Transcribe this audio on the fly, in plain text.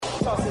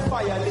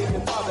fire,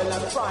 leaving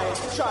Babylon trying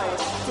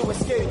to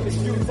escape is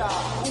futile.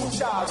 Ooh,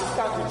 child, this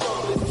country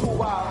jungle is too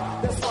wild.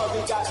 That's why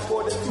we got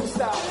more than two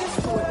styles.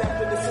 To adapt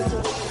to the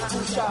situation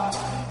too shy.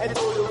 And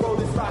though the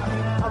road is rocky,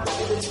 I'm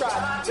ready to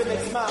try the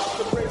next mile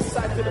to bring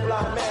sight to the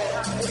blind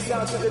man and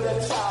sound to the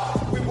deaf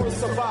child. We will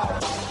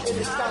survive in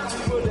this country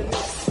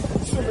wilderness.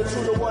 Swimming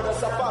through the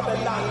waters of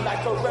Babylon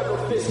like a rebel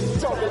fish.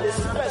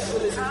 Junglist,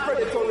 specialist,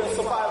 predatory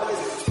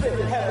survivalist.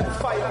 Spitting heaven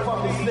fire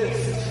from his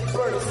lips.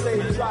 Burning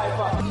slave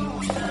driver.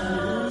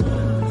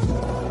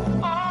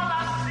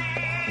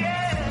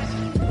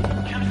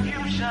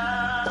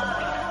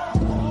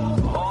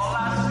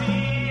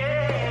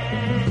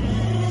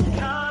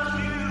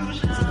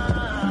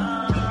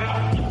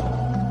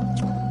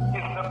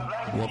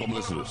 Welcome,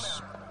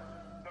 listeners,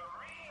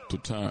 to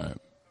Time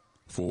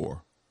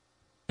for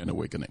an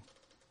Awakening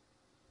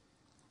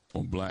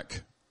on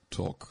Black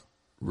Talk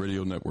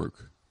Radio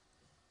Network,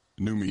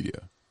 new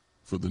media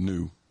for the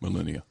new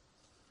millennia.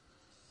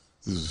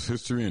 This is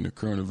history and the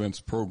current events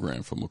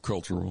program from a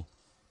cultural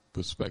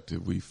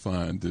perspective. We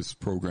find this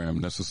program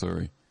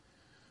necessary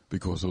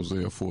because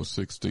Hosea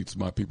 4:6 states,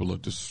 "My people are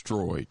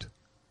destroyed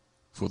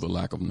for the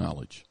lack of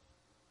knowledge."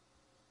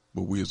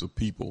 But we as a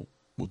people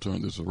will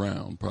turn this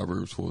around.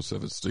 Proverbs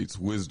 4:7 states,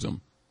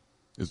 "Wisdom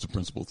is the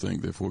principal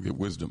thing, therefore get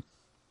wisdom.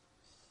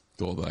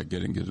 With all that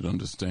getting, get an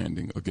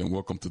understanding." Again,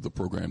 welcome to the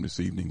program this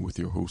evening with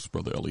your hosts,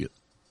 Bro.Elliott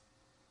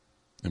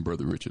and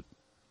Brother Richard.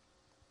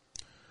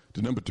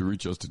 The number to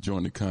reach us to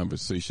join the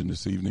conversation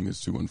this evening is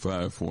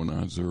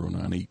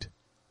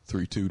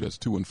 215-490-9832. That's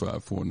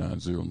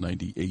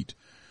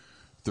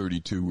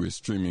 215-490-9832. We're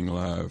streaming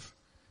live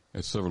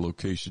at several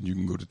locations. You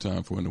can go to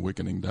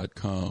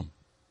timeforanawakening.com,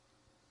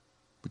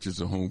 which is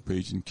the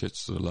homepage, and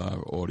catch the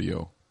live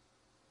audio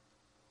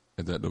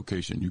at that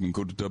location. You can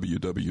go to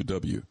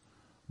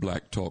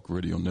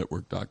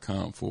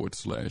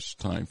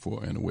www.blacktalkradionetwork.com/time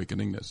for an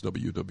awakening. That's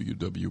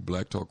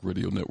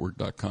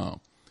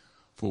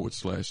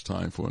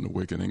www.blacktalkradionetwork.com/time for an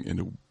awakening, and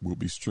it will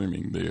be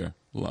streaming there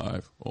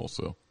live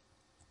also.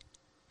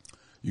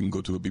 You can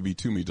go to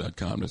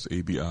abitumi.com. That's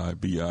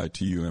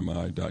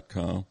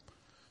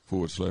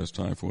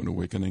abitumi.com/time for an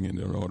awakening, and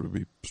it ought to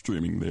be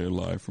streaming there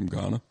live from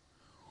Ghana.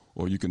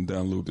 Or you can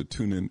download the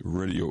TuneIn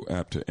Radio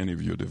app to any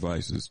of your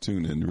devices.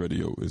 TuneIn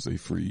Radio is a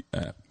free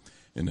app.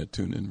 In that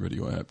TuneIn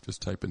Radio app,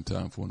 just type in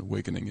Time for an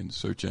Awakening in the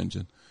search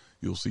engine.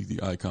 You'll see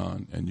the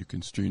icon, and you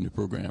can stream the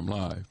program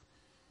live,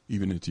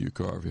 even into your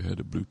car if you had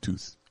the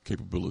Bluetooth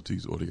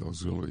capabilities or the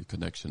auxiliary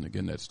connection.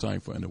 Again, that's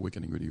Time for an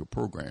Awakening radio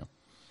program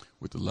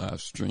with the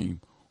live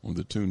stream on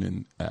the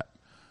TuneIn app.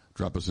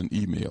 Drop us an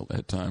email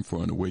at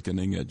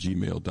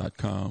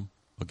timeforanawakening@gmail.com.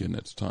 Again,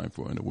 that's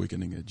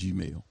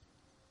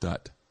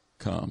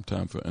timeforanawakening@gmail.com.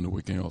 Time for an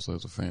Awakening also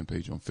has a fan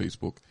page on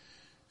Facebook.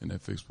 In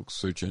that Facebook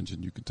search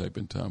engine, you can type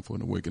in Time for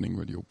an Awakening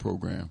radio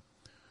program.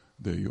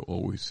 There you'll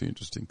always see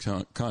interesting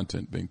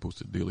content being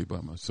posted daily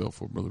by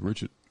myself or Brother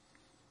Richard.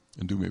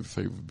 And do me a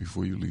favor,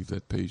 before you leave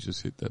that page,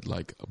 just hit that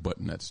like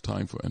button. That's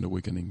Time for an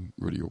Awakening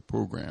radio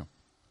program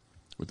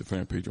with the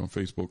fan page on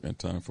Facebook, and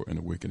Time for an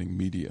Awakening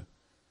media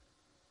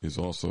is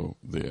also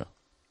there.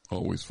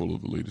 Always full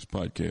of the latest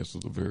podcasts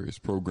of the various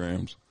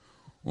programs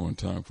on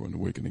Time for an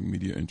Awakening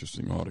media,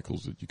 interesting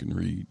articles that you can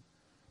read,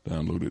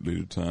 download at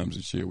later times,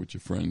 and share with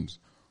your friends.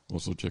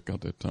 Also check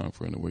out that Time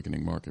for an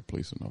Awakening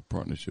marketplace and our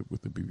partnership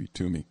with the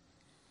BB2Me.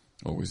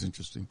 Always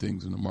interesting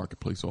things in the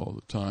marketplace all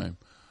the time.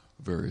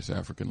 Various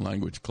African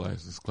language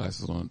classes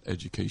on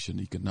education,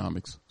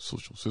 economics,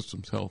 social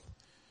systems, health,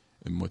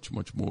 and much,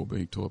 much more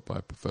being taught by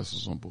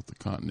professors on both the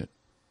continent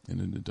and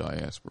in the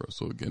diaspora.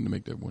 So again, to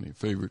make that one of your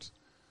favorites,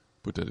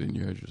 put that in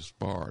your address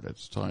bar.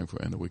 That's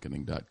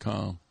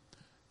timeforanawakening.com.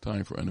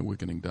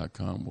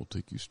 Timeforanawakening.com will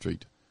take you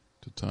straight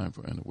to Time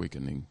for an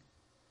Awakening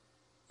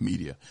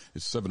media.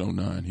 It's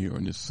 7:09 here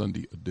on this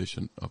Sunday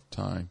edition of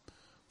Time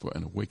for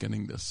an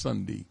Awakening, the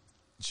Sunday,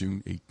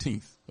 June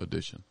 18th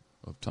edition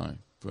of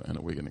Time for an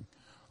Awakening.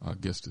 Our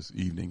guest this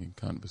evening in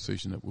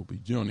conversation that will be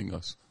joining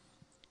us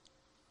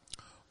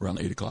around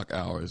the 8 o'clock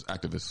hour is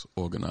activist,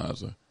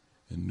 organizer,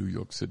 and New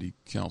York City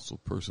council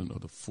person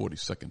of the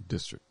 42nd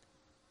District.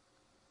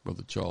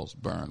 Brother Charles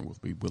Barron will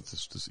be with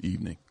us this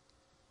evening.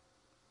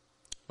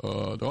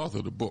 The author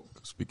of the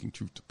book, Speaking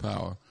Truth to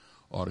Power,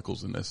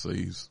 Articles and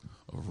Essays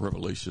of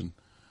Revolution,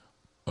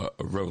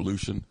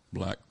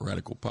 Black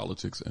Radical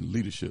Politics and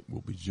Leadership,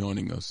 will be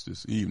joining us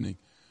this evening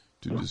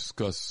to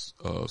discuss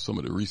some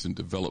of the recent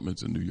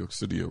developments in New York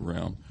City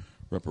around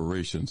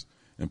reparations,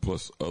 and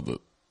plus other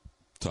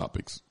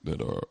topics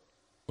that are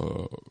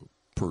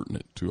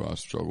pertinent to our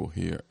struggle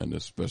here, and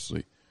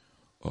especially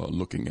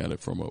looking at it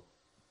from a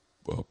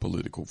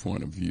political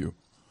point of view.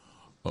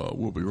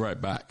 We'll be right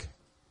back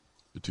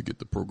to get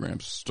the program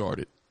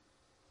started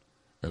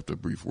after a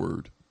brief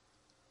word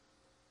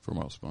from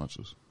our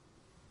sponsors.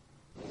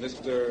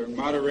 Mr.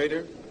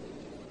 Moderator,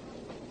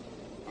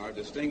 our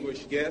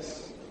distinguished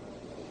guests,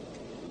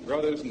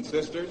 brothers and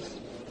sisters,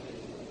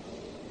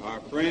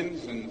 our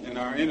friends and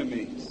our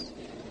enemies.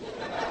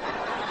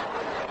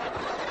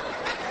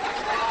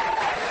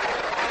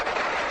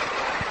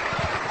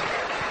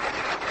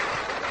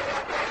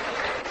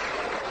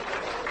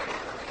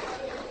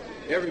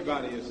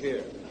 Everybody is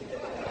here.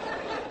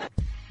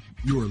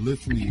 You are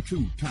listening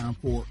to Time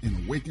for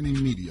an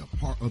Awakening Media,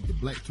 part of the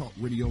Black Talk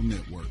Radio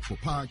Network. For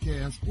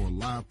podcasts or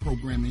live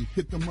programming,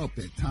 hit them up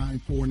at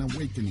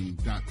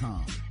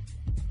timeforanawakening.com.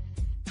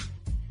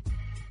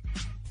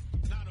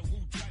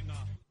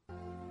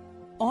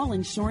 All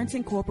Insurance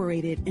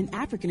Incorporated, an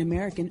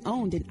African-American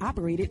owned and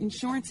operated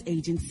insurance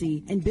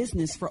agency in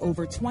business for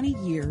over 20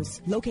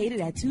 years, located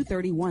at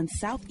 231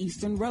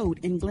 Southeastern Road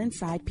in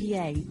Glenside,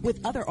 PA,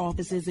 with other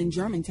offices in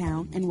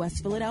Germantown and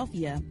West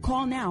Philadelphia.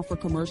 Call now for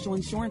commercial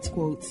insurance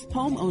quotes,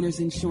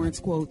 homeowners insurance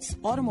quotes,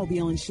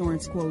 automobile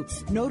insurance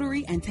quotes,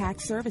 notary and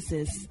tax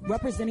services,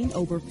 representing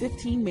over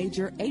 15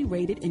 major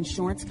A-rated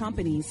insurance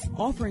companies,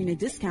 offering a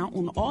discount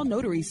on all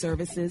notary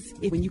services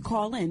when you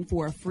call in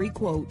for a free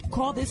quote.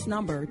 Call this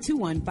number,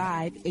 215-885-2444.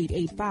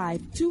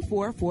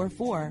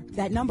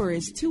 That number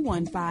is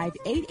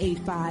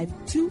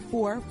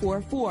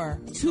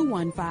 215-885-2444.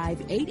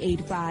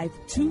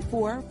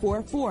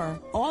 215-885-2444.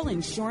 All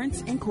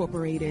Insurance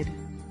Incorporated.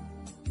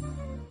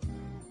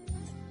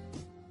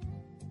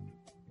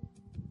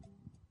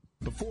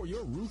 Before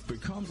your roof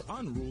becomes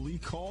unruly,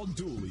 call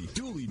Dooley.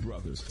 Dooley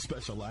Brothers,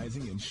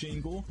 specializing in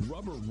shingle,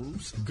 rubber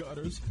roofs,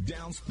 gutters,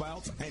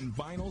 downspouts, and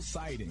vinyl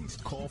sidings.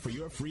 Call for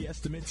your free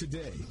estimate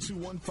today.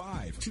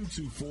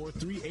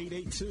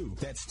 215-224-3882.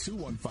 That's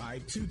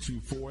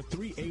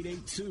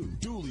 215-224-3882.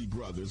 Dooley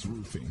Brothers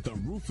Roofing, the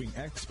roofing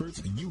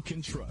experts you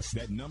can trust.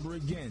 That number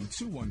again,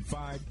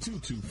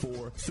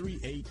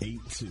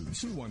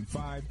 215-224-3882.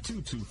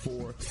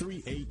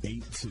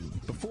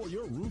 215-224-3882. Before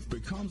your roof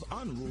becomes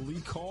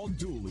unruly, call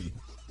Dooley.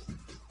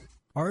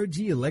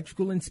 RG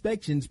Electrical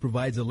Inspections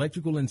provides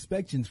electrical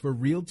inspections for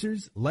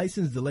realtors,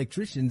 licensed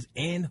electricians,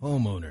 and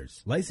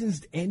homeowners.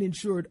 Licensed and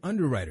insured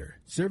underwriter,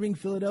 serving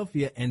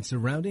Philadelphia and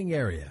surrounding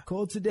area.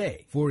 Call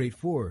today,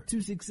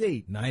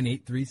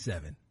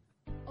 484-268-9837.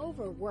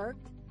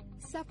 Overworked?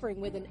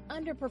 Suffering with an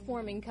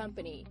underperforming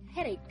company,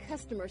 headache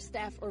customer,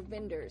 staff, or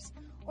vendors?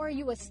 Or are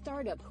you a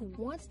startup who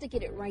wants to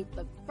get it right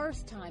the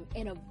first time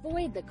and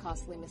avoid the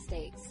costly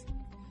mistakes?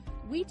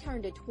 We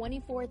turned a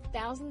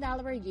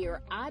 $24,000 a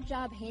year odd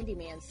job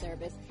handyman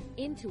service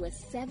into a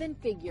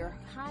 7-figure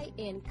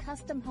high-end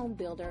custom home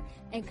builder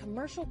and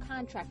commercial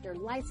contractor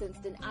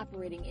licensed and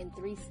operating in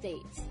 3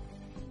 states.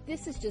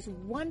 This is just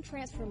one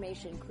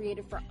transformation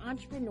created for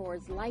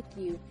entrepreneurs like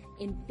you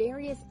in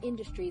various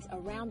industries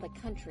around the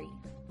country.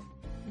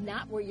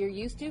 Not what you're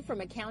used to from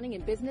accounting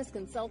and business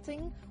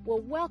consulting? Well,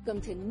 welcome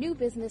to New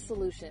Business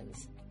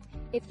Solutions.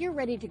 If you're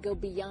ready to go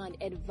beyond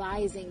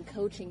advising,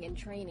 coaching, and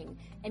training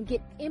and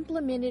get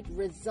implemented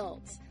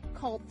results,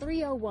 call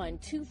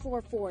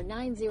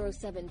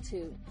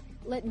 301-244-9072.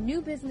 Let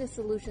New Business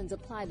Solutions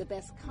apply the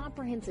best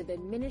comprehensive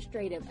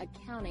administrative,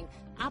 accounting,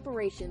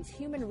 operations,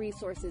 human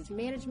resources,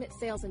 management,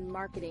 sales, and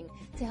marketing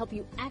to help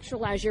you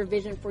actualize your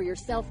vision for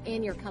yourself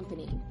and your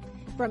company.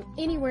 From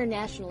anywhere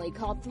nationally,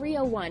 call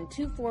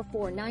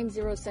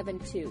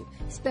 301-244-9072.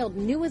 Spelled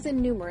new as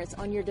in numerous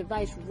on your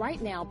device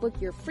right now. Book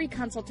your free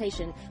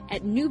consultation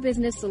at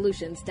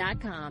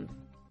newbusinesssolutions.com.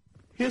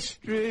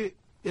 History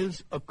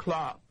is a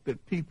clock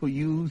that people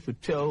use to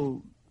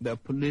tell their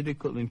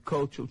political and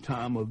cultural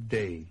time of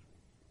day.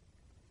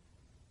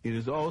 It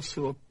is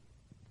also a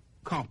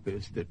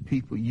compass that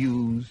people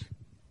use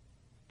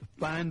to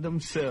find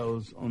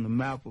themselves on the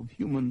map of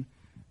human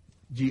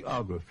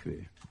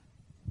geography.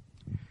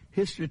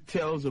 History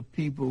tells of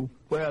people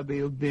where they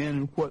have been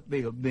and what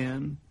they have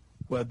been,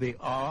 where they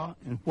are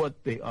and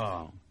what they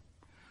are.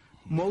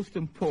 Most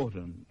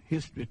important,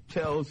 history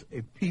tells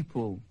a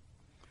people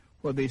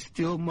where they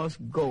still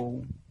must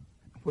go,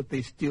 what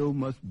they still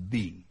must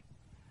be.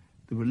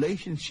 The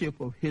relationship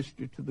of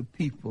history to the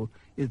people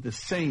is the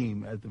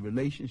same as the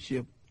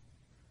relationship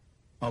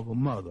of a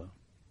mother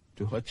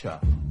to her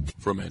child.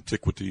 From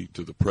antiquity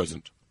to the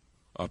present,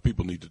 our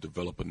people need to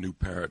develop a new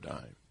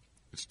paradigm.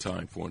 It's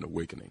time for an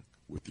awakening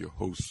with your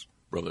host,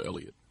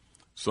 Bro.Elliott.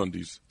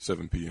 Sundays,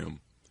 7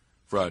 p.m.,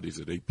 Fridays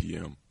at 8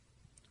 p.m.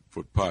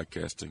 for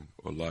podcasting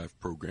or live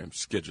program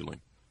scheduling.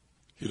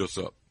 Hit us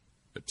up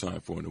at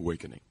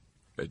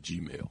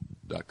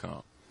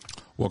timeforanawakening@gmail.com.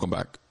 Welcome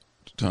back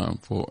to Time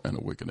for an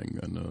Awakening.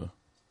 And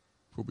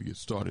before we get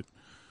started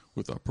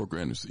with our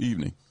program this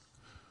evening,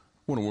 I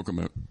want to welcome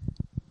our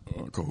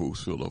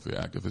co-host, Philadelphia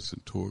activist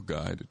and tour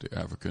guide at the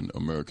African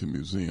American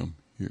Museum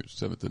here at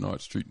 7th and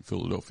Arch Street in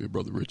Philadelphia.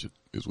 Brother Richard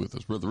is with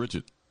us. Brother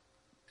Richard.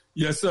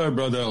 Yes, sir,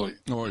 Brother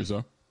Elliott. How are you,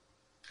 sir?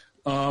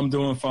 I'm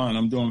doing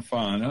fine. Brother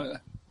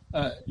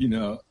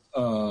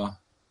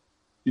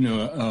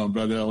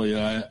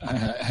Elliott, I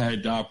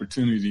had the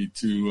opportunity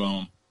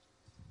to,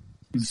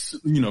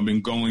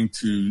 been going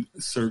to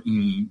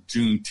certain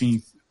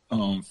Juneteenth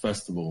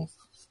festivals,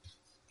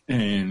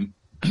 and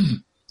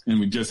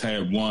we just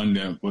had one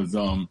that was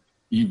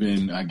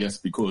even, I guess,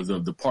 because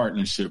of the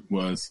partnership,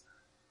 was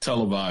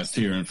televised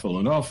here in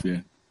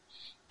Philadelphia.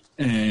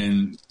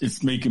 And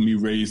it's making me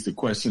raise the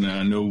question, and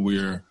I know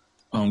we're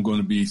going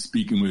to be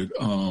speaking with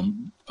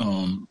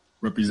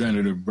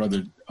Representative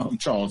Brother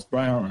Charles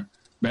Barron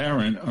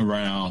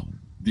around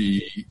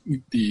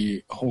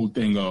the whole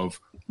thing of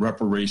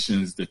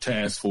reparations, the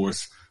task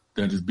force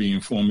that is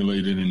being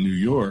formulated in New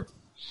York.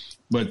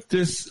 But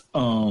this,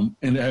 and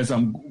as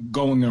I'm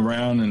going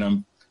around and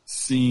I'm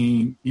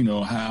seeing,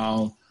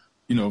 how,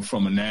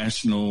 from a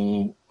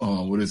national,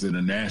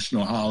 a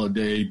national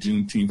holiday,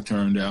 Juneteenth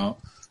turned out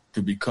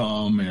to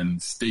become,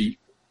 and state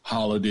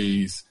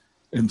holidays,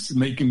 it's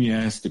making me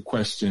ask the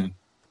question,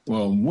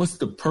 well, what's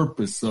the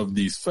purpose of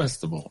these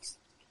festivals?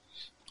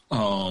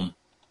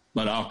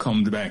 But I'll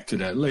come back to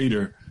that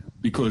later,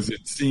 because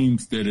it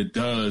seems that it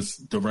does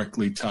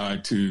directly tie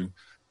to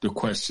the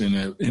question,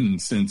 in a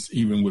sense,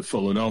 even with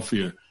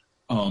Philadelphia,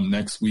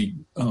 next week,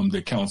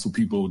 the council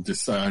people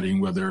deciding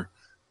whether,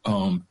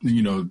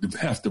 they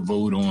have to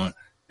vote on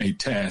a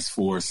task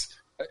force,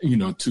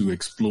 to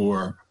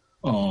explore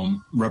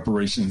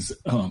reparations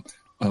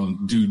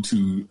due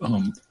to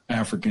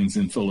Africans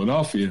in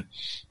Philadelphia,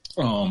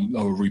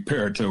 or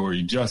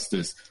reparatory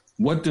justice.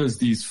 What does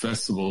these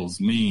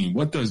festivals mean?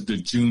 What does the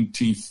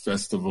Juneteenth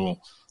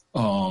festival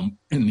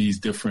in these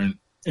different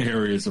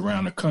areas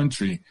around the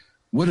country,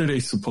 what are they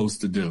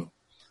supposed to do?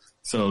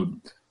 So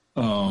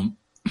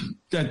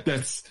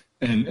that's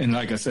and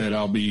like I said,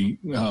 I'll be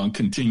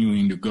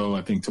continuing to go.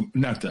 I think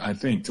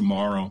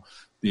tomorrow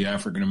the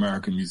African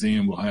American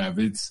Museum will have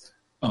its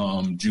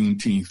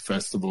Juneteenth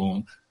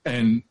festival,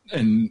 and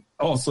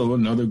also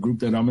another group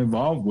that I'm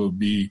involved will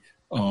be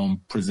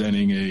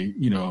presenting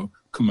a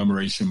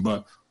commemoration.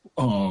 But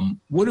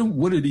what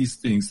are these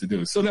things to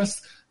do? So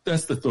that's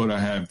the thought I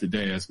have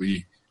today as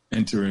we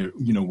enter,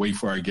 wait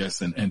for our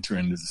guests and enter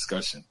into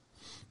discussion.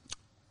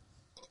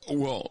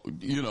 Well,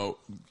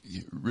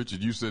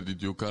 Richard, you said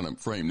that you'll kind of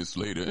frame this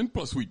later, and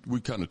plus we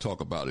kind of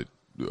talk about it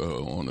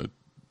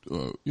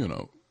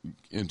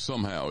and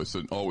somehow it's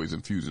always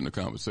infusing the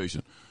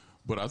conversation.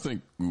 But I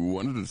think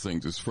one of the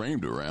things it's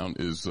framed around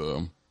is,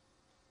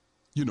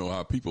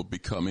 our people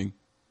becoming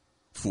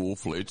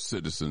full-fledged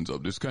citizens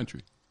of this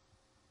country.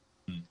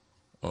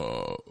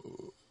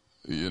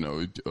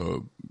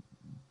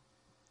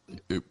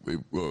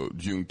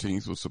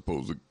 Juneteenth was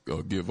supposed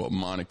to give a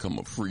monicum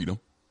of freedom,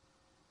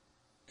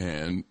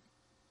 and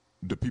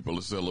the people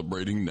are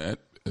celebrating that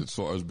as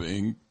far as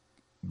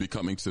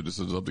becoming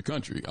citizens of the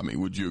country. I mean,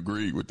 would you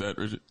agree with that,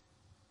 Richard?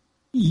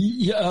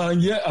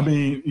 Yeah. I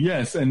mean,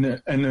 yes, and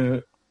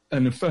the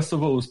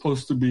festival was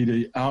supposed to be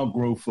the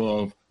outgrowth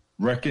of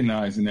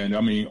recognizing that.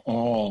 I mean,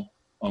 all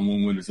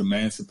when it's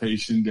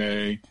Emancipation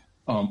Day,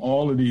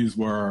 all of these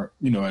were,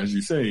 as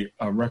you say,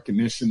 a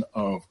recognition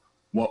of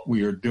what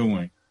we are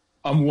doing.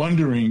 I'm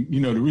wondering,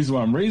 the reason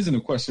why I'm raising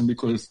the question,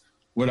 because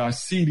what I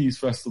see these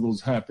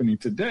festivals happening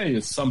today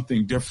is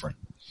something different.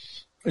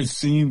 It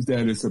seems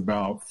that it's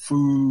about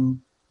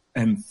food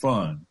and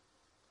fun,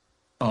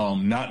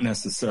 not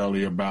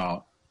necessarily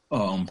about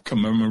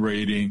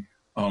commemorating,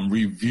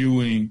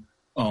 reviewing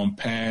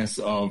past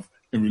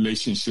in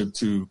relationship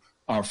to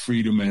our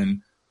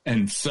freedom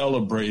and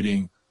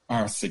celebrating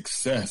our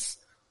success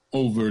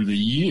over the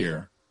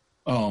year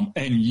and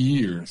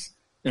years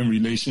in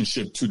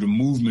relationship to the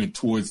movement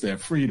towards that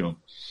freedom.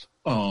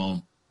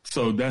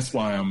 So that's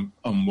why I'm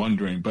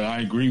wondering, but I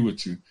agree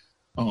with you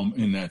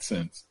in that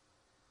sense.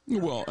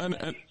 Well, and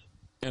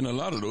a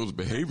lot of those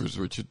behaviors,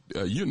 Richard,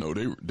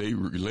 they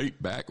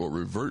relate back or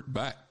revert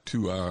back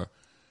to our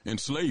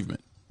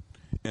enslavement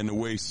and the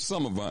way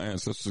some of our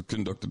ancestors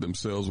conducted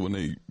themselves when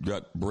they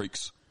got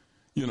breaks,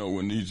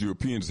 when these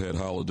Europeans had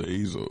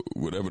holidays or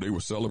whatever they were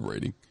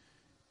celebrating.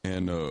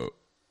 And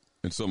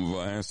some of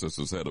our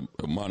ancestors had a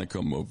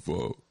monicum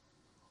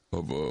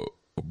of a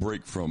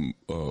break from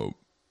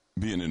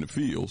being in the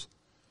fields.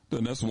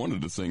 Then that's one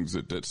of the things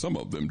that some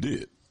of them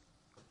did.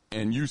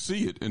 And you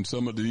see it in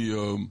some of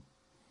the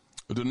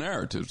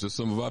narratives that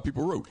some of our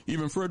people wrote.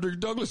 Even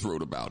Frederick Douglass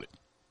wrote about it.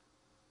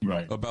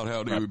 Right. About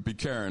how they would be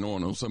carrying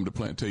on some of the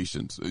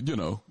plantations.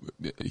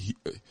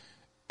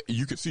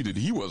 You could see that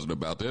he wasn't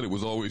about that. It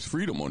was always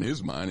freedom on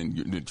his mind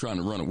and trying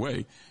to run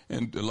away.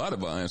 And a lot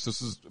of our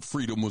ancestors,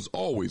 freedom was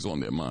always on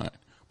their mind.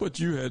 But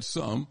you had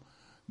some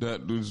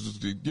that was,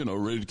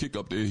 ready to kick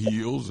up their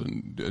heels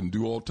and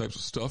do all types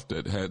of stuff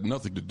that had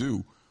nothing to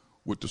do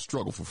with the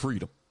struggle for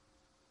freedom.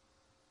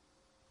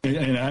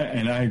 And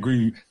I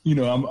agree.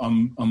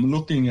 I'm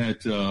looking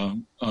at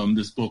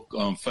this book,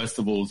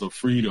 Festivals of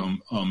Freedom,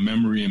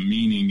 Memory and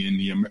Meaning in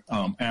the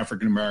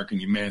African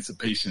American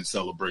Emancipation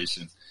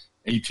Celebrations,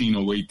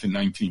 1808 to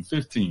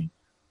 1915,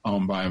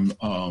 by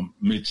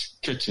Mitch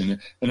Kitchen.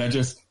 And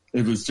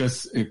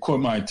it caught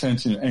my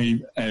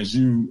attention as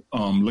you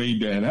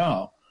laid that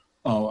out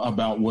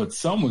about what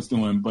some was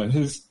doing, but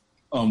his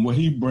what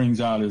he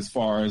brings out as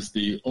far as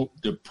the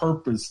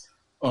purpose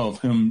of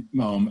him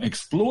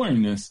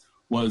exploring this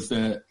was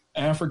that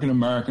African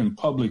American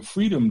Public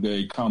Freedom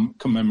Day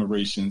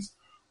commemorations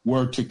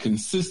were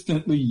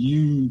consistently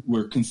used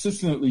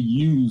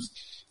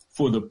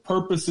for the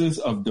purposes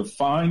of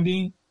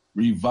defining,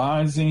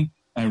 revising,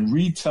 and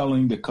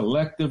retelling the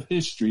collective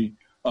history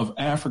of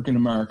African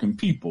American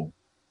people.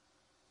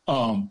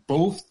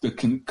 Both the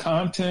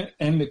content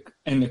and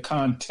the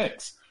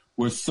context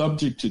were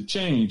subject to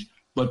change,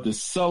 but the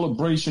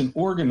celebration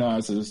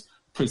organizers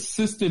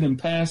persisted in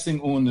passing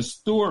on the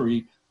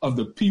story of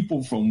the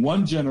people from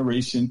one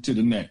generation to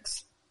the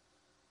next.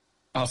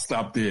 I'll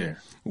stop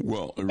there.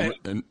 Well,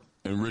 and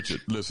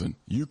Richard, listen,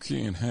 you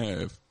can't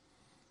have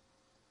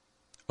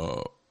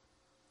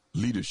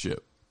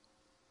leadership,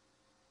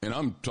 and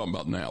I'm talking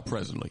about now,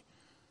 presently.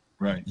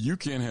 Right. You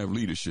can't have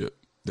leadership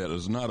that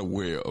is not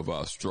aware of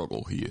our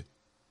struggle here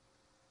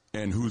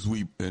and who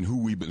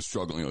we've been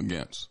struggling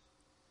against.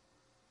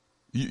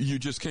 You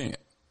just can't.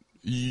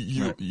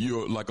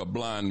 You're like a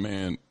blind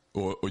man,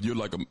 or you're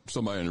like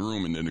somebody in the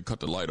room, and then they cut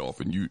the light off,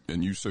 and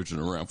you searching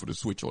around for the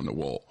switch on the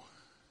wall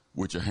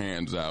with your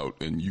hands out,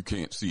 and you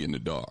can't see in the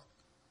dark.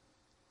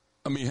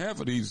 I mean, half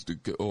of these,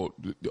 or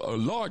a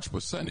large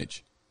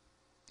percentage,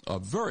 a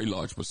very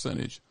large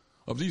percentage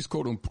of these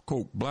quote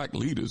unquote black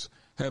leaders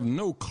have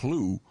no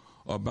clue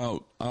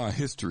about our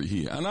history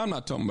here. And I'm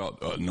not talking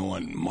about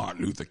knowing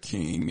Martin Luther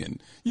King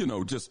and,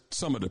 just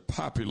some of the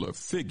popular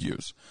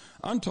figures.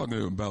 I'm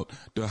talking about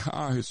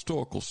our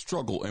historical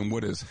struggle and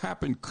what has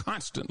happened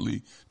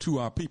constantly to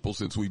our people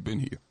since we've been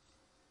here.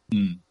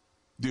 Mm.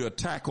 The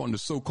attack on the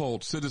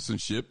so-called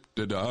citizenship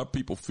that our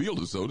people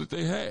feel as though that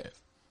they have.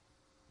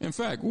 In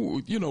fact,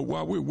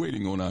 while we're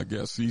waiting on our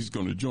guest, he's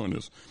going to join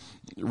us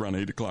around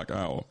 8 o'clock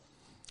hour.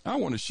 I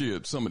want to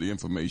share some of the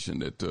information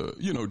that,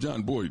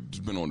 John Boyd's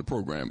been on the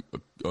program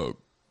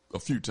a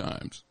few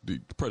times, the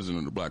president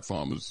of the Black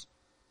Farmers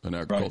and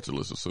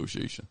Agriculturalists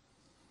Association,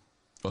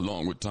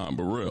 along with Tom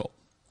Burrell.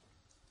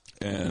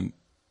 And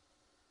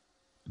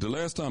the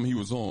last time he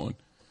was on,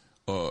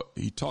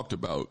 he talked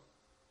about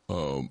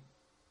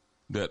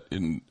that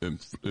in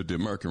the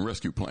American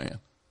Rescue Plan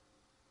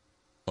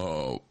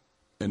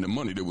and the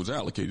money that was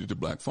allocated to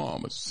black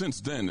farmers.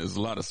 Since then, there's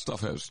a lot of stuff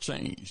has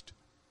changed.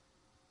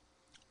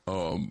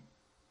 And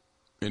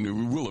we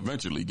will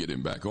eventually get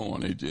him back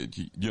on.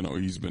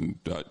 He's been,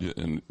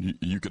 and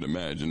you can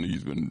imagine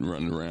he's been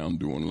running around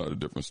doing a lot of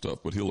different stuff,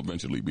 but he'll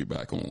eventually be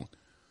back on.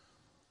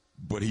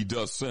 But he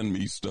does send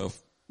me stuff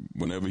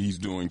whenever he's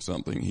doing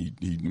something.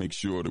 He makes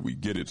sure that we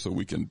get it so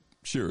we can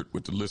share it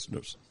with the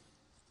listeners.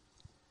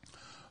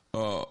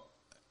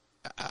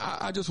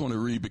 I just want to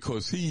read,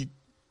 because he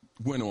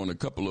went on a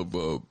couple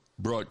of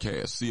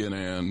broadcasts,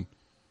 CNN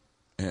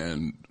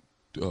and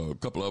a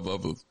couple of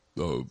other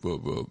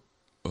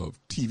of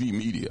TV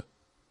media,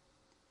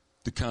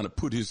 to kind of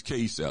put his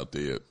case out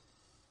there,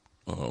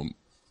 for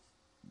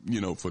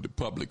the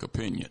public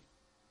opinion,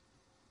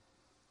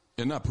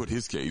 and not put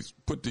his case,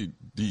 put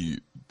the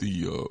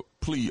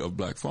plea of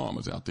black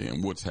farmers out there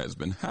and what has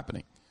been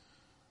happening.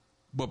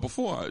 But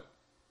before I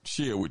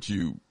share with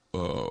you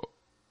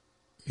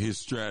his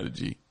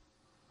strategy,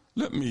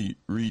 let me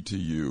read to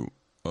you,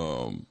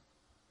 the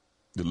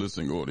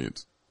listening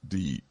audience,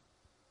 the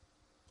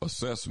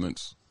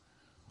assessments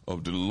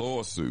of the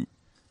lawsuit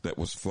that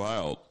was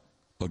filed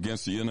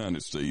against the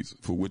United States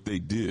for what they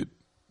did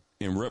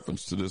in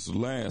reference to this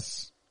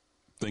last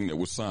thing that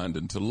was signed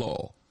into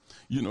law.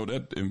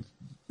 That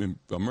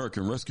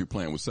American Rescue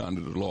Plan was signed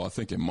into law, I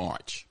think, in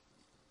March,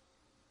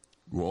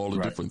 where all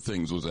the different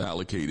things was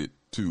allocated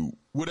to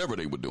whatever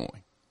they were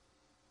doing.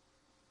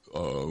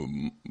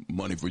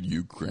 Money for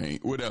Ukraine,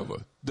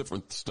 whatever,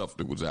 different stuff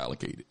that was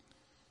allocated.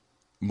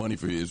 Money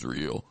for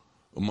Israel,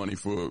 money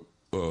for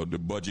the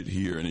budget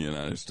here in the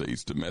United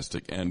States,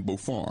 domestic and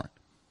both foreign,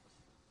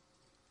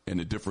 and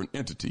the different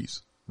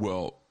entities.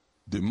 Well,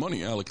 the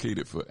money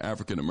allocated for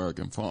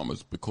African-American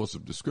farmers because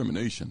of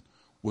discrimination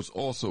was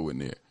also in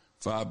there.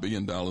 $5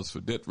 billion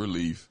for debt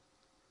relief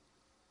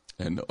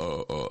and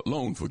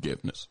loan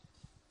forgiveness.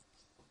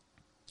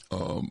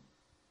 And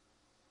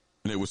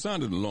it was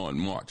signed into law in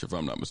March, if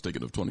I'm not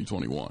mistaken, of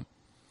 2021.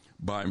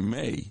 By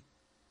May,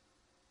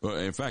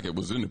 in fact, it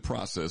was in the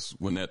process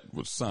when that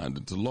was signed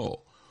into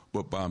law.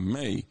 But by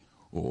May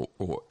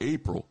or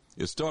April,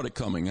 it started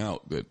coming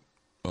out that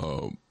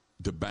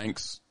the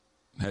banks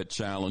had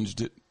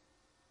challenged it.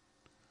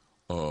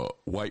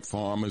 White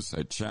farmers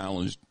had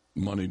challenged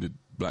money that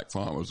black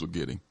farmers were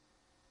getting.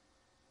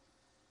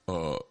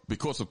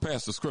 Because of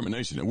past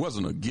discrimination. It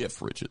wasn't a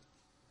gift, Richard.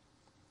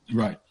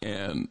 Right.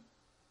 And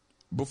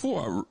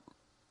before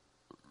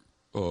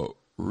I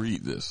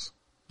read this,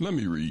 let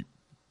me read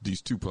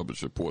these two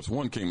published reports.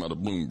 One came out of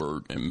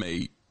Bloomberg in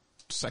May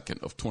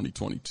 2nd of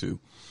 2022.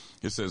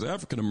 It says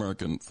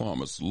African-American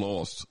farmers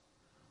lost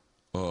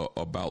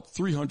about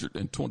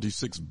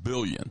 $326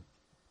 billion,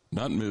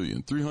 not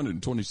million,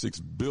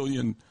 $326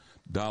 billion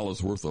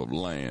worth of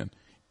land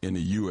in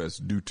the U.S.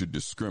 due to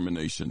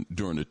discrimination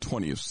during the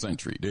 20th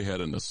century. They had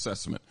an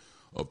assessment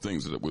of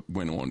things that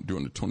went on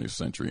during the 20th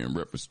century in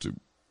reference to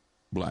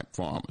black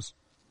farmers.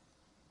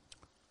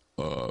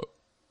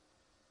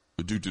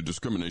 Due to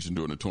discrimination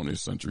during the 20th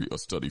century, a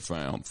study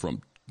found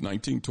from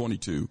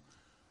 1922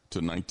 to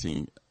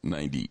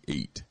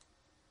 1998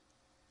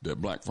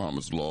 that black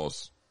farmers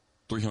lost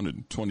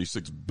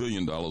 $326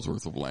 billion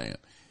worth of land.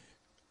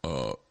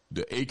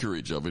 The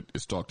acreage of it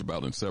is talked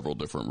about in several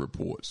different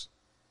reports,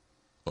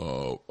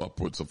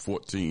 upwards of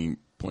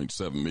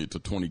 14.7 million to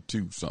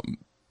 22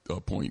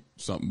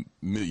 something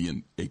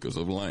million acres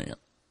of land.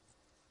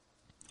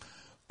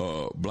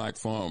 But black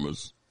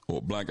farmers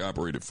or black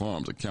operated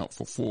farms account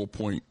for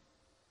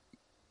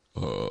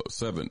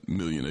 4.7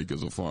 million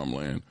acres of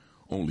farmland,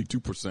 only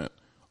 2%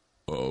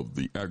 of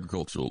the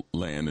agricultural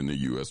land in the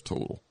U.S.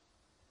 total.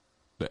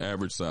 The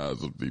average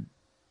size of the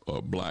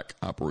black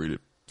operated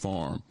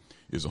farm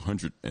is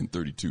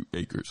 132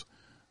 acres.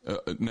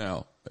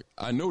 Now,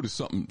 I noticed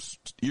something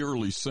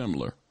eerily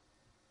similar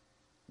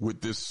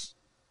with this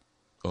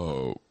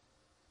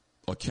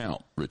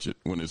account, Richard,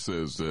 when it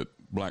says that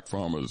black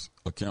farmers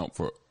account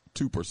for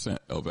 2%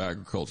 of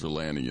agricultural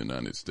land in the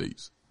United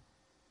States.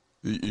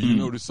 You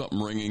notice something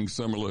ringing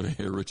similar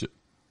here, Richard?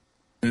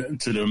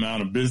 To the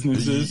amount of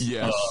businesses?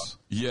 Yes.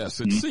 Yes.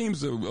 It seems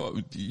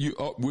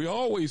that we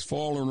always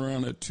fall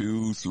around at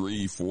 2,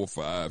 3, 4,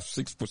 5,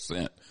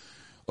 6%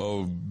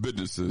 of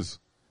businesses,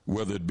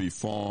 whether it be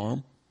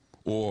farm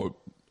or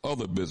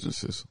other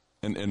businesses.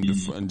 And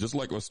just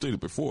like I stated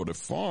before, the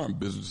farm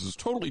business is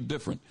totally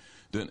different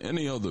than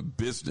any other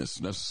business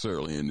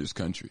necessarily in this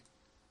country.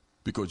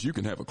 Because you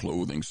can have a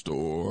clothing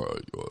store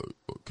or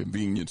a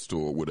convenience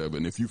store or whatever,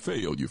 and if you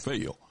fail, you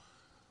fail.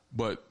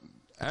 But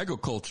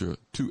agriculture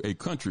to a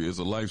country is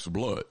a life's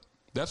blood.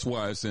 That's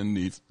why it's in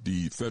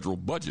the federal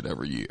budget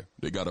every year.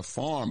 They got a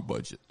farm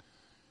budget.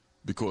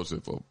 Because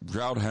if a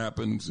drought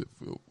happens, if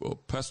a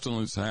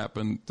pestilence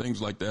happens,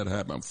 things like that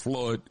happen,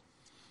 flood,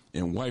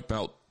 and wipe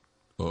out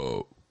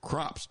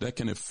crops, that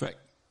can affect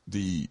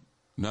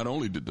not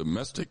only the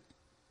domestic,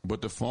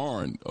 but the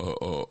foreign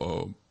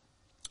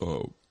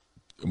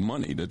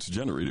money that's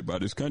generated by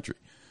this country.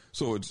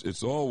 So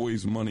it's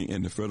always money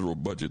in the federal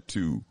budget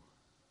to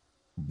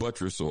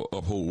buttress or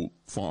uphold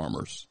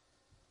farmers.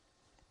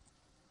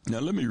 Now,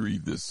 let me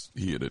read this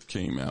here that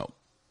came out.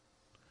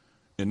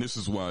 And this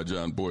is why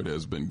John Boyd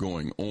has been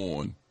going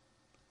on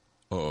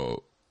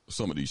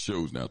some of these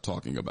shows now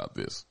talking about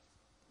this.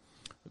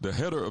 The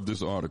header of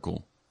this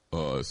article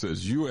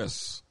says,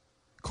 U.S.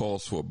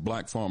 calls for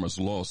black farmers'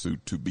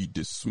 lawsuit to be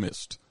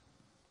dismissed.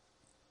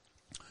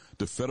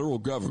 The federal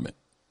government.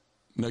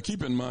 Now,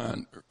 keep in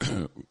mind,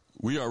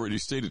 we already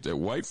stated that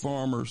white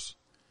farmers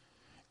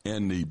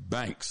and the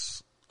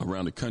banks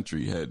around the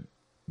country had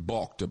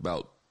balked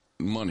about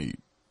money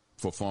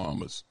for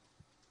farmers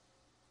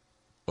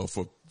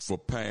for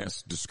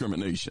past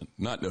discrimination,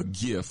 not a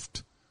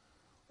gift,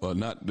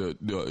 not the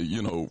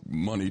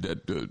money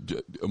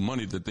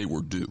that they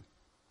were due.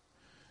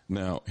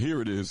 Now,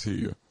 here it is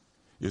here.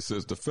 It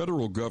says the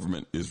federal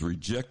government is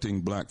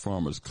rejecting black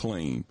farmers'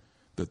 claim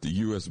that the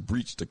U.S.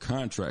 breached a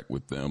contract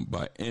with them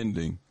by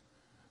ending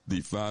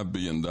the $5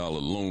 billion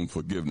loan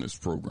forgiveness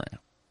program.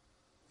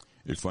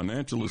 A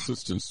financial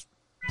assistance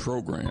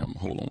program,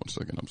 hold on one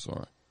second, I'm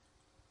sorry.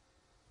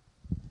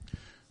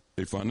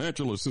 A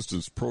financial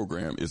assistance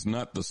program is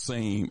not the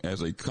same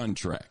as a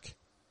contract,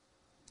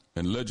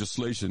 and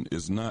legislation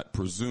is not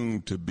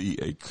presumed to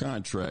be a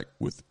contract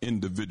with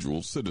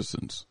individual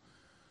citizens.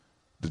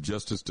 The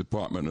Justice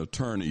Department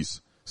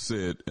attorneys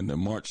said in the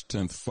March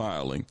 10th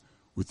filing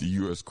with the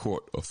U.S.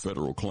 Court of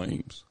Federal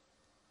Claims.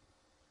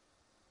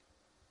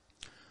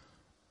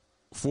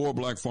 4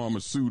 black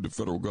farmers sued the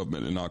federal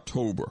government in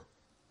October,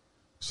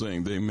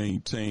 saying they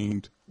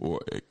maintained or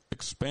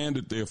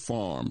expanded their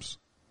farms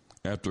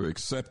after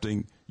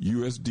accepting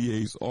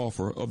USDA's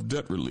offer of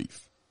debt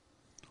relief,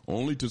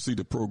 only to see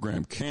the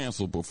program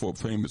canceled before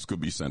payments could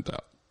be sent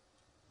out.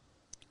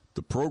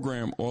 The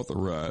program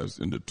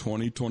authorized in the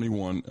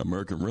 2021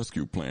 American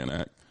Rescue Plan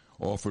Act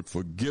offered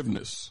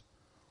forgiveness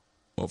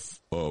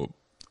of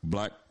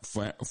black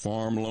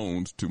farm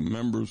loans to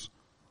members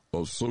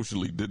of the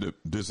socially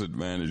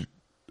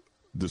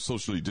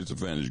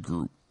disadvantaged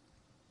group,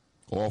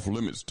 off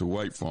limits to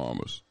white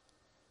farmers.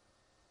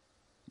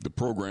 The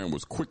program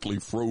was quickly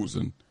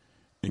frozen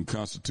in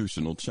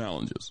constitutional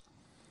challenges.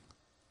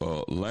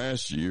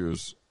 Last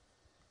year's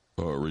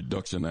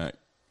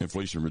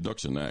Inflation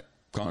Reduction Act,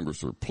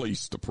 Congress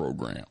replaced the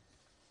program.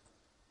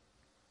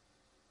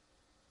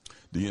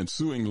 The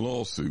ensuing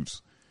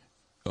lawsuits,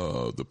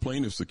 the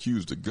plaintiffs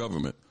accused the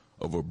government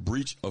of a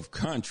breach of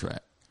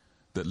contract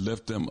that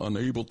left them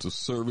unable to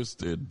service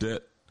their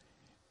debt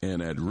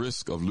and at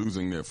risk of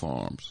losing their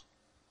farms.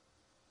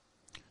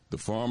 The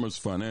farmers'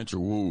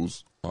 financial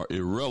woes are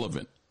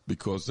irrelevant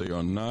because they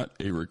are not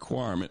a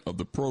requirement of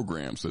the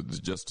program, said the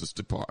Justice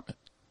Department.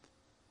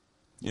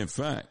 In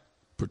fact,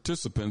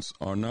 participants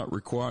are not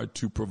required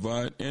to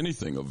provide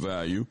anything of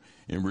value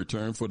in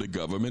return for the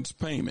government's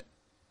payment.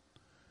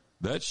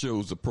 That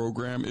shows the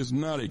program is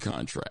not a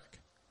contract,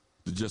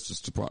 the Justice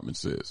Department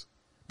says,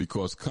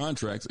 because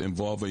contracts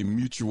involve a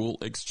mutual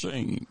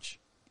exchange.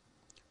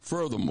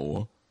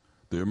 Furthermore,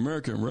 the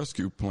American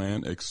Rescue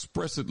Plan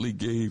expressly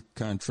gave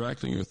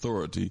contracting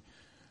authority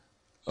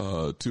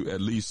to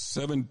at least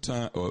 7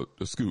 times,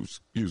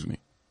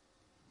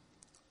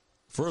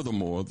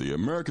 Furthermore, the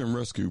American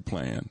Rescue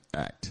Plan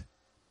Act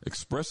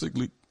expressly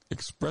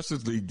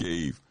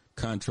gave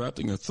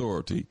contracting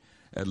authority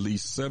at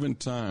least 7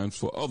 times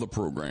for other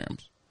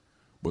programs,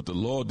 but the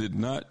law did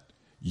not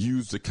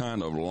use the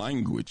kind of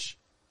language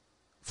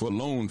for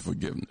loan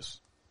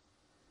forgiveness.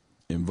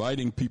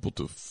 inviting people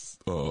to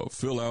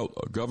fill out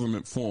a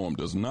government form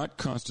does not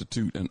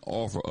constitute an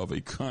offer of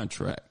a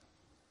contract,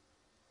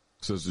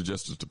 says the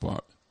Justice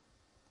Department.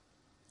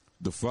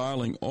 The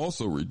filing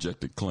also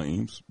rejected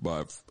claims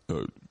by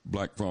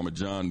Black farmer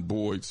John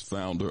Boyds,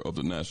 founder of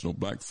the National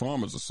Black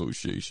Farmers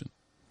Association.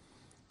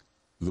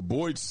 The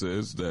Boyd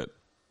says that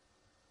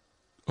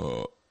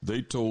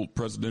they told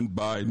President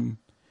Biden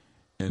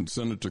and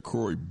Senator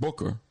Cory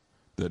Booker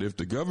that if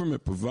the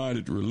government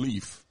provided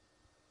relief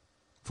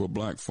for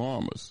black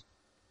farmers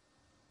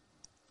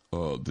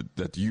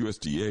that the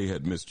USDA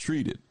had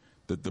mistreated,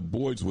 that the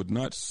Boyds would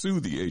not sue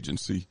the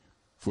agency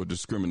for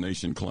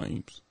discrimination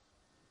claims.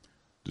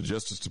 The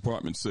Justice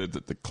Department said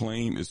that the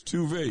claim is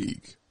too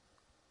vague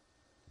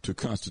to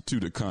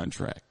constitute a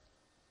contract.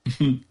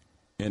 And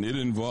it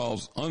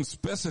involves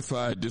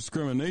unspecified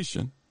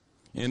discrimination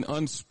and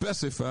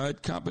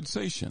unspecified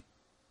compensation.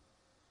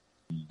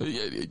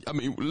 I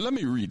mean, let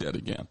me read that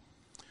again.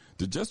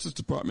 The Justice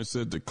Department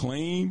said the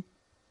claim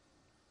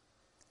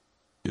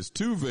is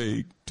too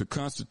vague to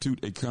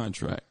constitute a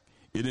contract.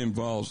 It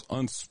involves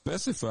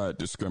unspecified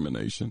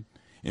discrimination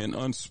and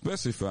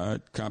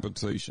unspecified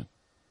compensation.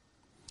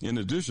 In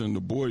addition,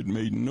 the Boyd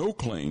made no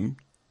claim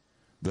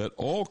that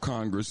all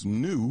Congress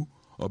knew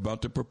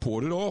about the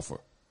purported offer.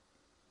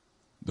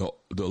 The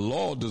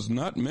law does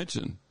not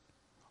mention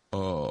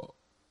the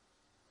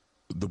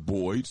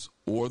Boyds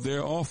or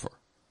their offer.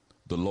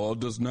 The law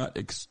does not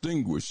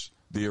extinguish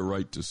their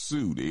right to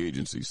sue, the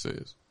agency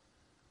says.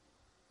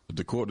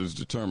 The court has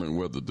determined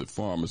whether the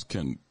farmers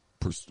can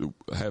proceed.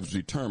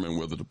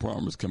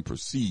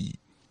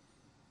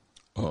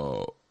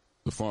 The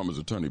farmer's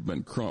attorney,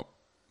 Ben Crump,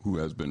 who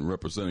has been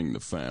representing the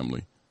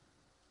family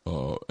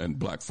and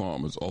black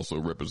farmers, also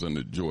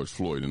represented George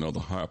Floyd and other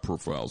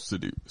high-profile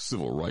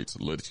civil rights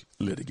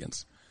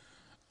litigants.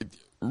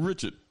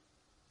 Richard,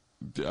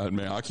 I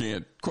mean, I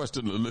can't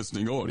question the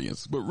listening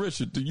audience, but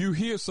Richard, do you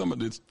hear some of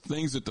the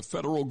things that the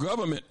federal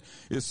government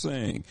is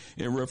saying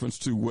in reference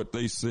to what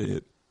they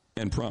said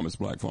and promised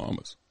black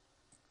farmers?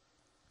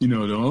 You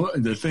know,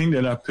 the thing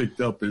that I picked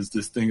up is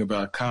this thing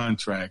about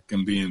contract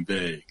and being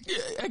vague. Yeah,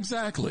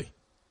 exactly.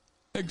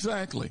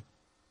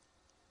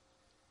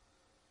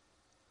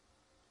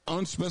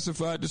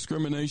 Unspecified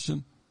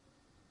discrimination,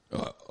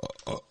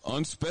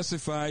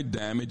 unspecified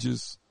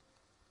damages.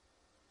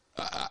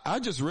 I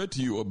just read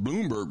to you a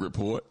Bloomberg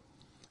report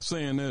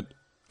saying that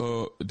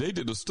they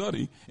did a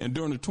study, and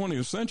during the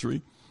 20th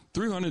century,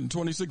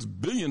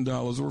 $326 billion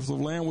worth of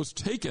land was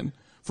taken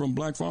from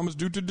black farmers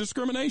due to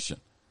discrimination.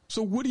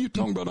 So what are you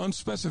talking about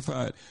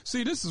unspecified?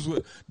 See, this is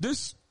what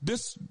this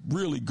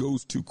really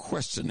goes to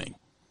questioning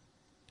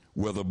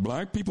whether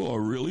black people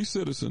are really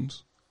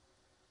citizens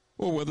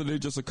or whether they're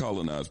just a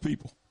colonized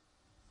people.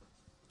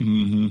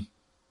 Mm-hmm.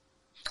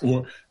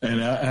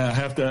 And I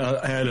have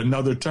to add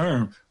another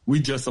term.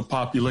 We just a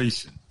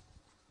population.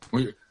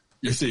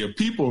 You see, a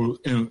people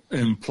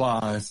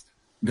implies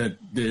that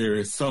there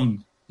is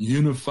some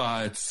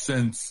unified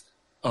sense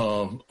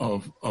of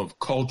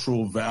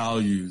cultural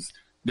values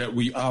that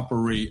we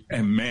operate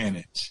and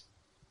manage.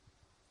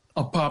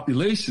 A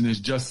population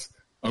is just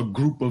a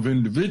group of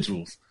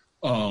individuals.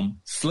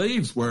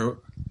 Slaves were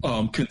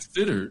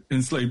considered,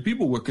 enslaved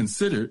people were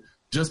considered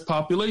just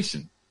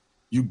population.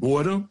 You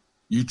bought them,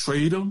 you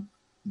trade them,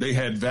 they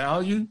had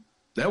value.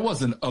 That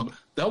wasn't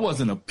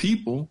a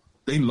people.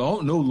 They no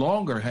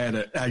longer had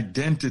an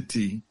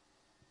identity,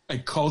 a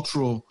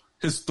cultural,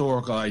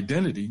 historical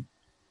identity.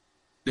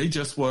 They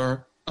just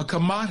were a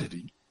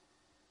commodity.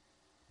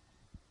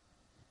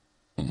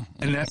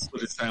 And that's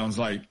what it sounds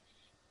like.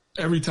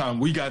 Every time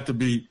we got to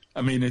be,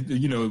 I mean,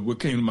 what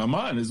came to my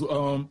mind is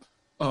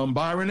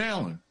Byron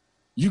Allen.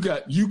 You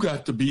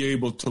got to be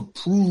able to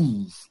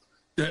prove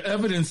the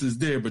evidence is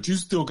there, but you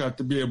still got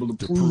to be able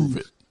to prove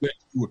it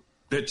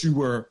that you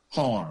were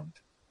harmed.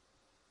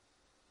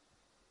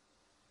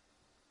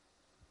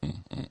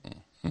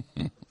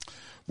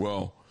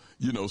 Well,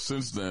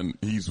 since then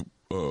he's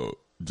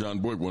John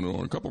Boyd went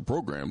on a couple of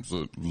programs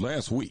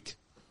last week,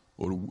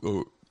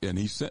 and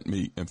he sent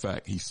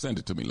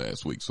it to me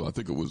last week. So I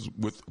think it was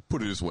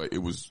put it this way, it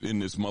was in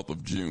this month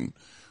of June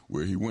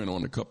where he went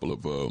on a couple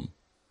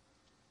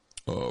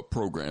of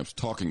programs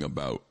talking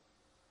about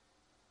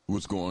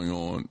what's going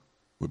on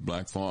with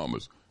black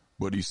farmers.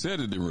 But he said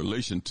it in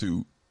relation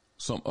to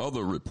some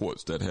other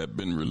reports that have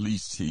been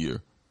released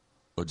here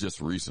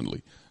just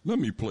recently. Let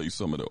me play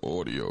some of the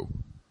audio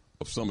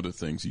of some of the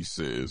things he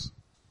says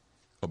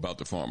about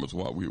the farmers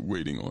while we're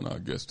waiting on our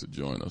guest to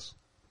join us.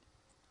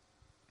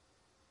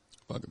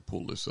 If I can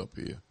pull this up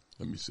here.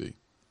 Let me see.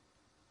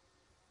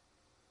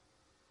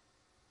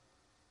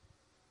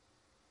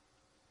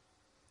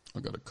 I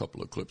got a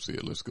couple of clips here.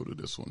 Let's go to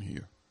this one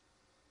here.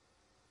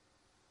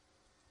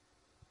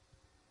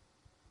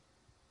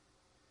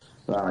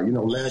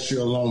 Last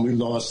year alone, we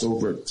lost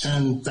over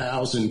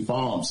 10,000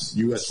 farms,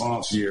 U.S.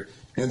 farms here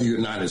in the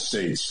United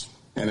States.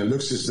 And it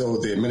looks as though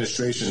the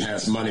administration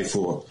has money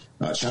for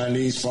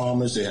Chinese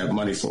farmers. They have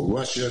money for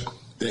Russia.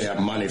 They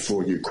have money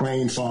for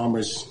Ukraine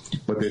farmers,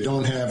 but they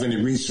don't have any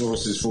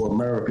resources for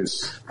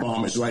America's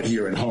farmers right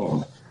here at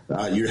home.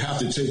 You have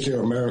to take care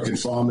of American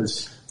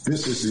farmers.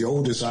 This is the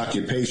oldest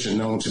occupation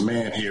known to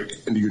man here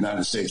in the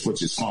United States,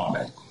 which is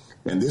farming.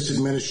 And this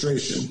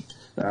administration,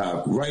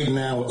 right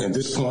now at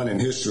this point in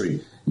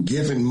history,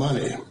 giving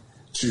money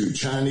to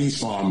Chinese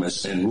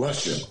farmers in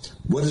Russia.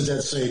 What does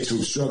that say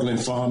to struggling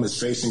farmers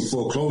facing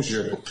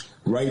foreclosure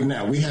right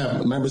now? We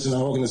have members in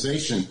our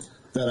organization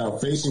that are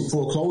facing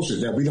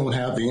foreclosure that we don't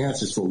have the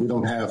answers for. We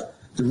don't have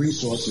the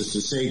resources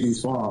to save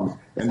these farms.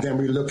 And then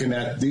we're looking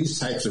at these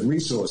types of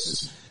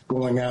resources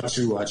going out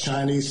to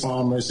Chinese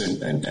farmers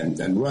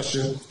and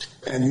Russia.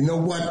 And you know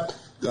what?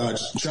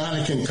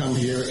 China can come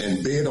here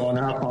and bid on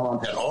our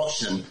farms at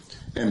auction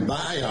and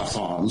buy our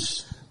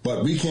farms,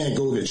 but we can't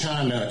go to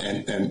China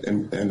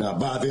and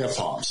buy their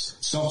farms.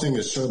 Something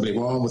is terribly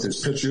wrong with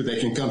this picture. They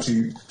can come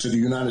to the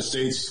United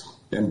States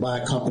and buy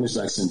companies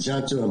like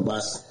Syngenta and buy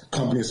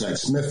companies like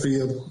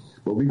Smithfield,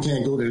 but we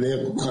can't go to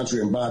their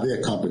country and buy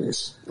their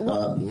companies.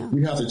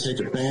 We have to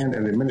take a stand,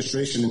 and the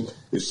administration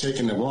is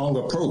taking the wrong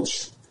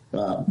approach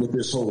with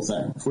this whole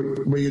thing.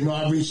 Well,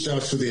 I reached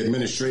out to the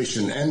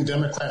administration and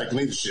Democratic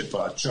leadership,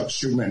 Chuck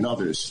Schumer and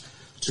others,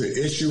 to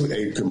issue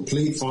a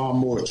complete farm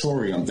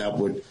moratorium that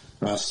would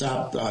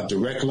stop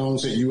direct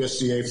loans at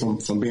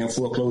USDA from being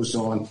foreclosed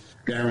on,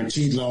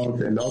 guaranteed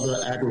loans, and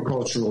other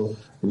agricultural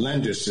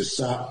lenders to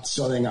stop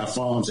selling our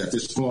farms at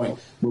this point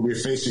where we're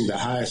facing the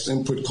highest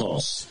input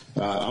costs.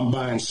 I'm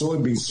buying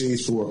soybean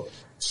seeds for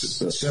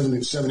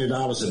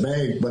 $70 a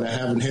bag, but I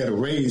haven't had a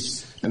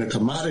raise in a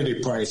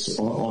commodity price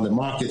on the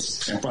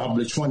markets in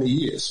probably 20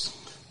 years.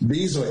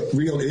 These are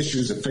real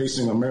issues that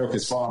facing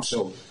America's farm.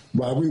 So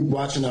while we're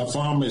watching our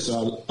farmers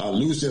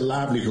lose their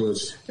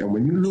livelihoods, and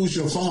when you lose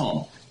your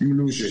farm, you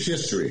lose your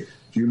history,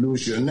 you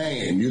lose your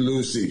name, you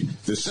lose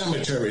the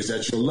cemeteries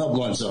that your loved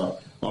ones are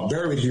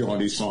buried here on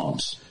these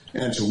farms.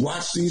 And to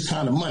watch these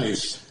kind of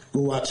monies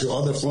go out to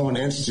other foreign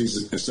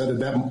entities instead of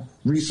that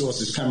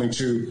resources coming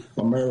to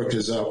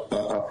America's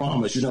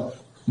farmers.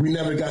 We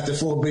never got the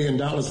 $4 billion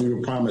we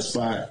were promised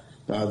by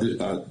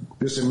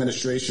this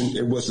administration.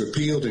 It was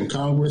repealed in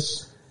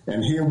Congress.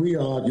 And here we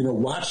are,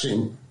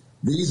 watching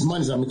these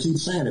monies, I'm going to keep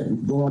saying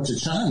it, going to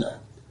China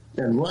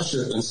and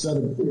Russia instead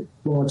of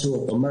going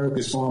to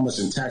America's farmers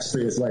and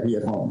taxpayers right here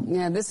at home.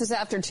 Yeah, this is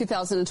after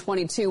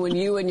 2022 when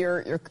you and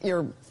your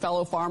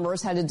fellow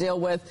farmers had to deal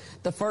with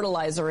the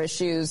fertilizer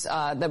issues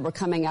that were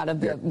coming out of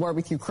the war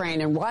with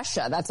Ukraine and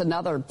Russia. That's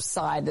another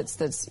side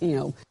that's.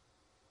 Now,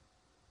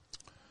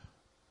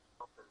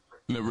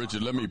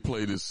 Richard, let me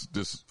play this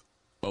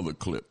other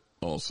clip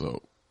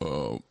also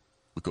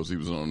because he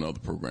was on another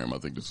program. I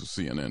think this is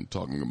CNN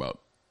talking about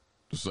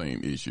the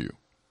same issue.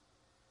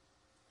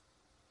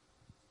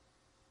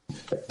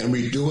 And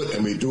we do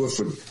it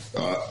for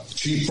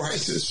cheap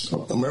prices.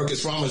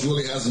 America's farmers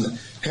really hasn't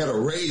had a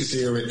raise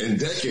here in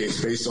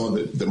decades based on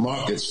the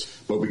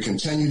markets, but we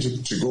continue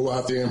to go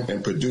out there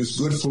and produce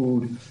good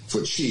food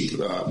for cheap.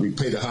 We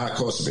pay the high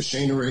cost of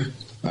machinery,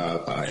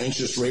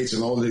 interest rates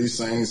and all of these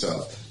things,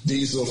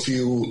 diesel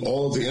fuel,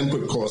 all of the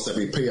input costs that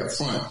we pay up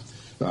front.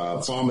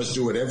 Farmers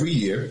do it every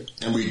year,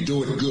 and we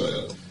do it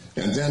good.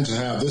 And then to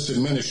have this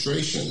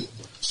administration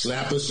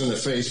slap us in the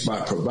face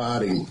by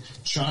providing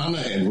China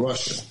and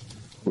Russia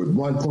with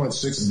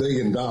 $1.6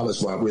 billion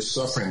while we're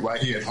suffering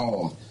right here at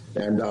home.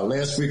 And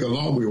last week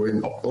alone, we were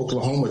in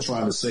Oklahoma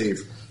trying to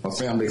save a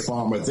family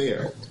farmer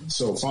there.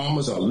 So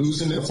farmers are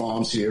losing their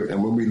farms here.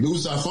 And when we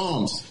lose our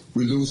farms,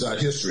 we lose our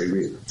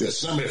history.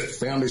 There's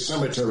family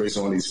cemeteries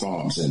on these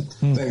farms and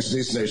things of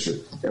this nature.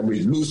 And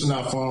we're losing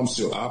our farms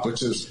to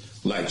operatives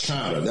like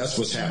China. That's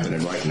what's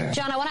happening right now.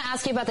 John, I want to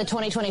ask you about the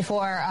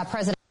 2024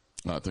 president.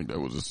 I think that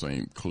was the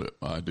same clip.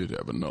 I did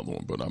have another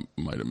one, but I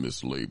might have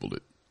mislabeled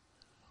it.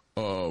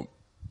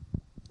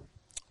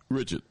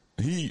 Richard,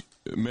 he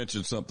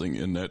mentioned something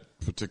in that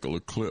particular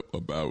clip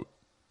about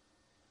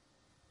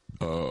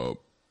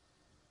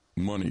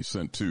money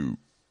sent to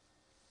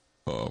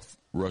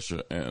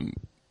Russia and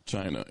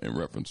China in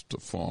reference to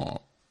farm.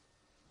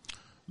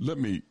 Let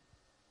me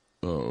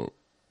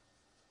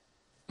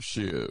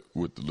share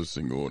with the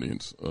listening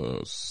audience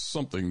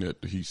something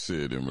that he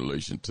said in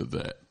relation to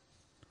that.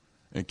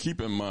 And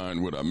keep in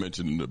mind what I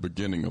mentioned in the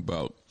beginning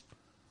about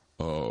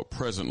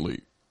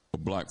presently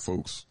black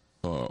folks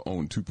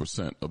own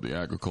 2% of the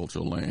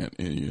agricultural land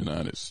in the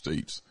United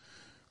States.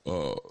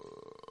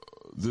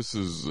 This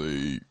is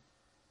a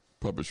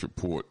published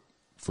report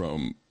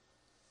from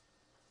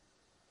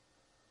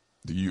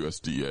the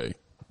USDA.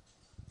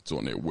 It's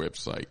on their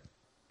website.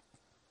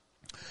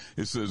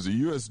 It says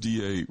the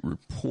USDA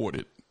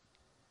reported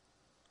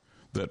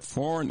that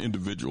foreign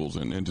individuals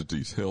and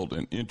entities held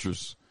an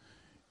interest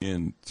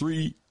in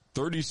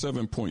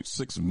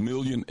 37.6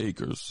 million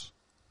acres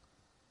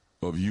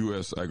of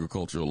U.S.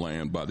 agricultural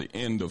land by the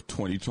end of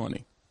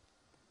 2020.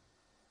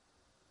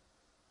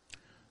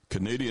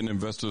 Canadian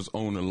investors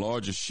own the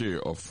largest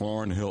share of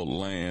foreign-held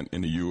land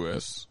in the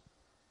U.S.,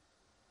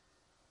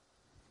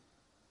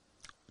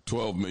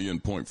 12.4 million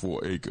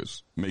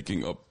acres,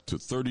 making up to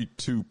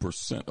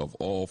 32% of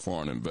all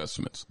foreign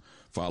investments,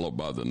 followed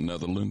by the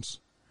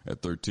Netherlands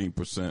at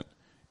 13%,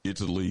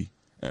 Italy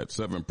at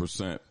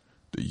 7%,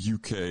 the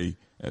UK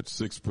at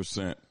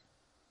 6%.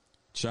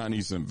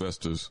 Chinese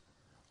investors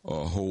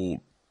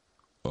hold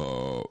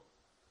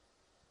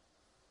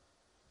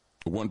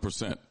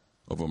 1%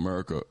 of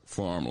America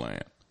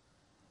farmland,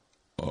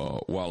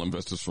 while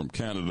investors from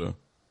Canada,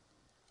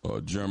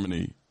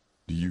 Germany,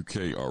 the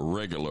UK are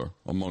regular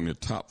among the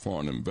top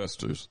foreign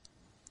investors.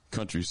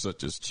 Countries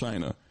such as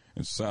China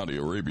and Saudi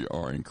Arabia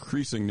are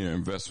increasing their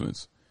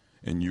investments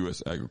in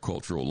U.S.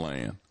 agricultural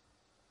land.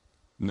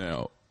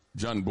 Now,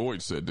 John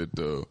Boyd said that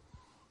the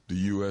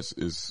U.S.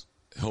 is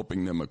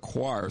helping them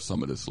acquire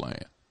some of this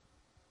land.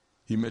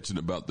 He mentioned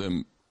about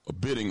them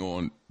bidding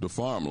on the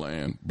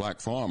farmland,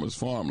 black farmers'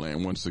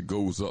 farmland, once it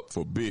goes up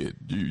for bid.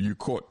 You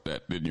caught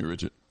that, didn't you,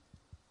 Richard?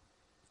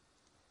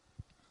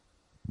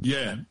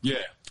 Yeah.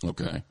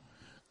 Okay.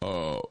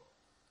 I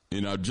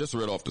just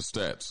read off the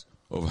stats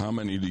of how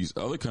many of these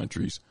other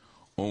countries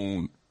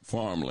own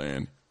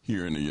farmland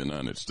here in the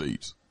United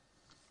States.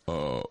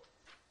 None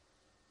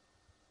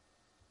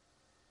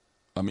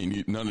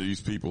of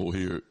these people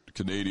here,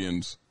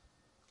 Canadians,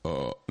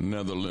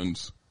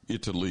 Netherlands,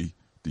 Italy,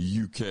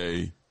 the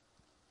UK,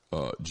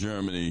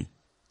 Germany,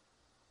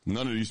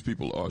 none of these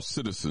people are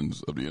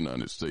citizens of the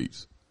United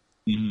States.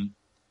 Mm-hmm.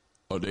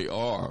 They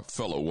are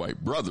fellow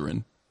white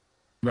brethren.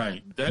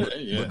 Right.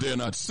 But they're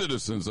not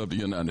citizens of the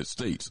United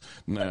States.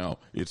 Now,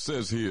 it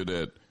says here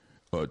that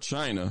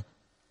China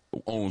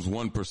owns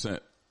 1%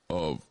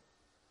 of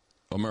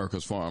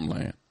America's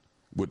farmland,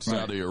 with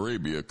Saudi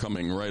Arabia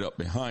coming right up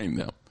behind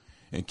them.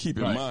 And keep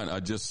in mind, I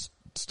just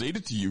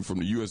stated to you from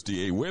the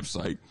USDA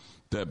website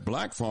that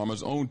black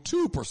farmers own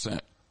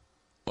 2%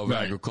 of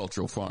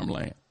agricultural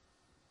farmland.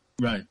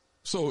 Right.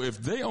 So if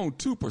they own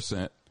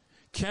 2%,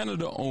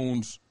 Canada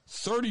owns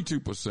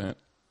 32%,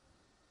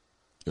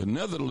 the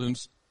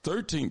Netherlands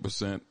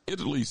 13%,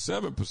 Italy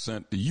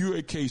 7%, the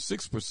UK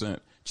 6%,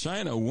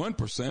 China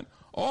 1%,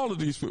 all of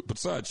these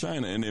besides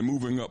China, and they're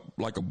moving up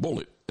like a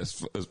bullet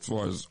as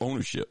far as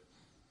ownership.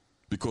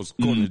 Because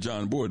according to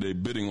John Boyd, they're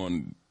bidding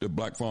on the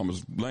black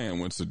farmers' land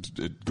once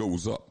it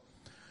goes up.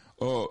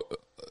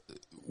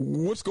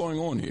 What's going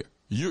on here?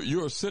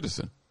 You're a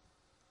citizen.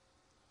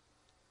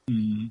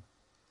 Mm-hmm.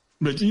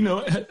 But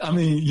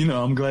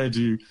I'm glad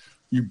you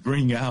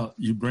bring out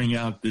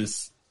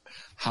this,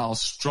 how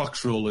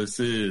structural this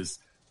is.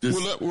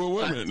 Wait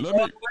a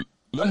minute.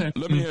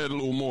 Let me add a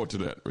little more to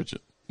that, Richard.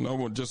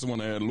 I just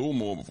want to add a little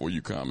more before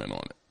you comment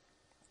on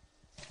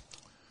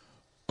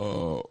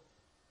it.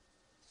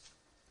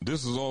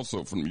 This is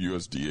also from the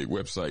USDA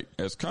website.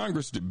 As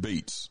Congress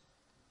debates,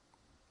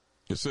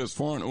 it says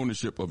foreign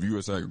ownership of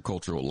U.S.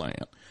 agricultural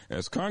land.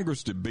 As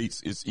Congress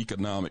debates its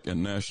economic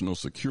and national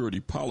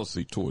security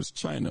policy towards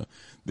China,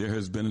 there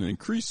has been an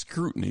increased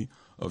scrutiny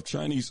of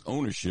Chinese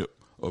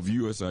ownership of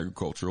U.S.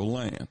 agricultural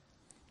land.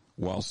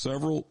 While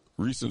several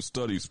recent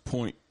studies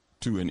point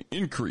to an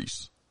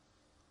increase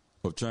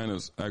of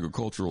China's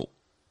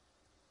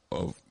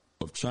of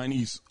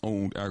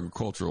Chinese-owned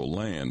agricultural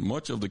land,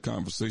 much of the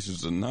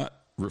conversations do not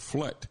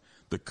reflect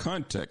the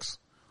context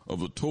of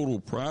the total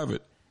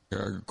private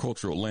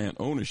agricultural land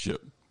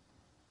ownership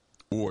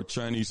or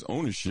Chinese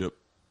ownership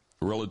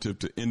relative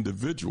to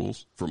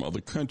individuals from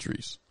other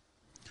countries.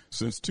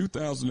 Since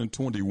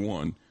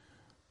 2021,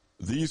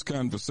 these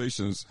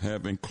conversations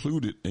have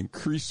included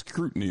increased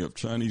scrutiny of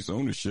Chinese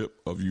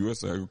ownership of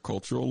U.S.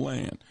 agricultural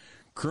land.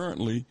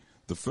 Currently,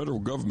 the federal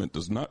government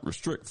does not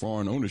restrict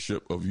foreign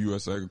ownership of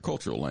U.S.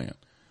 agricultural land,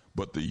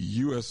 but the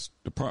U.S.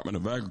 Department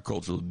of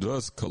Agriculture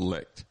does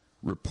collect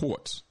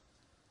reports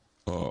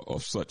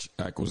of such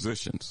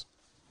acquisitions.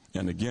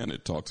 And again,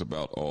 it talks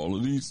about all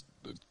of these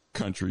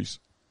countries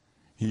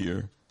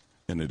here,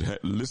 and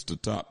it lists the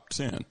top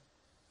 10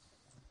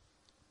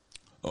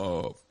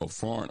 of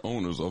foreign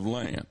owners of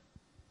land.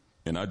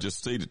 And I just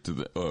stated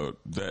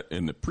that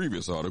in the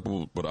previous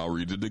article, but I'll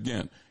read it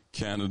again.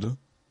 Canada,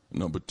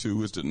 number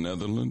 2 is the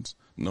Netherlands,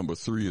 number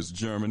 3 is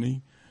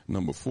Germany,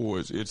 number 4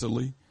 is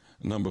Italy,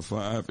 number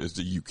 5 is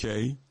the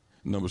UK,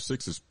 number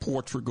 6 is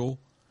Portugal,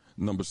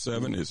 number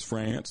 7 is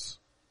France,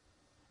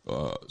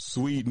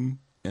 Sweden,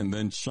 and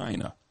then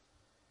China.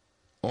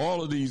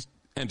 All of these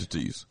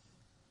entities,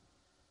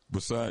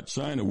 besides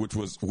China, which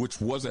was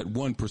at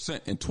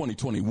 1% in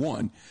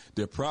 2021,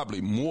 they're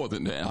probably more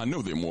than that. I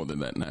know they're more than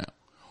that now.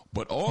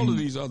 But all of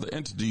these other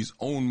entities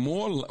own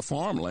more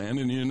farmland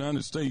in the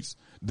United States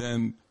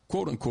than,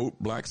 quote unquote,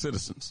 black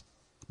citizens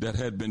that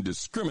had been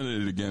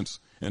discriminated against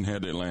and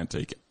had their land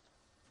taken.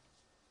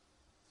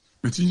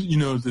 But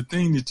the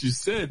thing that you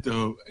said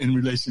though, in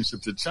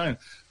relationship to China,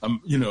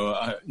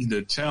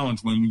 the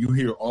challenge when you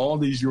hear all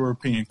these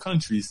European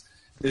countries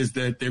is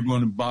that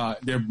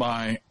they're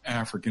buying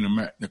African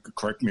American.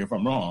 Correct me if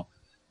I'm wrong.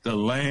 The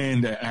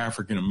land that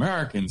African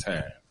Americans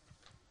have.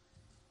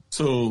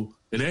 So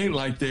it ain't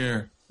like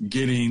they're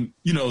getting,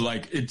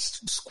 like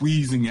it's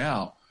squeezing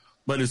out,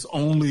 but it's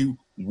only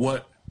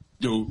what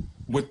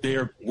what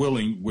they're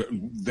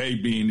willing, they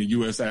being the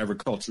U.S.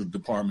 Agricultural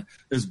Department,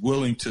 is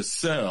willing to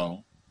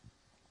sell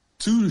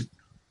to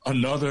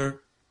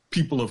another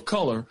people of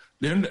color.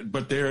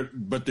 But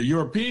the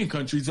European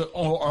countries are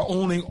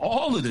owning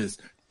all of this.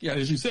 Yeah,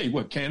 as you say,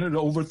 what, Canada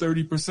over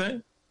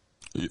 30%?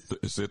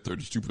 It said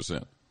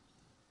 32%.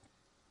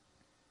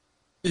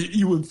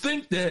 You would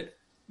think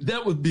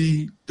that would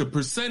be the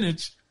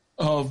percentage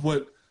of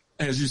what,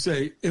 as you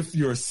say, if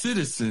you're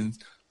citizens,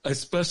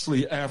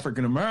 especially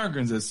African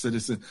Americans as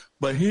citizens.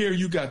 But here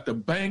you got the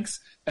banks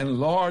and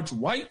large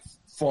white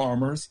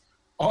farmers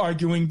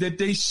arguing that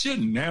they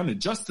shouldn't. Now the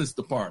Justice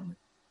Department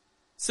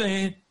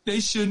saying they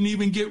shouldn't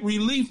even get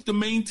relief to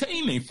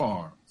maintain their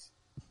farms.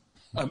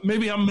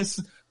 Maybe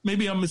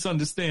I'm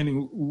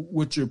misunderstanding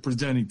what you're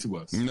presenting to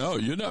us. No,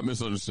 you're not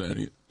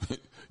misunderstanding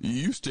it.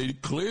 You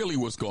stated clearly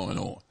what's going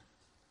on.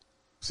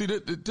 See,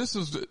 this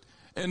is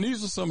and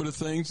these are some of the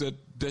things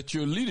that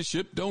your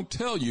leadership don't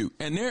tell you,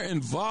 and they're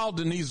involved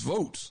in these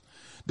votes.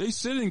 They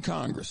sit in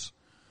Congress.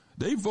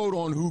 They vote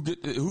on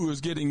who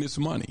is getting this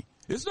money.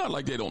 It's not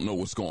like they don't know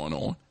what's going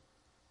on.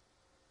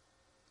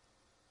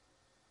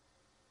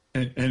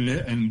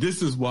 And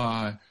this is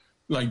why,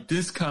 like,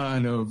 this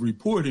kind of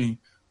reporting,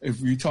 if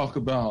we talk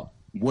about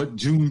what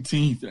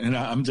Juneteenth, and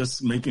I'm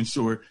just making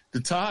sure to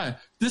tie,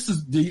 this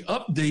is the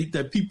update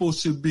that people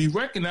should be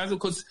recognizing,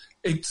 because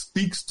it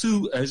speaks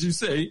to, as you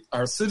say,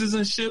 our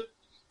citizenship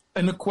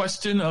and the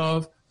question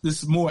of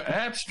this more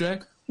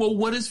abstract, well,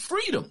 what is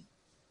freedom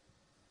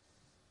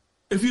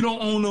if you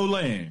don't own no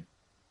land?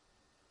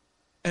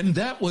 And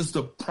that was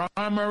the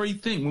primary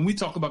thing. When we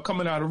talk about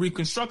coming out of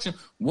Reconstruction,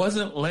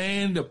 wasn't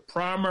land the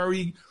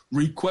primary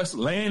request,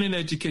 land and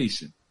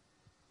education?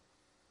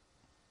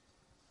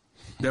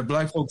 That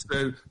black folks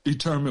that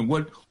determined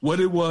what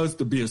it was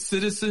to be a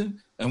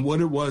citizen and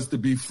what it was to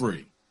be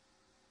free.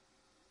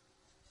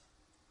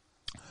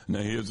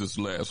 Now, here's this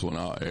last one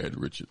I'll add,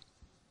 Richard.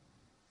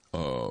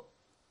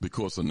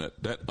 Because in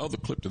that other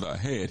clip that I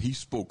had,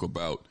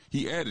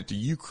 he added to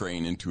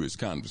Ukraine into his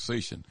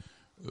conversation.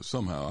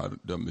 Somehow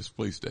I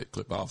misplaced that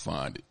clip. I'll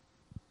find it.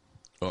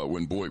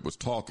 When Boyd was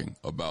talking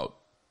about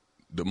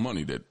the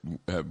money that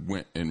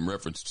went in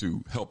reference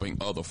to helping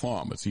other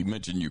farmers. He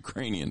mentioned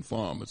Ukrainian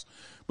farmers.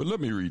 But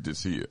let me read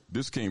this here.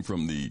 This came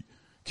from the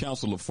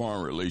Council of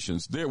Foreign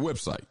Relations, their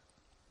website.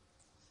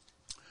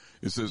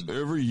 It says,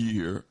 every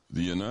year,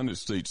 the United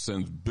States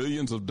sends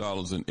billions of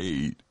dollars in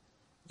aid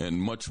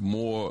and much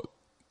more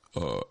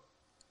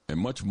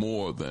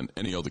than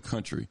any other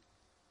country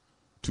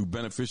to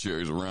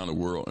beneficiaries around the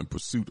world in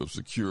pursuit of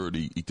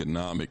security,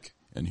 economic,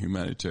 and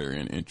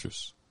humanitarian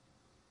interests.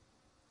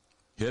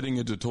 Heading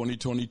into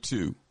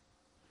 2022,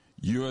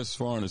 U.S.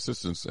 foreign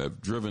assistance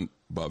have driven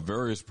by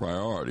various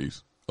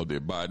priorities of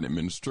the Biden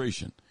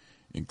administration,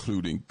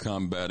 including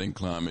combating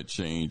climate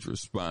change,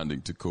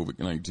 responding to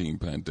COVID-19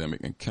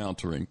 pandemic, and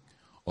countering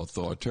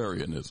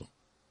authoritarianism.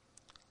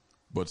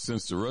 But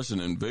since the Russian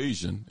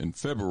invasion in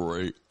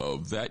February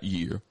of that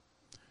year,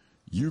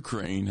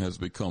 Ukraine has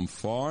become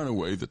far and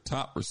away the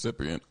top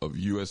recipient of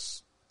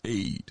U.S.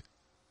 aid.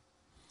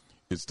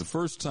 It's the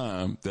first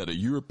time that a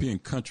European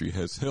country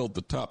has held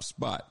the top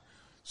spot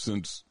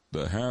since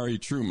the Harry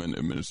Truman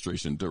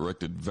administration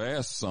directed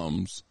vast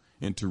sums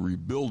into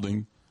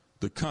rebuilding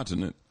the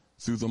continent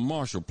through the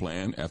Marshall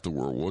Plan after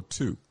World War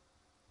II.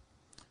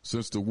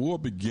 Since the war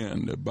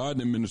began, the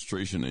Biden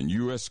administration and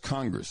U.S.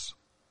 Congress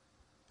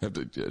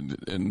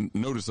and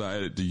notice I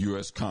added the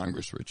U.S.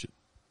 Congress, Richard,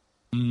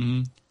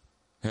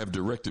 have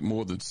directed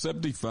more than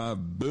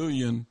 $75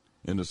 billion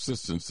in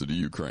assistance to the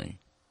Ukraine,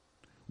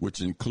 which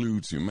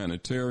includes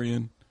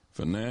humanitarian,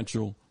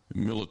 financial,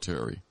 and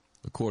military,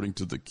 according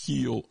to the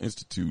Kiel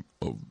Institute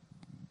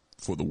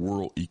for the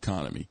World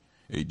Economy,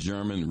 a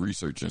German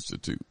research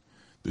institute.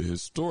 The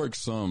historic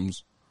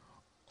sums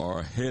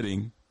are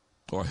helping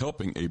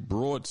a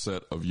broad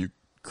set of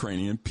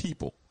Ukrainian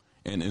people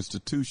and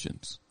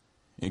institutions,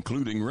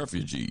 including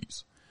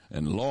refugees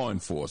and law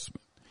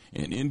enforcement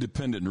and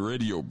independent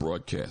radio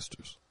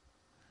broadcasters.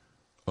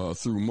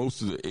 Through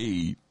most of the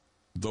aid,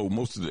 though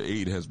most of the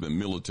aid has been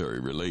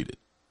military related.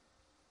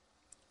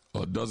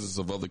 Dozens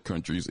of other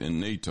countries in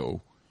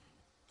NATO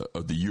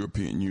of the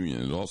European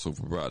Union is also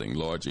providing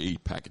large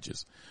aid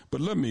packages.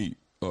 But let me,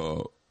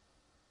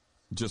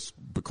 just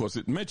because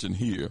it mentioned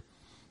here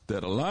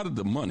that a lot of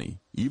the money,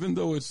 even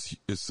though it's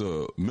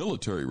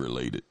military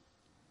related,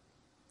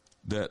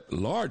 that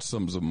large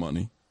sums of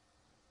money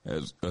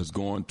has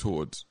gone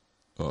towards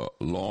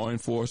law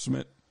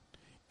enforcement,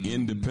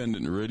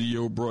 independent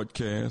radio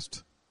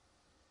broadcast,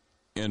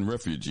 and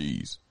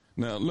refugees.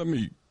 Now, let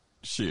me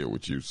share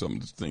with you some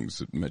of the things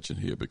that mentioned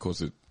here,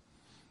 because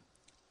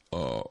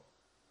the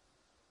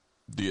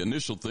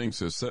initial thing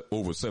says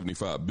over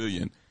 $75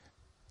 billion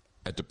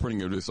at the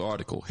printing of this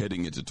article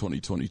heading into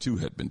 2022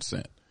 had been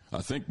sent.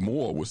 I think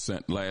more was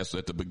sent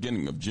at the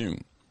beginning of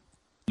June.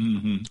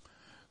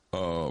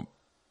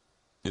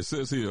 It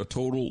says here a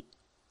total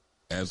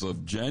as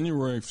of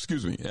February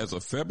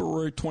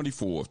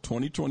 24th,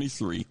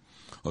 2023,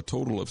 a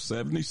total of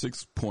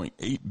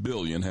 $76.8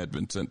 billion had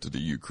been sent to the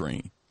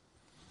Ukraine.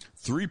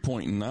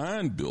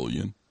 $3.9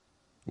 billion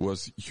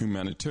was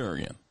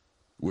humanitarian,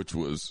 which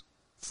was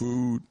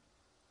food,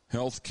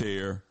 health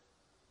care,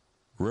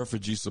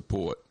 refugee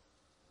support,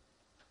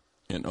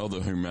 and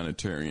other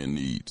humanitarian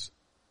needs.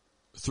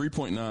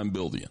 $3.9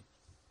 billion.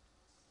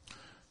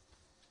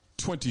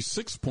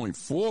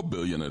 $26.4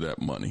 billion of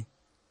that money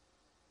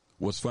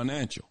was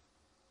financial,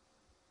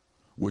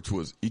 which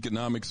was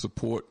economic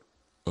support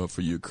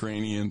for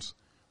Ukrainians,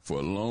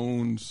 for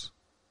loans,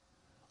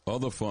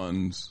 other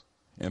funds,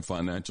 and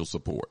financial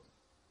support.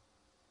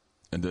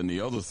 And then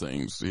the other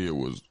things here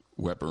was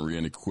weaponry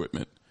and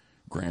equipment,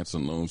 grants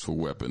and loans for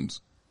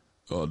weapons,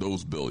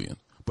 those billion.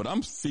 But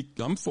I'm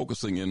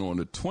focusing in on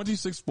the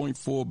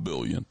 $26.4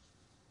 billion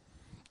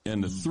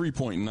and the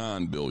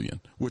 $3.9 billion,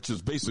 which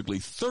is basically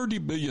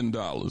 $30 billion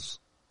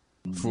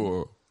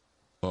for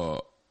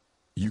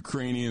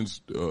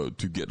Ukrainians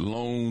to get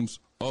loans,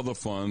 other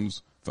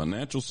funds,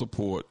 financial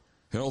support,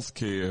 health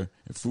care,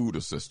 and food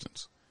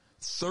assistance.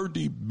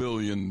 $30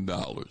 billion.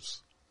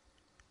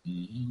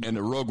 And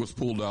the rug was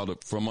pulled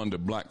out from under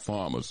black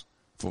farmers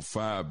for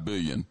 $5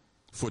 billion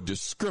for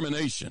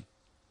discrimination,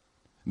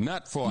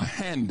 not for a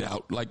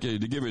handout like they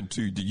give it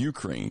to the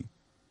Ukraine,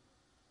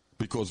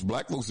 because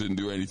black folks didn't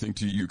do anything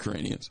to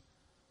Ukrainians.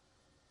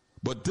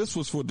 But this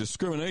was for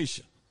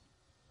discrimination.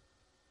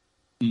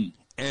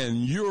 And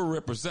your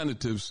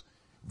representatives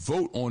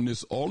vote on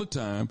this all the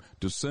time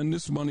to send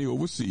this money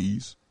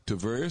overseas to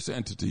various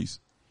entities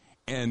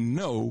and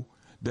know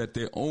that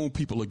their own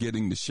people are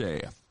getting the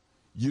shaft.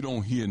 You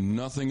don't hear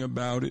nothing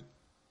about it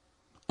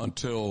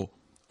until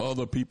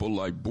other people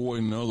like Boyd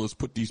and others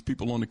put these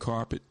people on the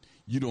carpet.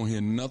 You don't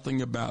hear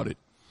nothing about it.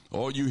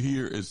 All you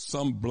hear is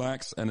some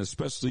blacks, and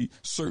especially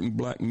certain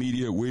black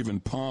media, waving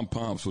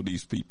pom-poms for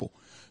these people.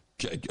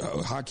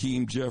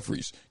 Hakeem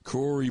Jeffries,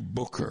 Cory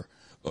Booker,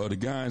 the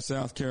guy in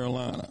South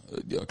Carolina,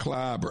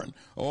 Clyburn,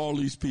 all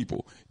these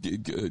people.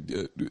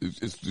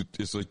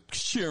 It's a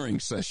cheering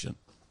session.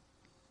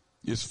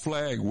 It's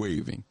flag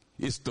waving.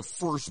 It's the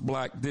first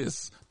black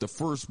this, the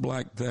first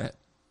black that.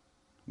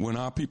 When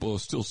our people are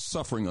still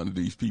suffering under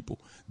these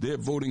people, they're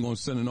voting on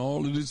sending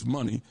all of this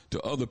money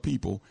to other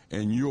people,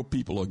 and your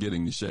people are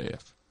getting the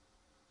shaft.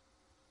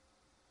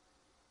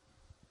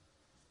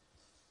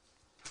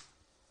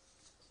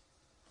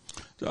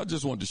 I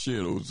just wanted to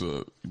share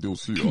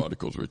those few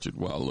articles, Richard,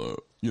 while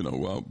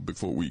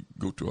before we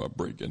go to our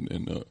break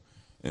and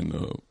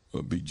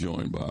be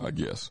joined by our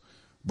guests.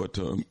 But,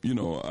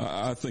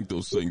 I think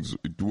those things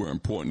were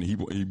important. He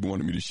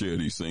wanted me to share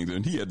these things,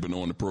 and he had been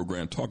on the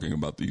program talking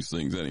about these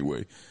things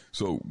anyway.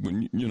 So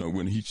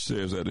when he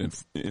shares that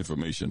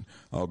information,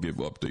 I'll give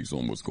updates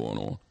on what's going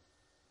on.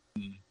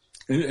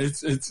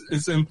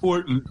 It's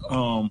important,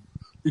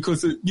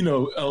 because,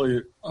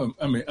 Elliot,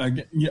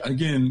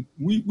 again,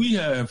 we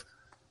have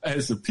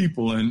as a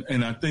people,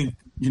 and I think,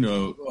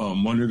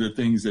 one of the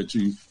things that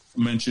you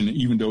mentioned,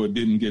 even though it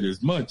didn't get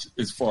as much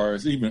as far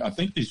as I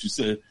think that you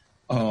said,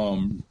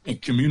 in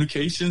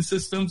communication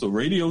systems or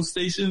radio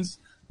stations,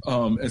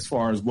 as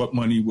far as what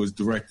money was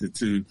directed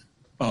to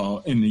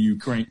in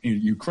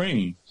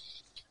Ukraine.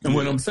 And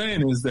what I'm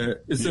saying is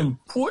that it's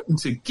important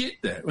to get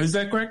that. Is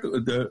that correct?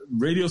 The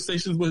radio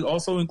stations was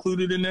also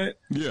included in that?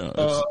 Yeah,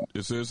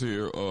 it says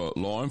here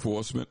law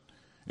enforcement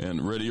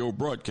and radio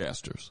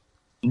broadcasters.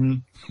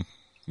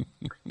 Mm-hmm.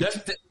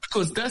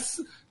 Because that's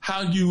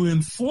how you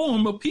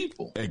inform a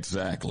people.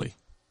 Exactly.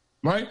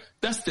 Right?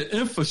 That's the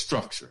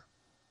infrastructure.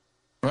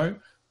 Right,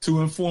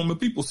 to inform the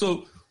people.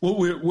 So what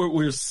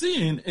we're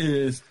seeing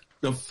is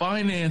the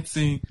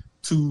financing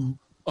to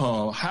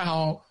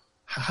how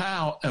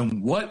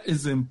and what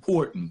is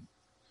important,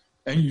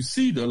 and you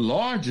see the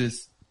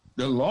largest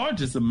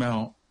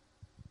amount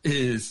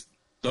is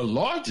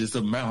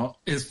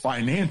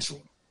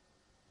financial,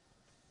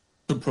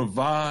 to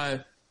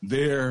provide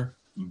their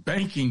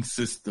banking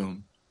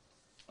system.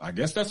 I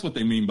guess that's what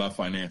they mean by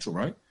financial,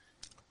 right?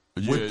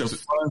 Yeah, with the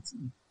funds,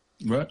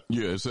 right?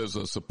 Yeah, it says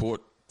support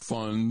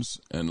funds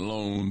and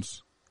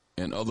loans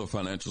and other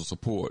financial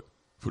support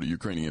for the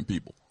Ukrainian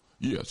people.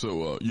 Yeah,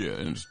 so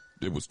and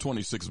it was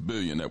 $26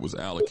 billion that was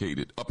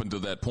allocated up until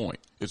that point.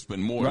 It's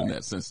been more than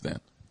that since then.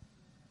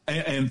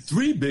 And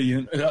 $3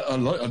 billion,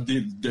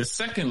 the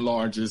second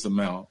largest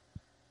amount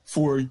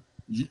for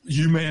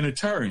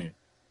humanitarian,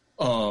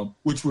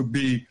 which would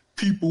be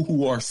people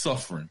who are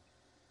suffering.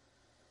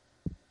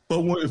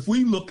 But if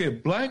we look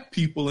at black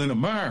people in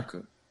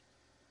America,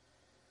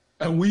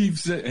 and we've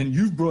said, and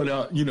you brought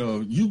out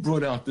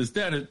this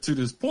data to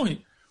this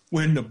point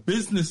when the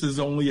business is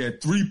only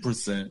at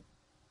 3%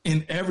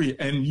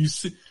 and you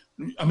see,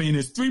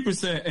 it's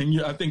 3%.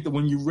 And I think that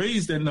when you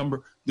raise that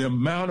number, the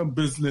amount of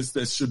business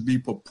that should be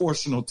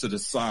proportional to the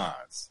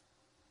size.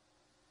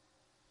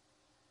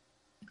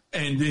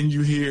 And then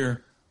you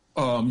hear,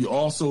 you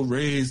also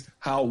raised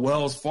how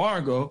Wells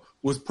Fargo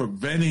was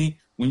preventing,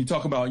 when you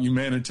talk about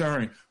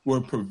humanitarian,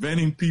 we're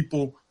preventing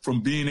people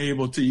from being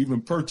able to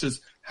even purchase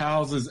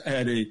houses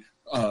at a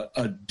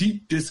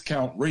deep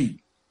discount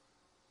rate.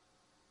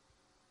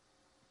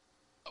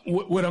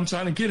 What I'm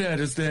trying to get at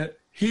is that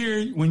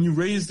here, when you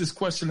raise this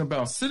question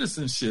about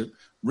citizenship,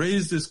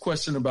 raise this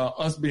question about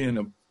us being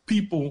a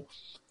people,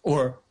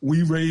 or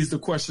we raise the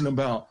question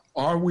about,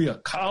 are we a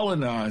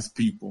colonized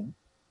people?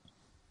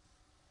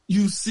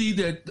 You see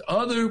that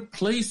other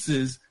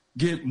places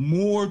get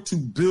more to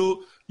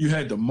build. You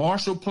had the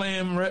Marshall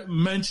Plan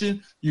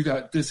mentioned. You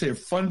got this here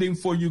funding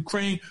for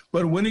Ukraine.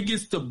 But when it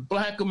gets to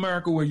Black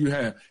America, where you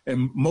have,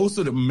 in most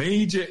of the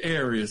major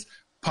areas,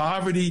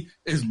 poverty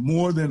is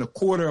more than a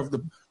quarter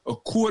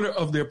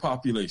of their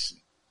population.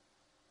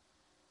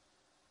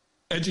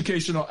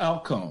 Educational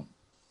outcome,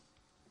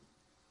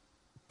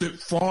 the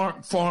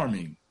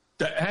farming,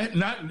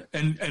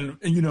 and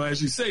you know,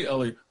 as you say,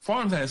 Elliot,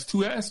 farm has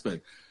two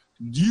aspects.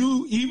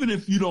 Even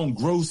if you don't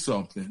grow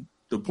something,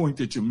 the point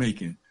that you're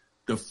making,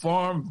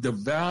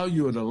 the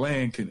value of the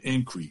land can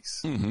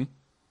increase. Mm-hmm.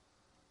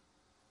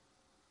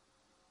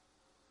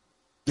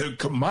 The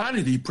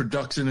commodity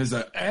production is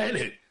an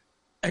added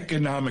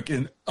economic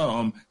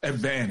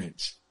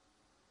advantage.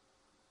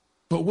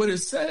 But what it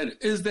said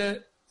is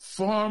that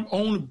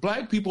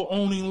Black people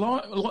owning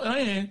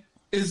land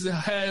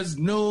has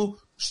no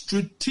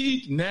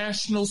strategic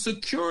national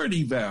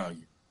security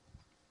value.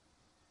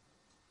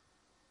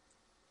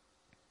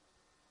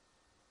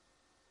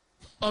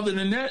 Other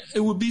than that, it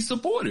would be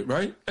supported,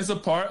 right? As a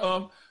part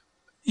of,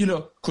 you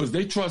know, because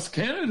they trust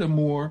Canada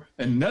more,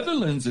 and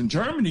Netherlands and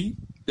Germany,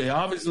 they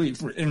obviously,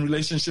 in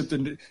relationship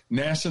to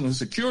national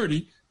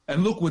security,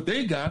 and look what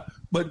they got,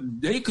 but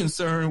they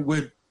concerned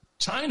with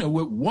China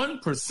with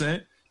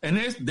 1%, and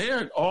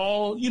they're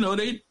all, you know,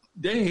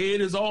 their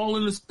head is all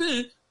in the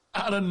spin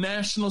out of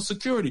national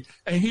security.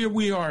 And here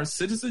we are, a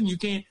citizen,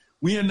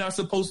 we are not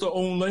supposed to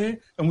own land,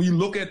 and we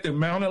look at the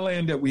amount of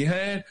land that we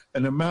had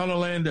and the amount of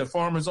land that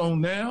farmers own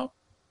now.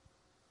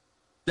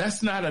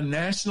 That's not a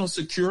national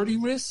security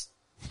risk.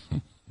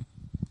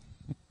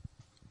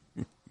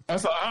 I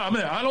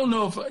don't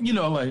know if, you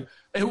know, like,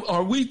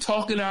 are we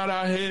talking out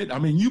our head? I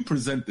mean, you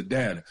present the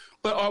data,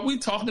 but are we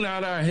talking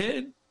out our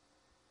head?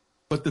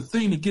 But the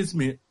thing that gets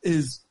me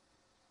is,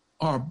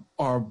 are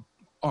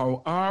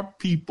our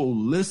people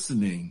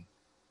listening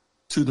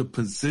to the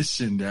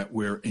position that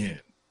we're in?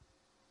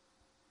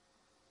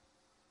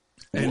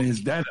 And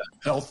is that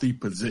a healthy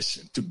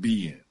position to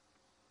be in?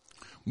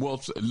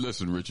 Well,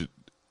 listen, Richard,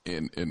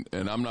 and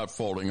I'm not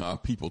faulting our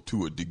people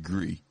to a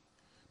degree,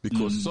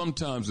 because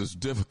sometimes it's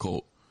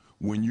difficult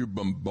when you're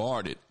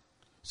bombarded.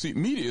 See,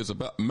 media is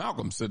about,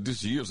 Malcolm said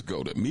this years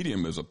ago, that media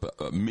is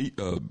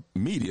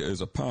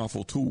a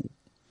powerful tool.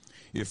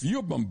 If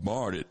you're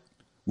bombarded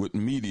with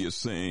media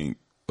saying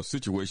a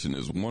situation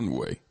is one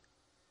way,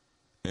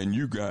 and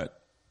you got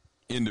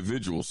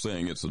individuals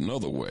saying it's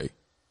another way,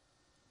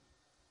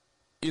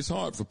 it's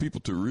hard for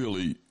people to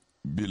really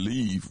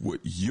believe what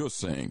you're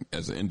saying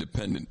as an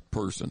independent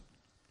person,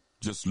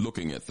 just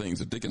looking at things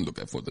that they can look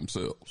at for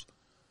themselves,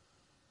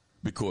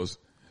 because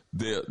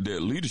their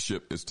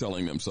leadership is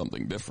telling them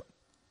something different.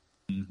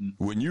 Mm-hmm.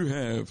 When you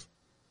have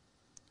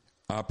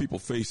our people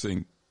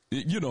facing,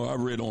 you know, I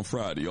read on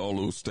Friday all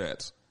those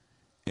stats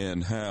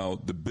and how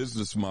the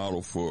business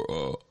model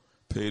for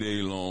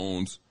payday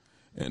loans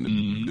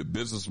and the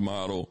business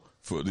model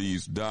for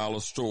these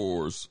dollar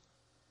stores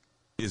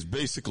is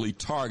basically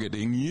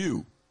targeting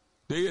you.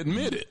 They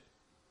admit it,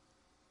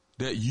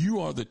 that you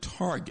are the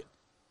target.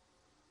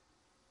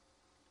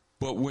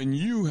 But when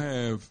you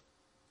have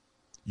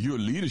your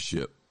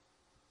leadership,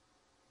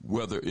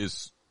 whether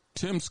it's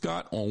Tim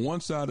Scott on one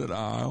side of the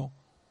aisle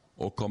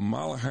or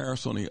Kamala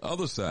Harris on the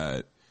other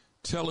side,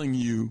 telling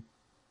you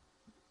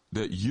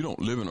that you don't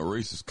live in a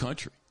racist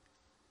country,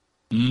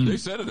 they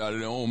said it out of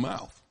their own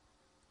mouth.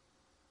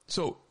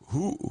 So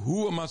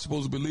who am I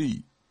supposed to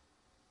believe?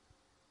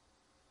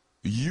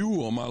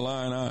 You or my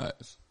lying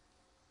eyes?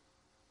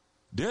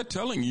 They're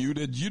telling you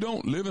that you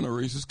don't live in a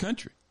racist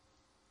country.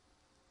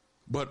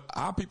 But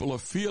our people are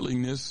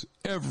feeling this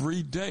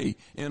every day,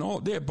 and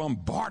they're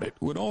bombarded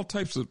with all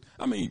types of,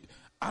 I mean,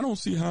 I don't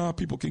see how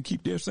people can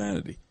keep their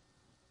sanity.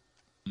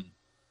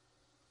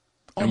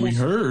 And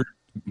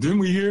didn't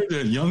we hear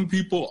that young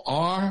people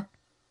are,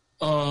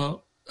 I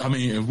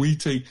mean, if we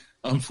take,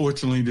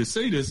 unfortunately to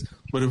say this,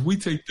 but if we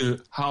take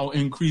how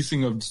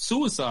increasing of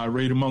suicide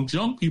rate amongst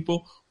young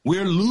people,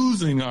 we're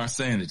losing our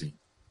sanity.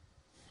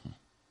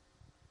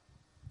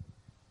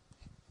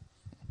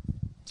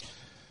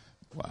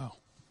 Wow.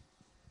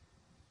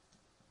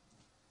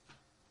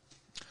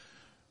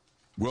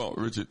 Well,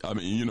 Richard, I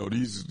mean, you know,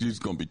 these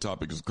going to be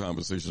topics of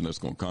conversation that's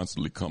going to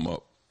constantly come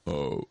up.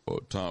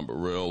 Tom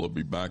Burrell will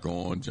be back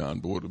on. John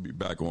Boyd will be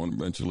back on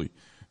eventually,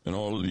 and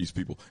all of these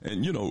people.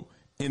 And, you know,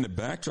 in the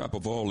backdrop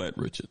of all that,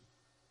 Richard,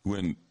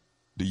 when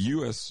the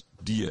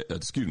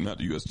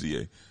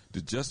the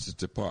Justice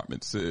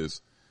Department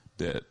says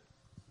that,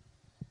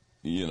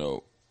 you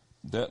know,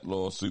 that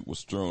lawsuit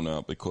was thrown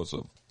out because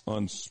of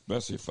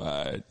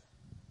unspecified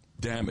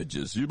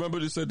damages. You remember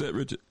they said that,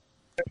 Richard?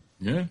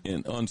 Yeah.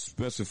 And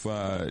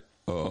unspecified,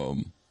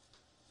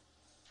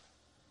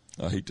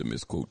 I hate to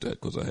misquote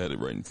that because I had it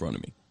right in front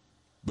of me.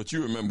 But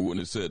you remember when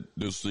it said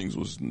those things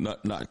was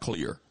not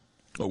clear.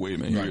 Oh, wait a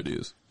minute, Here it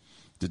is.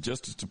 The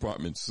Justice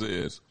Department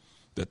says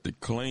that the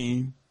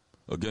claim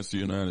against the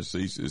United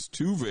States is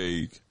too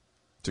vague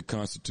to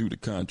constitute a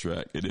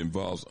contract. It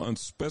involves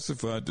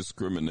unspecified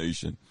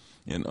discrimination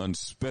and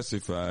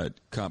unspecified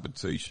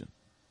compensation.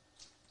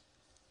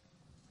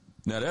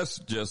 Now, that's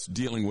just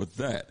dealing with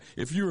that.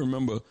 If you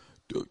remember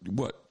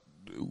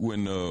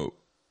when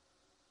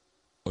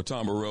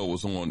Tom Burrell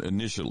was on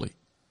initially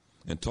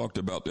and talked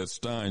about that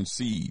Stein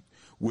seed,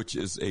 which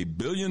is $1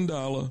 billion,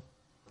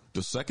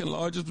 the second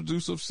largest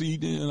producer of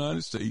seed in the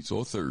United States,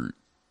 or third,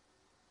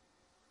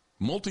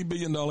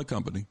 multi-billion-dollar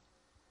company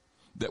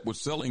that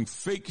was selling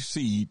fake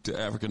seed to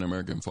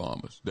African-American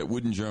farmers that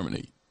wouldn't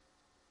germinate.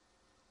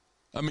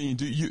 I mean,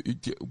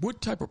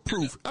 what type of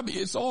proof? I mean,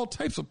 it's all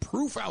types of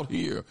proof out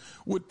here.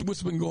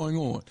 What's been going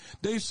on?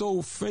 They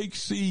sold fake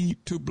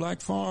seed to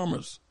black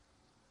farmers.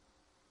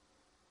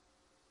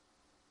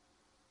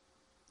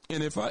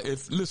 And if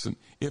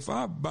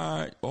I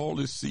buy all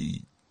this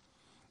seed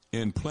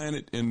and plant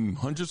it in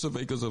hundreds of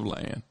acres of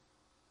land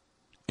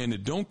and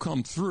it don't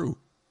come through,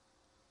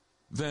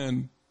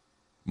 then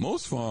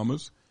most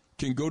farmers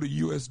can go to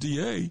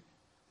USDA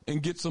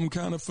and get some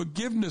kind of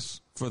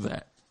forgiveness for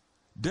that.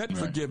 Debt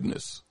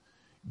forgiveness,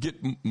 get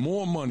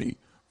more money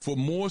for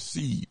more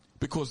seed,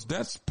 because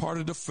that's part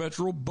of the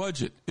federal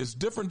budget. It's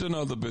different than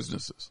other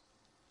businesses.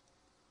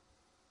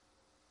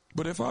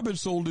 But if I've been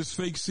sold this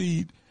fake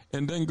seed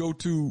and then go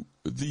to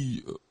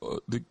the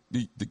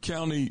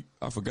county,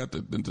 I forgot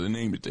the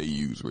name that they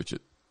use,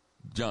 Richard.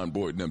 John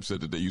Boyd and them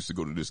said that they used to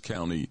go to this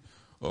county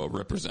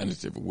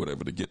representative or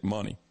whatever to get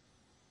money.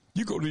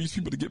 You go to these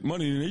people to get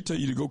money and they tell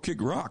you to go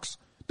kick rocks.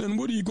 Then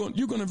what are you going?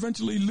 You're going to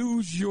eventually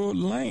lose your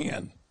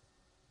land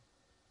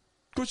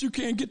because you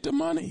can't get the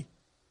money.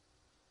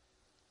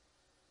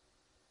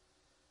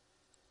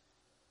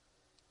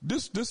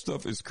 This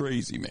stuff is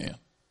crazy, man.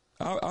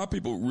 Our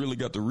people really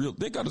got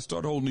they got to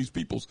start holding these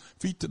people's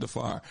feet to the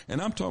fire.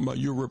 And I'm talking about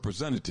your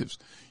representatives.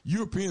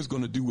 Europeans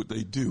going to do what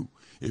they do.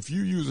 If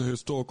you use a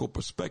historical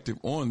perspective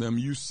on them,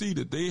 you see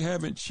that they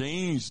haven't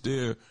changed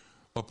their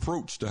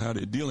approach to how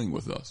they're dealing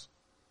with us.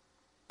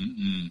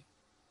 Mm-mm.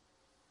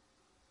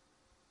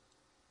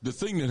 The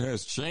thing that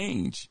has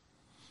changed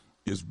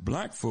is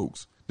black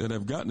folks that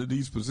have gotten to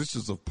these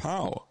positions of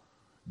power.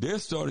 They're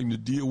starting to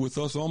deal with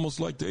us almost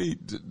like they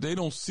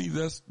don't see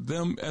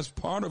them as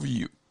part of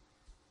you.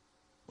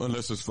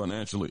 Unless it's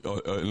financially,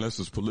 unless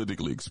it's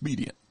politically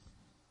expedient.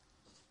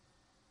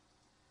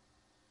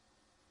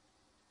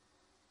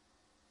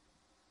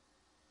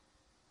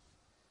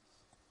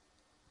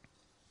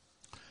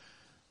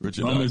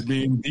 Richard, the drum is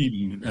being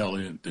beaten,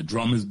 Elliott. The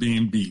drum is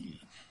being beaten.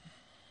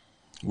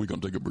 We're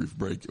going to take a brief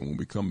break, and when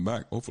we come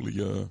back, hopefully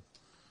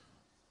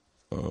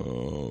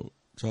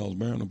Charles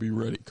Barron will be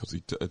ready, because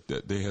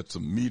they had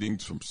some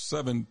meetings from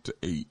 7 to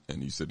 8,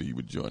 and he said he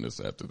would join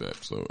us after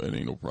that, so it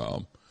ain't no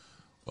problem.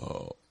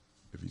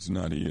 If he's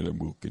not here, then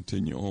we'll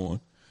continue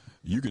on.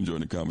 You can join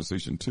the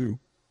conversation, too,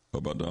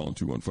 about dialing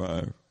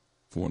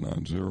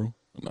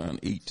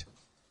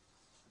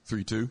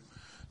 215-490-9832.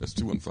 That's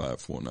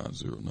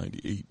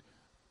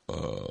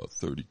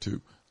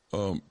 215-490-9832.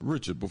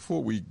 Richard,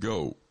 before we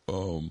go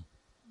to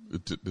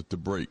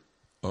break,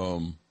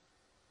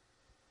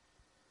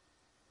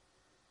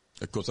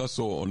 because I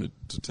saw on the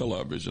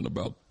television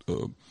about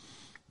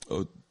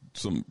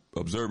some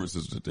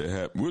observances that they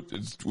had.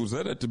 Was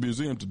that at the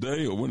museum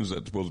today, or when is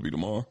that supposed to be,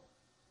 tomorrow?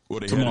 Or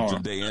they had it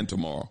today and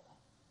tomorrow?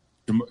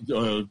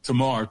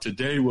 Tomorrow.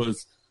 Today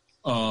was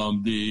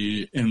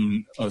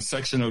in a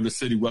section of the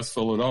city, West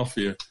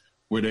Philadelphia,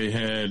 where they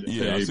had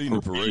I seen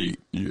the parade.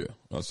 Yeah,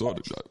 I saw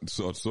it. I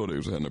saw they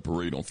was having a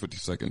parade on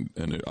 52nd,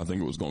 and I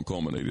think it was going to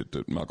culminate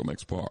at Malcolm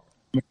X Park.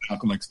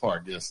 Malcolm X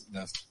Park, yes.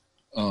 That's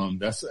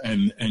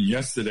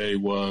yesterday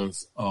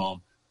was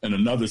in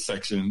another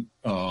section,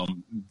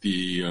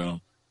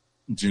 the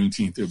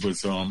Juneteenth, it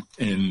was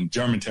in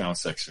Germantown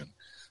section,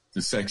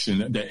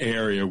 the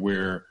area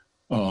where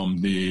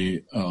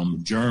the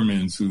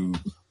Germans who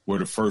were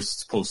the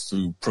first supposed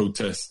to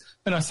protest,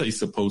 and I say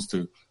supposed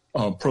to,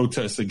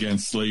 protest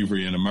against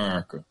slavery in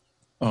America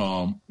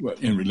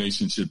in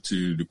relationship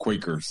to the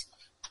Quakers.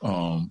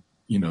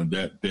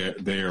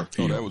 That their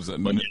appeal. Oh, that was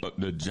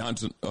the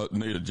Johnson,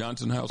 near the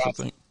Johnson House, I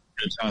think.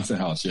 The Johnson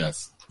House,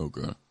 yes.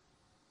 Okay.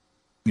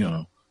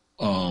 Yeah.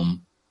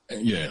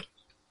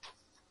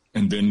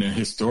 And then the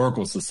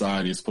Historical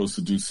Society is supposed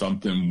to do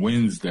something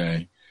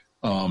Wednesday.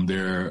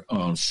 They're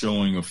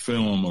showing a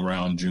film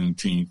around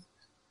Juneteenth.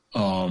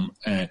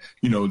 And,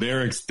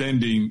 they're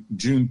extending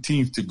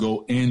Juneteenth to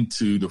go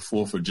into the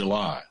 4th of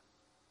July.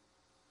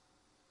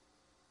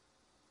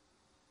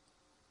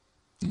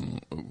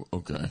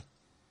 Okay.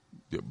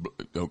 Yeah,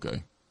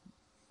 okay.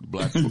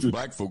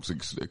 Black folks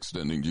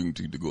extending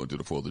Juneteenth to go into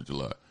the 4th of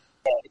July.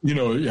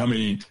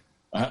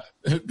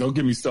 Don't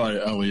get me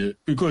started, Elliott,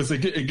 because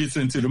it gets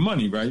into the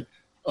money, right?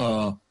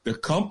 The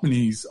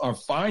companies are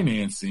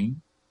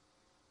financing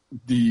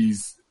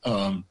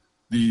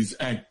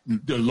the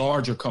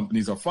larger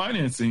companies are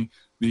financing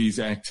these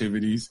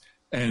activities,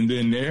 and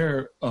then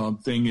their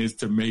thing is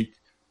to make,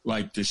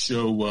 like, to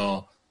show,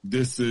 well,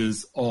 this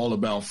is all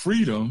about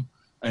freedom,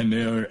 and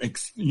they're,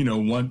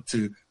 want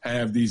to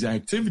have these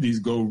activities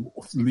go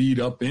lead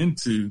up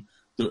into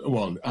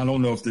I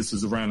don't know if this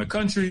is around the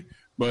country,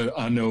 but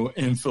I know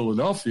in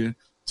Philadelphia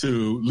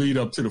to lead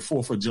up to the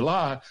 4th of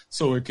July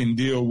so it can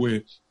deal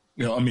with,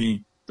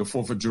 the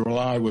 4th of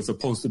July was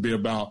supposed to be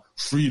about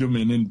freedom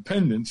and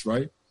independence,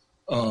 right?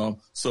 And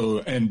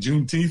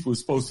Juneteenth was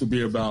supposed to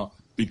be about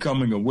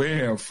becoming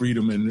aware of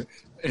freedom and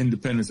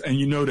independence.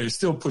 And, they're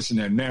still pushing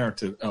that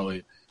narrative,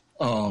 Elliot,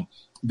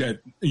 that,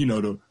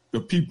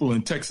 the people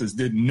in Texas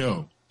didn't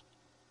know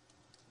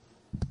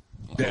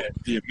that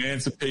the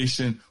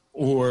emancipation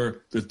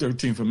or the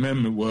 13th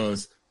Amendment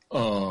was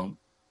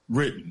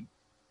written,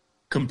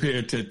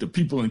 compared to the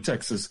people in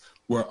Texas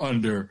were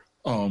under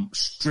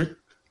strict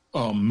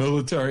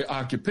military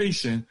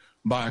occupation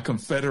by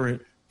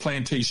Confederate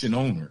plantation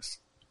owners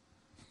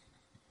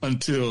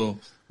until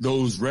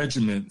those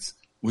regiments,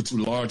 which were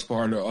a large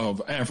part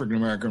of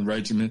African-American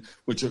regiment,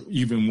 which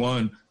even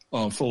one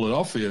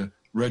Philadelphia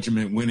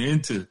regiment went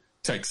into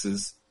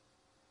Texas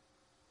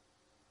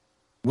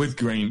with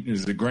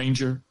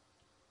Granger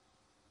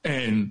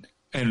and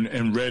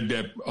read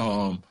that,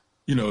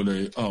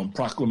 the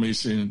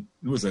proclamation,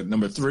 was that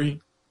number 3?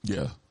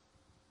 Yeah.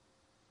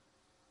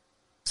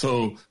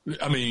 So,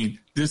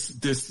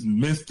 this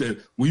myth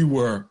that we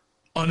were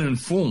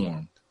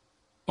uninformed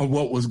of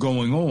what was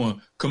going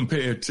on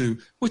compared to,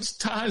 which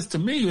ties to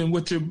me and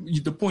what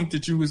the point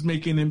that you was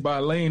making and by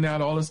laying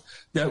out all this,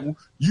 that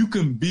you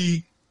can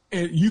be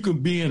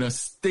in a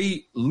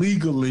state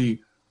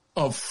legally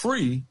of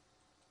free,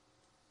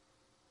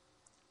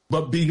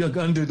 but be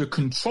under the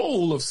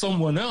control of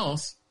someone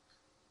else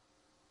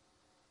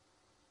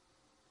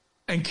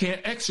and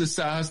can't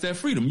exercise that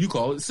freedom. You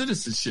call it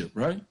citizenship,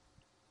 right?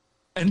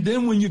 And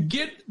then when you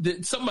get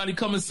somebody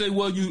come and say,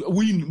 well,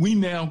 we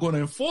now going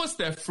to enforce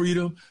that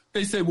freedom,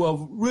 they say,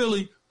 well,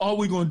 really, all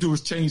we're going to do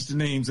is change the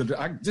names of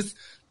I just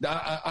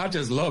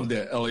love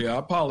that, Elliot. I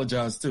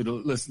apologize to the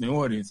listening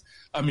audience.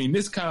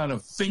 This kind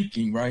of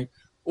thinking, right?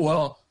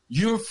 Well,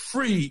 you're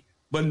free,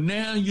 but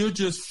now you're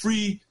just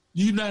free.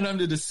 You're not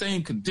under the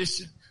same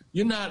condition.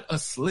 You're not a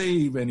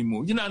slave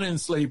anymore. You're not an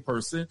enslaved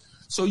person.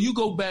 So you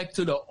go back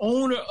to the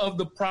owner of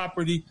the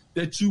property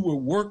that you were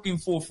working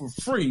for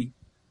free,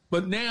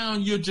 but now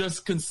you're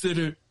just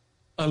considered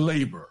a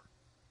laborer.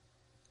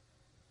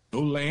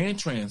 No land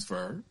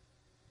transferred,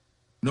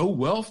 no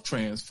wealth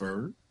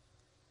transferred,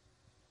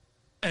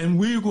 and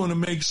we're going to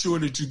make sure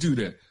that you do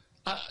that.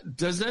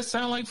 Does that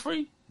sound like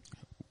free?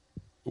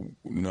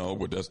 No,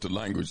 but that's the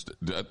language.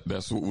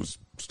 That's what was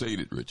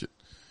stated, Richard.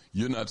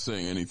 You're not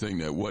saying anything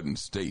that wasn't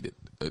stated.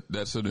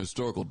 That's an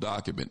historical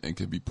document and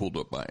can be pulled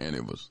up by any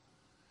of us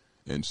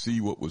and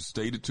see what was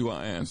stated to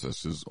our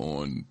ancestors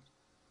on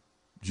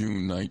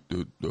June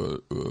 19th,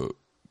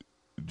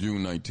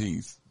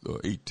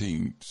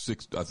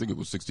 1860. I think it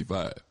was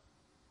 65.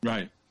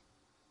 Right.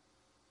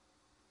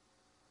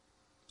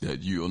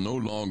 That you're no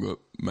longer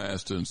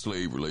master and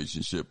slave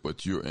relationship,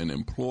 but you're an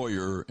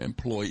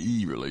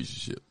employer-employee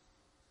relationship.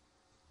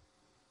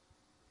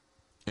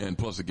 And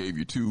plus it gave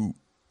you two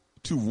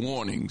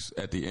warnings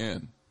at the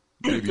end.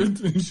 Gave you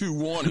 2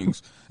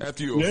 warnings.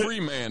 After you're a free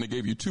man, it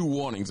gave you 2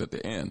 warnings at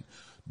the end.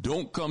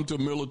 Don't come to a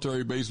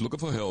military base looking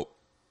for help,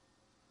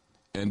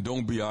 and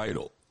don't be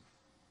idle.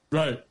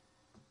 Right.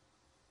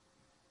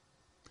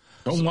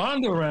 Don't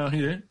wander around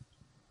here,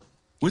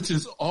 which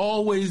has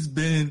always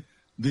been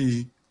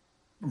the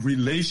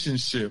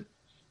relationship.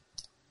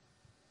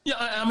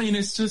 Yeah,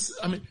 it's just,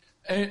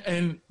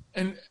 and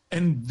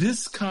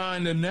this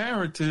kind of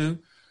narrative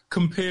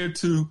compared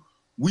to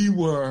we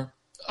were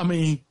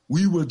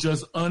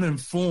just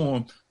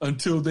uninformed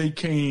until they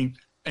came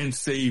and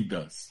saved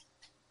us.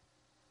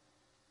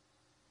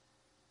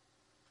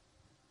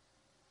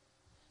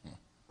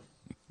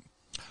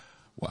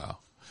 Wow.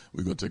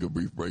 We're going to take a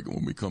brief break, and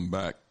when we come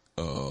back,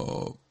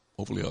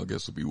 hopefully our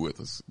guests will be with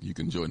us. You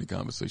can join the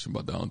conversation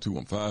by dialing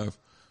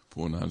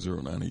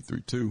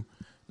 215-490-9832.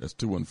 That's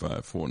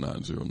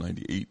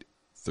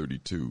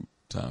 215-490-9832.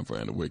 Time for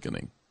an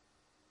awakening.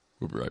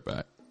 We'll be right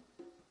back.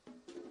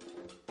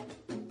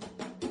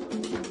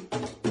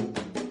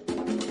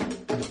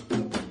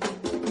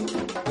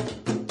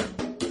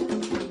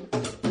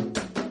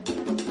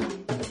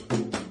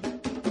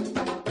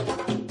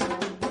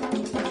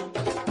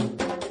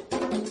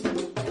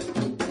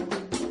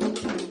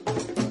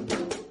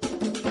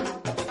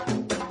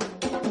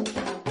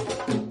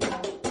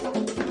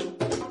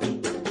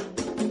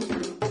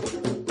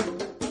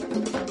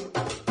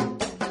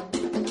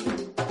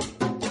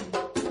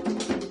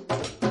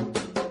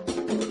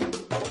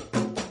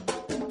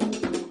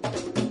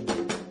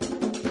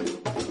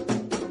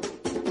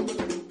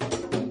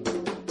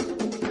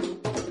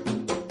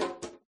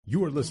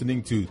 You are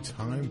listening to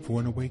Time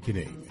for an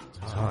Awakening.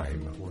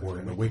 Time for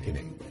an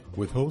Awakening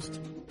with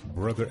host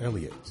Brother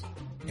Elliott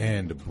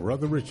and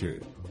Brother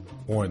Richard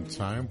on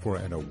Time for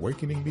an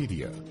Awakening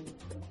Media,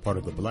 part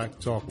of the Black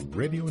Talk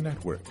Radio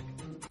Network.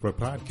 For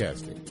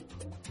podcasting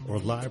or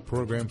live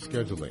program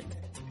scheduling,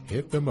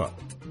 hit them up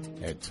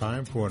at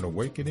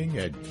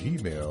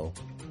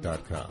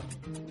timeforanawakening@gmail.com.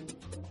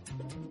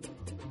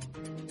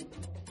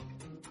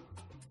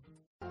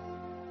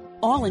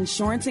 All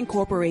Insurance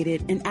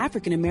Incorporated, an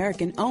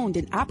African-American owned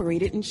and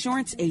operated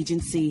insurance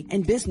agency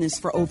in business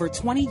for over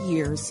 20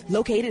 years,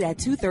 located at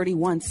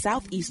 231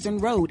 Southeastern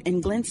Road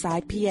in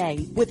Glenside, PA,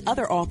 with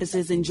other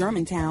offices in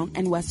Germantown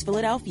and West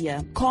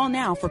Philadelphia. Call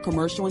now for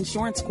commercial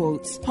insurance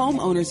quotes,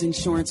 homeowners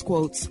insurance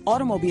quotes,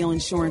 automobile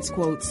insurance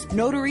quotes,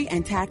 notary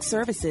and tax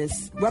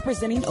services,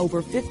 representing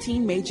over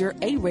 15 major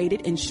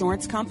A-rated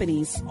insurance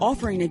companies,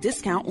 offering a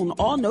discount on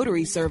all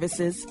notary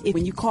services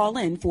when you call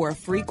in for a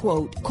free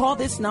quote. Call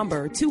this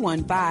number,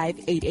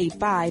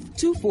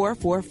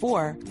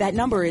 215-885-2444. That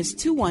number is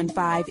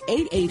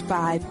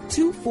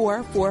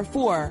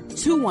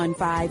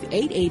 215-885-2444.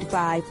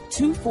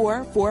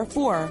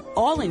 215-885-2444.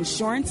 All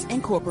Insurance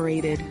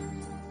Incorporated.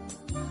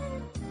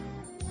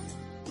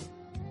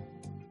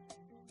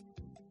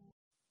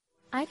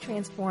 I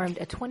transformed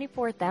a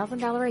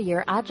 $24,000 a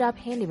year odd job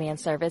handyman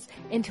service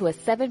into a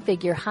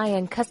 7-figure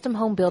high-end custom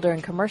home builder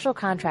and commercial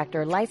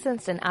contractor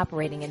licensed and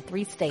operating in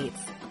 3 states.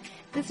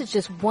 This is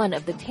just one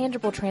of the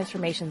tangible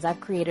transformations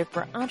I've created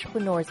for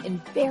entrepreneurs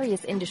in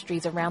various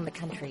industries around the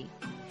country.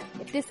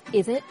 If this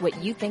isn't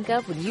what you think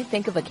of when you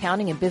think of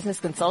accounting and business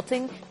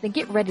consulting, then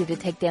get ready to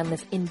take down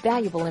this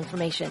invaluable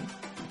information.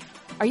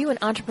 Are you an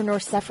entrepreneur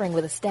suffering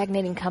with a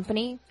stagnating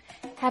company?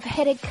 Have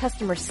headache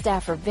customer,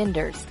 staff, or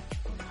vendors?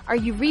 Are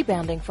you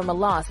rebounding from a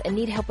loss and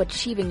need help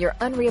achieving your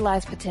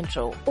unrealized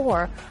potential?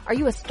 Or are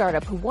you a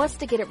startup who wants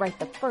to get it right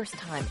the first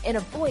time and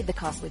avoid the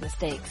costly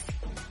mistakes?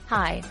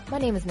 Hi, my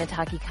name is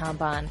Nataki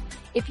Kamban.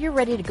 If you're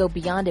ready to go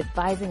beyond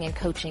advising and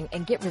coaching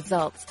and get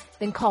results,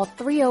 then call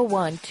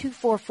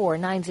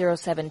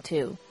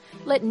 301-244-9072.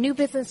 Let New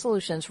Business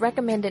Solutions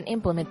recommend and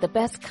implement the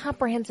best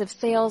comprehensive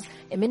sales,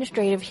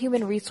 administrative,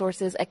 human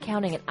resources,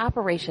 accounting, and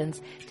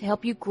operations to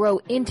help you grow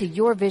into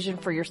your vision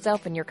for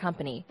yourself and your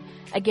company.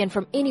 Again,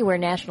 from anywhere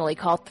nationally,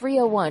 call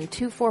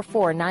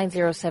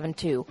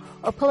 301-244-9072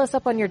 or pull us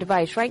up on your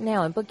device right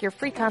now and book your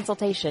free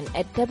consultation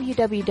at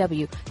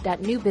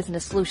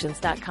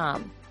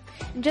www.newbusinesssolutions.com.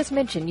 And just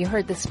mention you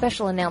heard this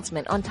special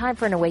announcement on Time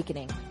for an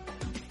Awakening.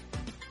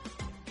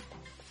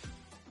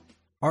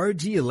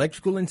 RG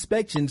Electrical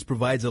Inspections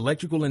provides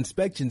electrical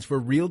inspections for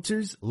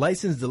realtors,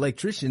 licensed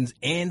electricians,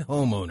 and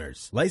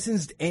homeowners.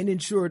 Licensed and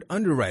insured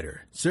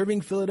underwriter,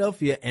 serving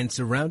Philadelphia and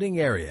surrounding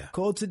area.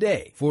 Call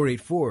today,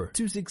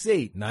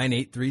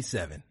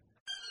 484-268-9837.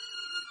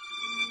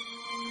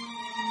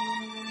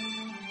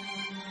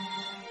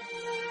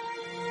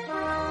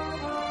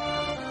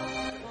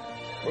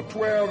 For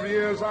 12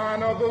 years, I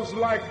and others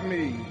like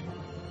me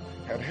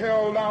had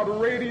held out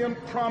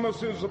radiant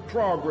promises of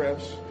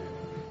progress.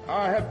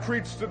 I had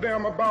preached to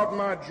them about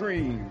my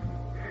dream.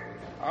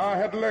 I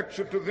had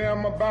lectured to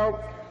them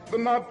about the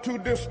not too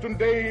distant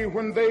day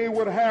when they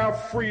would have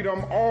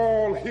freedom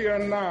all here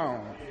now.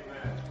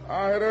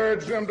 I had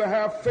urged them to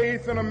have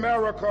faith in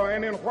America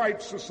and in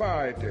white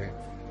society.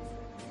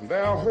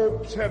 Their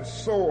hopes had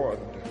soared.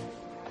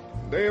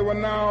 They were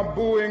now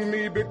booing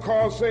me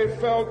because they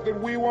felt that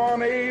we were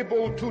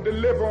unable to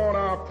deliver on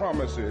our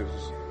promises.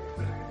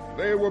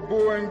 They were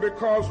booing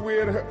because we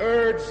had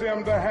urged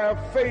them to have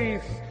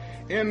faith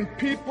in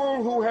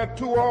people who had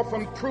too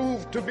often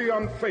proved to be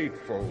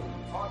unfaithful.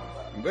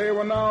 They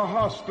were now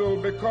hostile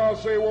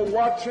because they were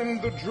watching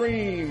the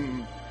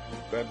dream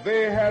that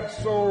they had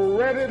so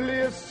readily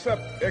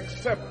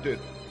accepted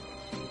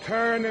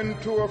turn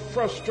into a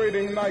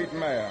frustrating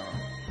nightmare.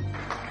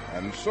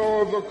 And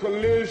so the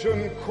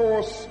collision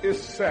course is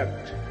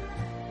set.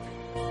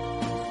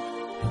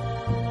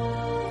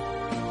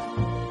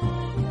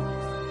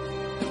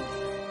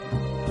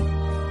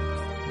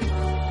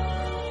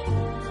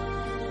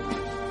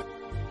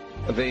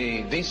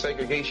 The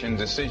desegregation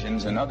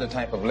decisions and other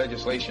type of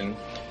legislation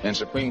and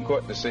Supreme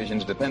Court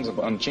decisions depends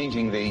upon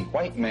changing the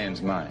white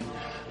man's mind.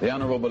 The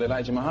Honorable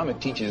Elijah Muhammad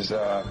teaches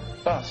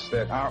us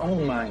that our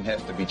own mind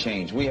has to be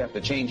changed. We have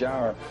to change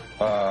our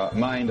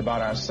mind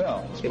about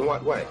ourselves. In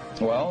what way?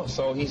 Well,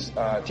 so he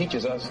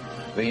teaches us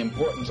the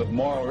importance of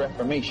moral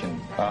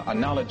reformation, a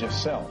knowledge of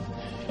self.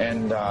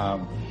 And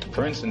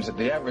for instance,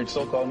 the average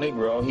so-called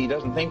Negro, he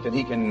doesn't think that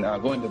he can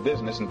go into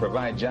business and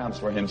provide jobs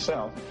for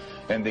himself.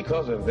 And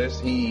because of this,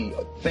 he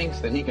thinks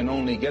that he can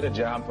only get a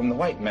job from the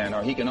white man,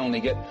 or he can only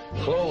get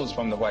clothes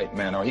from the white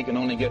man, or he can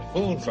only get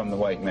food from the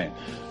white man.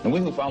 And we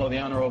who follow the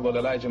Honorable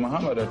Elijah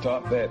Muhammad are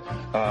taught that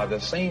the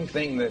same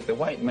thing that the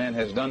white man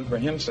has done for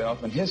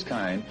himself and his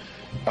kind,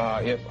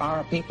 if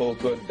our people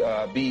could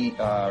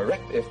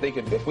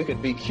if we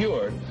could be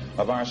cured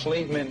of our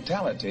slave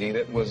mentality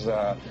that was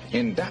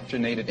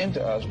indoctrinated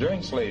into us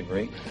during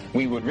slavery,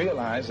 we would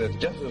realize that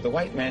just as the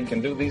white man can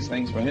do these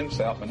things for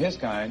himself and his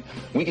kind,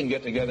 we can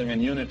get together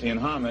in unity and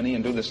harmony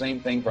and do the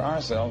same thing for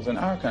ourselves and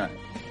our kind.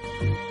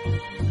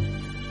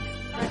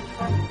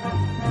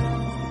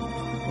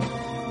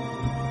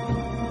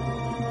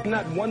 I'm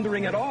not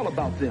wondering at all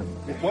about them.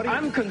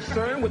 I'm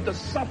concerned with the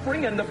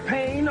suffering and the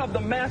pain of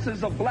the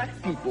masses of black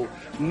people.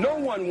 No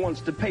one wants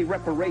to pay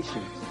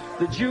reparations.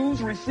 The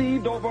Jews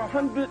received over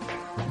 $100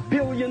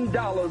 billion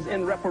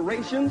in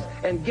reparations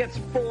and gets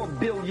 $4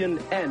 billion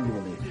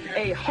annually.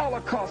 A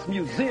Holocaust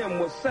museum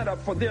was set up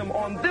for them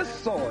on this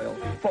soil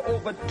for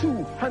over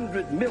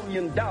 $200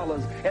 million,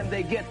 and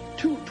they get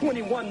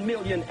 $21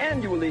 million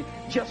annually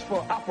just for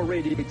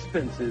operating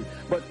expenses.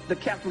 But the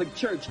Catholic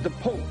Church, the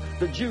Pope,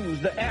 the Jews,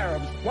 the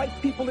Arabs, white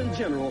people in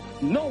general,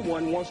 no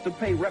one wants to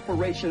pay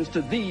reparations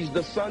to these,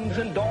 the sons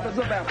and daughters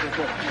of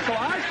Africa. So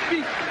I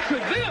speak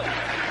to them.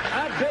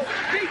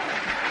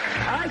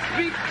 I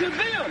speak to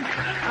them.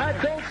 I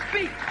don't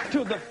speak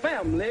to the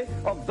family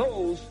of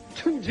those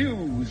two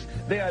Jews.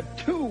 There are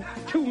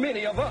too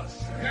many of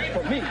us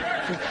for me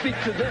to speak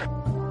to them.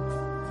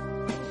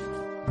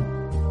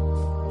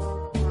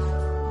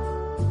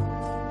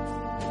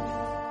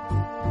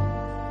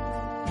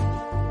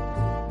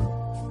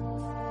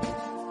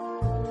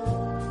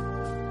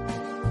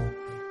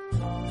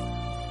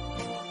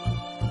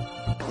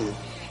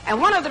 And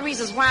one of the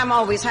reasons why I'm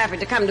always happy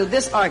to come to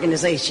this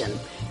organization,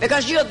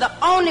 because you're the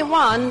only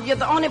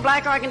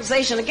black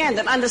organization, again,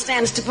 that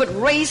understands to put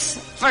race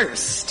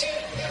first.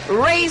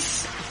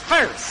 Race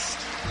first.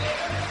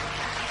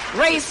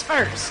 Race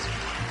first.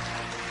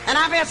 And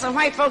I've had some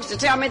white folks to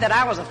tell me that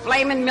I was a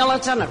flaming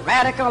militant, a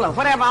radical, or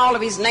whatever all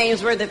of these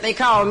names were that they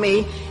called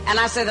me. And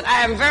I said that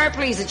I am very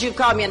pleased that you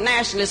called me a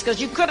nationalist,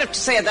 because you could have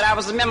said that I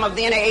was a member of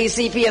the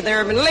NAACP or the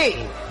Urban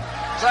League.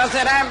 So I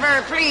said, I'm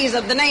very pleased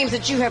of the names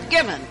that you have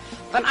given.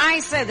 But I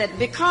said that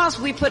because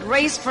we put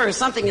race first,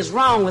 something is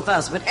wrong with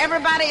us. But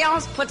everybody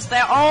else puts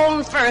their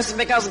own first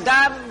because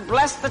God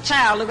blessed the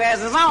child who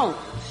has his own.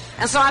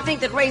 And so I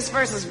think that race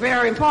first is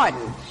very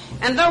important.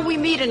 And though we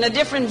meet in a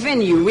different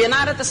venue, we're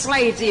not at the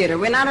Slave Theater,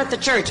 we're not at the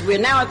church, we're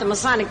now at the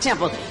Masonic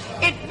Temple,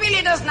 it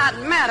really does not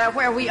matter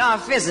where we are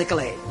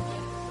physically.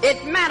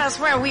 It matters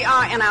where we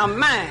are in our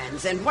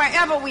minds. And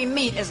wherever we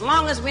meet, as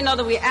long as we know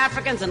that we're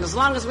Africans and as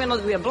long as we know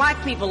that we're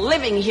black people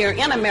living here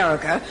in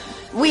America,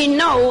 we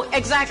know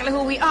exactly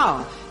who we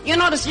are. You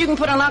notice you can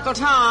put an Uncle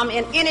Tom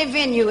in any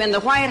venue in the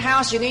White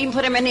House. You can even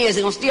put him in his.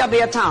 He's going to still be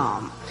a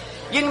Tom.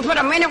 You can put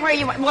him anywhere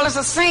you want. Well, it's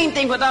the same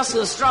thing with us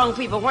who are strong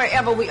people.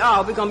 Wherever we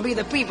are, we're going to be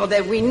the people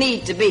that we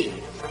need to be.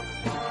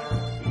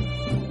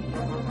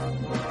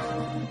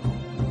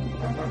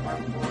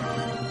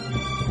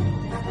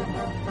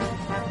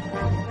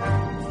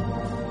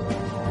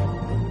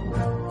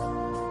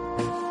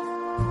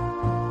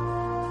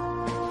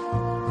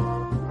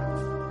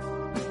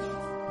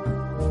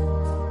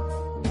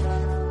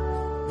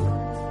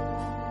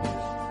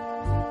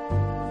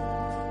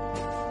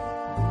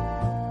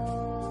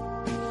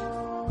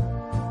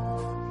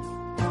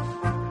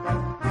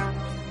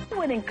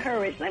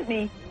 Encourage. Let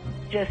me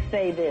just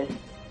say this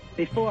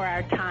before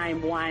our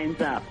time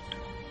winds up.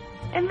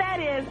 And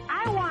that is,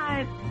 I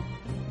want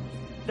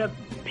the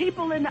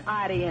people in the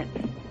audience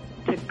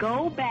to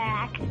go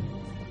back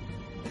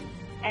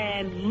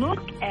and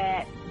look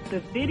at the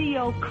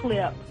video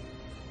clip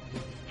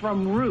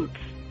from Roots.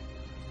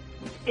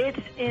 It's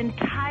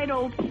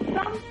entitled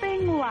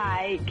something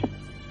like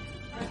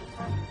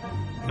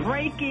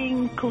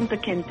Breaking Kunta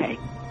Kinte.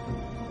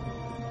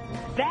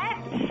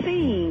 That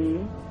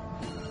scene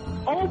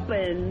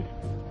opens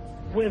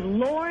with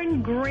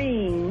Lauren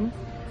Green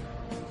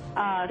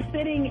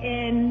sitting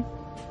in,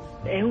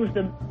 who's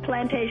the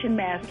plantation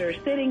master,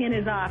 sitting in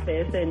his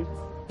office, and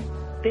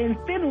then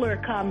Fiddler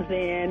comes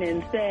in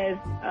and says,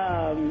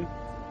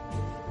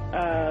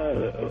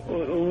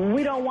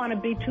 we don't want to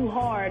be too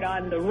hard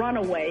on the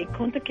runaway.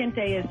 Kunta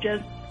Kinte has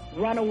just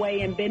run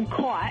away and been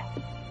caught.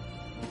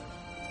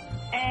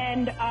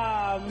 And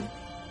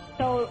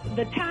so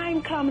the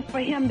time comes for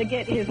him to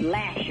get his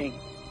lashing.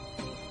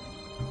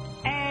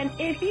 And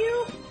if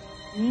you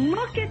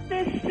look at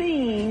this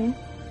scene,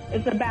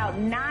 it's about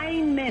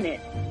 9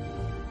 minutes,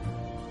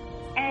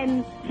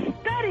 and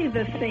study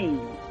the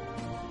scene.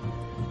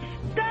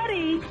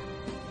 Study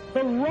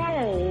the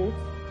role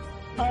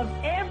of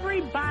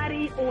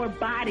everybody or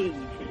bodies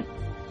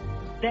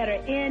that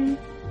are in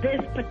this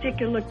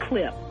particular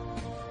clip.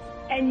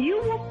 And you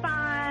will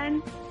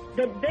find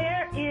that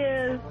there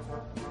is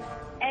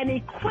an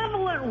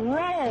equivalent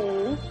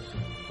role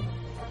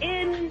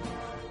in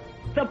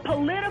the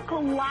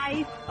political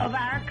life of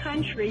our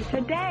country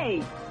today,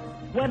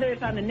 whether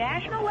it's on the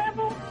national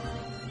level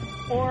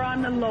or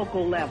on the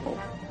local level.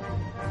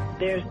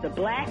 There's the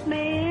black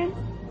man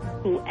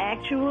who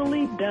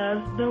actually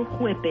does the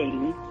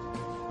whipping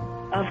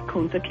of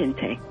Kunta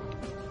Kinte.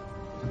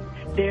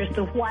 There's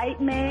the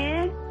white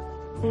man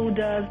who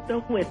does the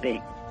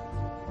whipping.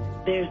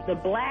 There's the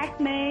black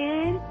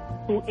man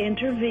who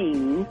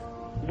intervenes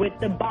with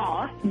the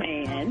boss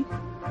man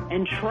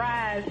and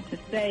tries to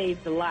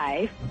save the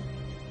life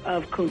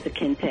of Kunta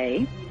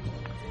Kinte.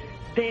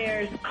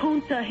 There's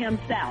Kunta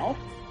himself,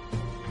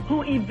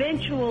 who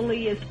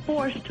eventually is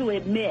forced to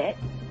admit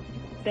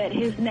that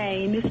his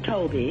name is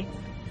Toby.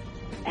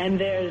 And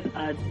there's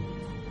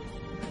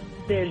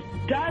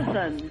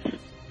dozens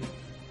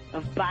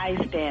of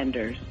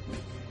bystanders,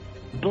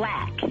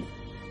 black,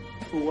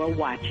 who are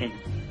watching.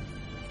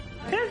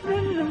 This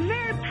is a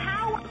very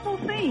powerful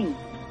scene.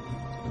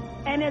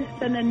 And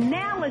it's an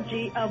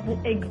analogy of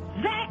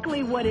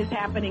exactly what is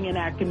happening in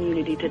our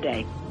community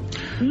today.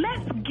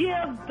 Let's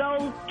give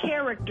those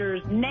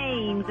characters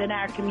names in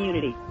our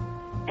community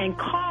and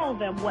call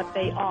them what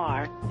they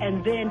are,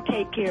 and then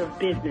take care of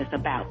business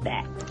about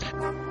that.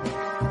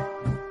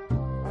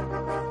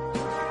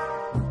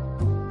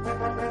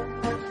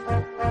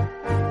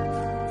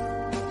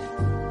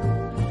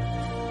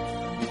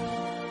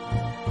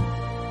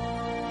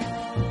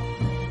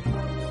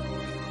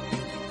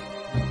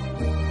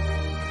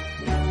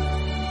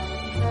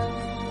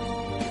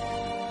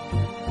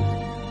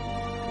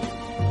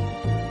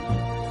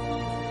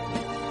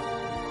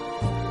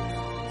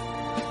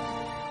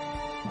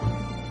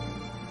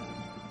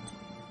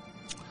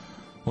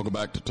 Welcome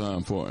back to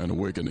Time for an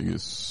Awakening.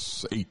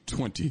 It's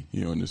 8:20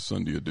 here on this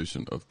Sunday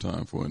edition of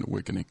Time for an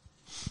Awakening.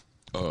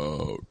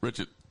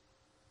 Richard.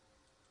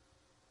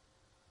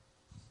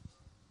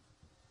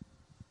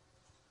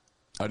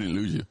 I didn't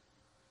lose you.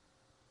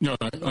 No,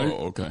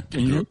 okay.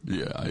 Can you?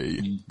 Yeah, I hear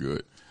you.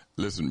 Good.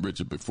 Listen,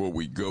 Richard, before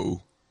we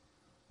go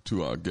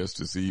to our guest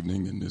this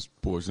evening in this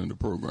portion of the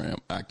program,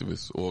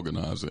 activist,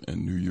 organizer,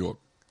 and New York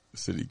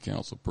City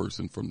Council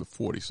person from the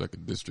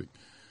 42nd District,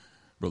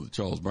 Brother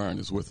Charles Barron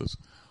is with us.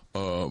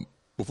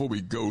 Before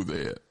we go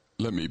there,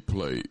 let me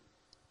play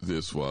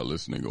this for our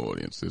listening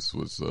audience. This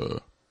was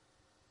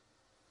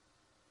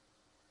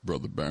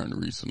Brother Barron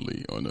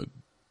recently on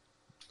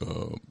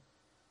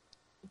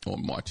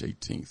March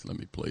 18th. Let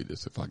me play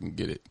this if I can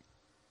get it.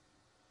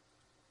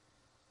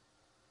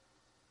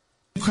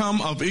 Come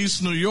of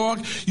East New York,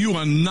 you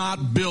are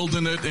not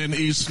building it in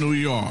East New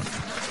York.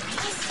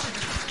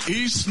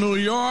 East New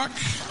York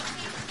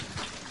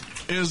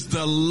is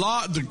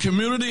the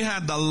community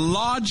had the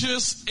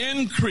largest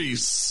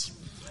increase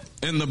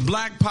in the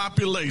black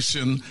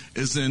population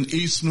is in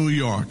East New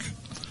York,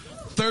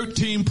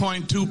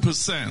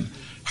 13.2%.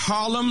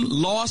 Harlem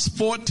lost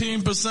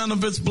 14%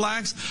 of its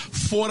blacks,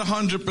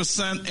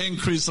 400%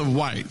 increase of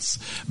whites.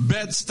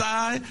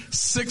 Bed-Stuy,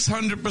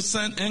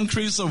 600%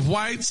 increase of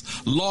whites,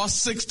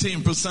 lost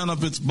 16%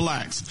 of its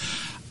blacks.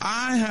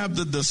 I have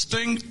the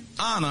distinct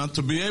honor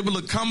to be able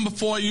to come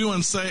before you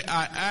and say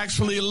I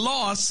actually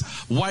lost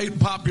white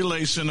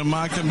population in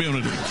my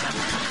community.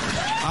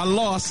 I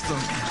lost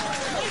them.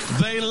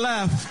 They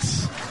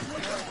left.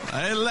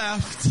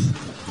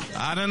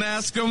 I didn't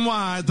ask them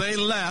why. They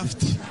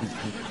left.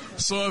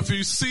 So if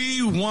you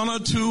see 1 or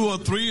 2 or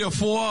 3 or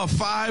 4 or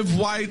 5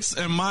 whites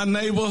in my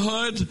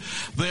neighborhood,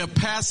 they're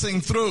passing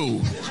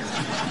through.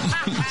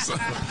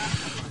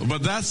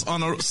 But that's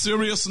on a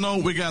serious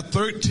note. We got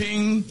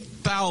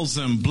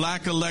 13,000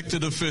 black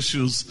elected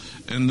officials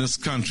in this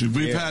country.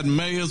 We've had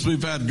mayors,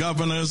 we've had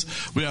governors,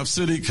 we have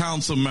city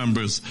council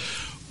members.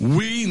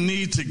 We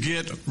need to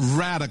get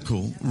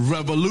radical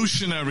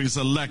revolutionaries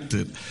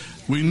elected.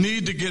 We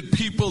need to get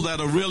people that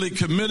are really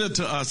committed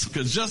to us,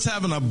 because just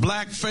having a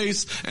black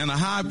face in a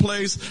high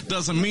place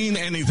doesn't mean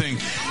anything.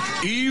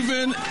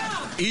 Even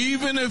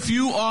if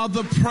you are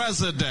the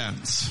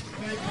president.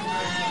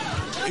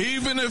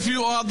 Even if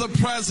you are the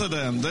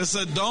president. They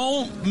said,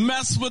 don't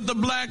mess with the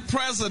black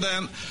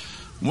president.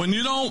 When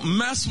you don't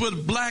mess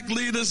with black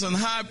leaders in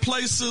high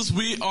places,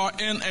 we are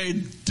in a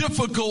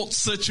difficult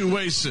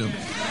situation.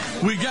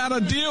 We got to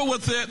deal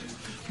with it,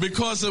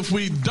 because if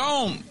we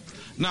don't,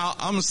 now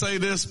I'm going to say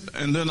this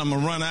and then I'm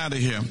going to run out of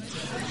here.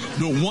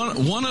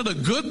 One of the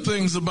good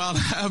things about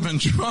having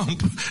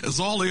Trump is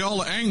all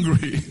y'all are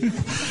angry.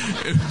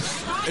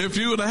 If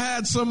you would have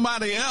had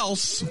somebody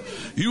else,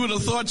 you would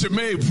have thought you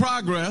made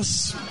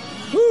progress.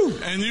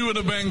 And you would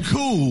have been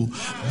cool.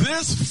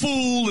 This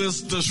fool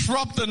is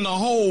disrupting the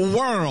whole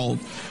world.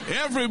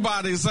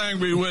 Everybody's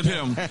angry with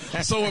him.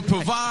 So it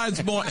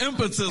provides more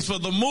impetus for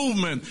the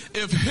movement.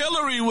 If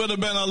Hillary would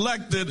have been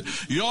elected,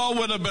 y'all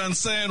would have been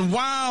saying,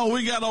 wow,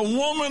 we got a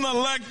woman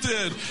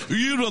elected.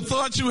 You'd have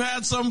thought you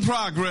had some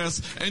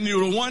progress, and you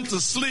would have went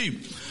to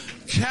sleep.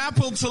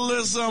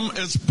 Capitalism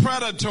is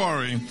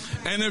predatory,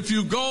 and if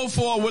you go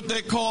for what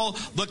they call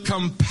the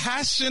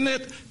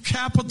compassionate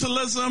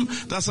capitalism,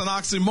 that's an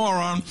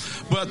oxymoron,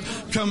 but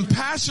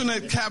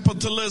compassionate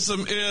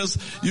capitalism is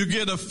you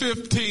get a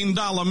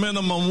 $15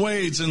 minimum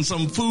wage and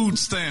some food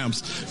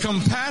stamps.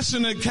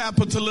 Compassionate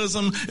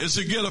capitalism is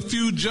you get a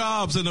few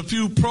jobs and a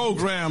few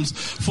programs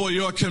for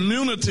your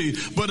community,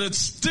 but it's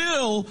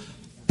still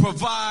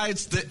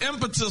provides the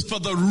impetus for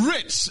the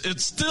rich.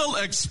 It still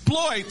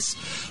exploits,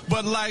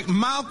 but like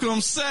Malcolm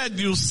said,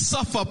 you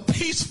suffer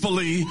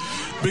peacefully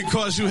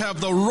because you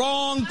have the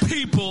wrong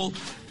people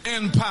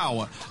in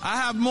power. I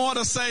have more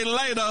to say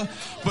later,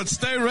 but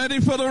stay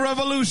ready for the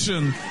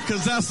revolution,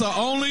 because that's the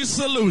only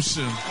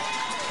solution.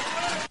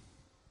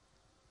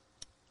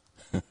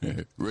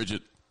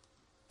 Richard.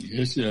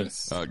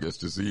 Yes. Our guest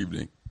this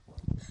evening,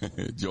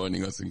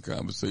 joining us in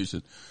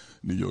conversation,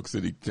 New York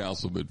City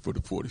Councilman for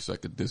the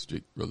 42nd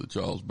District, Brother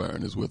Charles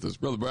Barron is with us.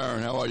 Brother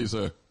Barron, how are you,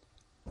 sir?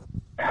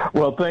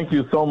 Well, thank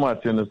you so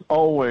much, and it's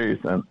always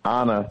an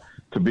honor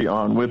to be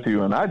on with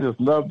you. And I just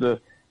love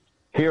to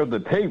hear the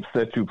tapes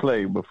that you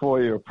play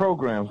before your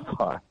program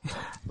starts.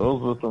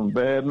 Those were some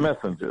bad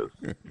messengers.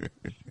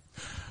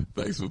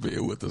 Thanks for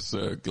being with us,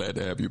 sir. Glad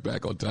to have you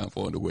back on Time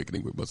for an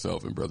Awakening with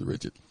myself and Brother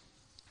Richard.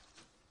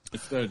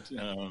 It's that,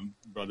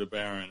 Brother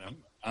Barron,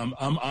 I'm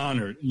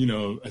honored,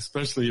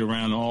 especially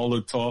around all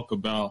the talk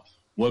about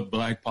what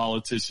black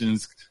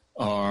politicians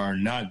are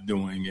not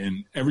doing.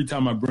 And every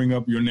time I bring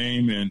up your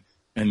name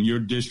and your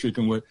district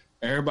and what,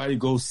 everybody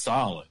goes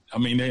solid. I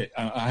mean,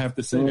 I have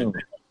to say that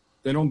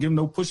they don't give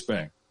no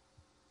pushback.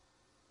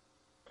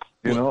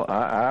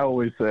 I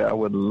always say I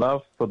would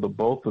love for the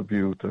both of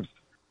you to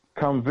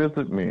come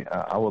visit me.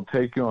 I will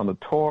take you on a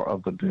tour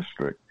of the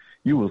district.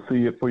 You will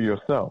see it for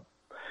yourself.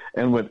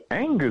 And what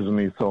angers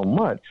me so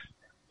much,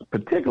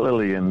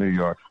 particularly in New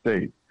York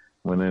State,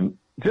 when in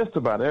just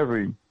about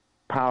every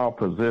power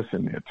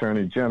position, the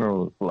Attorney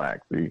General is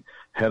black, the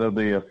head of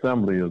the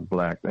Assembly is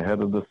black, the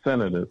head of the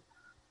Senate is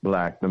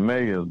black, the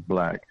mayor is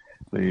black,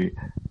 the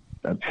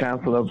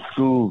chancellor of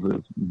schools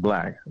is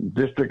black,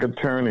 district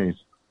attorneys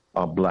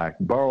are black,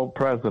 borough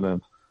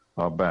presidents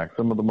are black.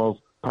 Some of the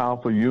most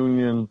powerful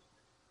unions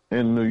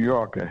in New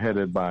York are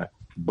headed by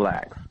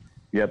blacks.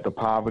 Yet the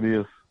poverty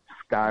is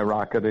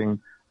skyrocketing.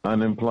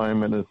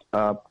 Unemployment is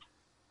up.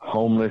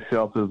 Homeless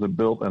shelters are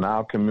built in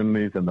our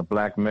communities, and the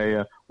black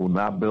mayor will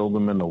not build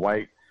them in the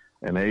white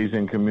and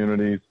Asian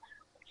communities.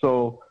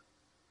 So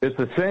it's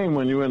a shame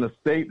when you're in a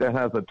state that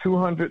has a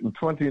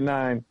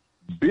 $229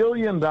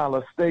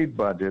 billion state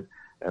budget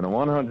and a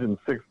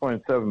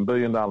 $106.7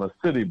 billion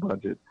city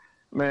budget.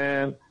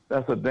 Man,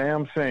 that's a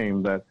damn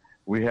shame that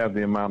we have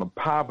the amount of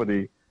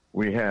poverty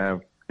we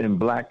have in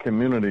black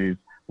communities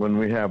when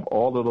we have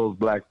all of those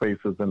black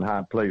faces in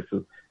high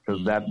places,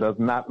 because that does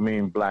not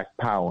mean black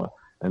power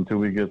until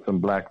we get some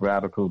black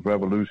radicals,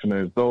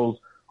 revolutionaries, those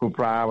who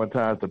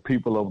prioritize the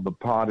people of the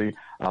party,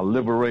 our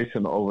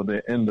liberation over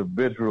their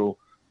individual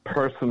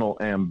personal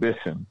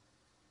ambition.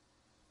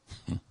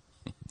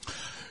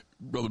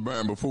 Brother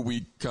Barron, before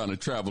we kind of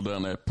travel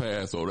down that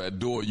path or that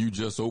door you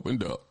just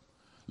opened up,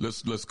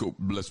 let's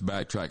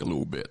backtrack a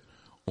little bit.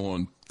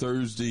 On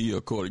Thursday,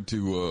 according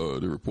to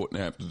the report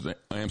in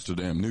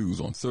Amsterdam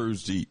News, on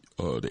Thursday,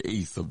 the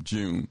 8th of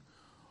June,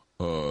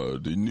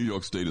 the New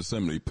York State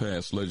Assembly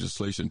passed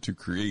legislation to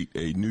create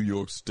a New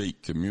York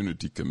State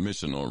Community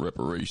Commission on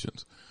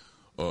reparations.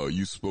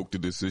 You spoke to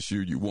this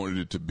issue. You wanted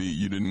it to be,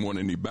 you didn't want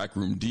any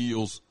backroom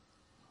deals,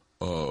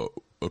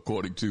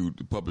 according to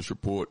the published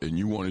report, and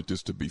you wanted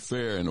this to be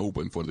fair and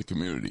open for the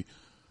community.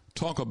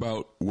 Talk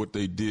about what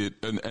they did,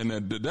 and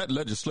that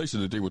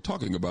legislation that they were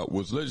talking about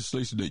was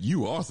legislation that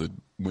you authored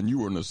when you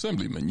were an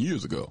assemblyman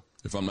years ago,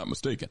 if I'm not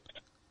mistaken.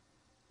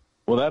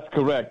 Well, that's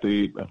correct.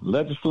 The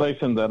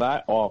legislation that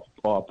I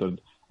authored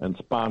and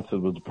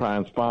sponsored was the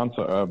prime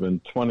sponsor of in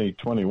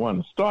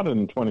 2021. It started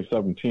in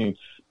 2017,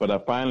 but I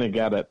finally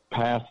got it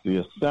past the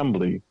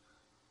Assembly.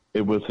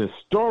 It was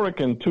historic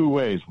in two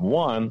ways.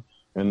 One,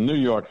 in New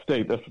York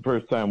State, that's the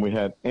first time we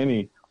had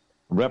any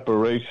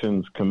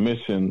reparations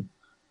commission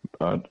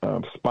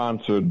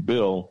sponsored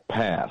bill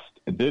passed.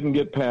 It didn't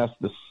get past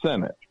the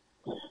Senate.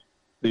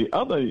 The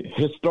other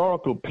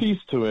historical piece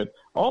to it,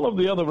 all of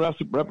the other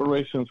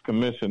reparations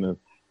commissioners,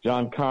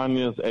 John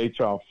Conyers,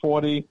 H.R.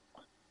 40,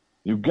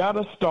 you've got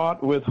to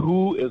start with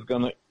who is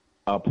going to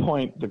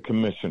appoint the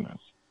commissioners.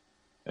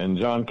 In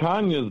John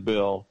Conyers'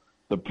 bill,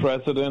 the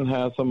president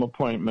has some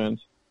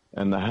appointments,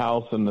 and the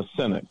House and the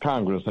Senate,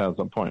 Congress has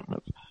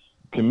appointments.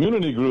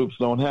 Community groups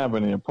don't have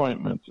any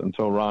appointments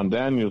until Ron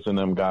Daniels and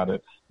them got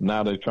it.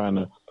 Now they're trying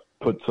to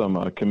put some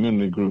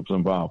community groups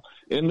involved.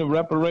 In the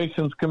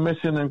Reparations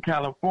Commission in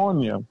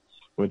California,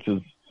 which is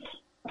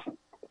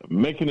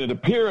making it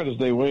appear as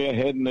they way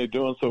ahead and they're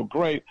doing so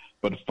great,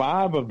 but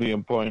 5 of the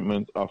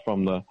appointments are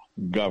from the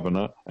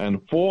governor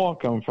and 4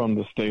 come from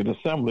the state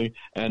assembly,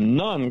 and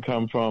none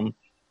come from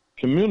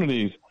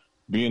communities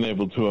being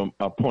able to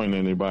appoint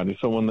anybody.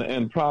 So when the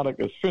end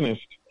product is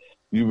finished,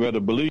 you better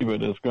believe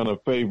it, it's going to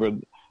favor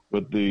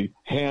what the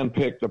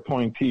hand-picked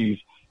appointees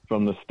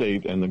from the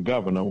state and the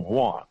governor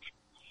want.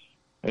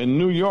 In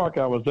New York,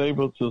 I was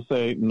able to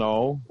say,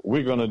 no,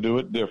 we're going to do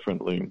it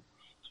differently.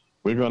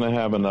 We're going to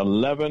have an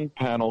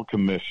 11-panel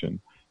commission.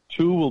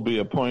 2 will be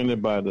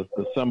appointed by the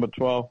December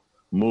 12th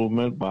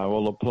movement, by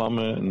Ola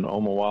Plummer and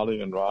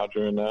Omawali and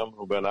Roger and them,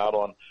 who've been out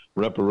on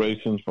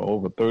reparations for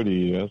over 30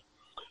 years.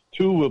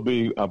 2 will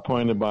be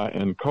appointed by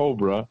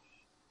NCOBRA.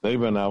 They've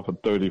been out for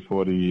 30,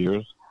 40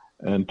 years.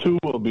 And 2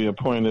 will be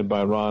appointed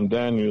by Ron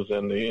Daniels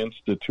and the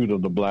Institute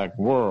of the Black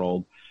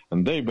World,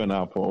 and they've been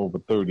out for over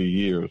 30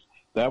 years.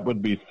 That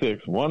would be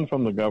 6, 1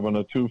 from the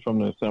governor, 2 from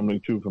the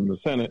assembly, 2 from the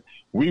Senate.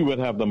 We would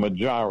have the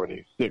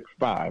majority,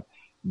 6-5.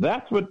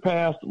 That's what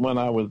passed when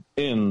I was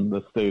in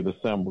the state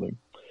assembly.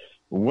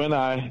 When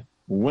I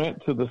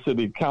went to the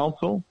city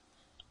council,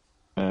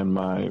 and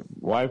my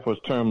wife was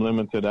term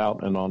limited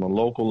out, and on a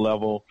local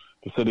level,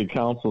 the city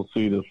council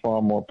seat is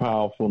far more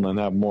powerful and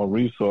have more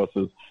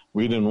resources.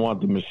 We didn't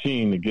want the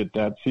machine to get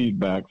that seat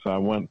back, so I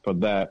went for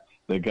that.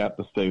 They got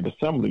the state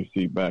assembly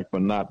seat back,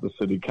 but not the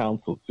city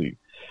council seat.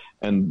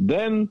 And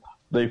then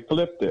they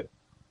flipped it.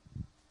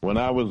 When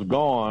I was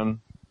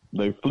gone,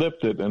 they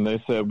flipped it, and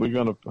they said, we're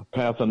going to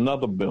pass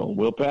another bill.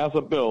 We'll pass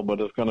a bill, but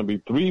it's going to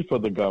be 3 for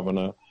the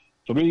governor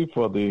 3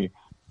 from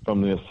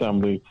the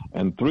Assembly,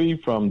 and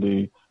 3 from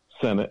the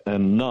Senate,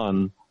 and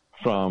none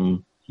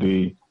from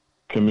the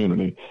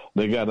community.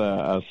 They got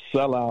a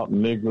sellout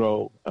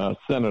Negro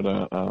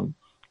Senator,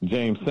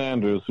 James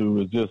Sanders, who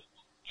was just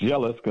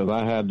jealous because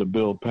I had the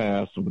bill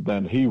passed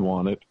that he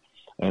wanted,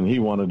 and he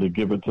wanted to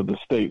give it to the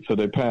state, so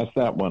they passed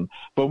that one.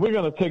 But we're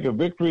going to take a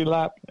victory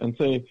lap and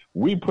say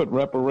we put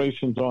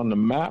reparations on the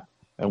map,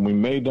 and we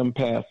made them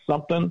pass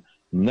something.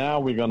 Now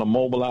we're going to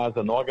mobilize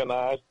and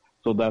organize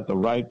so that the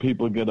right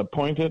people get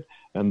appointed,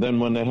 and then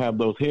when they have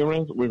those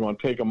hearings, we're going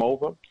to take them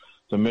over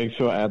to make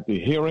sure at the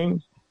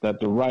hearings that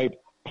the right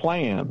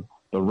plan,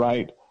 the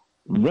right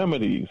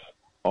remedies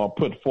are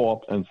put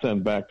forth and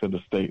sent back to the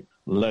state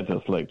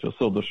legislature.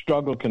 So the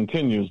struggle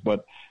continues,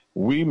 but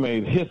we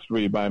made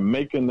history by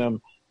making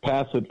them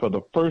pass it for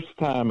the first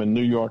time in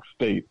New York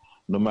State.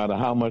 No matter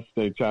how much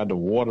they tried to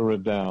water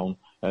it down,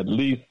 at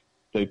least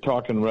they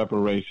talking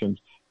reparations,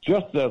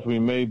 just as we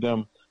made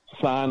them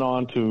sign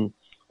on to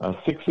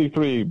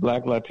 63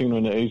 Black, Latino,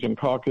 and Asian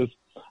caucus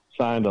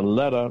signed a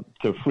letter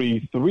to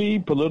free 3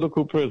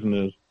 political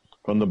prisoners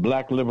from the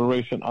Black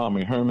Liberation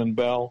Army, Herman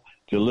Bell,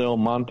 Jalil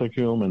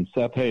Montecalm, and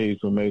Seth Hayes,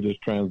 who made his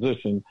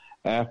transition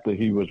after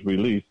he was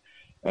released.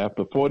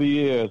 After 40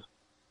 years,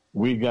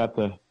 we got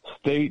the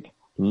state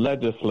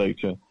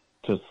legislature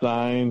to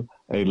sign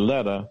a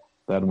letter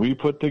that we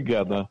put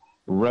together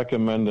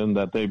recommending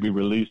that they be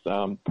released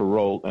on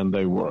parole, and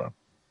they were.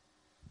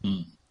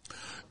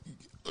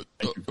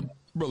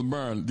 Brother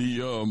Barron,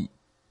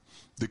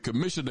 the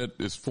commission that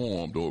is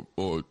formed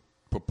or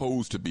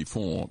proposed to be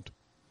formed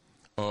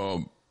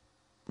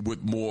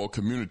with more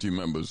community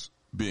members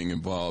being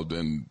involved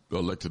in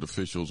elected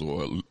officials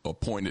or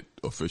appointed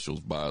officials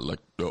by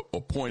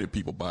appointed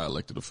people by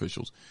elected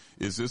officials,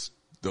 is this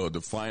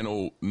the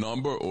final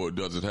number, or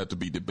does it have to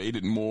be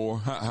debated more?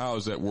 How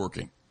is that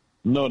working?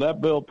 No,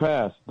 that bill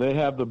passed. They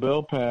have the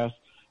bill passed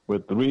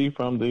with 3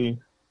 from the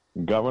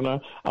governor,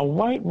 a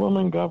white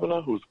woman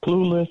governor who's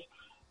clueless,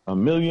 a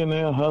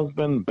millionaire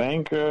husband,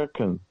 banker,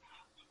 can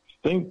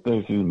think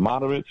that she's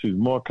moderate, she's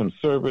more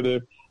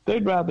conservative.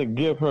 They'd rather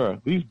give her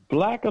these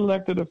black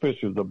elected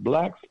officials, a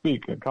black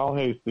speaker, Carl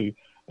Hastie,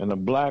 and a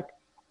black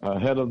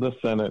head of the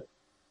Senate,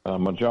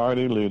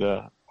 majority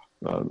leader,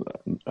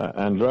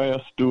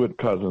 Andrea Stewart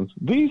Cousins.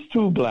 These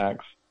 2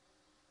 blacks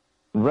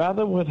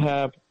rather would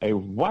have a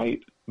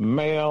white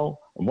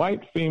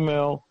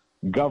female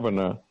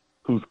governor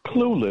who's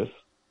clueless.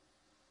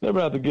 They'd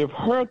rather give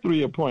her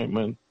 3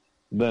 appointments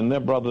than their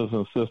brothers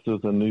and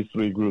sisters in these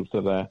 3 groups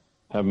that I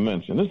have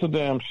mentioned. It's a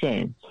damn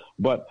shame.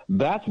 But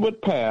that's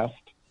what passed.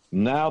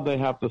 Now they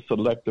have to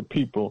select the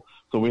people,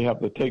 so we have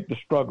to take the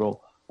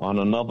struggle on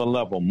another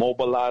level,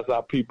 mobilize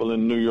our people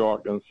in New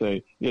York and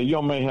say, yeah,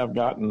 you may have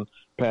gotten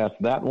past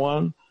that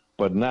one,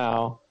 but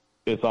now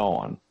it's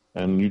on.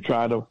 And you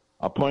try to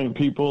appoint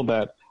people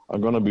that are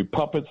going to be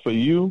puppets for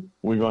you,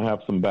 we're going to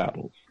have some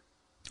battles.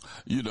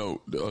 You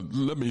know,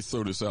 let me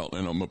throw this out,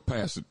 and I'm going to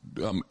pass it.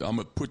 I'm going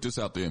to put this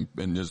out there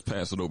and just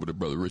pass it over to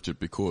Brother Richard,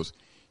 because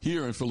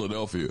here in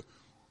Philadelphia,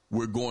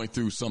 we're going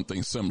through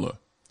something similar.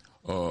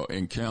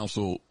 In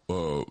council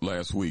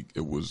last week,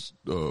 it was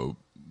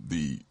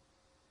the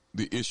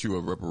issue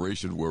of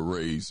reparations were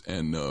raised,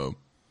 and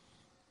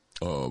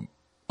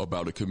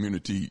about a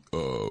community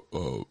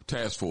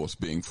task force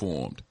being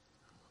formed.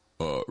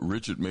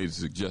 Richard made a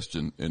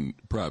suggestion in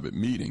private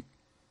meeting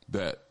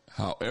that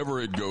however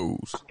it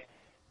goes,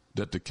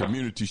 that the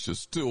community should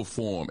still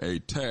form a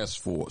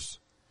task force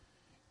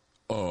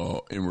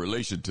in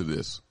relation to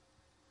this,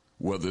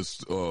 whether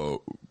it's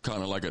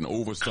kind of like an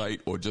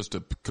oversight or just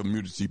a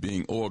community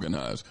being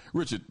organized.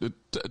 Richard,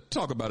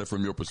 talk about it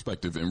from your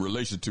perspective in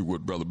relation to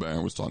what Brother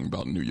Barron was talking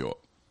about in New York.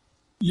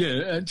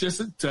 Yeah,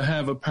 just to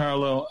have a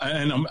parallel,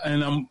 and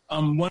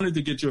I'm wanted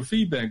to get your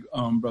feedback,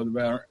 Brother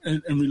Barron,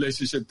 in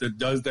relationship to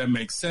does that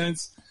make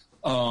sense?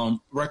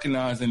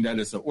 Recognizing that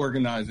it's an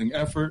organizing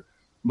effort,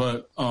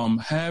 but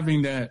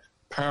having that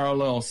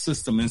parallel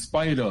system in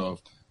spite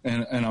of,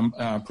 and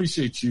I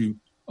appreciate you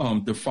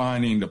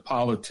defining the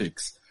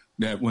politics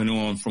that went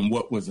on from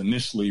what was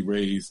initially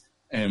raised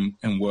and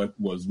what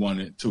was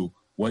wanted to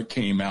what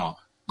came out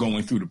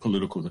going through the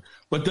political.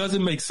 But does it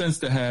make sense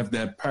to have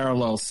that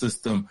parallel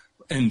system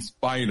in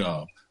spite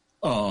of,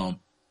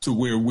 to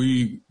where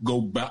we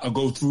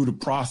go through the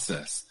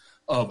process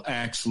of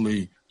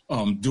actually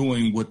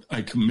doing what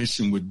a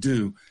commission would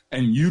do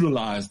and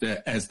utilize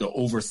that as the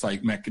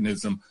oversight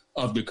mechanism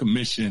of the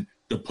commission,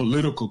 the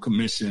political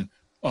commission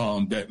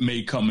that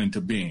may come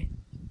into being?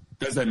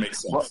 Does that make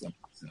sense?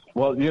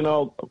 Well, you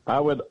know, I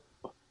would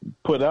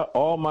put out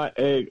all my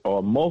egg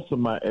or most of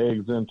my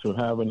eggs into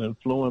having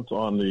influence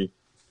on the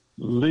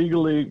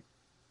legally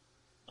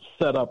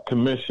set up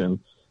commission,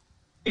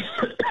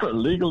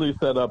 legally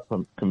set up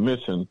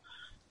commission.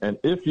 And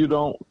if you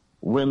don't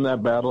win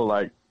that battle,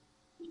 like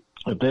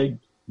if they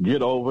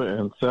get over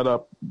and set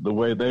up the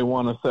way they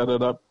want to set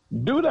it up,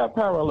 do that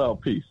parallel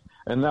piece.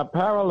 And that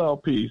parallel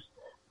piece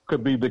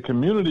could be the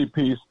community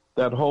piece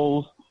that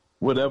holds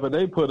whatever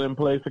they put in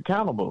place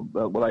accountable,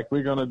 like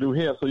we're going to do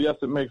here. So, yes,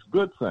 it makes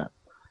good sense.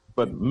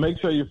 but make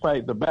sure you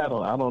fight the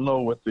battle. I don't know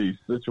what the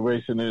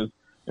situation is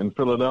in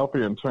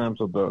Philadelphia in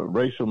terms of the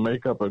racial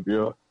makeup of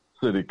your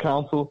city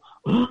council.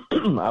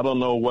 I don't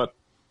know what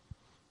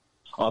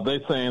are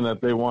they saying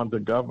that they want the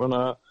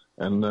governor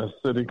and the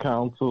city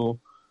council,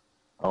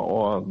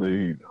 or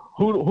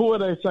who are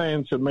they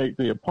saying should make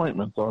the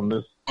appointments on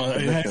this?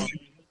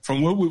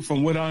 From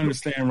what I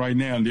understand right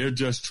now, they're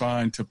just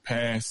trying to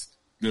pass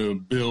the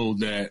bill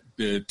that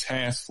the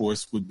task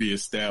force would be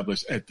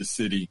established at the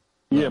city.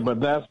 Yeah, but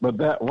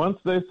that once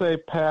they say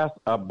pass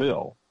a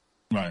bill,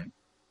 right?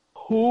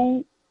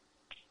 Who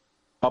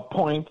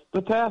appoints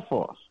the task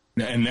force?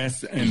 And I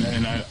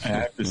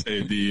have to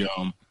say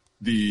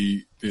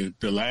the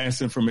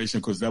last information,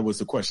 because that was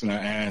the question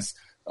I asked.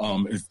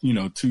 Is,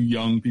 two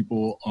young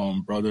people,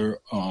 brother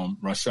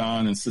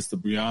Rashawn and sister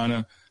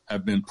Brianna,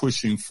 have been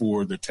pushing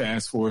for the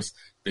task force.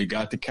 They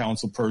got the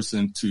council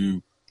person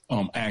to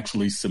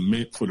actually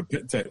submit for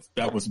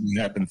that was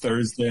what happened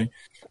Thursday.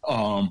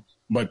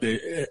 But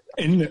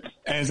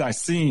as I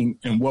seen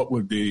and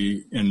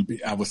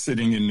I was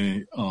sitting in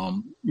the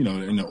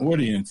in the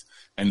audience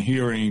and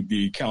hearing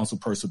the council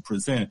person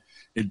present,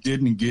 it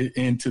didn't get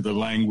into the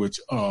language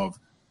of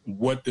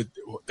what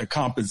the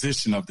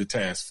composition of the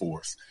task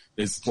force.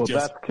 That's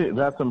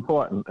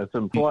important. It's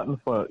important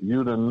for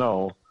you to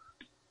know,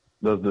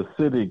 does the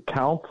city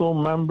council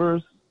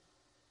members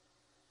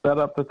set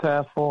up the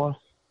task force?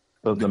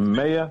 Does the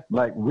mayor,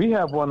 like we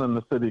have one in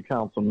the city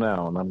council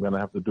now, and I'm going to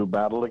have to do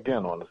battle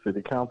again on the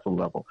city council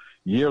level.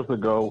 Years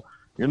ago,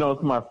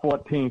 it's my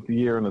 14th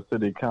year in the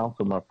city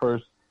council. My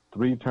first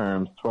 3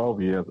 terms,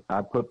 12 years,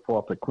 I put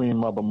forth the Queen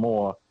Mother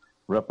Moore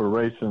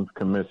Reparations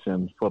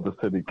Commission for the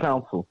city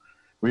council.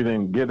 We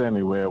didn't get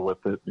anywhere with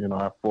it.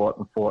 I fought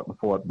and fought and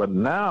fought. But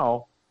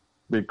now,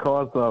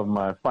 because of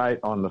my fight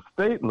on the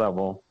state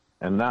level,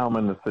 and now I'm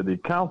in the city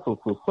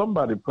council, so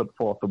somebody put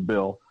forth a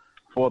bill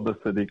for the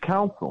city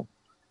council.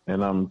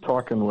 And I'm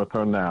talking with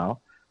her now.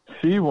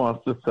 She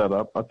wants to set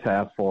up a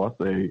task force,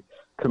 a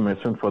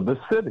commission for the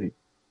city.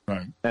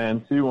 Right.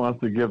 And she wants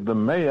to give the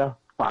mayor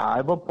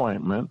 5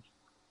 appointments,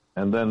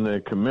 and then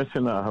the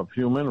commissioner of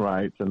human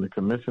rights and the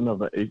commissioner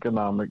of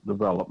economic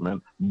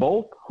development,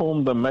 both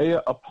whom the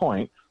mayor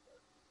appoints,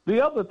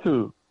 the other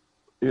 2,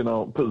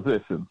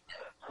 positions.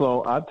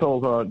 So I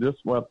told her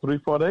just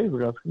 3-4 days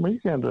ago, I said, well, you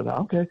can't do that.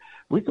 Okay,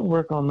 we can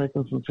work on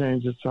making some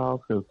changes,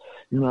 Charles, because,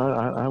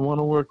 I want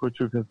to work with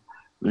you because,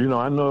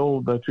 I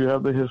know that you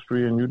have the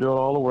history and you do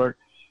all the work.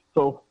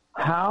 So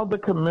how the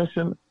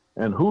commission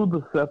and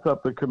who sets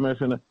up the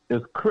commission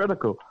is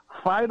critical.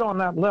 Fight on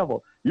that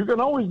level. You can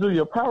always do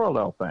your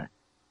parallel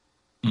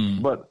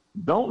thing, but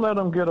don't let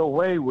them get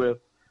away with,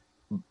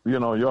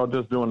 y'all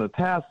just doing a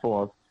task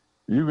force.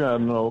 You got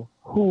to know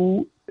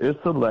who is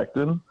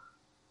selecting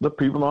the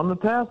people on the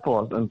task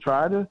force and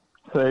try to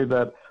say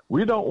that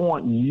we don't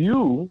want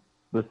you,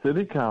 the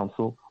city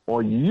council,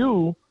 or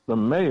you, the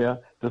mayor,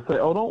 to say,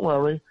 oh, don't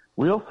worry,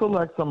 we'll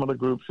select some of the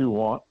groups you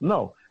want.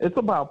 No, it's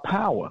about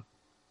power.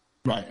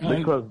 Right.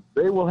 Because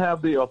they will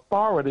have the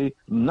authority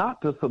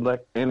not to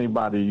select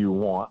anybody you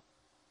want.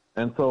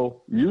 And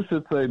so you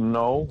should say,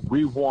 no,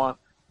 we want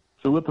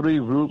 2 or 3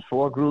 groups,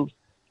 4 groups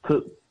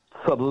to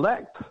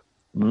select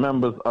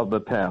members of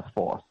the task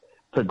force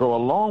to go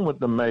along with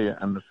the mayor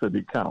and the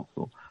city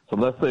council. So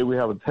let's say we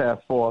have a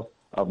task force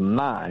of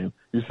 9.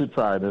 You should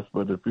try this,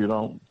 but if you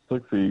don't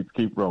succeed,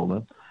 keep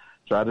rolling.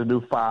 Try to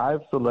do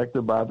 5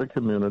 selected by the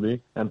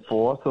community and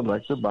 4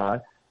 selected by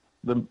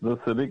the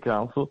city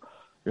council,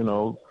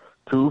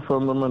 2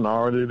 from the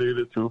minority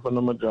leader, 2 from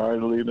the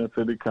majority leader in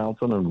city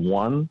council, and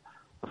 1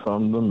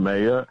 from the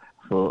mayor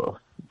for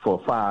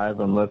 5.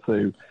 And let's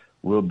say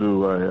we'll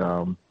do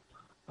a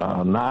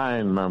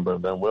 9 member,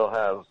 then we'll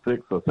have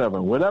 6 or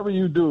 7. Whatever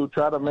you do,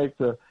 try to make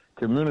the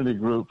community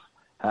groups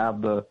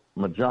have the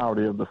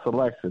majority of the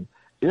selection.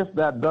 If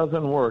that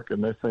doesn't work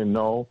and they say,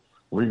 no,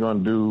 we're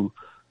going to do,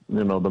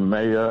 the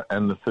mayor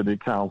and the city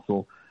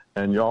council,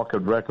 and y'all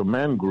could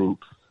recommend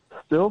groups,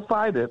 still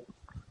fight it,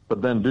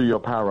 but then do your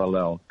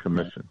parallel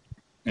commission.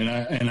 And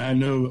I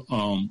know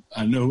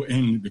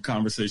in the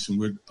conversation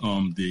with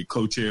the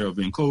co-chair of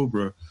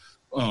NCOBRA,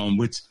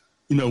 which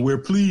we're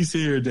pleased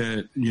here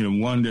that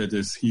one that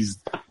is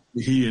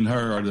he and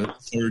her are the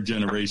 3rd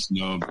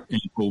generation of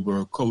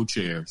NCOBRA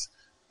co-chairs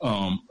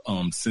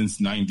since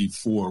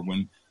 '94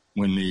 when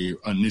the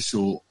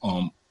initial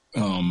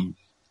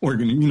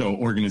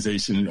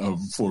organization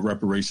for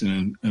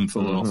reparation in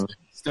Philadelphia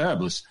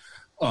established.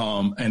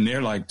 And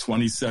they're like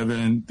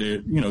 27.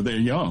 They're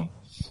young,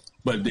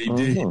 but they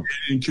didn't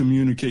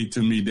communicate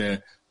to me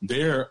that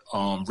they're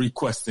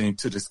requesting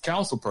to this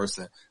council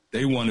person.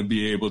 They want to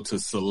be able to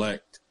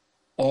select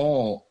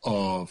all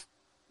of,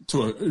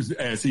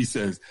 as he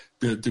says,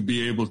 to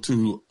be able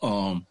to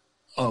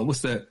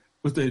what's that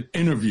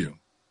interview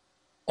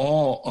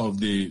all of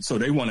the. So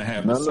they want to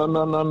have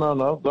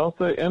no. Don't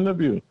say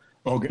interview.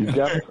 Okay, you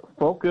got to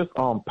focus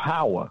on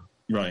power.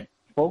 Right.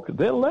 Focus.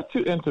 They'll let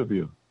you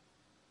interview.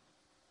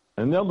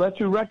 And they'll let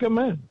you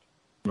recommend.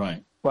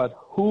 Right. But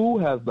who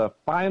has the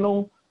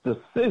final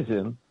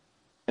decision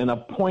in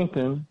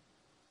appointing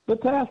the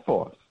task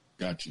force?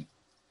 Got you.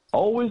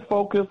 Always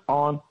focus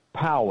on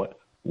power.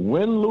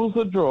 Win, lose,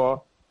 or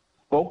draw,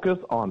 focus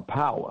on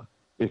power.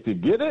 If you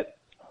get it,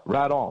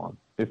 right on.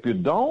 If you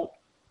don't,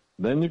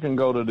 then you can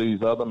go to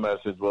these other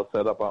measures. We'll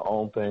set up our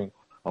own thing.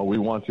 Or we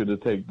want you to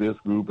take this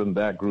group and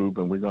that group,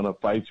 and we're going to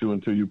fight you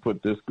until you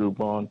put this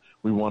group on.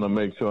 We want to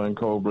make sure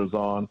N'COBRA's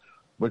on.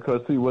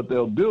 Because, see, what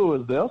they'll do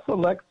is they'll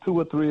select 2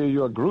 or 3 of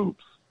your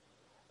groups.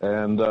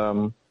 And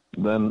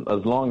then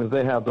as long as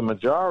they have the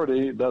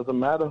majority, it doesn't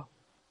matter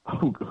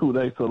who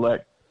they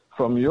select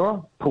from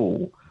your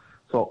pool.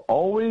 So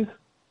always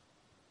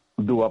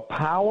do a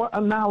power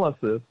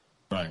analysis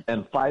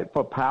and fight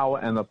for power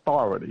and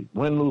authority,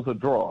 win, lose, or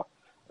draw.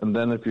 And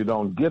then if you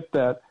don't get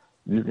that,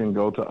 you can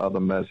go to other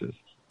measures.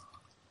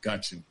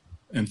 Got you.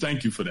 And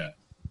thank you for that.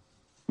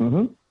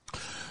 Mm-hmm.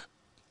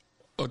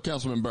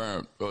 Councilman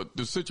Barron,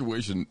 the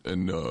situation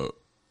in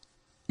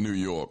New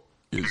York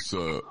is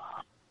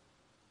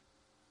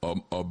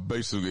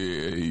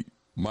basically a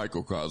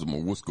microcosm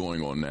of what's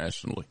going on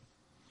nationally,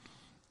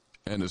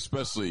 and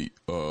especially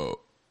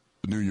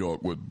New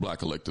York with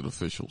black elected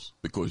officials,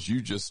 because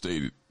you just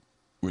stated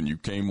when you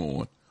came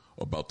on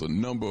about the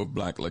number of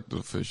black elected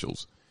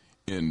officials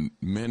in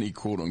many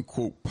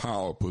quote-unquote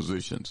power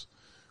positions.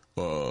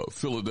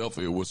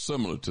 Philadelphia was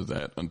similar to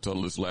that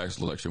until this last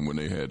election when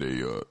they had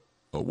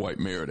a white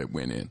mayor that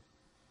went in.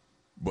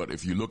 But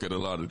if you look at a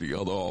lot of the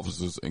other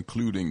offices,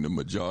 including the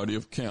majority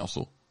of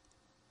council,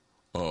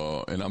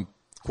 and I'm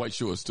quite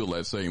sure it's still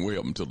that same way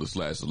up until this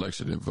last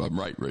election, if I'm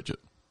right, Richard.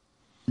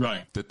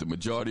 Right. That the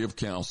majority of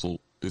council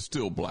is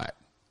still black.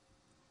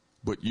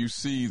 But you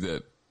see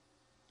that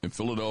in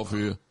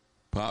Philadelphia,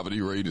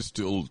 poverty rate is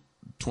still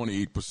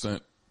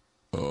 28%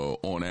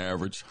 on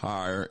average,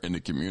 higher in the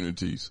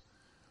communities.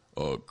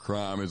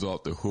 Crime is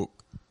off the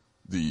hook.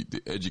 The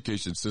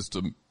education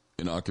system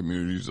in our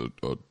communities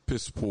are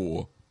piss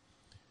poor.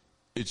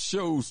 It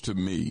shows to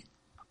me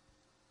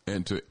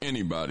and to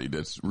anybody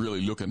that's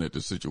really looking at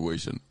the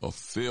situation a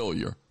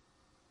failure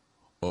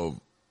of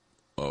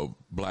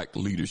black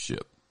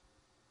leadership.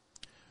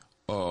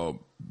 And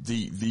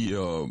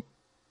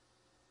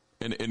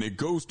it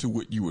goes to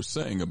what you were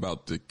saying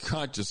about the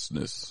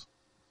consciousness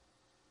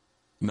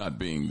not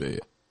being there.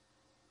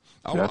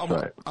 I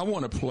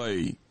want to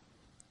play.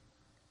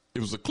 It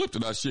was a clip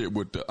that I shared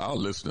with our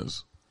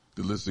listeners,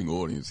 the listening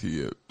audience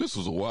here. This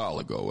was a while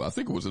ago. I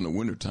think it was in the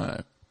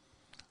wintertime.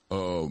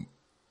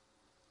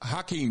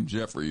 Hakeem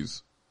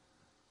Jeffries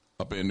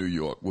up in New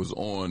York was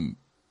on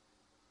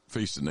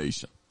Face the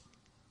Nation.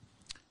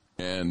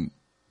 And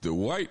the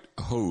white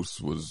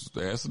host was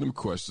asking him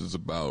questions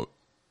about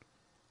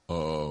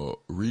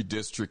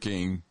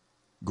redistricting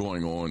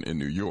going on in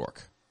New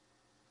York.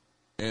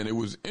 And it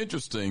was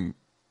interesting,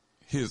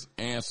 his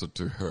answer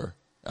to her.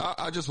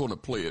 I just want to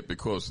play it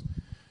because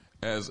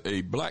as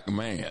a black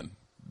man,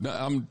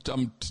 I'm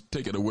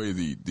taking away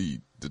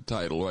the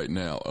title right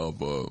now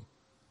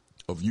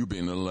of you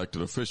being an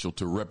elected official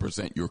to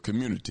represent your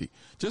community.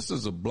 Just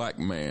as a black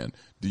man,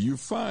 do you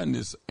find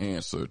this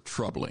answer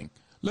troubling?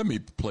 Let me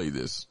play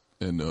this,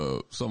 and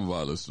some of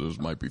our listeners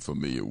might be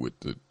familiar with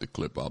the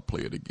clip. I'll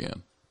play it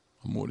again.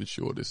 I'm more than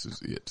sure this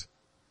is it.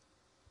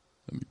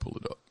 Let me pull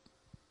it up.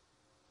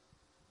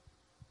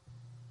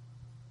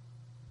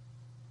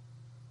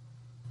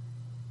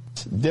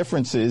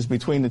 Differences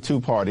between the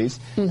two parties.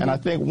 Mm-hmm. And I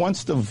think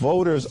once the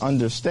voters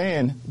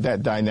understand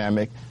that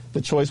dynamic,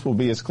 the choice will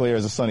be as clear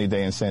as a sunny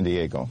day in San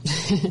Diego.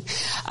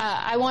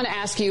 I want to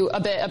ask you a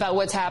bit about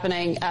what's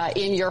happening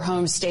in your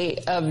home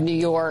state of New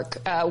York.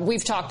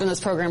 We've talked on this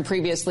program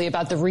previously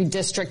about the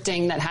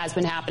redistricting that has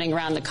been happening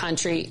around the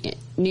country.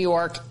 New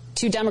York,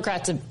 to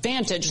Democrats'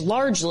 advantage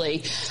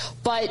largely,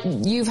 but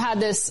you've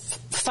had this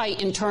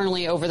fight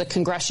internally over the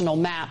congressional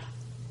map.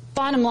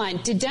 Bottom line,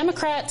 did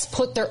Democrats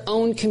put their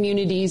own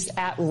communities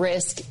at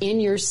risk in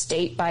your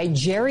state by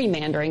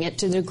gerrymandering it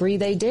to the degree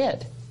they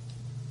did?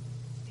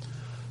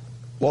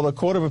 Well, the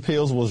Court of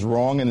Appeals was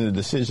wrong in the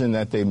decision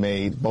that they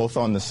made, both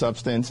on the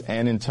substance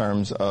and in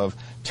terms of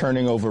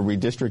turning over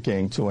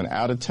redistricting to an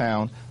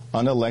out-of-town,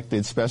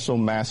 unelected special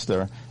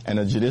master and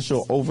a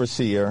judicial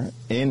overseer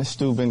in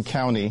Steuben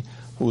County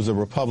who's a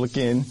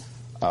Republican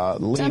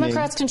leaning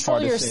Democrats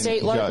control your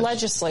state judge.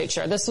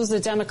 Legislature. This was a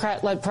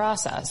Democrat-led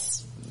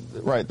process.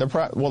 Right. The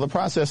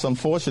process,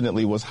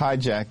 unfortunately, was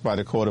hijacked by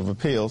the Court of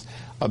Appeals.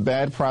 A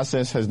bad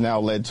process has now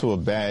led to a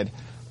bad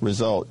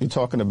result. You're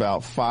talking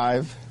about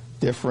 5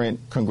 different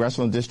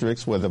congressional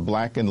districts where the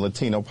black and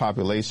Latino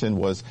population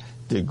was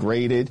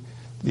degraded.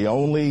 The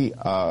only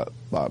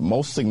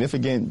most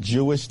significant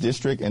Jewish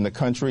district in the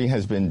country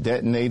has been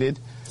detonated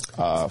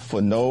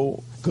for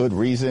no good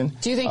reason.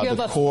 Do you think you have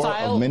a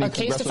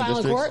case to file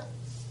in court?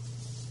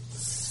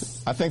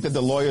 I think that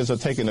the lawyers are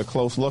taking a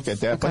close look at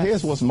that. Okay. But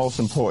here's what's most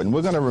important.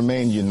 We're going to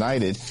remain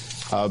united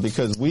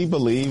because we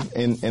believe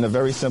in a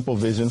very simple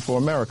vision for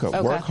America.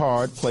 Okay. Work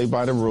hard, play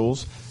by the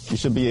rules. You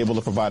should be able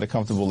to provide a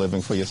comfortable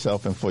living for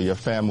yourself and for your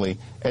family,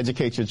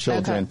 educate your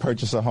children,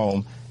 purchase a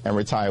home, and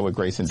retire with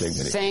grace and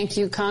dignity. Thank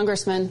you,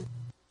 Congressman.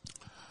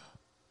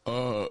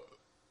 Brother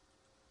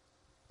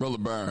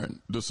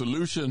Barron, the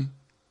solution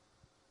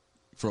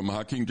from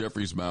Hakeem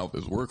Jeffries' mouth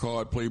is work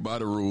hard, play by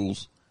the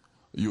rules.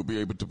 You'll be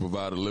able to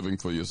provide a living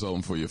for yourself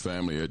and for your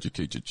family,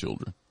 educate your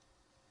children.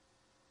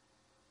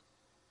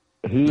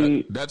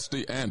 That's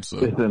the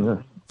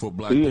answer for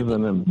black people. He is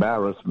an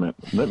embarrassment.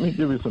 Let me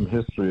give you some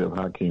history of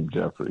Hakeem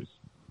Jeffries.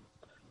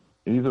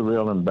 He's a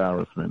real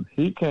embarrassment.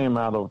 He came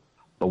out of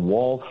the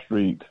Wall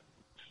Street,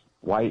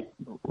 white,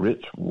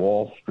 rich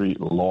Wall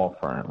Street law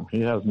firm.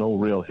 He has no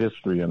real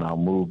history in our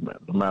movement,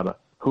 no matter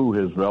who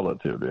his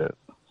relative is.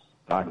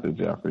 Dr.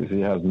 Jeffries,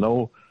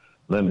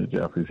 Linda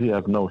Jeffries, he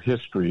has no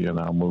history in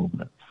our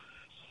movement.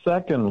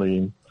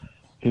 Secondly,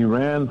 he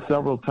ran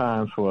several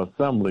times for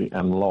assembly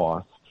and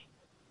lost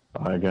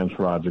against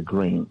Roger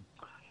Green.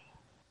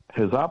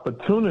 His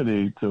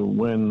opportunity to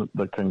win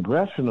the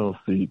congressional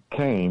seat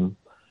came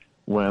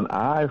when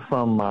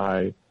from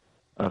my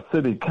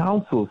city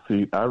council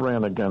seat, I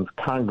ran against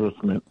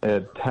Congressman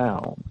Ed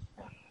Towns,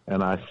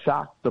 and I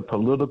shocked the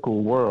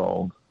political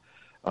world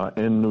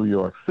in New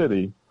York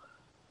City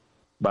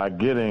by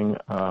getting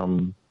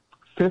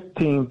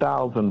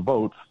 15,000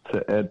 votes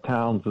to Ed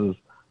Towns'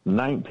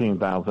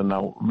 19,000.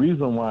 Now,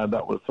 reason why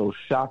that was so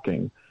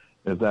shocking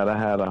is that I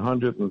had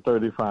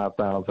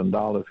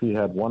 $135,000. He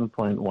had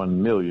 $1.1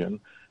 million.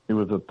 He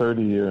was a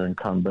 30-year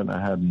incumbent. I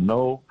had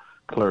no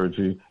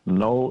clergy,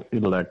 no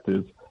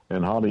electeds,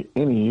 and hardly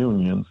any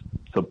unions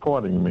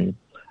supporting me.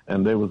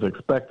 And they was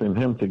expecting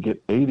him to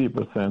get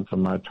 80% to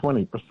my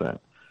 20%.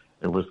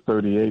 It was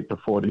 38 to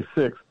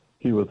 46.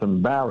 He was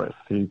embarrassed.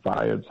 He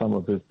fired some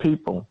of his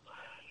people.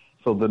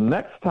 So the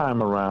next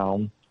time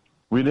around,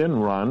 we didn't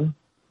run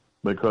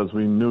because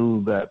we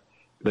knew that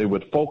they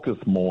would focus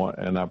more,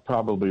 and I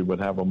probably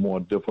would have a more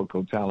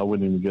difficult challenge. I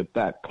wouldn't even get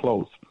that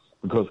close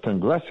because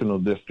congressional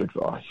districts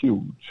are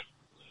huge,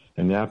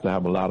 and you have to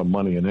have a lot of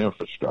money and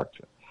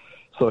infrastructure.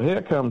 So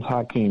here comes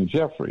Hakeem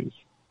Jeffries.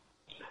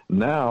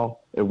 Now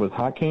it was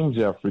Hakeem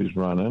Jeffries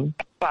running,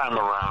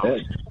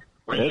 Ed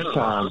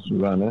Towns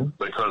running,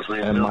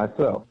 and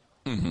myself.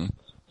 Mm-hmm.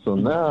 So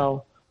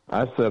now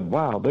I said,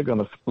 wow, they're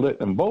going to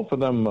split, and both of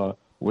them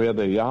wear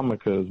their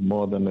yarmulkes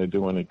more than they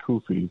do any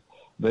kufis.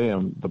 They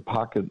are the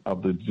pocket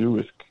of the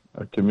Jewish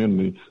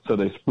community. So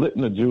they split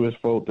in the Jewish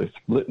vote. They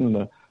split in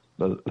the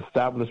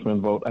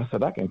establishment vote. I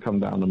said, I can come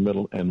down the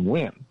middle and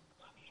win.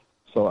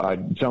 So I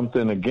jumped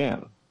in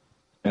again.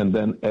 And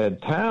then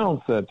Ed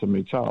Towns said to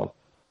me, Charles,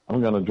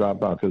 I'm going to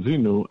drop out because he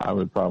knew I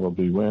would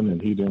probably win,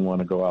 and he didn't want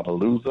to go out a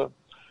loser.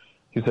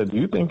 He said, do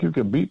you think you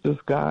could beat this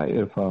guy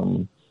if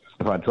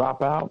I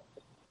drop out?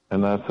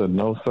 And I said,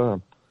 no,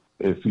 sir.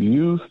 If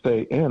you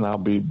stay in, I'll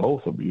beat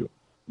both of you.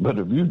 But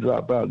if you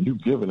drop out,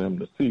 you've given him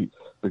the seat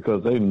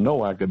because they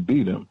know I could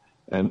beat him,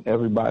 and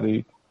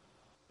everybody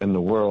in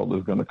the world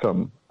is going to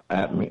come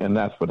at me. And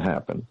that's what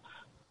happened.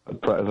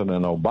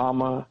 President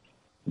Obama,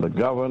 the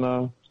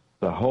governor,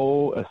 the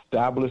whole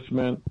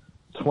establishment,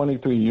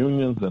 23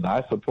 unions that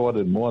I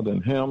supported more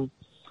than him,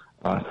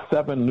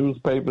 7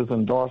 newspapers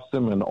endorsed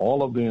him, and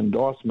all of the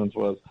endorsements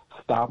was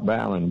stop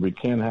Barron. We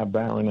can't have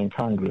Barron in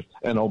Congress.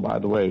 And, oh, by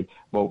the way,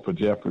 vote for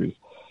Jeffries.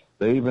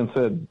 They even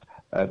said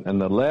in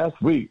the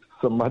last week,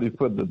 somebody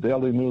put the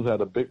Daily News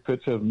had a big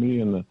picture of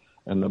me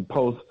and the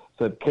Post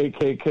said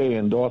KKK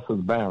endorses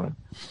Barron.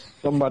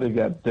 Somebody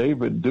got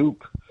David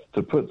Duke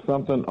to put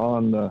something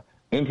on the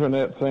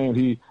internet saying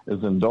he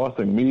is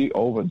endorsing me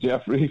over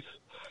Jeffries.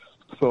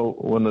 So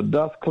when the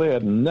dust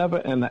cleared, never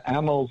in the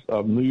annals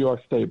of New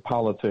York State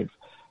politics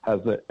has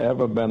there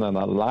ever been an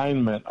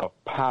alignment of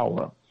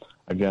power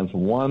against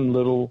one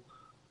little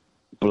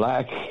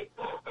black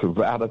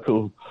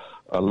radical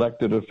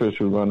elected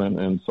official running.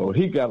 And so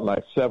he got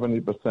like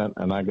 70%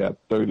 and I got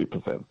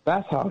 30%.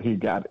 That's how he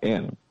got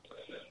in.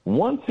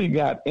 Once he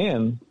got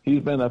in, he's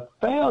been a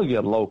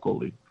failure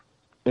locally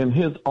in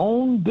his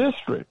own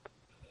district.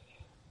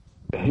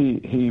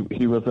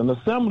 He was an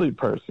assembly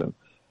person.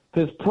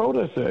 His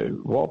protege,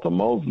 Walter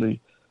Mosley,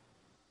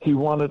 he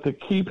wanted to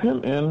keep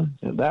him in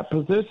that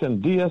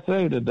position.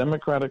 DSA, the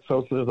Democratic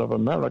Socialists of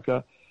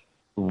America,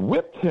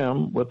 whipped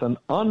him with an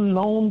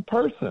unknown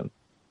person.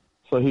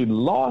 So he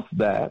lost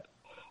that,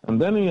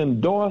 and then he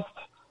endorsed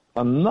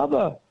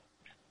another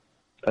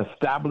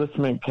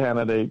establishment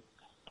candidate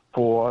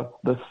for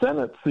the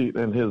Senate seat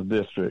in his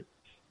district,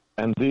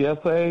 and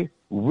DSA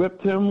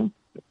whipped him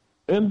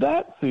in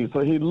that seat. So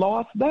he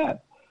lost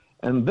that.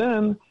 And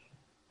then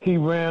he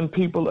ran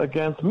people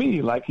against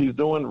me like he's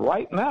doing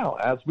right now.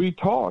 As we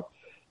talk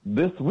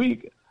this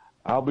week,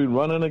 I'll be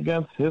running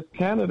against his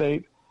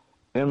candidate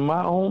in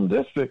my own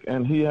district.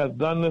 And he has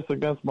done this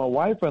against my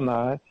wife and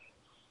I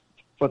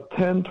for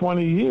 10,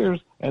 20 years,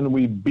 and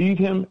we beat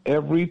him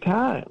every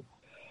time.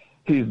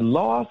 He's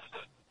lost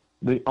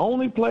the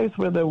only place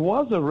where there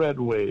was a red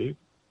wave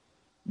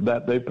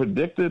that they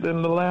predicted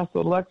in the last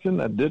election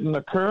that didn't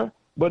occur,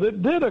 but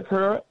it did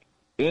occur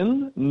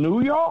in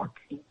New York.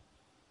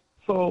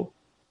 So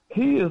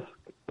he is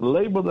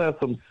labeled as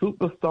some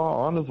superstar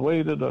on his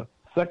way to the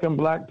second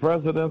black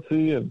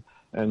presidency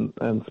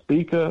and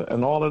speaker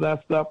and all of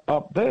that stuff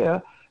up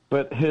there.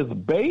 But his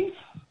base,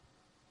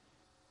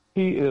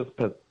 he is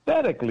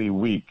pathetically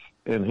weak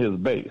in his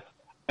base.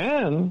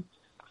 And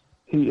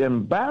he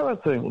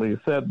embarrassingly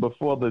said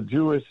before the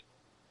Jewish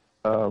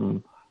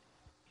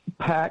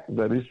PAC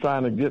that he's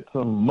trying to get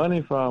some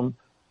money from,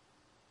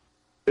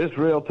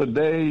 Israel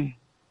today,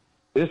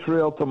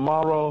 Israel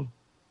tomorrow,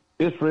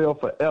 Israel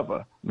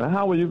forever. Now,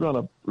 how are you going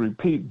to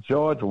repeat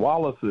George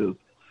Wallace's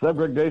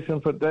segregation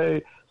for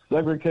today,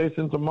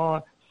 segregation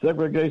tomorrow,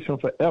 segregation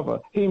forever?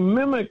 He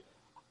mimicked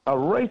a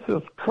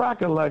racist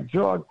cracker like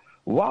George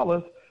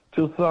Wallace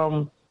to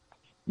some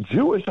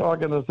Jewish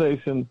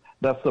organization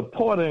that's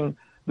supporting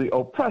the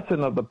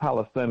oppression of the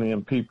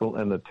Palestinian people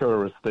in the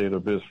terrorist state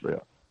of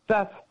Israel.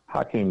 That's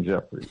Hakeem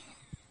Jeffries.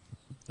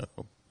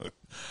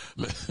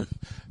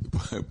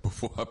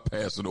 Before I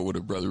pass it over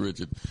to Brother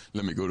Richard,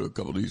 let me go to a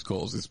couple of these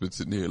calls that's been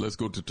sitting here. Let's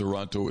go to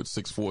Toronto at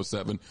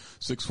 647.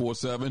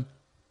 647.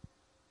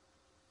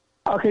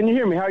 Oh, can you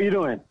hear me? How are you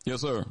doing?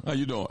 Yes, sir. How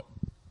you doing?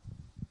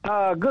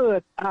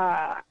 Good.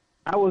 I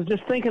was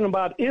just thinking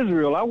about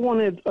Israel. I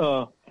wanted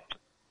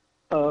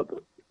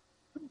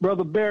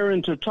Brother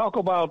Barron to talk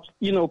about,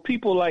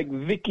 people like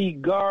Vicky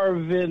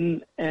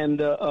Garvin and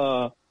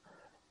the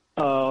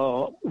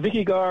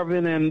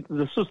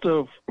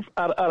sister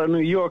out of New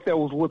York that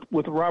was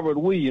with Robert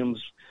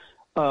Williams,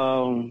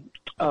 May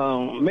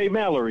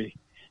Mallory.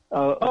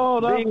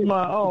 May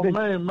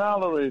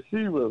Mallory.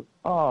 She was.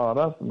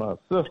 That's my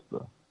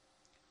sister.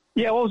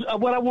 Yeah,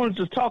 what I wanted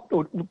to talk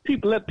to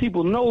people, let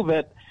people know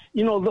that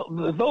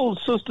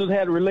those sisters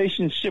had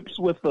relationships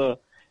with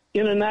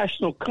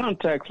international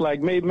contacts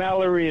like May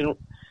Mallory, and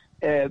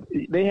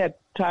they had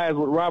ties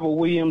with Robert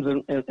Williams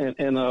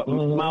and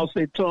Mao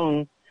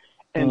Zedong.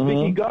 And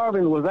Vicky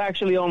Garvin was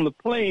actually on the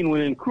plane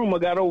when Nkrumah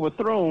got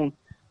overthrown.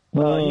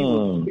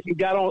 He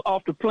got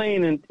off the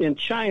plane in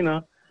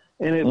China,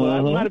 and it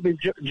might have been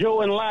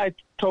Joe and Lai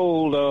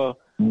told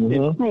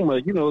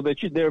Nkrumah,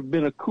 that there have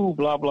been a coup,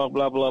 blah blah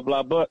blah blah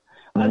blah. But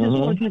I just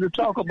want you to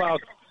talk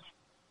about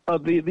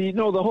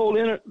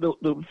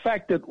the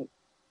fact that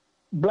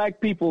black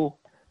people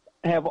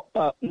have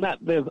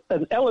there's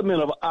an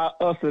element of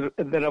us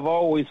that have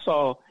always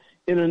saw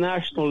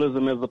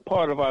internationalism as a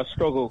part of our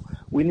struggle.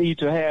 We need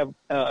to have,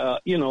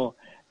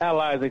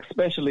 allies,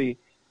 especially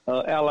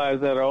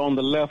allies that are on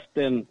the left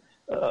and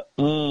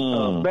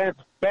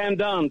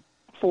Bandon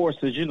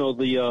forces,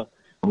 the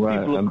right,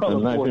 people of color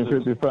in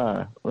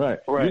 1955. Right.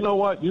 Right. You know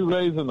what? You're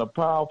raising a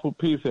powerful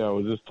piece here. I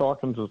was just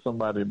talking to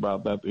somebody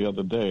about that the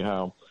other day,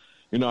 how,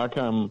 I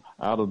come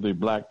out of the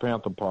Black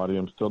Panther Party.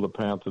 I'm still a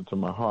Panther to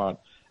my heart.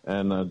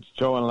 And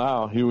Joe and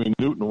Lau, Huey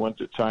Newton went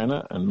to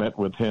China and met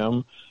with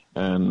him,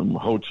 and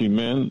Ho Chi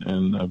Minh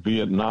and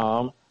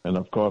Vietnam, and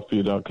of course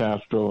Fidel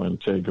Castro and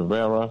Che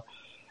Guevara,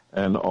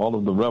 and all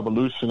of the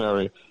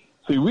revolutionary.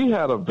 See, we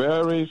had a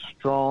very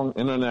strong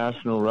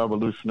international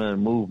revolutionary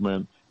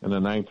movement in the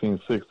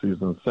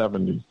 1960s and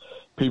 70s.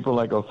 People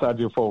like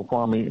Osagyefo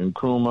Kwame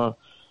Nkrumah,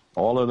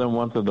 all of them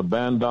went to the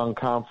Bandung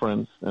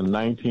Conference in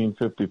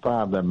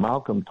 1955 that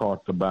Malcolm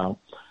talked about,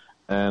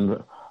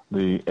 and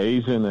the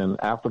Asian and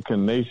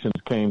African nations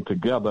came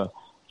together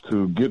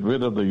to get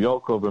rid of the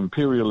yoke of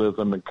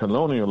imperialism and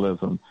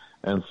colonialism.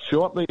 And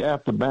shortly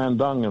after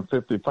Bandung in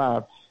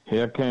 55,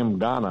 here came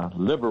Ghana,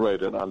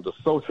 liberated under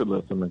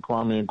socialism and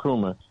Kwame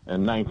Nkrumah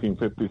in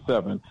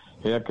 1957.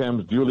 Here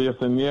comes Julius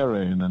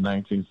Nyerere in the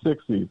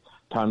 1960s.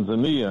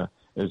 Tanzania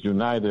is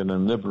united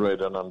and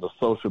liberated under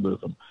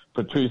socialism.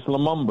 Patrice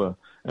Lumumba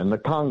in the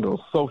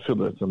Congo,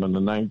 socialism in the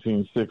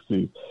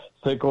 1960s.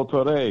 Sekou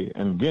Touré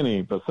in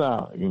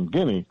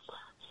Guinea-Bissau,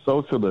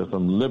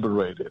 socialism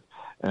liberated.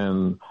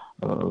 And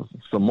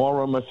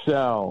Samora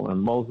Machel in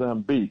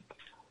Mozambique,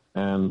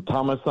 and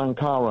Thomas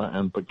Sankara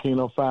in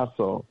Burkina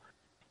Faso,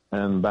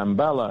 and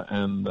Bambela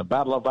in the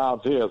Battle of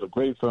Algiers, a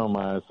great film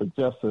I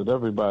suggested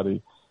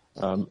everybody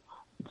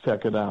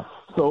check it out.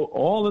 So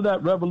all of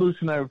that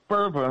revolutionary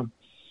fervor,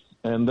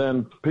 and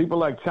then people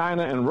like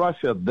China and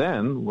Russia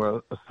then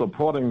were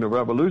supporting the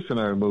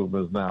revolutionary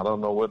movements now. I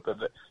don't know what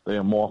they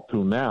are morphed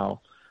to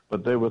now,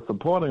 but they were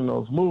supporting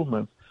those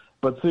movements.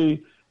 But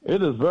see,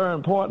 it is very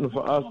important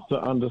for us to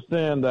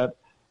understand that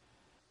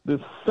the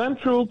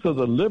central to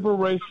the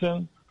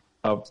liberation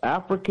of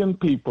African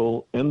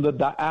people in the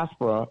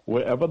diaspora,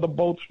 wherever the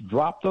boats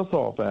dropped us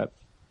off at,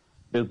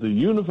 is the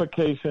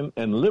unification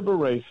and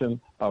liberation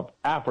of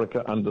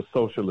Africa under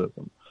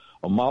socialism.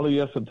 Omali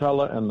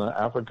Yeshitela and the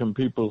African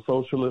People's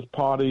Socialist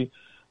Party,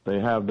 they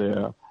have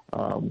their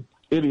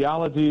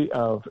ideology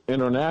of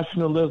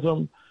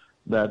internationalism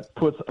that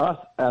puts us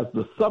as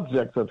the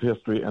subjects of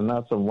history and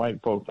not some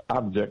white folks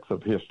objects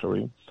of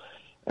history.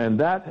 And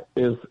that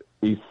is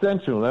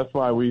essential. That's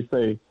why we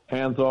say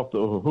hands off the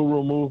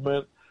Uhuru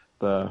movement,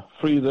 the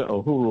Free the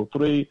Uhuru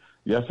 3.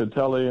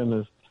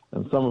 Yeshitela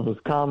and some of his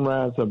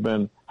comrades have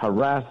been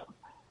harassed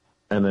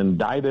and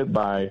indicted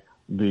by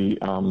the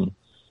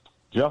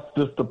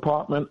Justice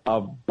Department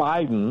of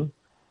Biden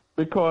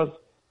because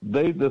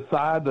they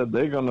decide that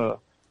they're going to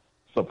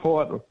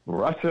support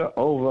Russia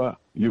over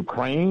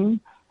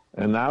Ukraine.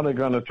 And now they're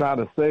going to try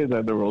to say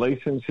that the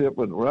relationship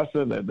with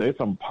Russia, that they're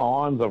some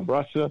pawns of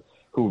Russia,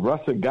 who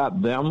Russia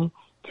got them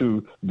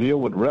to deal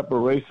with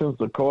reparations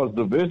to cause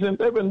division.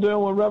 They've been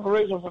dealing with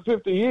reparations for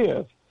 50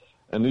 years.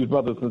 and these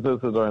brothers and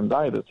sisters are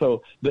indicted.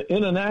 So the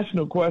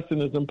international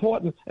question is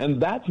important,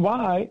 and that's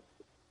why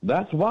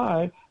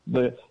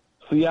the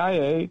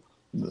CIA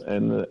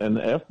and the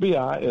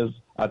FBI is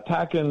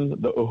attacking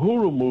the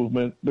Uhuru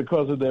movement,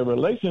 because of their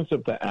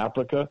relationship to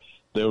Africa,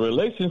 their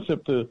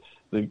relationship to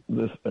the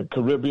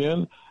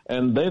Caribbean,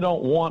 and they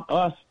don't want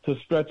us to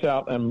stretch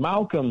out. And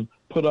Malcolm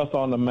put us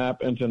on the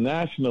map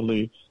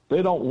internationally.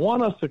 They don't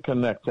want us to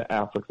connect to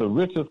Africa, the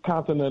richest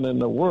continent in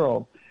the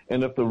world.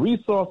 And if the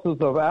resources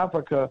of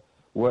Africa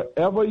were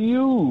ever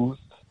used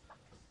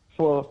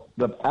for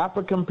the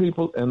African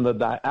people in the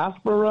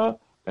diaspora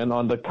and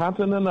on the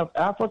continent of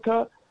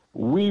Africa,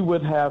 we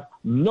would have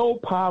no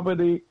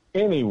poverty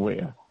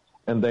anywhere.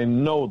 And they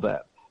know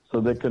that.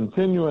 So they're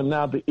continuing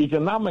now the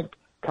economic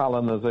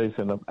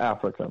colonization of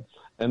Africa.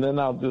 And then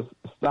I'll just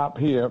stop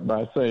here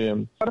by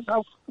saying,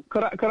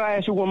 could I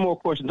ask you one more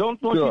question? Don't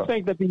Sure. you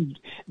think that these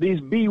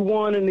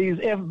B1 and these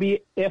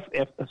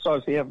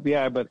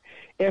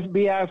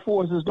FBI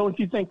forces, don't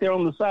you think they're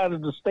on the side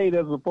of the state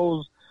as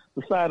opposed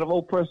to the side of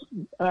oppressed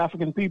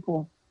African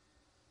people?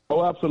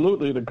 Oh,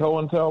 absolutely. The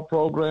COINTEL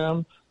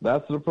program,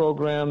 that's the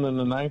program in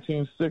the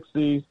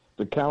 1960s,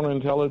 the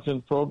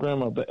counterintelligence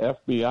program of the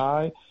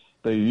FBI.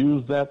 They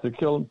used that to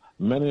kill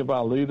many of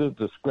our leaders,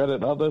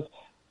 discredit others.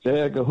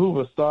 J. Edgar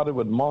Hoover started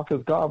with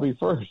Marcus Garvey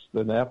first.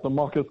 Then after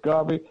Marcus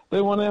Garvey, they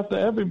went after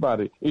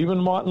everybody, even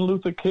Martin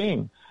Luther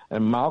King.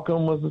 And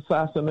Malcolm was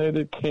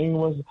assassinated. King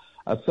was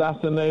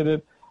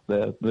assassinated.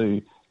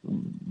 The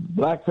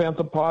Black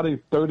Panther Party,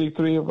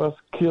 33 of us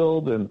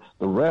killed, and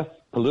the rest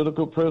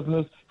political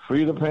prisoners.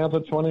 Freedom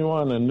Panther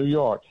 21 in New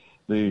York.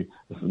 The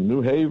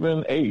New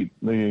Haven 8,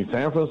 the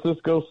San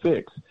Francisco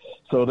 6.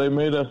 So they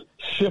made us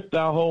shift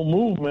our whole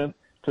movement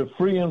to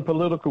freeing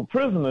political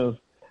prisoners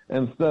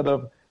instead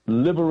of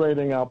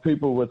liberating our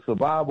people with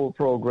survival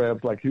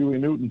programs like Huey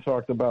Newton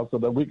talked about, so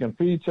that we can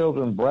feed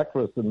children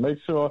breakfast and make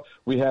sure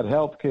we had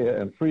health care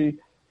and free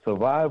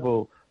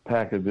survival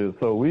packages.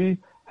 So we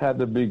had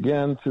to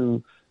begin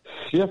to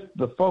shift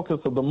the focus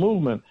of the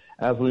movement.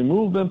 As we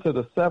moved into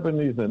the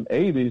 70s and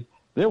 80s,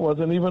 there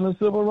wasn't even a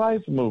civil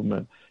rights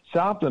movement.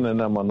 Sharpton and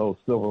them are no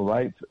civil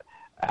rights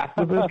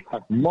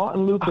activists.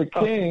 Martin Luther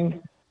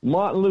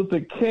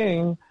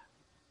King,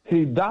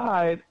 he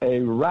died a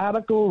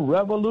radical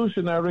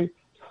revolutionary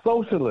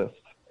socialist.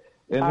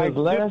 In his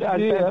last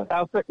year,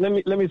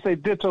 let me say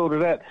ditto to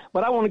that.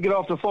 But I want to get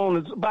off the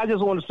phone. But I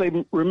just want to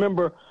say,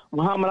 remember,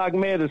 Muhammad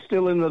Ahmed is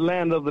still in the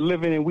land of the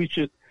living, and we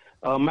should.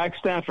 Max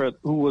Stanford,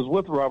 who was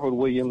with Robert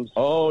Williams.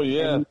 Oh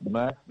yes,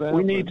 Max Stanford.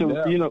 We need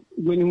to,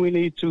 we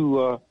need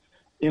to,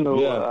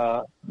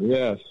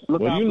 yes.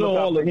 Well, you know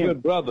all the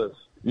good brothers.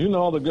 You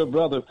know all the good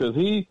brothers because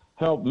he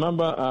helped.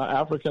 Remember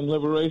African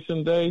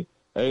Liberation Day,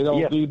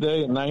 ALD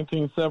Day in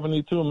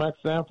 1972. Max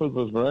Stanford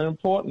was very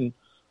important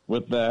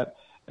with that,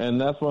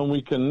 and that's when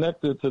we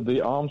connected to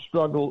the armed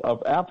struggle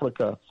of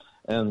Africa,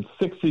 and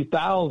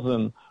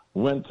 60,000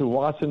 went to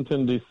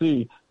Washington,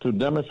 D.C. to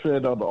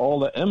demonstrate at all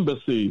the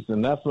embassies,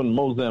 and that's when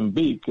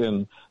Mozambique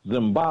and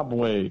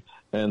Zimbabwe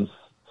and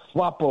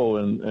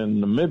SWAPO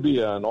and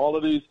Namibia and all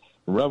of these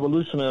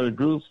revolutionary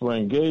groups were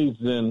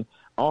engaged in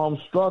armed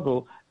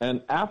struggle,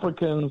 and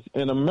Africans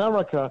in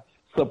America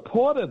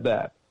supported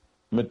that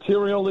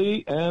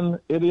materially and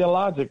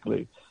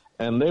ideologically.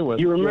 And they were.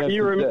 You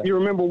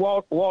remember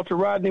Walter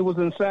Rodney was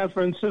in San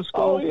Francisco.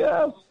 Oh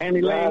yes. And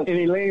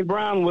Elaine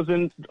Brown was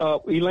in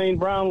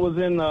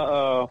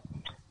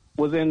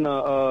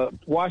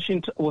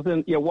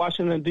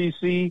Washington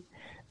D.C.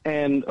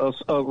 and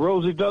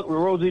Rosie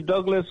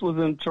Douglas was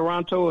in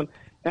Toronto, and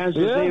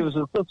Angela Davis'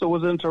 sister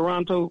was in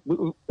Toronto.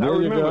 I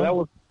remember that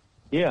was.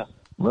 Yeah.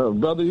 Well,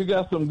 brother, you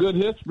got some good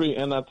history,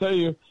 and I tell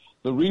you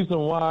the reason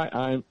why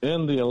I'm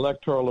in the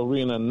electoral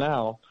arena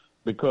now.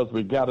 Because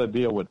we got to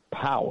deal with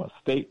power,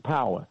 state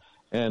power.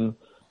 And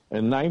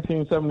in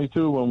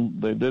 1972, when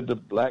they did the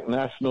Black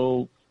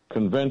National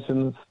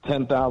Conventions,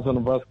 10,000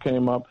 of us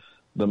came out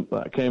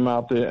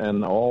there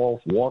in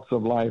all walks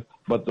of life.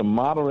 But the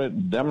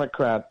moderate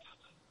Democrats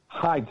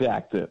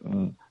hijacked it,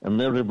 and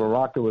Mary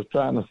Baraka was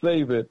trying to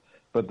save it,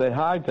 but they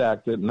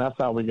hijacked it, and that's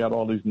how we got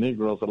all these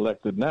Negroes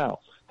elected now.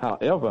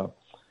 However,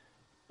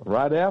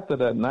 right after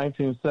that,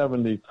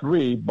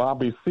 1973,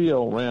 Bobby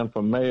Seale ran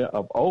for mayor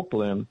of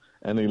Oakland,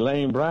 and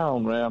Elaine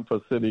Brown ran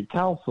for city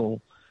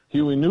council.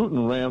 Huey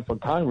Newton ran for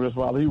Congress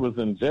while he was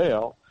in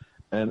jail,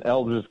 and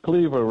Eldridge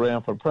Cleaver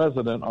ran for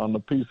president on the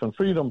Peace and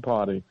Freedom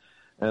Party.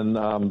 And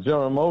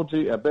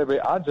Jaramogi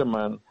Abebe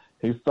Ajaman,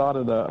 he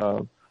started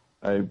a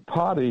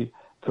party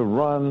to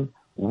run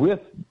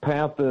with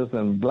Panthers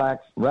and Black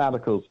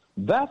radicals.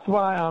 That's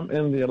why I'm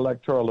in the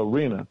electoral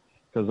arena,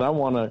 because I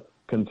want to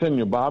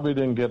continue. Bobby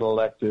didn't get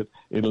elected.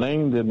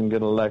 Elaine didn't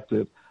get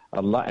elected.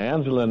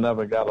 Angela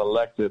never got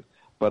elected.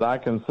 But I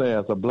can say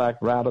as a Black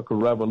radical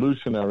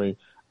revolutionary,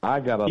 I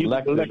got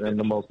elected in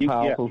the most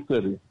powerful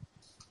city.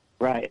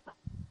 Right.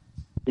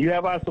 You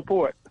have our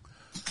support.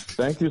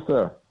 Thank you,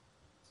 sir.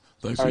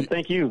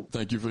 Thank you.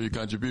 Thank you for your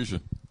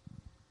contribution.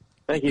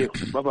 Thank you.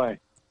 Bye-bye.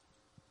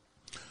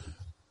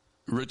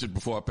 Richard,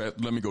 before I pass,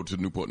 let me go to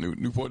Newport News.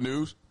 Newport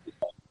News?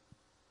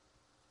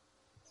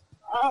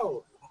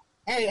 Oh,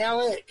 hey,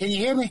 Elliot, can you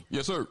hear me?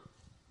 Yes, sir.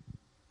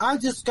 I'm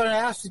just going to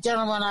ask the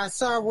gentleman, I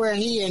saw where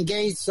he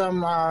engaged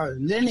some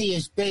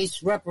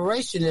lineage-based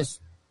reparationists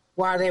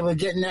while they were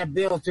getting that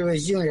bill through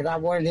his unit. I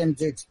wanted him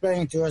to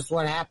explain to us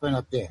what happened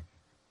up there.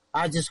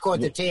 I just caught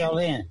the tail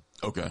end.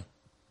 Okay.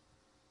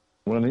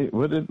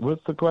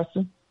 What's the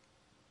question?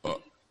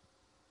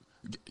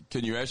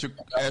 Can you ask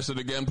it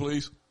again,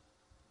 please?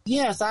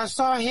 Yes, I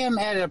saw him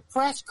at a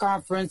press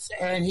conference,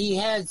 and he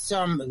had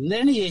some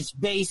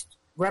lineage-based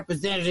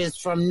representatives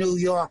from New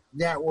York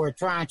that were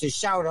trying to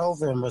shout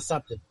over him or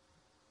something.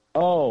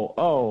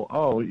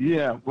 Oh,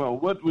 yeah. Well,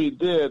 what we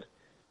did,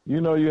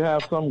 you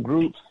have some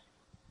groups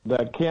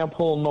that can't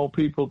pull no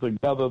people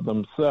together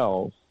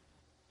themselves,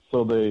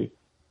 so they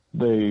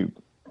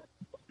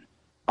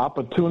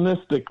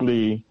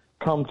opportunistically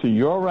come to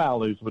your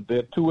rallies with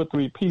their 2 or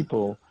 3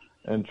 people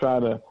and try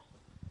to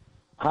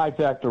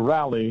hijack the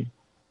rally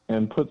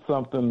and put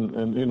something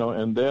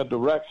in their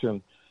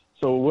direction.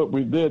 So what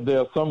we did, there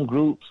are some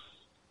groups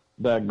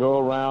that go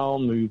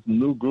around, these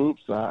new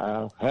groups.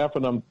 Half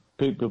of them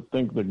people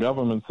think the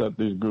government set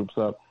these groups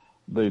up.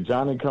 They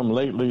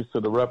Johnny-come-latelys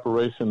to the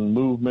reparation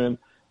movement,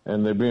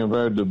 and they're being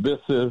very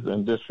divisive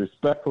and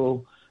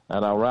disrespectful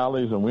at our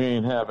rallies, and we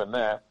ain't having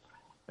that.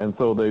 And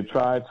so they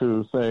try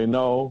to say,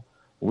 no,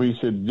 we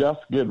should just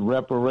get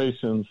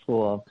reparations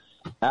for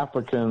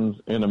Africans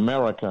in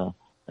America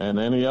and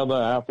any other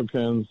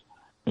Africans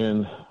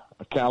in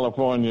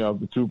California of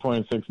the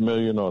 2.6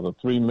 million or the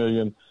 3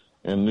 million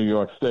in New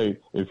York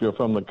State. If you're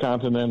from the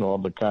continent or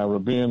the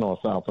Caribbean or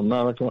South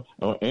America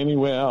or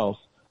anywhere else,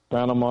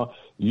 Panama,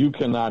 you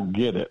cannot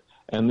get it.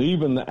 And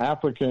even the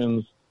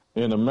Africans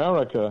in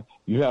America,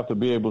 you have to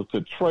be able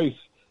to trace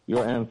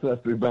your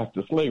ancestry back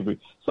to slavery.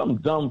 Some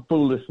dumb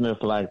foolishness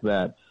like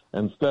that.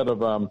 Instead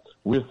of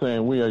we're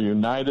saying we are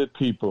united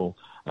people.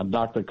 And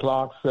Dr.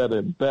 Clark said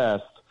it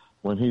best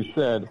when he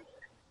said,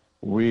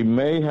 we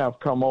may have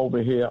come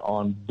over here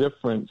on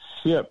different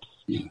ships,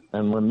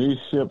 and when these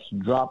ships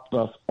dropped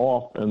us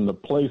off in the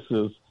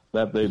places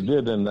that they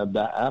did in the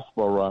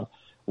diaspora,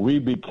 we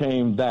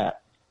became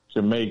that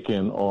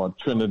Jamaican or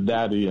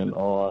Trinidadian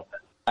or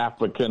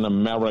African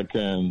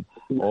American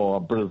or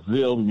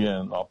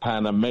Brazilian or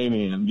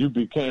Panamanian. You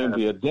became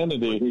the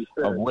identity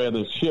of where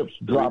the ships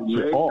dropped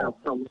you off.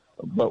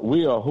 But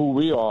we are who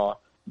we are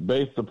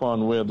based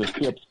upon where the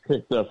ships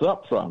picked us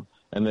up from.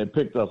 And they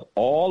picked us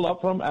all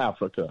up from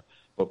Africa.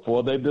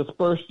 Before they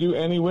dispersed you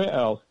anywhere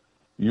else,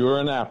 you're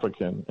an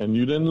African. And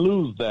you didn't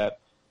lose that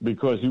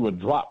because you were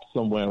dropped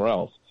somewhere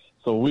else.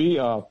 So we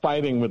are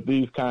fighting with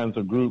these kinds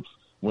of groups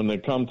when they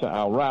come to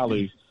our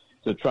rallies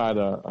to try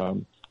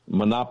to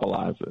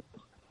monopolize it.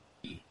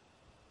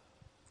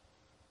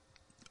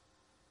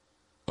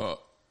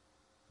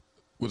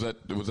 Was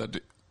that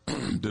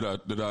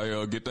did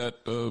I get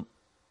that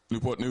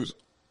Newport News?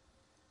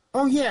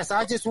 Oh, yes.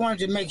 I just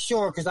wanted to make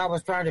sure because I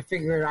was trying to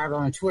figure it out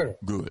on Twitter.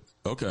 Good.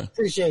 Okay.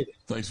 Appreciate it.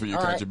 Thanks for your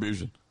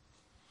contribution.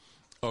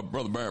 Right.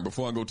 Brother Barron,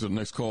 before I go to the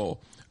next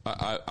call,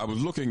 I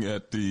was looking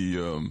at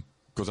the,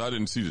 because I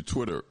didn't see the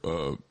Twitter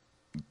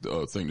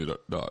thing that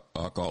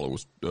our caller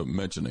was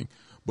mentioning,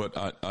 but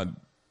I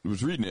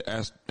was reading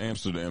the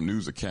Amsterdam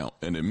News account,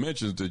 and it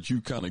mentions that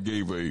you kind of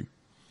gave a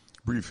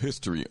brief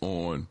history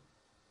on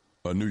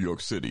New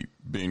York City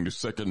being the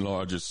second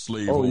largest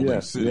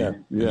slave-holding city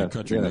in the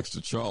country next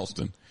to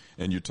Charleston.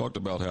 And you talked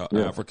about how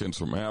Africans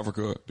from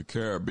Africa, the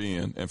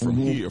Caribbean, and from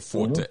here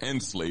fought to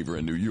end slavery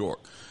in New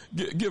York.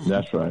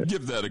 That's right.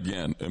 Give that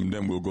again, and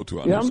then we'll go to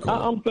our next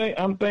call.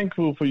 I'm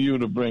thankful for you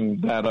to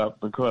bring that up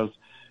because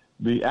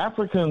the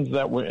Africans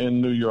that were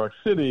in New York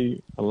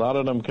City, a lot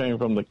of them came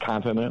from the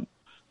continent,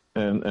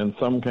 and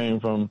some came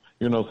from,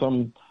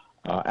 some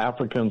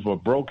Africans were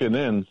broken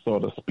in, so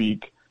to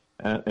speak,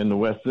 in the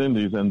West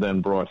Indies and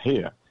then brought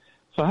here.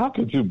 So how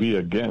could you be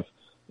against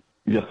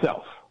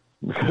yourself?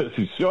 Because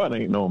you sure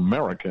ain't no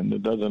American.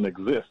 It doesn't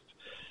exist.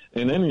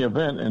 In any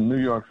event, in New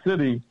York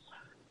City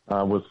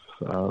was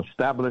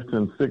established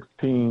in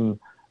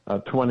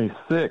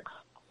 1626,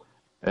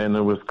 and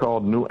it was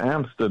called New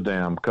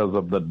Amsterdam because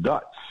of the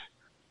Dutch.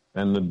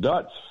 And the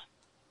Dutch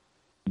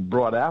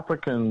brought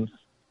Africans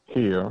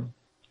here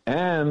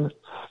and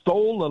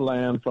stole the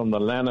land from the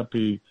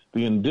Lenape,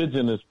 the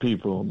indigenous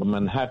people, the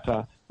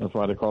Manhattan. That's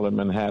why they call it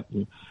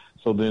Manhattan.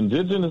 So the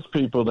indigenous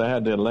people, they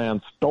had their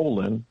land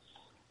stolen,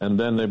 and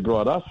then they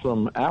brought us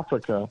from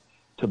Africa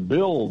to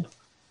build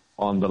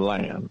on the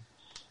land.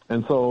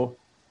 And so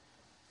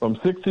from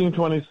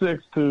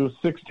 1626 to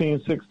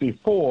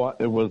 1664,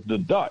 it was the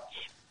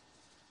Dutch.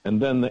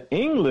 And then the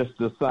English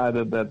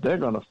decided that they're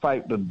going to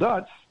fight the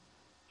Dutch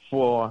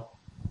for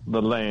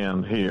the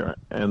land here.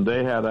 And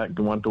they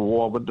went to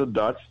war with the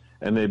Dutch,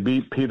 and they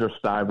beat Peter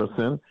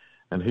Stuyvesant,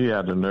 and he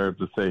had the nerve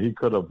to say he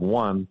could have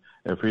won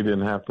if he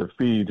didn't have to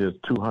feed his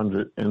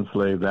 200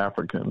 enslaved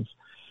Africans.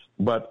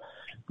 But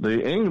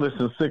the English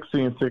in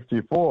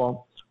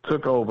 1664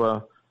 took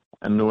over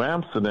in New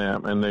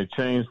Amsterdam, and they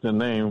changed the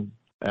name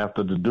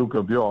after the Duke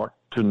of York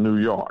to New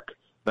York.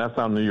 That's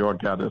how New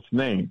York got its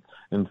name.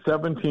 In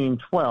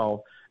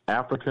 1712,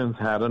 Africans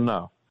had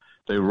enough.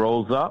 They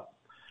rose up,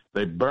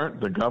 They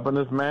burnt the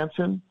governor's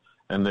mansion,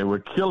 and they were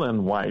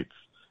killing whites.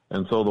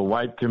 And so the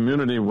white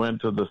community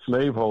went to the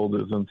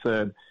slaveholders and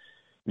said,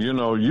 you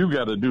know, you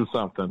got to do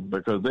something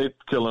because they're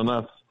killing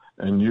us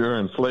and you're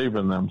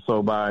enslaving them.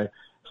 So by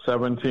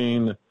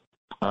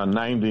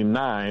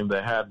 1799,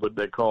 they had what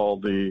they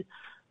called the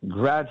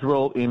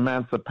Gradual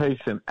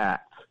Emancipation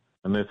Act.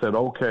 And they said,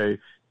 okay,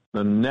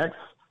 the next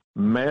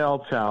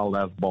male child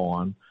that's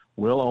born,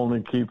 we'll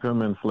only keep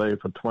him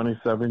enslaved for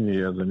 27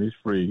 years and he's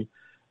free.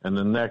 And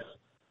the next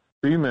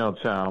female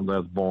child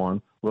that's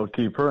born, we'll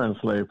keep her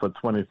enslaved for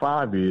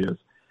 25 years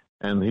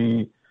and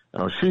he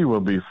or she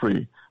will be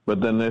free. But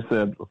then they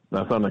said,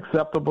 that's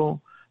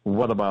unacceptable.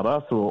 What about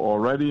us who are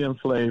already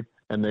enslaved?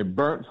 And they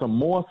burnt some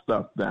more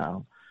stuff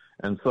down.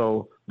 And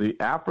so the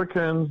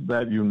Africans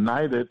that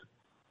united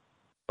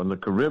from the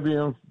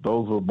Caribbean,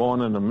 those who were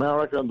born in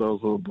America,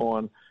 those who were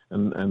born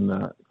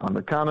on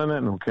the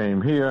continent who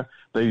came here,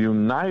 they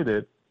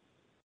united,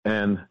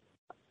 and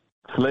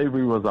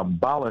slavery was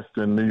abolished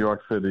in New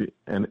York City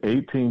in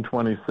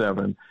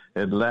 1827.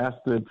 It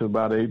lasted to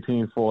about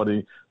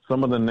 1840.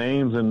 Some of the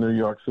names in New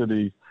York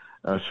City,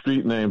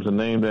 street names, are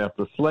named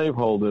after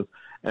slaveholders,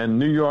 and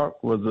New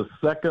York was the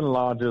second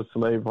largest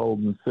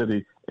slaveholding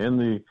city in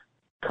the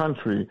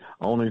country,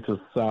 only to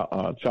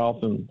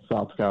Charleston,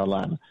 South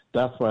Carolina.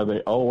 That's why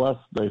they owe us.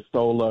 They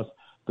stole us.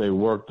 They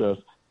worked us.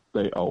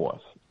 They owe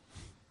us.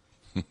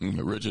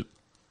 Richard?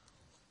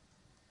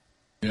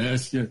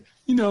 Yes, yeah.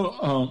 You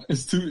know,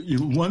 it's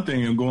one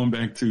thing, and going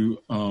back to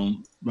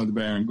Brother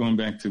Barron, going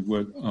back to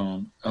what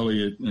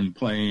Elliott and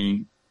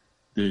playing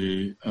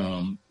the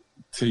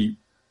tape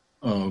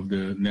of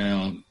the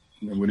now,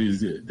 what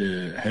is it,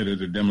 the head of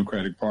the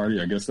Democratic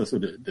Party, I guess that's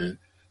what the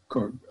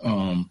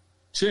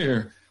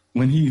chair,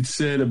 when he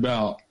said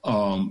about,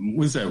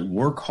 what's that,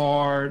 work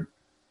hard,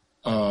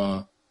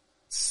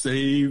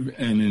 save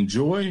and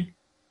enjoy,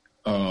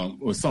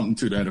 or something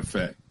to that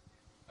effect.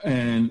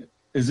 And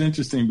it's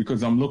interesting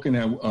because I'm looking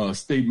at a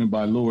statement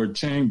by Lord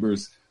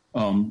Chambers,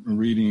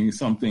 reading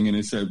something, and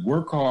it said,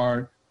 work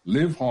hard,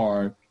 live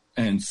hard,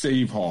 and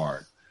save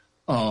hard,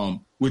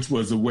 which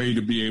was a way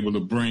to be able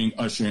to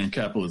usher in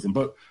capitalism.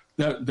 But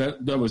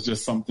that was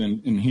just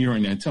something in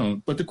hearing that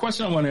tone. But the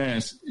question I want to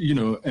ask, you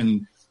know,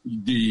 and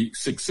the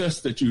success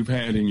that you've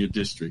had in your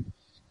district,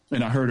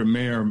 and I heard a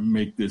mayor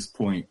make this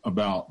point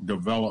about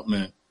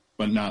development,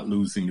 but not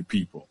losing the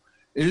people.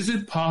 Is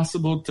it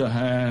possible to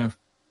have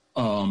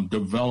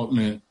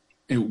development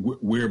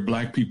where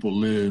Black people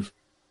live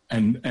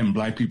and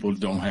Black people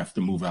don't have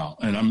to move out?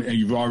 And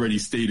you've already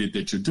stated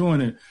that you're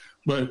doing it,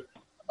 but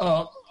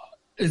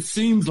it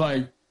seems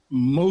like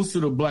most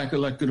of the Black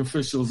elected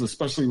officials,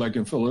 especially like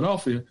in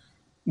Philadelphia,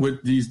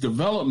 with these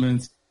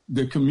developments,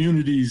 the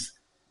communities,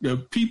 the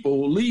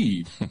people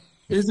leave.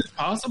 Is it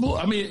possible?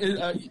 I mean,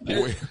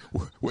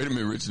 wait a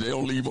minute, Rich. They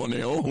don't leave on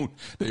their own.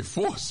 They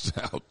forced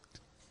out.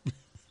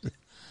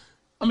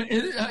 I mean,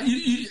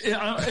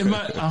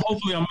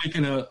 hopefully I'm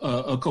making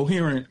a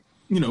coherent,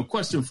 you know,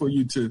 question for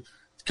you to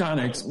kind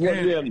of expand.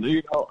 Well, yeah,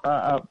 you know,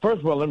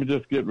 first of all, let me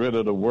just get rid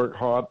of the work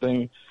hard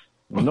thing.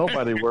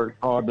 Nobody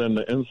worked harder than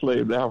the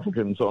enslaved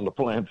Africans on the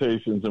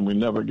plantations, and we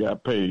never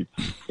got paid.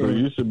 So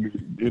you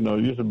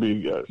should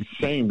be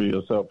ashamed of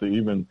yourself to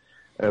even.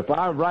 If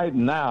I right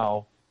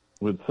now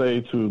would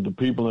say to the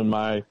people in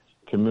my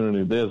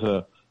community, there's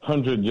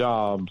 100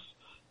 jobs,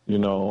 you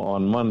know,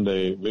 on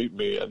Monday, meet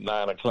me at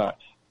 9:00.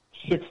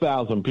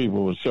 6,000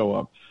 people would show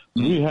up.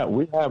 Mm-hmm.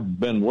 We have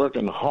been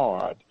working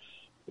hard,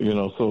 you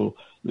know, so,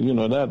 you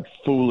know, that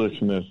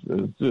foolishness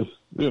is just,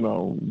 you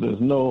know, there's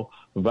no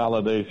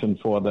validation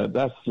for that.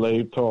 That's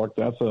slave talk.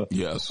 That's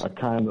a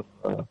kind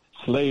of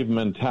slave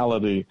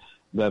mentality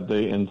that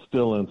they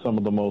instill in some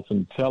of the most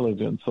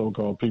intelligent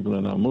so-called people